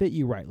doesn't fit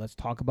you right. Let's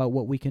talk about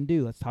what we can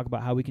do. Let's talk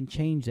about how we can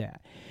change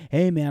that.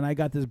 Hey, man, I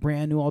got this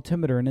brand new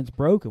altimeter, and it's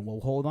broken. Well,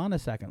 hold on a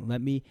second.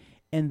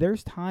 And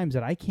there's times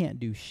that I can't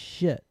do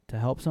shit to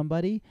help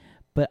somebody,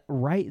 but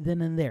right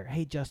then and there,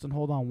 hey, Justin,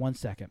 hold on 1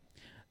 second.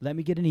 Let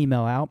me get an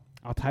email out.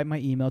 I'll type my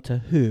email to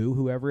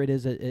whoever it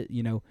is at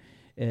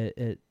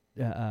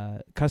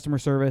customer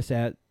service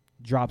at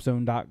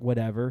dropzone.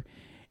 Whatever,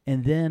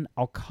 and then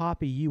I'll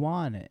copy you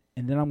on it,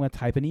 and then I'm going to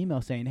type an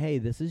email saying, hey,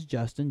 this is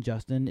Justin.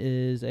 Justin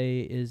is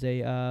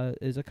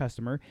a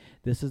customer.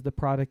 This is the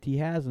product he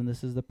has, and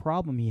this is the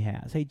problem he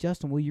has. Hey,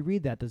 Justin, will you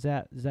read that? Does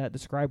that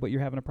describe what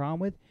you're having a problem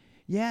with?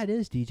 Yeah, it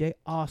is, DJ.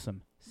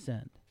 Awesome.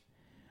 Send.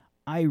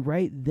 I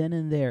right then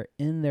and there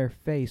in their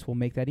face will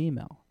make that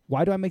email.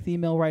 Why do I make the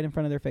email right in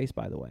front of their face,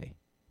 by the way?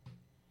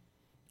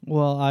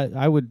 Well,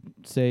 I would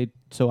say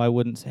so. I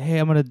wouldn't say, hey,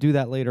 I'm going to do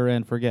that later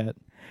and forget.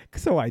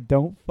 So I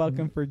don't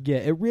fucking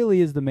forget. It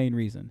really is the main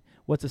reason.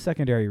 What's the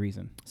secondary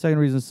reason? Second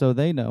reason is so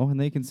they know and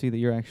they can see that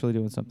you're actually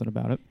doing something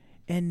about it.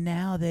 And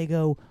now they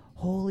go,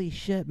 holy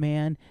shit,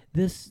 man,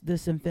 this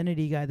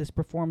Infinity guy, this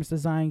Performance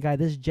Design guy,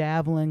 this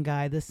Javelin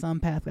guy, this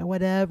Sunpath guy,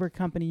 whatever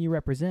company you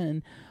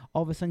represent,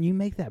 all of a sudden you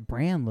make that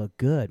brand look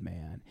good,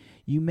 man.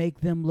 You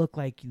make them look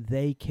like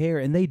they care,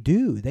 and they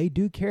do. They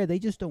do care. They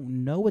just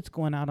don't know what's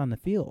going out on the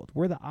field.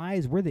 We're the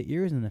eyes, we're the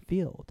ears in the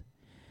field.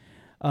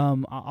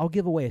 I'll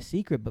give away a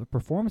secret, but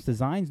Performance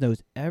Designs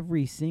knows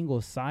every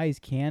single size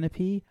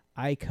canopy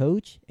I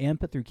coach and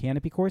put through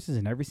canopy courses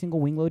in every single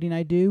wing loading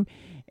I do,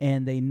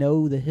 and they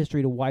know the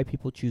history to why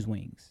people choose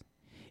wings.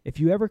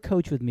 If you ever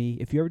coach with me,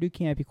 if you ever do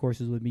canopy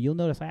courses with me, you'll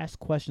notice I ask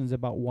questions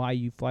about why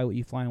you fly what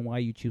you fly and why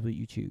you choose what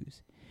you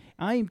choose.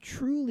 I am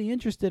truly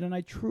interested, and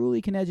I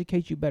truly can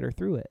educate you better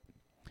through it.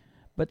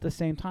 But at the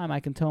same time, I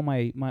can tell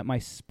my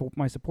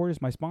supporters,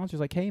 my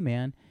sponsors, like, hey,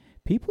 man,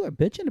 people are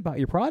bitching about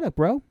your product,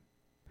 bro.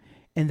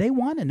 And they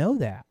want to know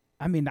that.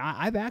 I mean,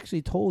 I've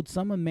actually told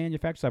some of the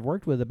manufacturers I've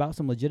worked with about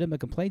some legitimate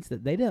complaints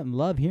that they didn't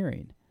love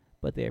hearing,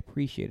 but they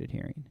appreciated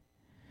hearing.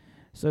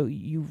 So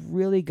you've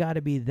really got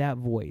to be that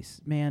voice.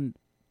 Man,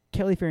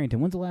 Kelly Farrington,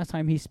 when's the last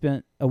time he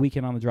spent a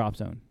weekend on the drop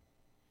zone?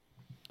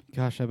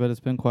 Gosh, I bet it's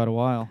been quite a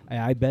while.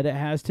 I bet it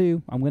has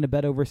too. I'm going to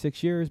bet over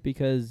 6 years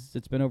because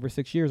it's been over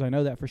 6 years. I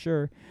know that for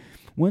sure.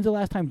 When's the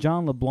last time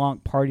John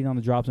LeBlanc partied on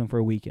the drop zone for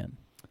a weekend?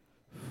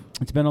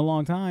 It's been a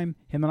long time.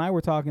 Him and I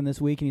were talking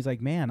this week, and he's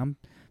like, man, I'm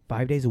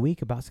 5 days a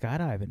week about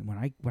skydiving.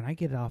 When I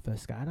get off of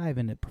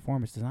skydiving at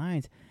Performance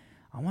Designs,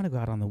 I want to go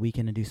out on the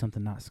weekend and do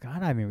something not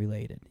skydiving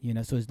related. You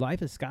know, so his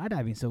life is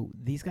skydiving. So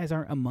these guys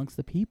aren't amongst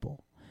the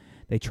people.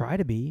 They try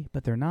to be,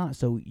 but they're not.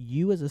 So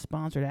you as a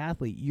sponsored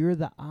athlete, you're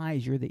the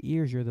eyes, you're the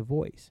ears, you're the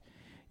voice.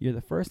 You're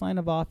the first line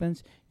of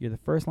offense, you're the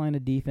first line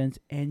of defense,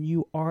 and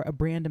you are a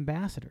brand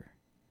ambassador.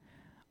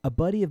 A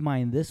buddy of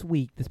mine this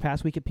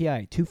past week at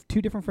PIA,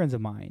 two different friends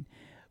of mine,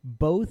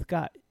 both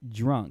got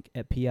drunk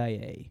at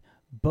PIA.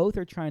 Both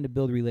are trying to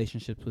build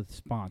relationships with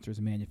sponsors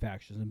and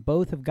manufacturers, and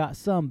both have got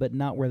some, but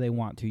not where they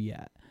want to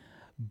yet.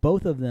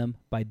 Both of them,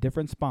 by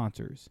different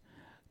sponsors,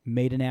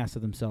 made an ass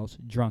of themselves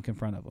drunk in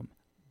front of them.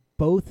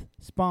 Both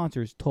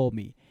sponsors told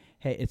me,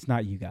 hey, it's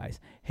not you guys.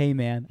 Hey,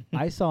 man,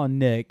 I saw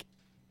Nick.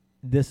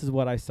 This is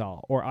what I saw.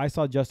 Or I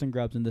saw Justin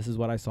Grubbs, and this is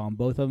what I saw. And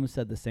both of them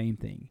said the same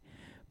thing.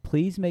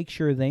 Please make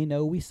sure they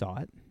know we saw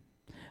it.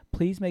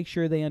 Please make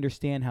sure they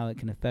understand how it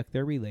can affect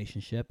their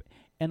relationship,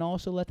 and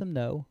also let them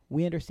know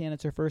we understand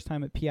it's their first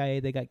time at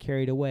PIA. They got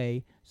carried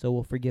away, so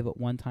we'll forgive it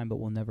one time, but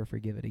we'll never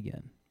forgive it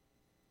again.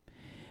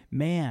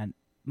 Man,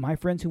 my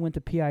friends who went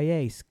to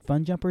PIA,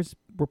 fun jumpers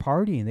were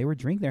partying. They were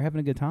drinking. They were having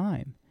a good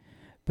time.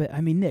 But,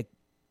 I mean, Nick,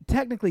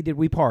 technically, did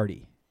we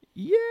party?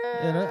 Yeah.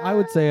 And I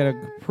would say in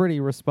a pretty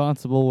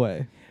responsible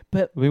way.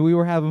 But I mean, we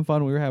were having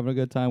fun. We were having a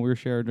good time. We were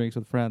sharing drinks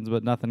with friends,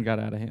 but nothing got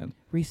out of hand.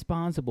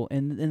 Responsible.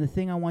 And the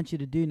thing I want you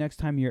to do next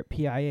time you're at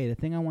PIA, the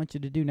thing I want you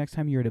to do next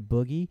time you're at a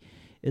boogie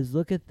is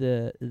look at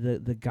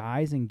the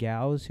guys and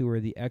gals who are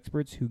the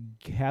experts who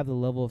have the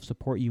level of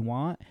support you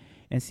want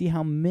and see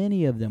how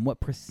many of them, what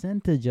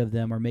percentage of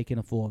them are making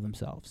a fool of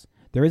themselves.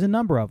 There is a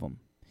number of them.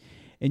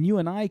 And you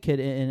and I could,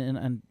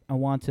 and I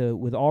want to,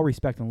 with all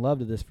respect and love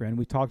to this friend,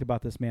 we've talked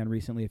about this man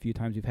recently a few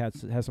times. We've had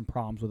some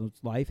problems with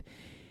his life.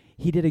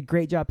 He did a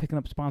great job picking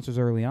up sponsors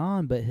early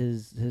on, but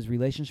his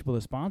relationship with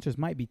the sponsors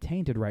might be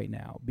tainted right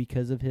now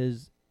because of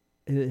his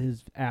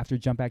after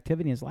jump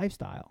activity and his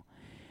lifestyle.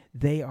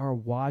 They are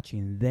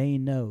watching. They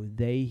know.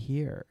 They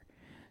hear.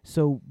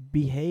 So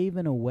behave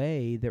in a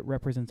way that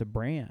represents a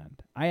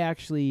brand. I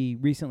actually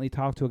recently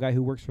talked to a guy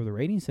who works for the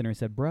Rating Center and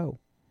said, bro,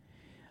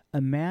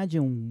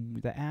 imagine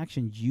the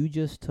actions you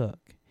just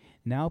took.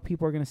 Now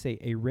people are going to say,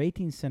 a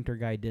Rating Center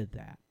guy did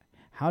that.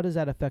 How does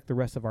that affect the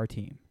rest of our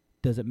team?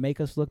 Does it make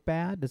us look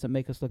bad? Does it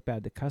make us look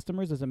bad to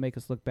customers? Does it make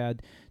us look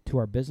bad to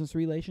our business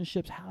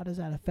relationships? How does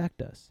that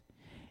affect us?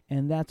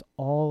 And that's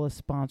all a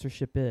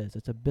sponsorship is.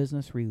 It's a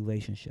business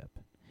relationship.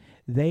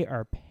 They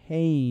are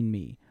paying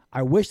me.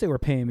 I wish they were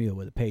paying me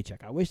with a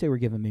paycheck. I wish they were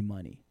giving me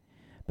money.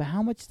 But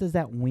how much does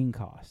that wing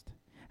cost?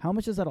 How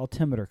much does that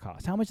altimeter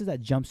cost? How much does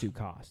that jumpsuit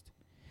cost?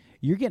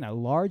 You're getting a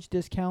large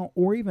discount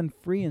or even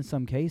free in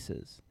some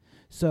cases.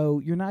 So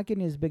you're not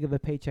getting as big of a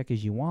paycheck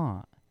as you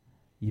want.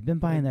 You've been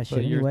buying that shit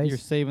anyways. You're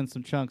saving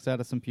some chunks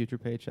out of some future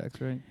paychecks,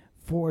 right?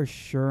 For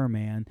sure,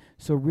 man.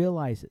 So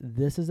realize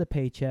this is a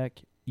paycheck.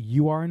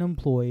 You are an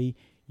employee.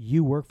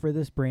 You work for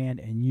this brand,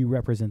 and you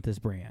represent this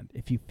brand.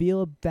 If you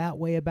feel that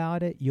way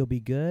about it, you'll be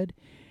good.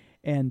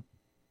 And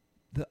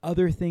the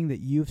other thing that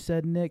you've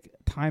said, Nick,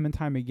 time and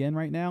time again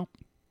right now,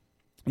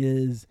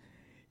 is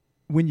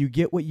when you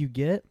get what you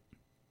get,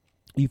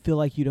 you feel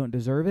like you don't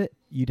deserve it.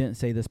 You didn't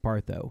say this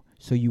part, though.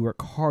 So you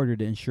work harder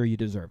to ensure you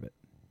deserve it.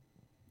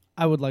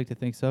 I would like to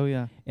think so,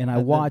 yeah. And I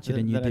watch it,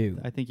 and you do.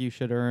 I think you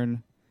should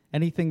earn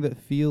anything that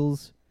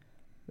feels,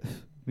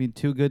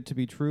 too good to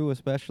be true,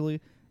 especially.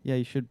 Yeah,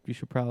 you should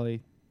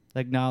probably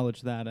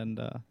acknowledge that and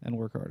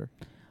work harder.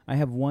 I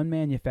have one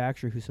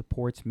manufacturer who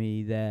supports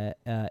me that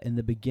in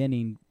the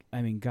beginning,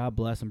 I mean, God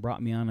bless him,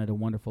 brought me on at a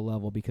wonderful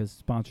level because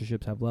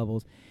sponsorships have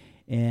levels.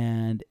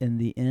 And in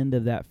the end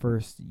of that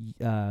first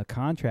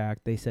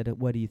contract, they said,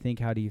 what do you think?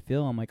 How do you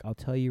feel? I'm like, I'll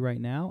tell you right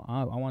now,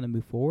 I want to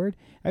move forward.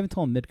 I even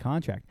told him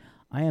mid-contract,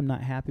 I am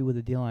not happy with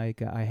the deal I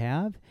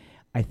have.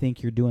 I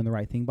think you're doing the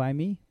right thing by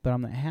me, but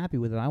I'm not happy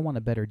with it. I want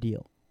a better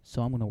deal,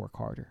 so I'm going to work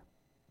harder.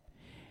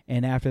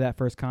 And after that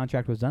first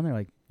contract was done, they're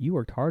like, you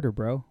worked harder,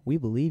 bro. We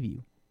believe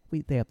you.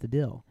 They up the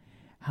deal.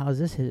 How's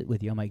this hit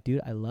with you? I'm like,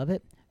 dude, I love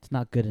it. It's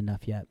not good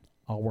enough yet.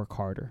 I'll work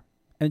harder.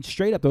 And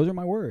straight up, those are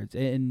my words.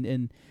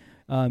 And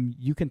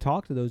you can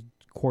talk to those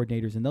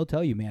coordinators, and they'll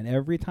tell you, man,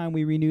 every time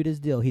we renewed his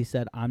deal, he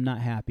said, I'm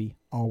not happy.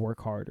 I'll work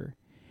harder.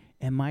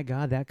 And my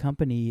God, that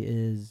company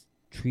is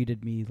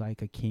treated me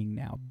like a king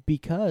now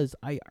because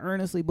I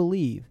earnestly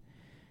believe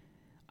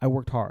I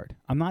worked hard.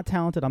 I'm not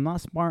talented. I'm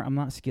not smart. I'm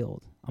not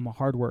skilled. I'm a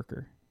hard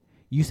worker.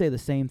 You say the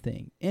same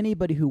thing.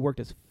 Anybody who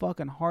worked as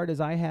fucking hard as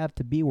I have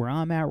to be where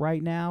I'm at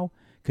right now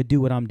could do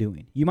what I'm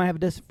doing. You might have a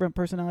different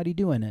personality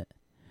doing it,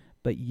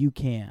 but you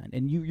can.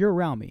 And you're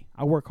around me.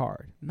 I work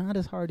hard. Not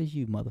as hard as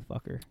you,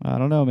 motherfucker. I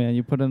don't know, man.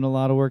 You put in a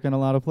lot of work in a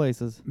lot of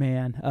places.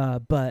 Man,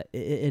 but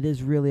it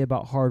is really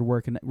about hard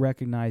work and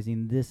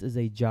recognizing this is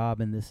a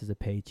job and this is a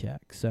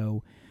paycheck.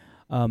 So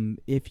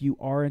if you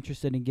are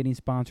interested in getting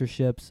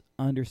sponsorships,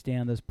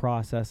 understand those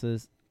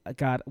processes.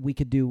 God, we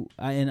could do,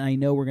 and I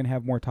know we're going to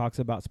have more talks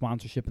about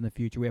sponsorship in the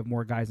future. We have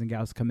more guys and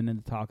gals coming in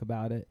to talk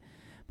about it.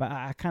 But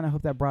I kind of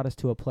hope that brought us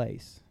to a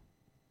place.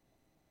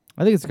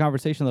 I think it's a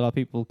conversation that all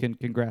people can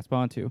grasp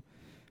onto.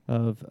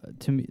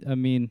 To me, I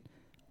mean,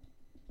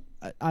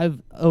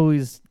 I've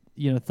always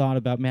thought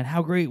about, man,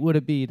 how great would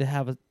it be to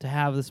have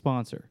the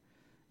sponsor,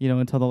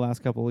 until the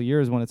last couple of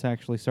years when it's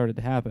actually started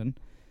to happen.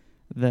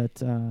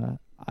 That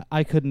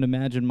I couldn't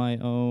imagine my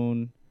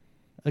own,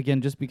 again,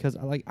 just because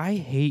I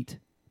hate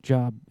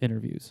job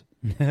interviews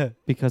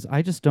because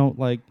I just don't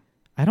like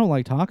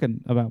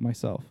talking about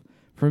myself.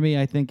 For me,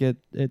 I think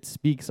it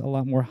speaks a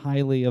lot more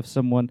highly of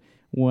someone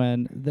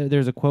when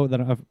there's a quote that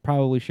I've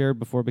probably shared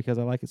before because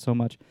I like it so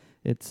much.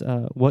 It's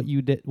what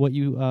you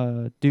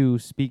do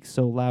speaks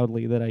so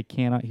loudly that I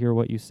cannot hear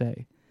what you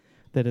say.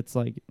 That it's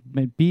like,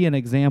 be an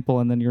example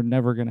and then you're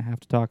never going to have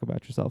to talk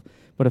about yourself.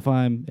 But if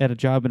I'm at a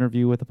job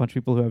interview with a bunch of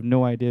people who have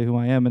no idea who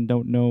I am and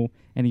don't know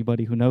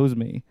anybody who knows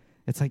me,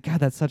 it's like, God,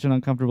 that's such an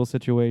uncomfortable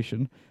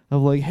situation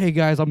of like, hey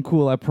guys, I'm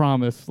cool, I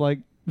promise. Like,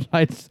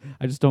 I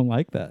just don't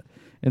like that.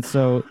 And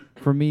so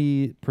for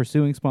me,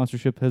 pursuing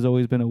sponsorship has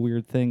always been a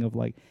weird thing of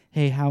like,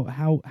 hey,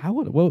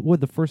 what would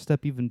the first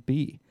step even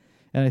be?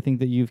 And I think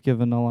that you've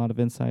given a lot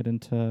of insight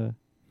into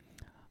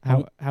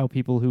how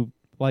people who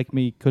like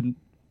me couldn't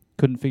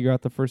figure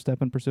out the first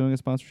step in pursuing a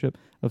sponsorship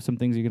of some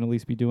things you can at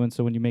least be doing.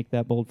 So when you make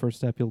that bold first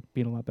step, you'll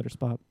be in a lot better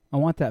spot. I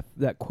want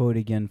that quote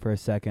again for a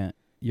second.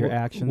 Your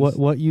actions.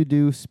 What you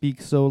do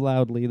speaks so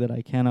loudly that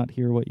I cannot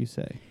hear what you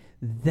say.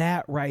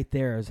 That right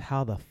there is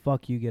how the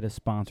fuck you get a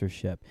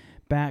sponsorship.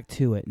 Back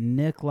to it.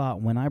 Nick Lott,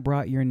 when I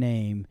brought your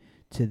name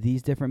to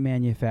these different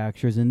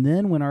manufacturers, and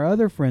then when our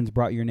other friends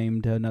brought your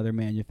name to another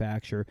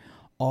manufacturer,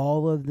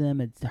 all of them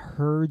had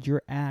heard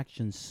your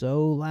actions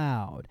so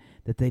loud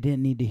that they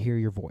didn't need to hear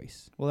your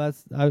voice. Well,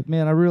 I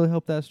really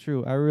hope that's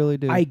true. I really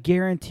do. I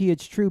guarantee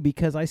it's true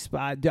because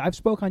I've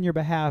spoke on your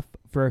behalf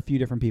for a few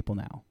different people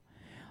now.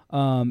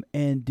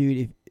 And dude,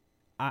 if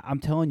I'm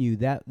telling you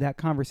that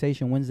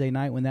conversation Wednesday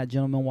night when that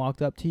gentleman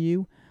walked up to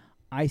you,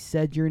 I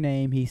said your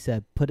name. He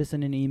said, put us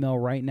in an email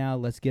right now.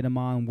 Let's get him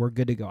on. We're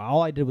good to go.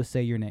 All I did was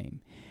say your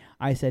name.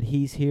 I said,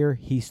 he's here.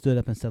 He stood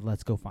up and said,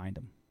 let's go find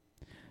him.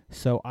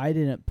 So I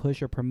didn't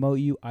push or promote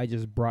you. I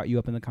just brought you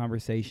up in the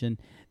conversation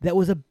that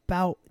was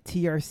about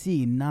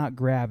TRC, not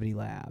Gravity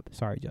Lab.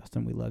 Sorry,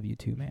 Justin. We love you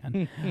too,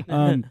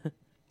 man.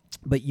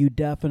 But you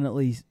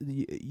definitely,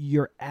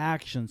 your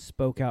actions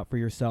spoke out for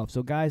yourself.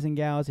 So guys and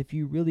gals, if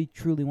you really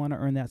truly want to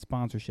earn that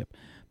sponsorship,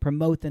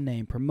 promote the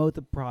name, promote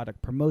the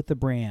product, promote the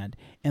brand.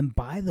 And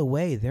by the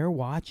way, they're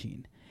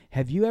watching.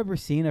 Have you ever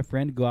seen a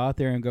friend go out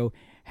there and go,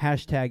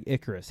 hashtag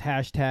Icarus,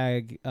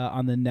 hashtag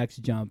on the next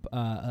jump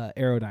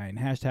Aerodyne,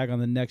 hashtag on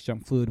the next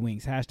jump Fluid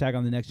Wings, hashtag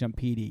on the next jump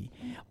PD?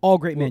 All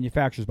great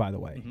manufacturers, by the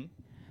way. Mm-hmm.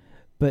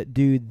 But,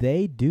 dude,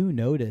 they do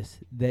notice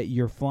that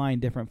you're flying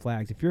different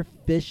flags. If you're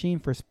fishing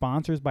for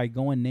sponsors by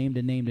going name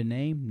to name to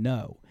name,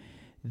 no.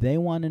 They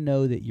want to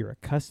know that you're a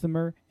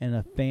customer and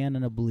a fan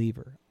and a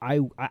believer.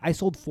 I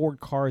sold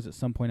Ford cars at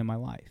some point in my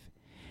life.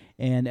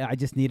 And I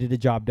just needed a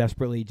job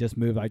desperately. Just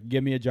moved. Like,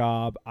 give me a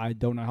job. I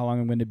don't know how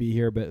long I'm going to be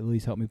here, but at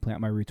least help me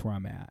plant my roots where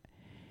I'm at.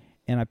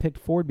 And I picked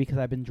Ford because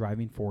I've been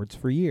driving Fords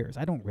for years.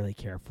 I don't really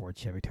care Ford,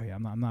 Chevy,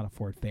 Toyota. I'm not a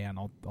Ford fan,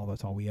 although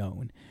that's all we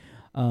own.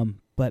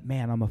 But,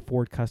 man, I'm a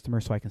Ford customer,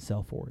 so I can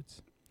sell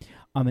Fords.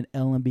 I'm an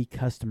LMB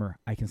customer.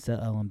 I can sell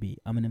LMB.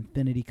 I'm an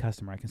Infinity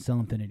customer. I can sell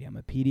Infinity. I'm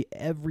a PD.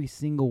 Every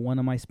single one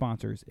of my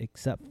sponsors,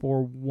 except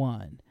for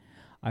one,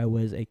 I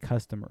was a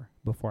customer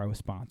before I was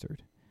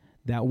sponsored.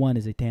 That one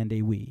is a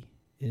Tande Wee.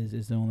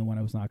 Is the only one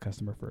I was not a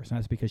customer first. And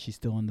that's because she's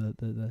still in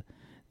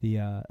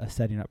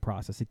setting up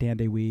process.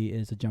 Dandewi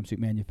is a jumpsuit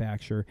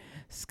manufacturer.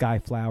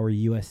 Skyflower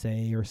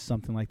USA or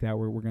something like that.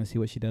 We're going to see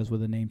what she does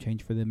with a name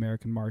change for the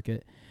American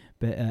market.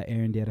 But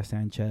Arendira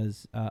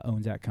Sanchez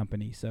owns that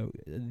company. So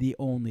the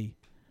only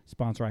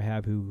sponsor I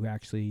have who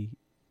actually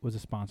was a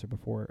sponsor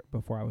before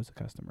I was a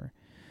customer.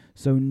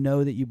 So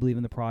know that you believe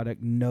in the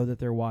product, know that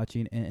they're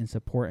watching, and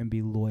support and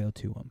be loyal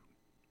to them.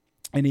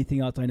 Anything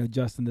else? I know,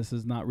 Justin, this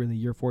is not really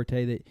your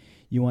forte that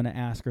you want to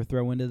ask or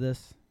throw into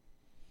this.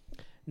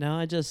 No,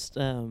 I just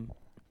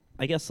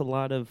I guess a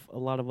lot of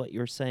what you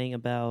were saying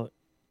about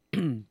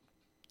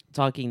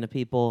talking to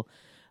people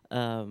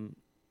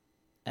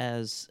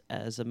as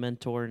a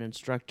mentor and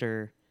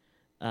instructor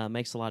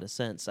makes a lot of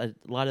sense. A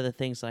lot of the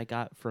things I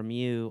got from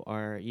you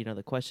are,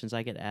 the questions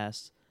I get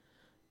asked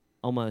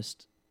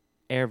almost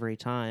every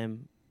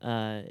time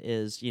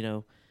is,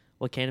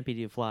 what canopy do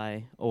you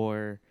fly,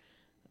 or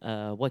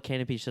what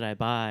canopy should I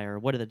buy, or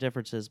what are the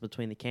differences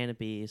between the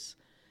canopies?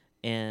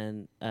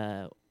 And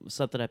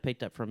something I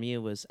picked up from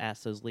you was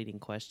ask those leading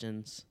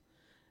questions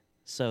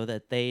so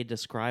that they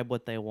describe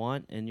what they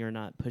want and you're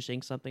not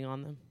pushing something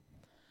on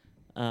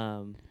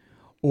them.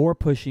 Or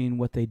pushing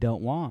what they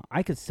don't want.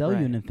 I could sell you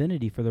Right. an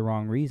Infinity for the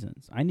wrong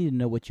reasons. I need to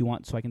know what you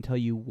want so I can tell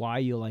you why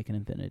you like an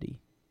Infinity.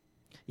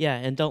 Yeah,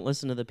 and don't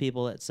listen to the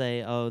people that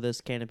say, oh, this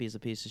canopy is a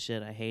piece of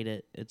shit, I hate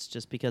it. It's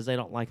just because they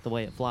don't like the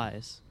way it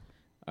flies.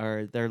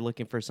 Or they're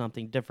looking for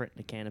something different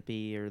in a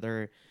canopy, or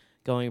they're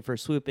going for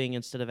swooping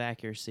instead of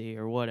accuracy,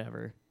 or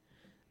whatever.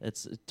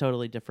 It's a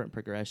totally different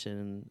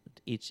progression.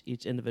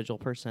 Each individual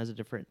person has a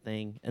different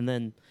thing. And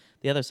then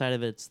the other side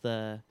of it's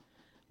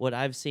what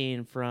I've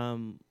seen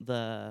from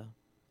the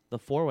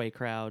four-way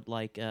crowd,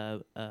 like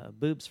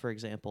Boobs, for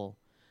example.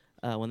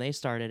 When they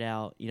started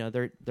out,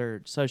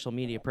 their social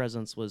media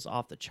presence was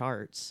off the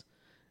charts,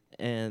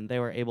 and they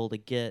were able to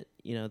get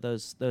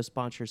those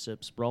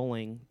sponsorships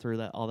rolling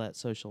through all that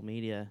social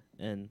media,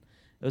 and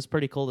it was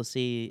pretty cool to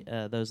see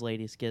those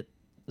ladies get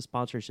the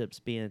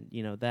sponsorships being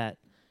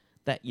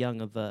that young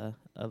of a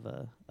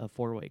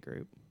four-way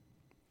group.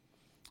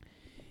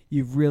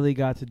 You've really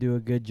got to do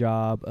a good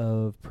job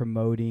of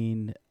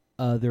promoting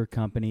other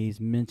companies,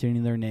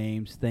 mentioning their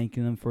names,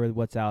 thanking them for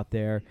what's out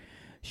there,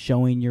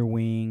 showing your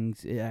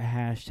wings,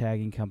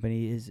 hashtagging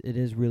company. It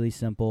is really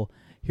simple.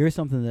 Here's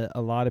something that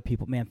a lot of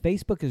people,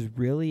 Facebook is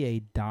really a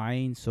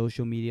dying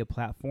social media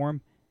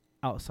platform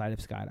outside of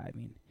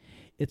skydiving.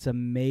 It's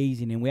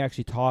amazing, and we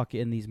actually talk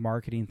in these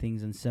marketing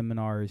things and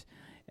seminars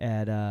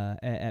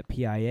at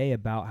PIA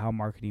about how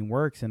marketing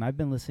works, and I've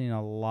been listening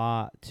a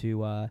lot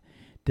to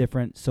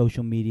different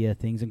social media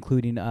things,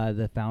 including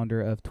the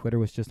founder of Twitter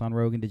was just on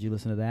Rogan. Did you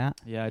listen to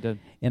that? Yeah, I did.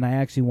 And I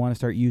actually want to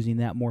start using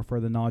that more for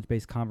the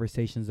knowledge-based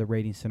conversations the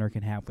Rating Center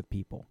can have with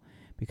people,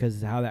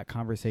 because how that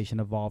conversation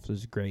evolves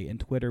is great. And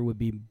Twitter would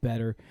be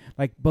better.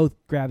 Like both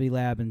Gravity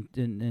Lab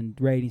and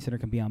Rating Center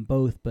can be on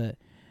both, but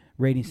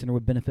Rating Center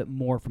would benefit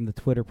more from the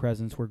Twitter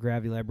presence, where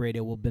Gravity Lab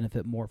Radio will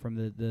benefit more from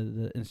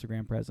the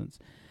Instagram presence.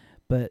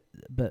 But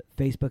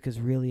Facebook is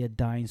really a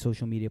dying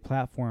social media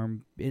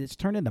platform. It's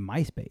turned into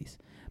MySpace.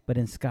 But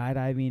in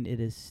skydiving, it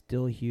is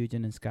still huge,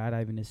 and in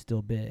skydiving is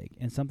still big.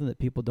 And something that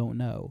people don't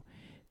know,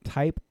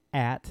 type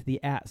the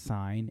 @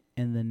 sign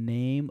and the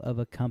name of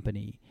a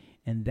company,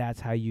 and that's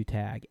how you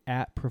tag,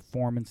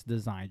 @Performance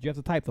Designs. You have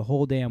to type the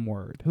whole damn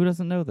word. Who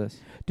doesn't know this?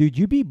 Dude,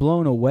 you'd be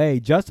blown away.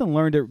 Justin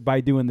learned it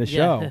by doing the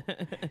show.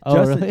 Oh,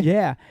 Justin, really?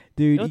 Yeah,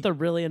 dude. You know what the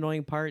really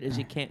annoying part is?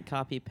 You can't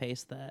copy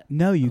paste that.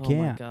 No, you Oh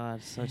can't. my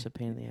God, such a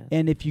pain in the ass.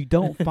 And if you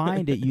don't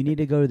find it, you need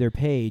to go to their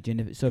page.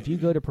 And if you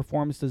go to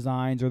Performance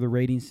Designs or the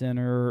Rating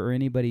Center or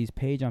anybody's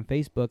page on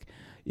Facebook,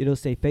 it'll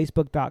say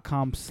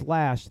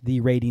facebook.com/the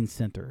Rating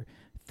Center.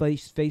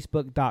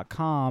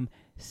 Facebook.com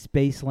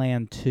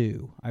Spaceland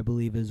 2, I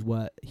believe, is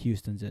what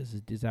Houston's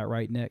is. Is that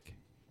right, Nick?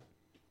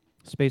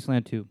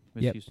 Spaceland 2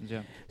 is Yep. Houston's,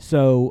 yeah.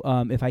 So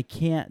if I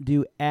can't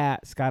do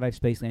 @Skydive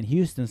Spaceland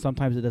Houston,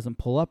 sometimes it doesn't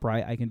pull up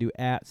right. I can do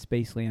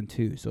 @Spaceland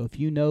 2. So if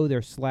you know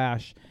their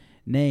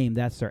 /name,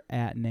 that's their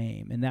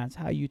 @name. And that's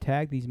how you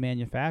tag these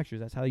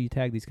manufacturers. That's how you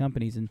tag these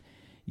companies. And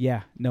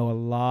yeah, no,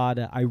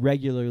 I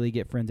regularly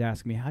get friends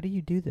asking me, how do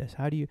you do this?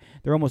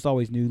 They're almost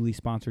always newly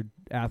sponsored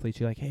athletes.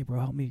 You're like, hey, bro,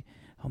 help me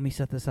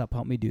set this up.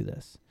 Help me do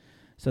this.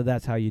 So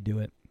that's how you do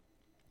it.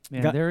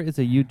 Man, there is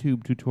a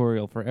YouTube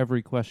tutorial for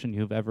every question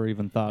you've ever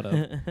even thought of.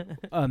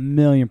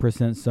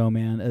 1,000,000% so,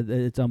 man.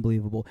 It's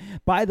unbelievable.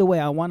 By the way,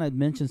 I want to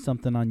mention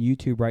something on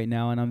YouTube right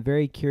now, and I'm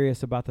very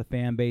curious about the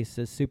fan base.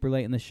 It's super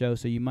late in the show,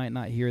 so you might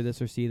not hear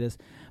this or see this.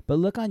 But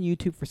look on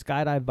YouTube for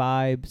Skydive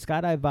Vibe.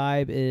 Skydive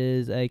Vibe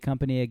is a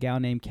company, a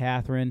gal named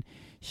Catherine.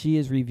 She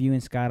is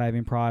reviewing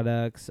skydiving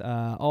products,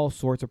 all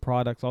sorts of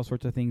products, all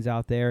sorts of things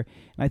out there.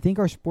 And I think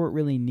our sport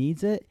really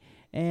needs it.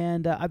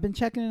 And I've been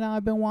checking it out.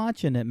 I've been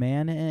watching it,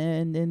 man.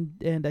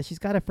 And she's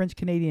got a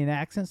French-Canadian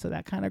accent, so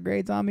that kind of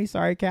grades on me.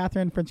 Sorry,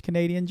 Catherine,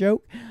 French-Canadian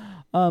joke.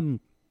 But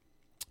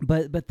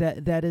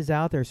that is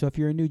out there. So if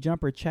you're a new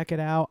jumper, check it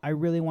out. I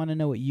really want to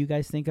know what you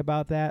guys think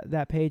about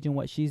that page and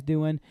what she's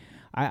doing.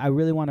 I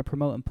really want to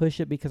promote and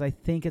push it because I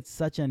think it's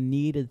such a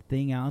needed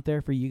thing out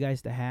there for you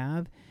guys to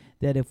have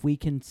that if we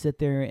can sit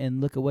there and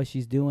look at what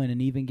she's doing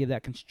and even give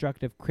that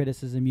constructive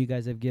criticism you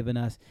guys have given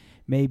us,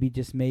 maybe,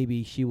 just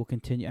maybe, she will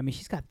continue. I mean,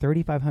 she's got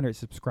 3,500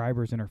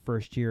 subscribers in her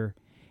first year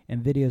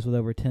and videos with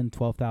over 10,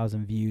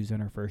 12,000 views in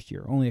her first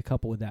year. Only a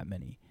couple with that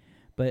many.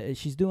 But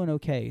she's doing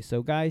okay.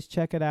 So, guys,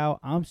 check it out.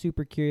 I'm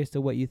super curious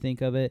to what you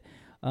think of it.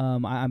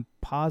 I'm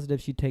positive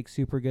she takes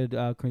super good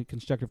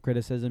constructive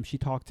criticism. She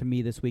talked to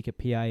me this week at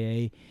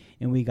PIA,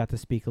 and we got to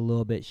speak a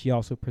little bit. She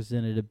also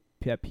presented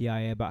at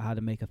PIA about how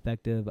to make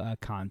effective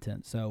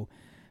content. So,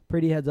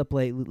 pretty heads up,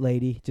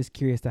 lady. Just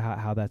curious to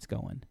how that's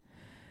going.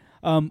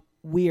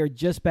 We are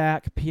just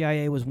back.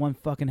 PIA was one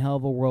fucking hell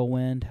of a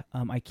whirlwind.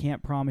 I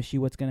can't promise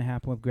you what's going to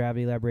happen with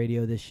Gravity Lab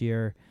Radio this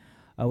year.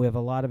 We have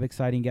a lot of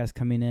exciting guests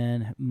coming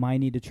in. My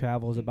need to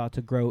travel is about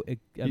to grow.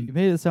 You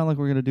made it sound like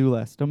we're going to do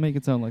less. Don't make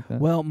it sound like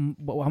that. Well,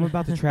 I'm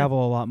about to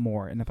travel a lot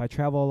more. And if I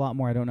travel a lot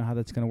more, I don't know how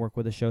that's going to work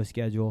with the show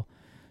schedule.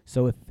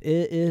 So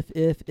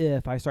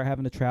if I start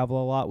having to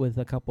travel a lot with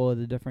a couple of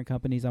the different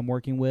companies I'm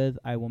working with,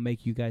 I will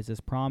make you guys this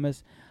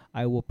promise.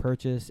 I will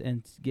purchase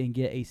and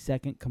get a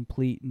second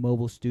complete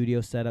mobile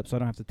studio setup so I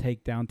don't have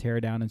to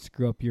tear down, and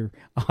screw up your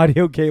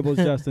audio cables,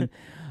 Justin.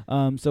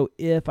 So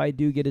if I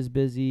do get as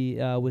busy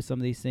with some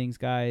of these things,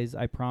 guys,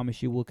 I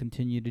promise you we'll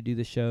continue to do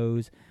the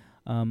shows.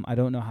 I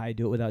don't know how I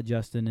do it without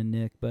Justin and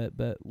Nick,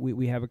 but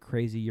we have a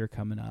crazy year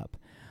coming up.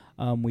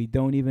 We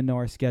don't even know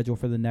our schedule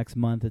for the next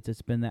month.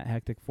 It's been that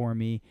hectic for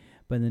me.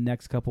 But in the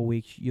next couple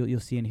weeks, you'll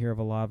see and hear of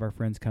a lot of our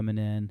friends coming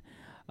in.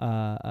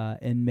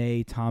 In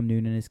May, Tom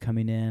Noonan is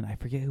coming in. I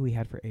forget who we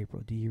had for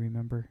April. Do you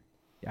remember?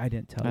 I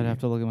didn't tell you. I'd have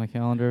to look at my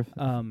calendar.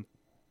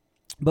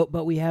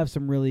 But we have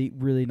some really,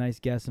 really nice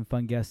guests and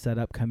fun guests set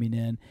up coming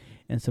in,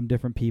 and some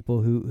different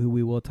people who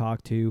we will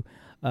talk to.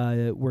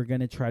 We're going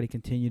to try to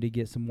continue to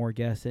get some more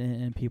guests,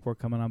 and people are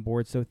coming on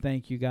board. So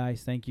thank you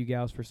guys. Thank you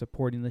gals for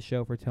supporting the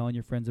show, for telling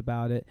your friends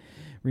about it.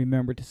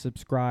 Remember to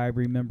subscribe.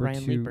 Remember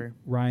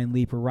Ryan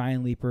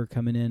Leeper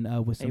coming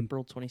in with some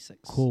April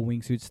 26th. Cool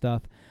wingsuit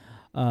stuff.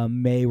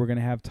 May, we're going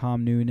to have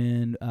Tom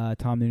Noonan.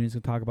 Tom Noonan's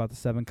going to talk about the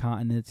 7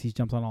 continents. He's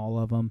jumped on all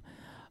of them.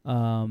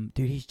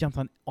 Dude, he's jumped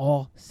on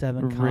all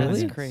 7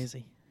 continents. That's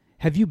crazy.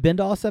 Have you been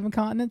to all 7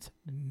 continents?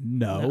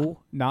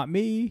 No. Not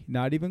me.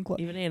 Not even close.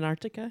 Even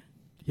Antarctica?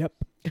 Yep.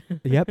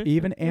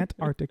 Even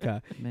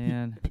Antarctica.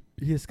 Man.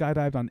 He has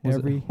skydived on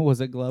Was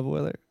it glove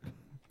weather?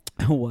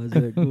 Was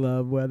it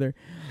glove weather?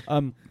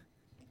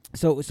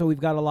 So we've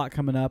got a lot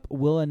coming up.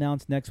 We'll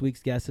announce next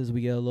week's guests as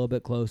we get a little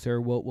bit closer.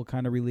 We'll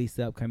kind of release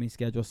the upcoming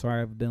schedule.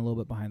 Sorry, I've been a little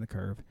bit behind the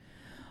curve.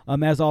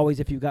 As always,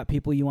 if you've got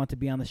people you want to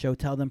be on the show,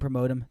 tell them,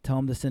 promote them. Tell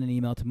them to send an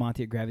email to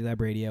Monty at Gravity Lab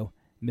Radio.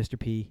 Mr.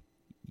 P.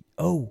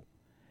 Oh,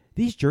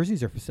 these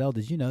jerseys are for sale.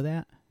 Did you know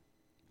that?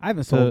 I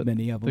haven't sold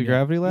many of them The yet.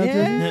 Gravity Lab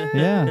jerseys?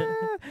 Yeah.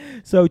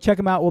 So check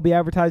them out. We'll be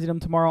advertising them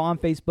tomorrow on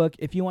Facebook.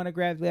 If you want a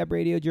Gravity Lab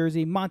Radio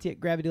jersey, Monty at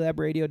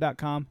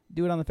gravitylabradio.com.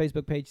 Do it on the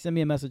Facebook page. Send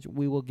me a message.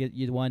 We will get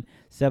you one.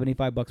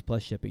 $75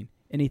 plus shipping.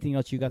 Anything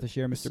else you got to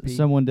share, Mr. P?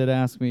 Someone did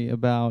ask me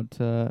about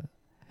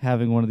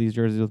having one of these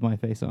jerseys with my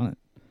face on it.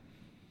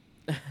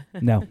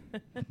 No.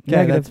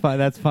 Yeah, that's fine.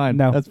 That's fine.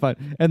 No. That's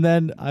fine. And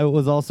then I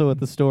was also at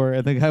the store,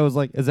 and the guy was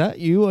like, "Is that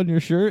you on your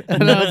shirt?"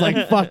 And I was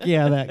like, "Fuck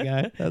yeah, that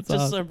guy." That's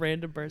just awesome. a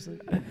random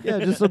person. Yeah,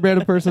 just a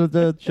random person at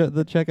the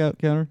checkout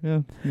counter.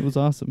 Yeah, it was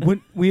awesome.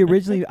 When we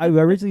originally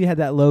had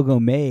that logo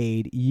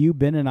made, you,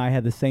 Ben, and I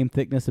had the same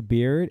thickness of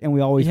beard, and we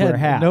always wear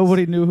hats.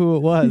 Nobody knew who it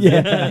was.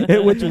 Yeah,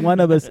 which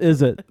one of us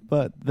is it?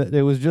 But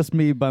it was just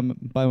me by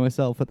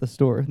myself at the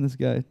store, and this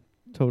guy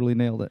totally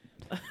nailed it.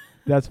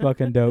 That's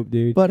fucking dope,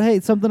 dude. But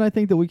hey, something I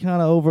think that we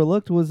kind of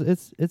overlooked was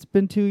it's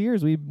been 2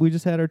 years. We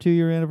just had our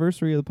 2-year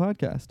anniversary of the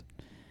podcast.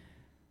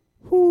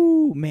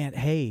 Whoo, man.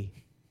 Hey,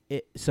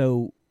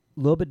 so a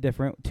little bit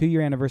different.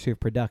 2-year anniversary of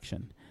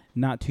production,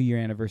 not 2-year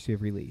anniversary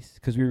of release.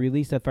 Because we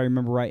released, if I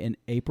remember right, in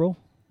April.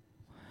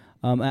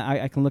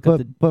 I can look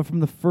up But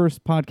from the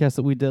first podcast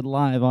that we did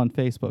live on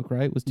Facebook,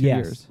 right? It was 2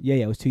 years. Yeah,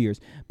 it was 2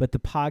 years. But the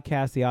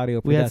podcast, the audio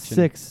We production.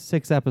 had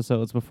six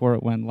episodes before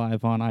it went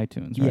live on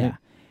iTunes, right? Yeah.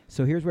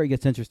 So here's where it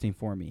gets interesting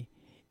for me.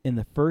 In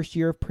the first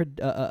year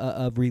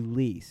of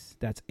release,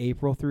 that's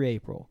April through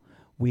April,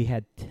 we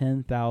had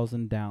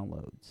 10,000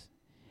 downloads.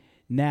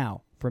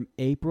 Now, from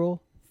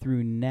April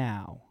through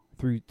now,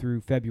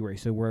 through February,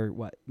 so we're,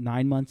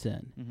 9 months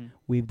in, Mm-hmm.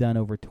 we've done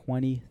over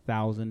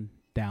 20,000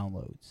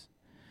 downloads.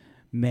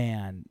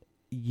 Man,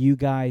 you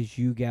guys,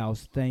 you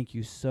gals, thank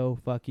you so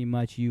fucking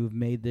much. You've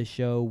made this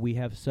show. We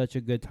have such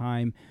a good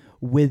time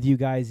with you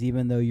guys,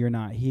 even though you're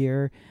not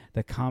here.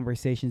 The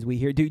conversations we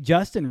hear. Dude,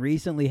 Justin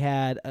recently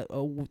had,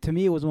 to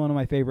me, it was one of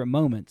my favorite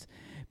moments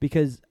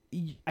because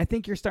I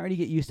think you're starting to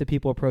get used to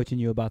people approaching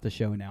you about the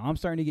show now. I'm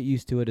starting to get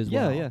used to it as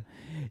well. Yeah.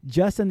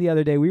 Justin, the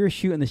other day, we were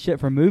shooting the shit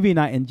for movie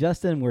night, and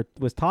Justin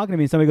was talking to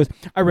me, and somebody goes,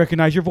 "I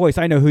recognize your voice.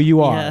 I know who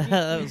you are." Yeah,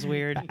 that was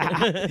weird.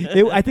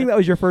 I think that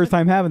was your first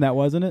time having that,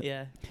 wasn't it?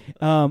 Yeah.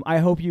 I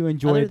hope you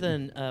enjoyed. Other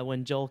than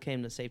when Joel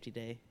came to Safety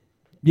Day.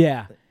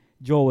 Yeah,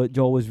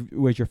 Joel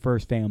was your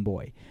first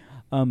fanboy.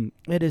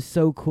 It is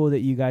so cool that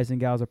you guys and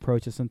gals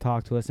approach us and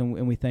talk to us,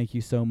 and we thank you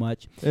so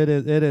much. It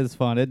is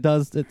fun.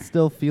 It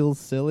still feels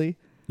silly.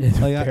 It's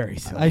Like, very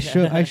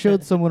silly. I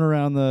showed someone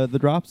around the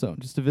drop zone,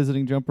 just a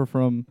visiting jumper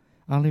from,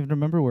 I don't even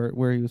remember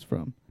where he was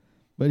from,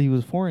 but he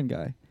was a foreign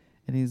guy.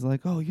 And he's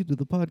like, "Oh, you do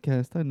the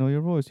podcast. I know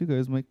your voice. You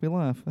guys make me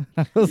laugh."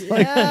 I was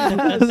like,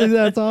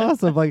 "That's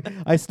awesome!" Like,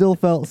 I still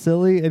felt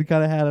silly and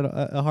kind of had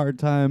a hard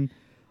time.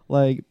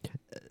 Like,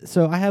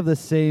 so I have the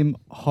same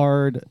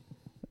hard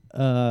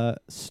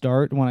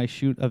start when I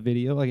shoot a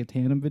video, like a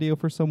tandem video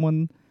for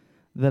someone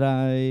that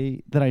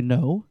I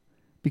know,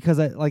 because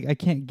I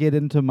can't get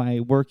into my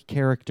work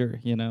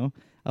character,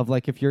 of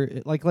like, if you're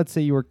like, let's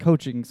say you were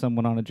coaching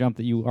someone on a jump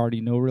that you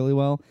already know really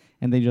well,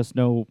 and they just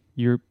know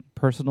your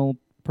personality,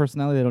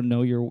 they don't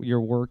know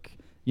your work,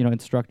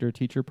 instructor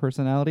teacher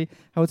personality.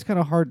 How it's kind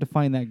of hard to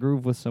find that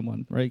groove with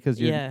someone, right? Because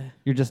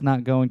you're just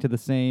not going to the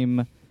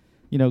same,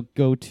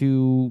 go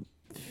to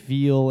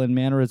feel and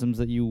mannerisms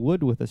that you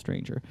would with a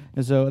stranger.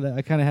 And so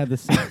I kind of had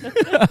this.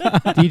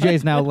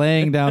 DJ's now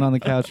laying down on the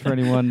couch for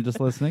anyone just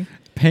listening.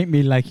 Paint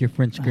me like your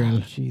French girl. Oh,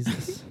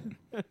 Jesus.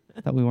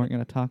 Thought we weren't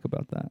going to talk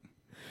about that.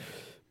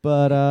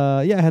 But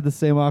I had the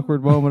same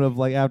awkward moment of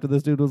like, after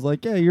this dude was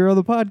like, "Yeah, you're on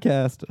the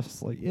podcast." I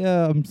was like,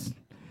 "Yeah,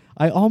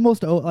 I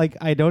almost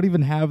I don't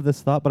even have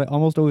this thought, but I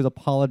almost always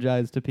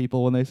apologize to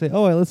people when they say,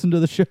 'Oh, I listened to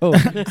the show.'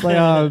 It's like,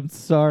 "Oh, I'm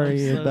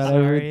sorry I'm so about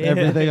sorry.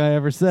 everything I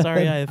ever said."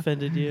 Sorry I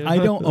offended you. I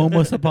don't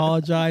almost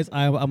apologize.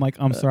 I'm like,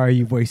 "I'm sorry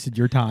you've wasted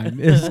your time,"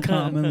 is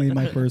commonly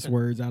my first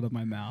words out of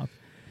my mouth.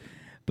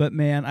 But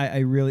man, I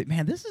really,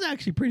 this is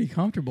actually pretty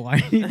comfortable.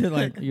 I need to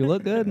like. You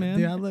look good, man.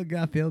 Dude,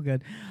 I feel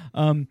good.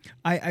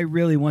 I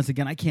really, once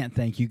again, I can't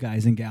thank you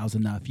guys and gals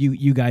enough.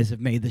 You guys have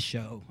made the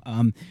show.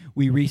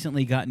 We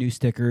recently got new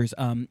stickers.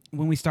 When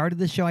we started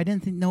the show, I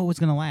didn't know it was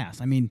going to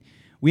last. I mean,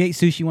 we ate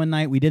sushi one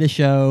night. We did a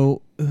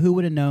show. Who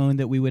would have known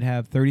that we would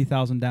have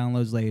 30,000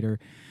 downloads later?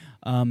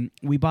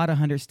 We bought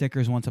 100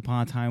 stickers once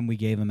upon a time. We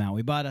gave them out.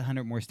 We bought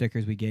 100 more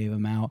stickers. We gave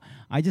them out.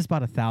 I just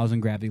bought 1,000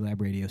 Gravity Lab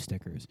Radio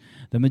stickers.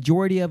 The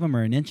majority of them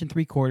are 1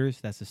 3/4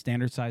 inches. That's the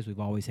standard size we've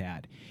always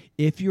had.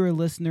 If you're a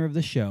listener of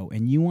the show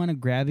and you want a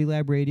Gravity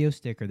Lab Radio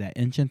sticker, that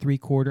 1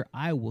 3/4 inches,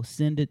 I will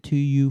send it to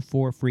you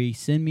for free.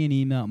 Send me an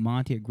email at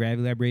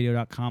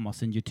monty@gravitylabradio.com. I'll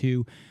send you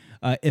two.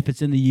 If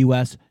it's in the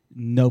U.S.,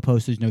 no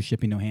postage, no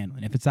shipping, no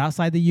handling. If it's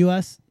outside the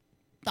U.S.,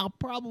 I'll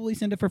probably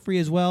send it for free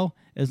as well,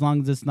 as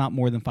long as it's not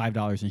more than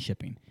 $5 in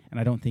shipping.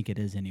 And I don't think it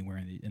is anywhere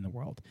in the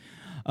world.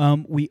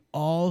 We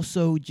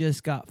also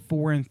just got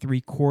 4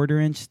 3/4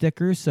 inch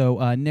stickers.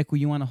 So, Nick, will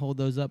you want to hold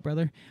those up,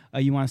 brother?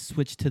 You want to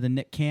switch to the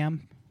Nick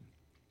cam?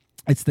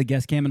 It's the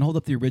guest cam, and hold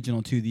up the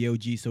original too, the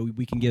OG, so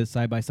we can get a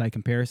side-by-side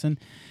comparison.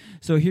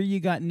 So here you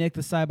got, Nick,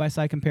 the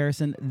side-by-side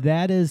comparison.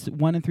 That is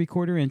 1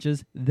 3/4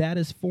 inches. That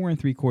is 4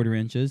 3/4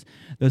 inches.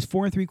 Those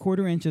 4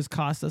 3/4 inches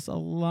cost us a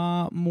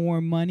lot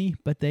more money,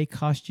 but they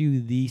cost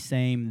you the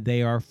same.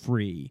 They are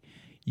free.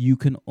 You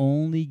can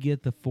only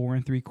get the 4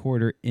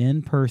 3/4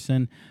 in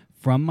person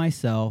from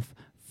myself,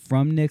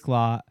 from Nick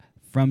Lott,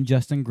 from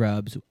Justin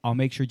Grubbs. I'll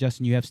make sure,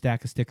 Justin, you have a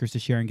stack of stickers to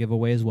share and give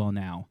away as well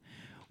now.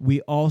 We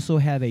also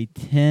have a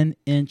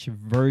 10-inch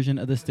version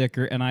of the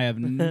sticker, and I have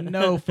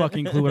no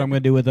fucking clue what I'm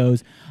going to do with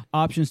those.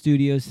 Option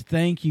Studios,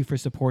 thank you for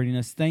supporting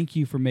us. Thank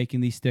you for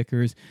making these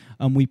stickers.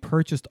 We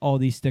purchased all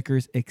these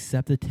stickers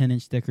except the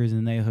 10-inch stickers,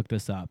 and they hooked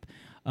us up.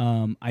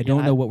 I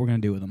don't know what we're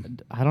going to do with them.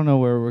 I don't know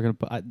where we're going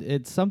to put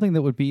it's something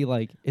that would be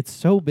like, it's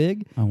so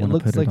big, I it wanna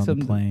looks put it like on the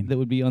something plane. that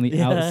would be on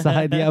the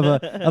outside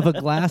of a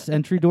glass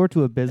entry door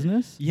to a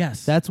business.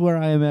 Yes. That's where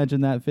I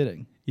imagine that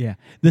fitting. Yeah.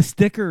 The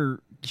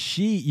sticker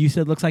sheet, you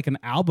said, looks like an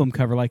album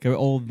cover, like an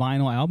old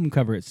vinyl album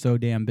cover. It's so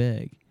damn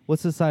big.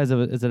 What's the size of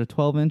it? Is it a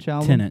 12-inch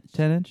album? 10-inch.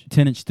 10-inch?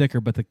 10-inch sticker,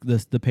 but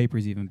the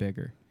paper's even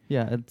bigger.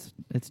 Yeah,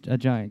 it's a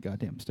giant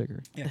goddamn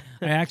sticker. Yeah.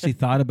 I actually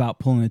thought about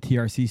pulling a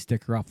TRC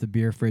sticker off the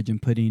beer fridge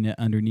and putting it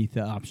underneath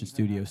the Option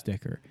Studio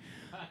sticker.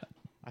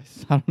 I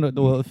don't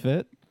know. Will it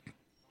fit?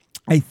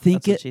 I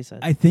think That's what she said.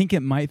 I think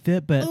it might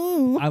fit, but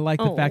I like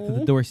the fact that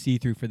the door's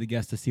see-through for the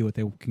guests to see what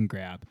they can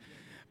grab.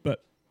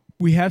 But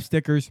we have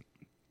stickers.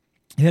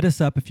 Hit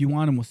us up if you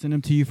want them. We'll send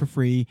them to you for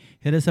free.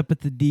 Hit us up at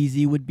the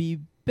DZ. Would be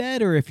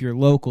better if you're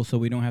local, so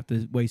we don't have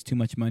to waste too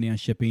much money on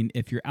shipping.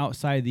 If you're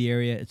outside the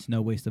area, it's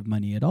no waste of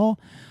money at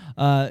all.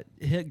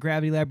 Hit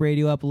Gravity Lab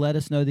Radio up. Let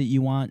us know that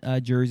you want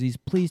jerseys.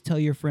 Please tell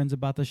your friends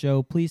about the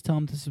show. Please tell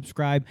them to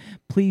subscribe.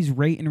 Please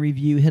rate and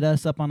review. Hit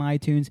us up on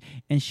iTunes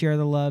and share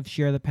the love,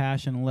 share the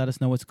passion, and let us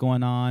know what's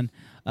going on.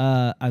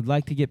 I'd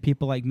like to get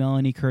people like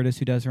Melanie Curtis,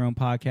 who does her own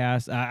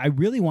podcast. I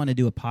really want to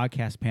do a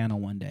podcast panel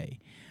one day.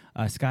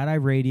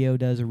 Skydive Radio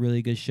does a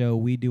really good show.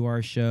 We do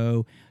our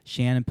show.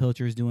 Shannon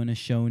Pilcher's doing a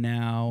show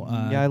now.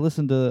 Yeah, I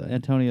listened to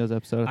Antonio's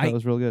episode. I thought it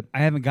was real good. I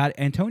haven't got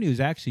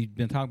Antonio's actually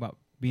been talking about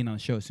being on the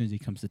show as soon as he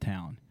comes to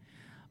town.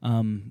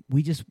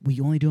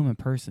 We only do them in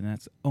person.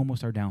 That's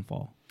almost our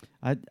downfall.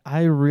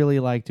 I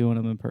really like doing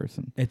them in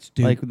person. It's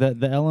like the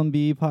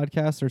LMB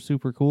podcasts are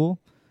super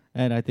cool,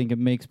 and I think it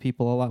makes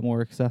people a lot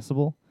more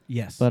accessible.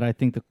 Yes. But I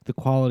think the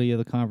quality of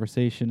the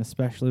conversation,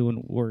 especially when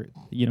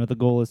the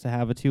goal is to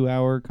have a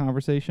 2-hour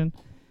conversation,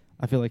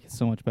 I feel like it's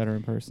so much better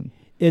in person.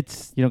 You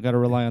don't got to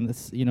rely on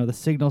this, the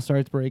signal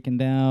starts breaking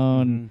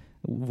down.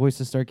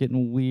 voices start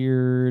getting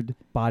weird.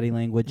 Body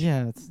language.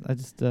 Yeah,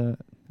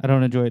 I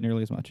don't enjoy it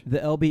nearly as much. The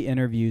LB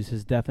interviews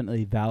has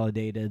definitely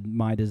validated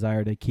my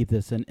desire to keep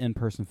this an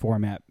in-person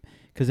format,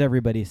 because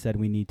everybody said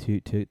we need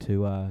to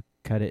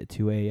cut it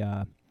to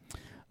a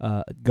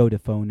go to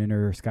phone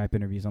or Skype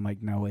interviews. I'm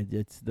like, no,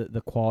 it's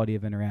the quality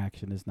of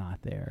interaction is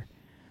not there.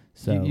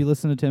 So You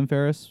listen to Tim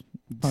Ferriss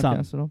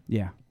podcast at all?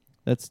 yeah.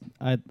 That's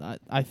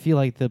I feel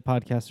like the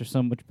podcasts are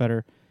so much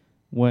better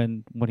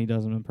when he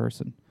does them in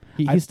person.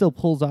 He still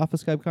pulls off a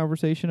Skype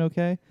conversation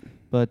okay,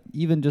 but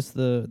even just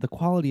the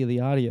quality of the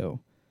audio,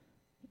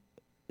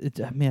 it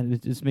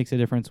just makes a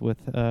difference with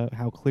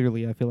how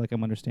clearly I feel like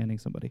I'm understanding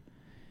somebody.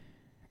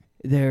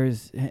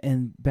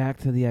 And back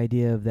to the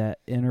idea of that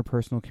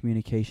interpersonal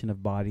communication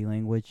of body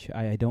language.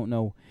 I don't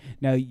know.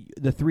 Now,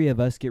 the three of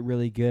us get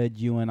really good.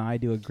 You and I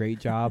do a great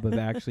job of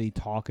actually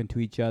talking to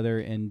each other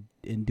and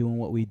doing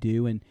what we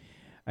do. And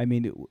I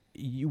mean,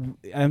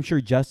 I'm sure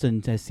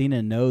Justin has seen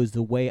and knows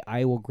the way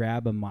I will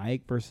grab a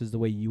mic versus the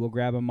way you will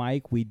grab a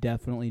mic. We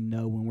definitely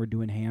know when we're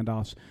doing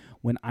handoffs,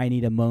 when I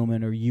need a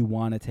moment or you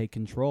want to take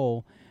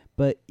control.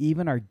 But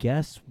even our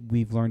guests,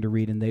 we've learned to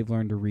read, and they've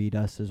learned to read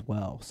us as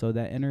well. So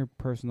that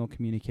interpersonal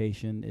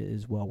communication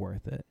is well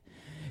worth it.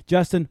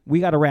 Justin, we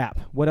got to wrap.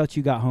 What else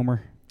you got,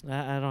 Homer?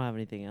 I don't have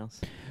anything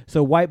else.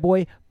 So, White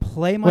Boy,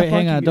 play my. Wait,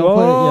 hang on, don't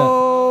play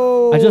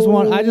it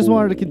yet. I just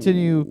wanted to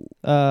continue.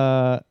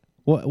 I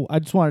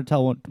just wanted to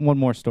tell one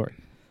more story.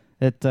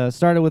 It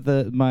started with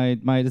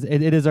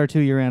it is our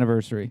 2-year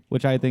anniversary,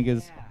 which I think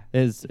is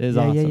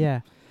awesome.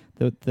 Yeah.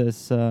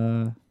 This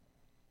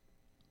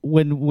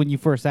when you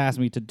first asked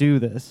me to do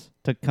this,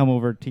 to come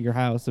over to your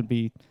house and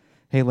be,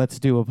 hey, let's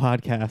do a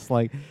podcast.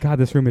 Like, God,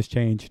 this room has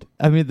changed.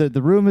 I mean,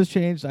 the room has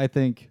changed. I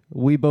think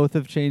we both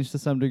have changed to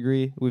some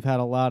degree. We've had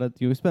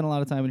we spent a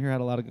lot of time in here,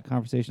 had a lot of good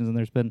conversations, and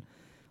there's been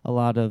a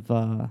lot of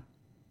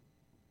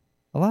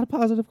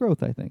positive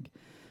growth, I think.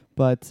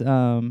 But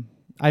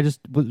I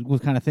just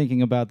was kind of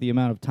thinking about the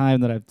amount of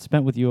time that I've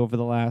spent with you over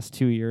the last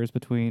 2 years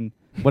between,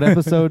 what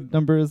episode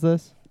number is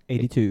this?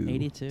 82.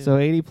 82. So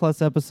 80 plus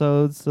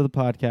episodes of the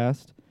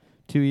podcast,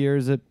 2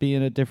 years at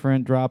being at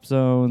different drop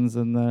zones,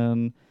 and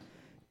then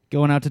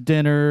going out to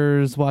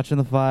dinners, watching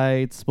the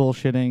fights,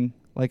 bullshitting.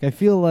 Like, I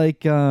feel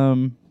like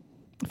I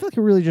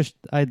really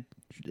I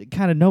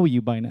kind of know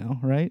you by now,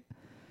 right?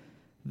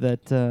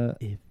 That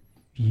If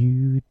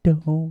you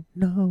don't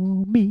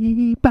know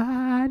me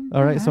by now.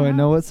 all right, so I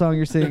know what song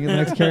you're singing at the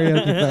next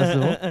karaoke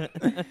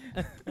festival.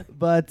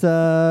 But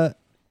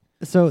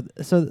so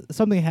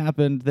something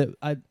happened that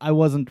I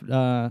wasn't.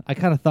 I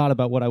kind of thought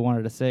about what I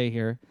wanted to say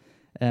here,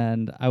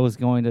 and I was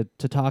going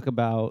to talk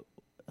about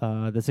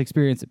this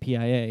experience at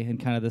PIA and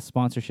kind of this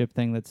sponsorship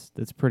thing that's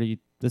pretty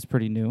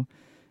new.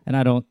 And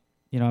I don't,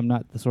 I'm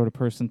not the sort of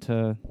person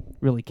to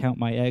really count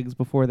my eggs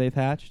before they've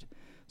hatched,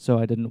 so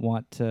I didn't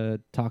want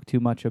to talk too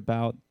much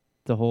about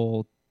that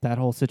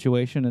whole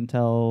situation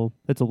until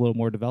it's a little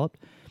more developed.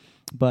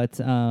 But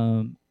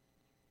and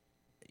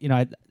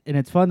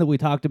it's fun that we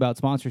talked about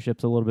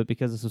sponsorships a little bit,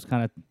 because this was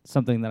kind of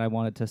something that I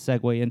wanted to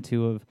segue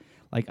into, of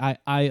like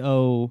I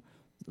owe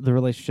the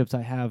relationships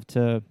I have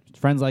to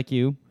friends like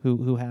you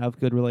who have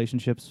good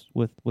relationships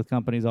with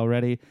companies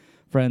already,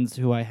 friends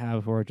who I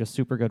have who are just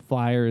super good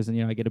flyers,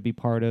 and I get to be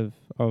part of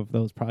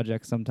those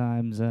projects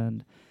sometimes.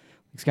 And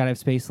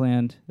Skydive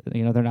Spaceland,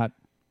 they're not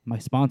my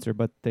sponsor,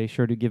 but they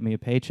sure do give me a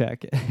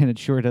paycheck, and it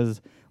sure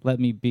does let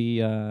me be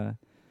a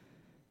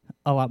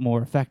lot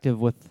more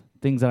effective with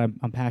things that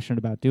I'm passionate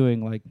about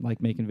doing,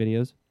 like making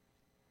videos,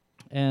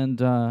 and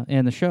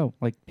the show.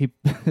 Like, people,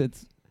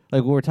 it's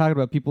like what we're talking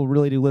about. People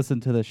really do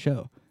listen to the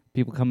show.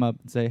 People come up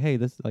and say, "Hey,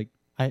 this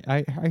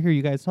I hear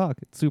you guys talk.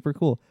 It's super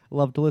cool. I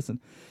love to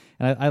listen."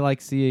 And I like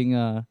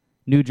seeing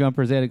new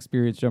jumpers and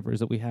experienced jumpers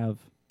that we have.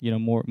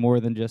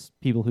 More than just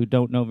people who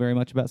don't know very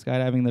much about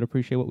skydiving that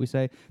appreciate what we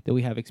say. That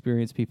we have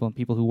experienced people and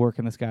people who work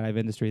in the skydive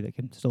industry that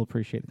can still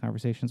appreciate the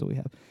conversations that we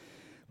have.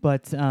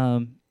 But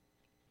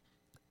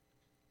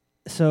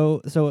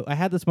So I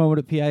had this moment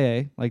at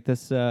PIA, like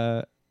this.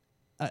 I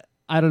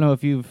don't know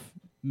if you've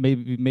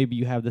maybe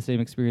you have the same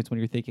experience when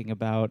you're thinking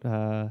about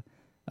a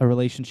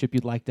relationship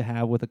you'd like to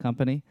have with a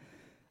company,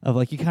 of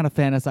like you kind of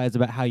fantasize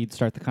about how you'd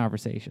start the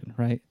conversation,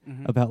 right?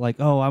 Mm-hmm. About like,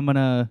 oh, I'm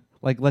gonna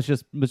let's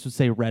just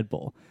say Red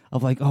Bull,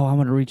 of like, oh, I'm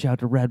gonna reach out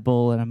to Red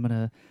Bull and I'm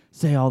gonna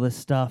say all this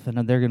stuff, and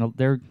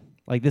they're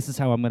like, this is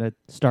how I'm gonna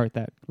start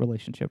that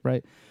relationship,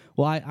 right?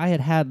 Well, I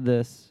had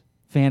this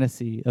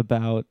fantasy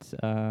about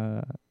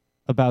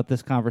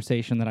this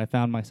conversation that I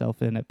found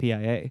myself in at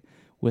PIA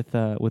with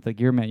a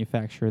gear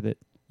manufacturer that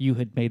you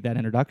had made that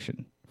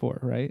introduction for,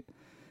 right?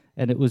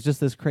 And it was just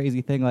this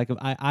crazy thing. Like,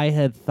 I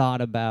had thought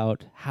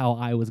about how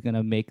I was going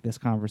to make this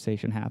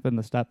conversation happen,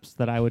 the steps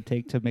that I would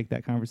take to make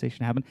that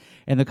conversation happen.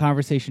 And the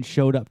conversation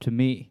showed up to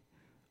me,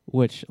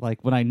 which,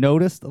 like, when I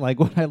noticed, like,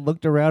 when I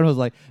looked around, I was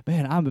like,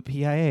 man, I'm a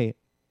PIA.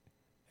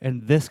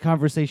 And this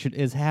conversation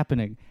is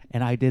happening,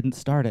 and I didn't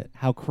start it.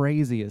 How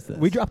crazy is this?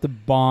 We dropped a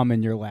bomb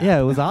in your lap. Yeah,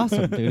 it was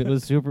awesome, dude. It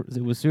was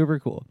super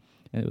cool.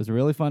 And it was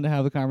really fun to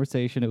have the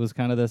conversation. It was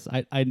kind of this,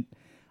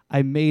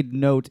 I made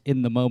note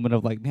in the moment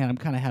of like, man, I'm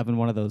kind of having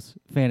one of those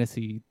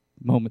fantasy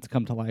moments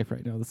come to life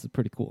right now. This is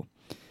pretty cool.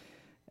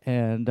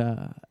 And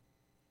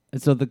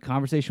so the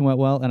conversation went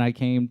well, and I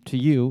came to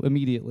you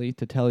immediately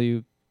to tell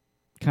you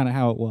kind of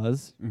how it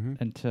was,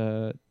 and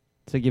to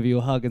give you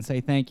a hug and say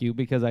thank you,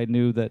 because I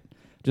knew that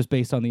just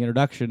based on the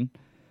introduction,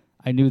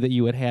 I knew that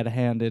you had a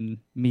hand in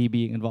me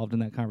being involved in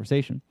that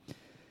conversation.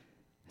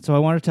 So I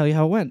wanted to tell you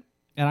how it went.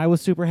 And I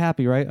was super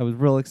happy, right? I was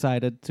real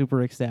excited,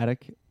 super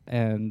ecstatic.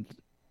 And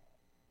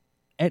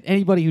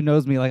anybody who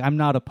knows me, like, I'm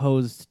not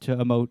opposed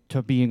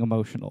to being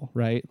emotional,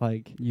 right?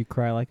 Like, You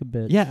cry like a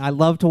bitch. yeah, I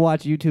love to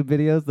watch YouTube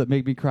videos that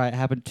make me cry. It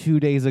happened 2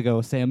 days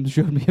ago. Sam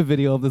showed me a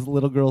video of this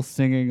little girl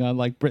singing on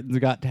like Britain's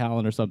Got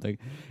Talent or something,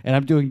 and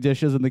I'm doing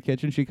dishes in the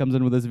kitchen. She comes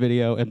in with this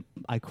video, and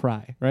I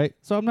cry. Right,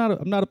 so I'm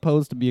not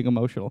opposed to being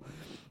emotional,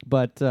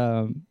 but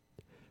I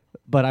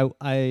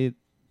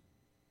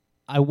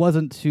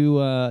wasn't to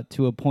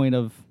a point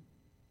of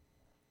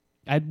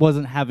I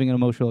wasn't having an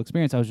emotional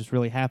experience. I was just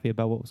really happy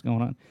about what was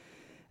going on,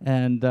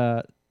 and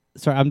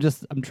sorry,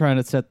 I'm trying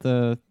to set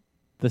the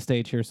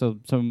stage here so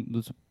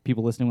some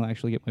people listening will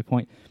actually get my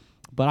point.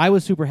 But I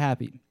was super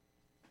happy,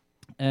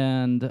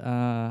 and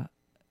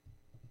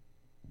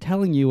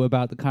telling you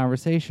about the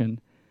conversation,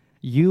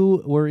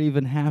 you were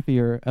even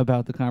happier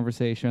about the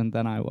conversation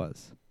than I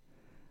was.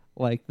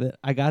 Like,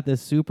 I got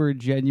this super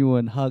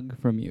genuine hug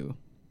from you,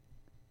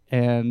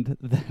 and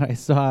then I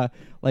saw,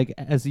 like,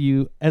 as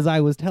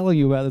I was telling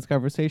you about this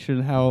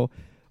conversation, how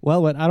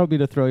well went. I don't mean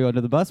to throw you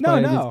under the bus,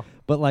 No.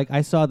 but like,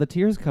 I saw the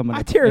tears coming.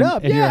 I teared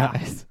up, in your yeah.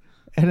 eyes.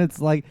 And it's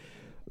like,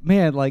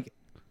 man, like,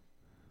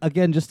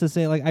 again, just to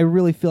say, like, I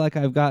really feel like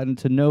I've gotten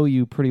to know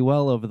you pretty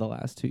well over the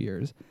last 2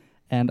 years.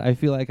 And I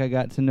feel like I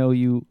got to know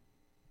you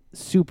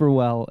super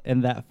well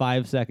in that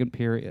 5-second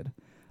period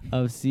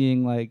of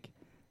seeing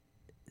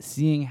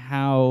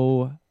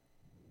how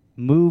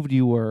moved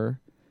you were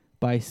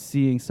by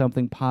seeing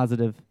something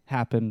positive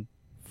happen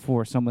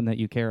for someone that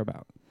you care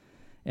about.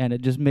 And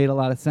it just made a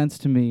lot of sense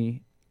to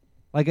me.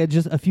 Like,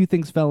 a few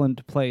things fell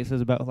into place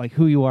as about like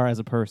who you are as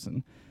a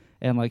person,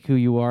 and like who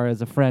you are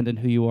as a friend, and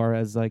who you are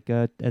as like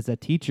as a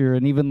teacher,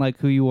 and even like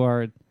who you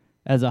are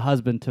as a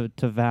husband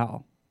to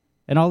Val.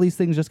 And all these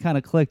things just kind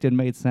of clicked and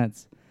made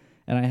sense.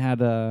 And I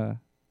had a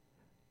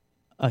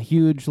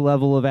huge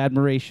level of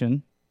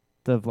admiration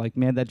of like,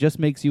 man, that just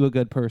makes you a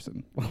good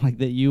person. Like,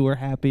 that you were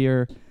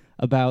happier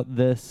about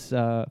this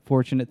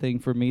fortunate thing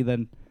for me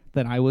than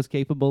I was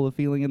capable of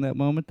feeling in that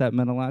moment. That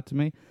meant a lot to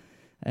me.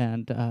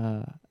 And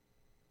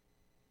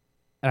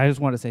I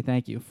just want to say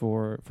thank you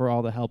for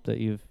all the help that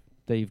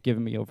you've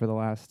given me over the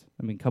last,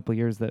 couple of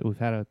years that we've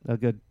had a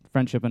good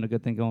friendship and a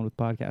good thing going with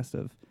podcast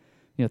of,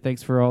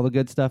 thanks for all the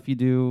good stuff you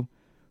do.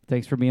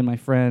 Thanks for being my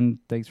friend.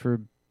 Thanks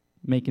for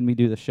making me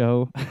do the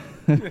show.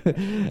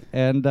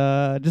 And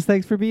just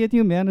thanks for being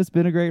you, man. It's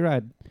been a great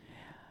ride.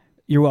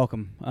 You're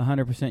welcome.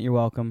 100% you're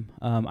welcome.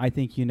 I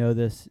think you know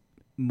this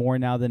more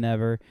now than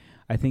ever.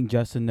 I think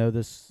Justin knows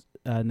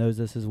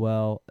this as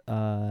well.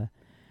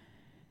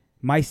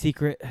 My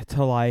secret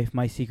to life,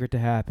 my secret to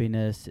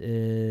happiness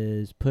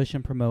is push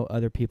and promote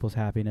other people's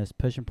happiness,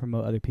 push and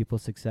promote other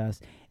people's success,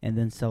 and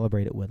then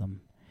celebrate it with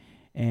them.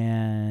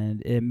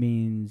 And it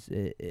means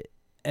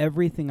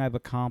everything I've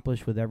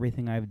accomplished with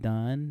everything I've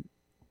done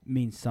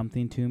means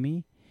something to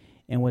me.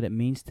 And what it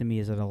means to me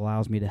is it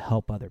allows me to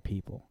help other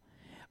people.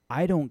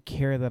 I don't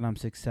care that I'm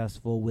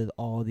successful with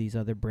all these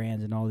other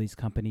brands and all these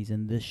companies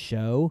in this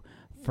show.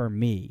 For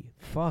me,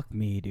 fuck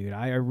me, dude.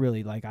 I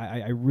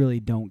really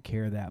don't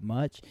care that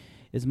much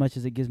as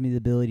it gives me the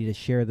ability to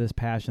share this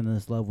passion and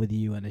this love with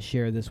you, and to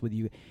share this with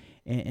you.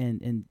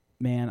 And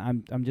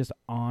man, I'm just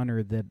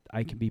honored that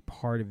I can be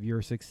part of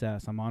your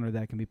success. I'm honored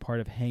that I can be part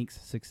of Hank's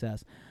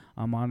success.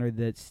 I'm honored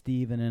that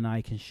Steven and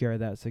I can share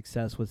that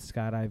success with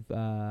Skydive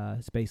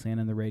Spaceland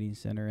and the Rating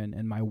Center,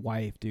 and my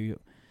wife, dude.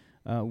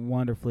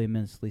 Wonderfully,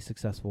 immensely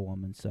successful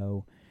woman.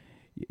 So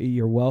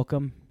you're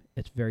welcome.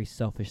 It's very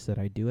selfish that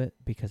I do it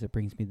because it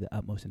brings me the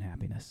utmost in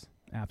happiness.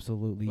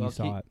 Absolutely, Well, you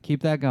saw it.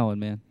 Keep that going,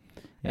 man.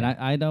 Yeah. And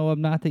I know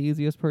I'm not the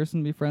easiest person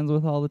to be friends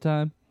with all the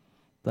time,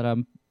 that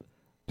I'm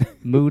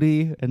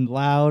moody and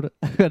loud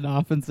and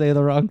often say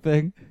the wrong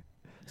thing.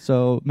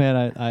 So, man,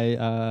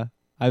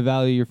 I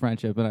value your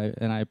friendship,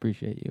 and I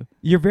appreciate you.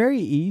 You're very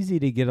easy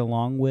to get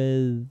along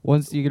with.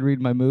 Once you can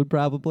read my mood,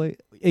 probably.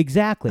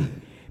 Exactly.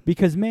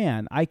 Because,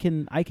 man, I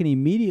can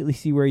immediately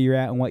see where you're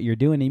at and what you're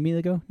doing, and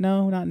immediately go,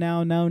 no, not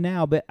now, no,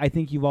 now. But I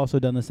think you've also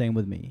done the same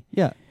with me.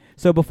 Yeah.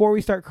 So before we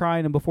start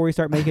crying and before we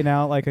start making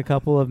out like a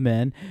couple of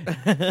men,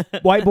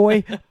 white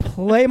boy,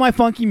 play my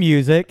funky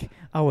music.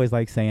 I always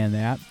like saying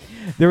that.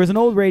 There was an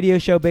old radio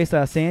show based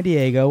out of San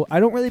Diego. I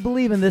don't really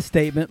believe in this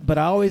statement, but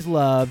I always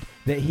loved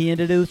that he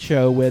ended his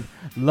show with,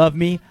 "Love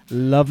me,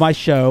 love my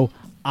show,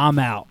 I'm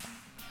out."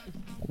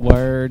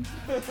 Word.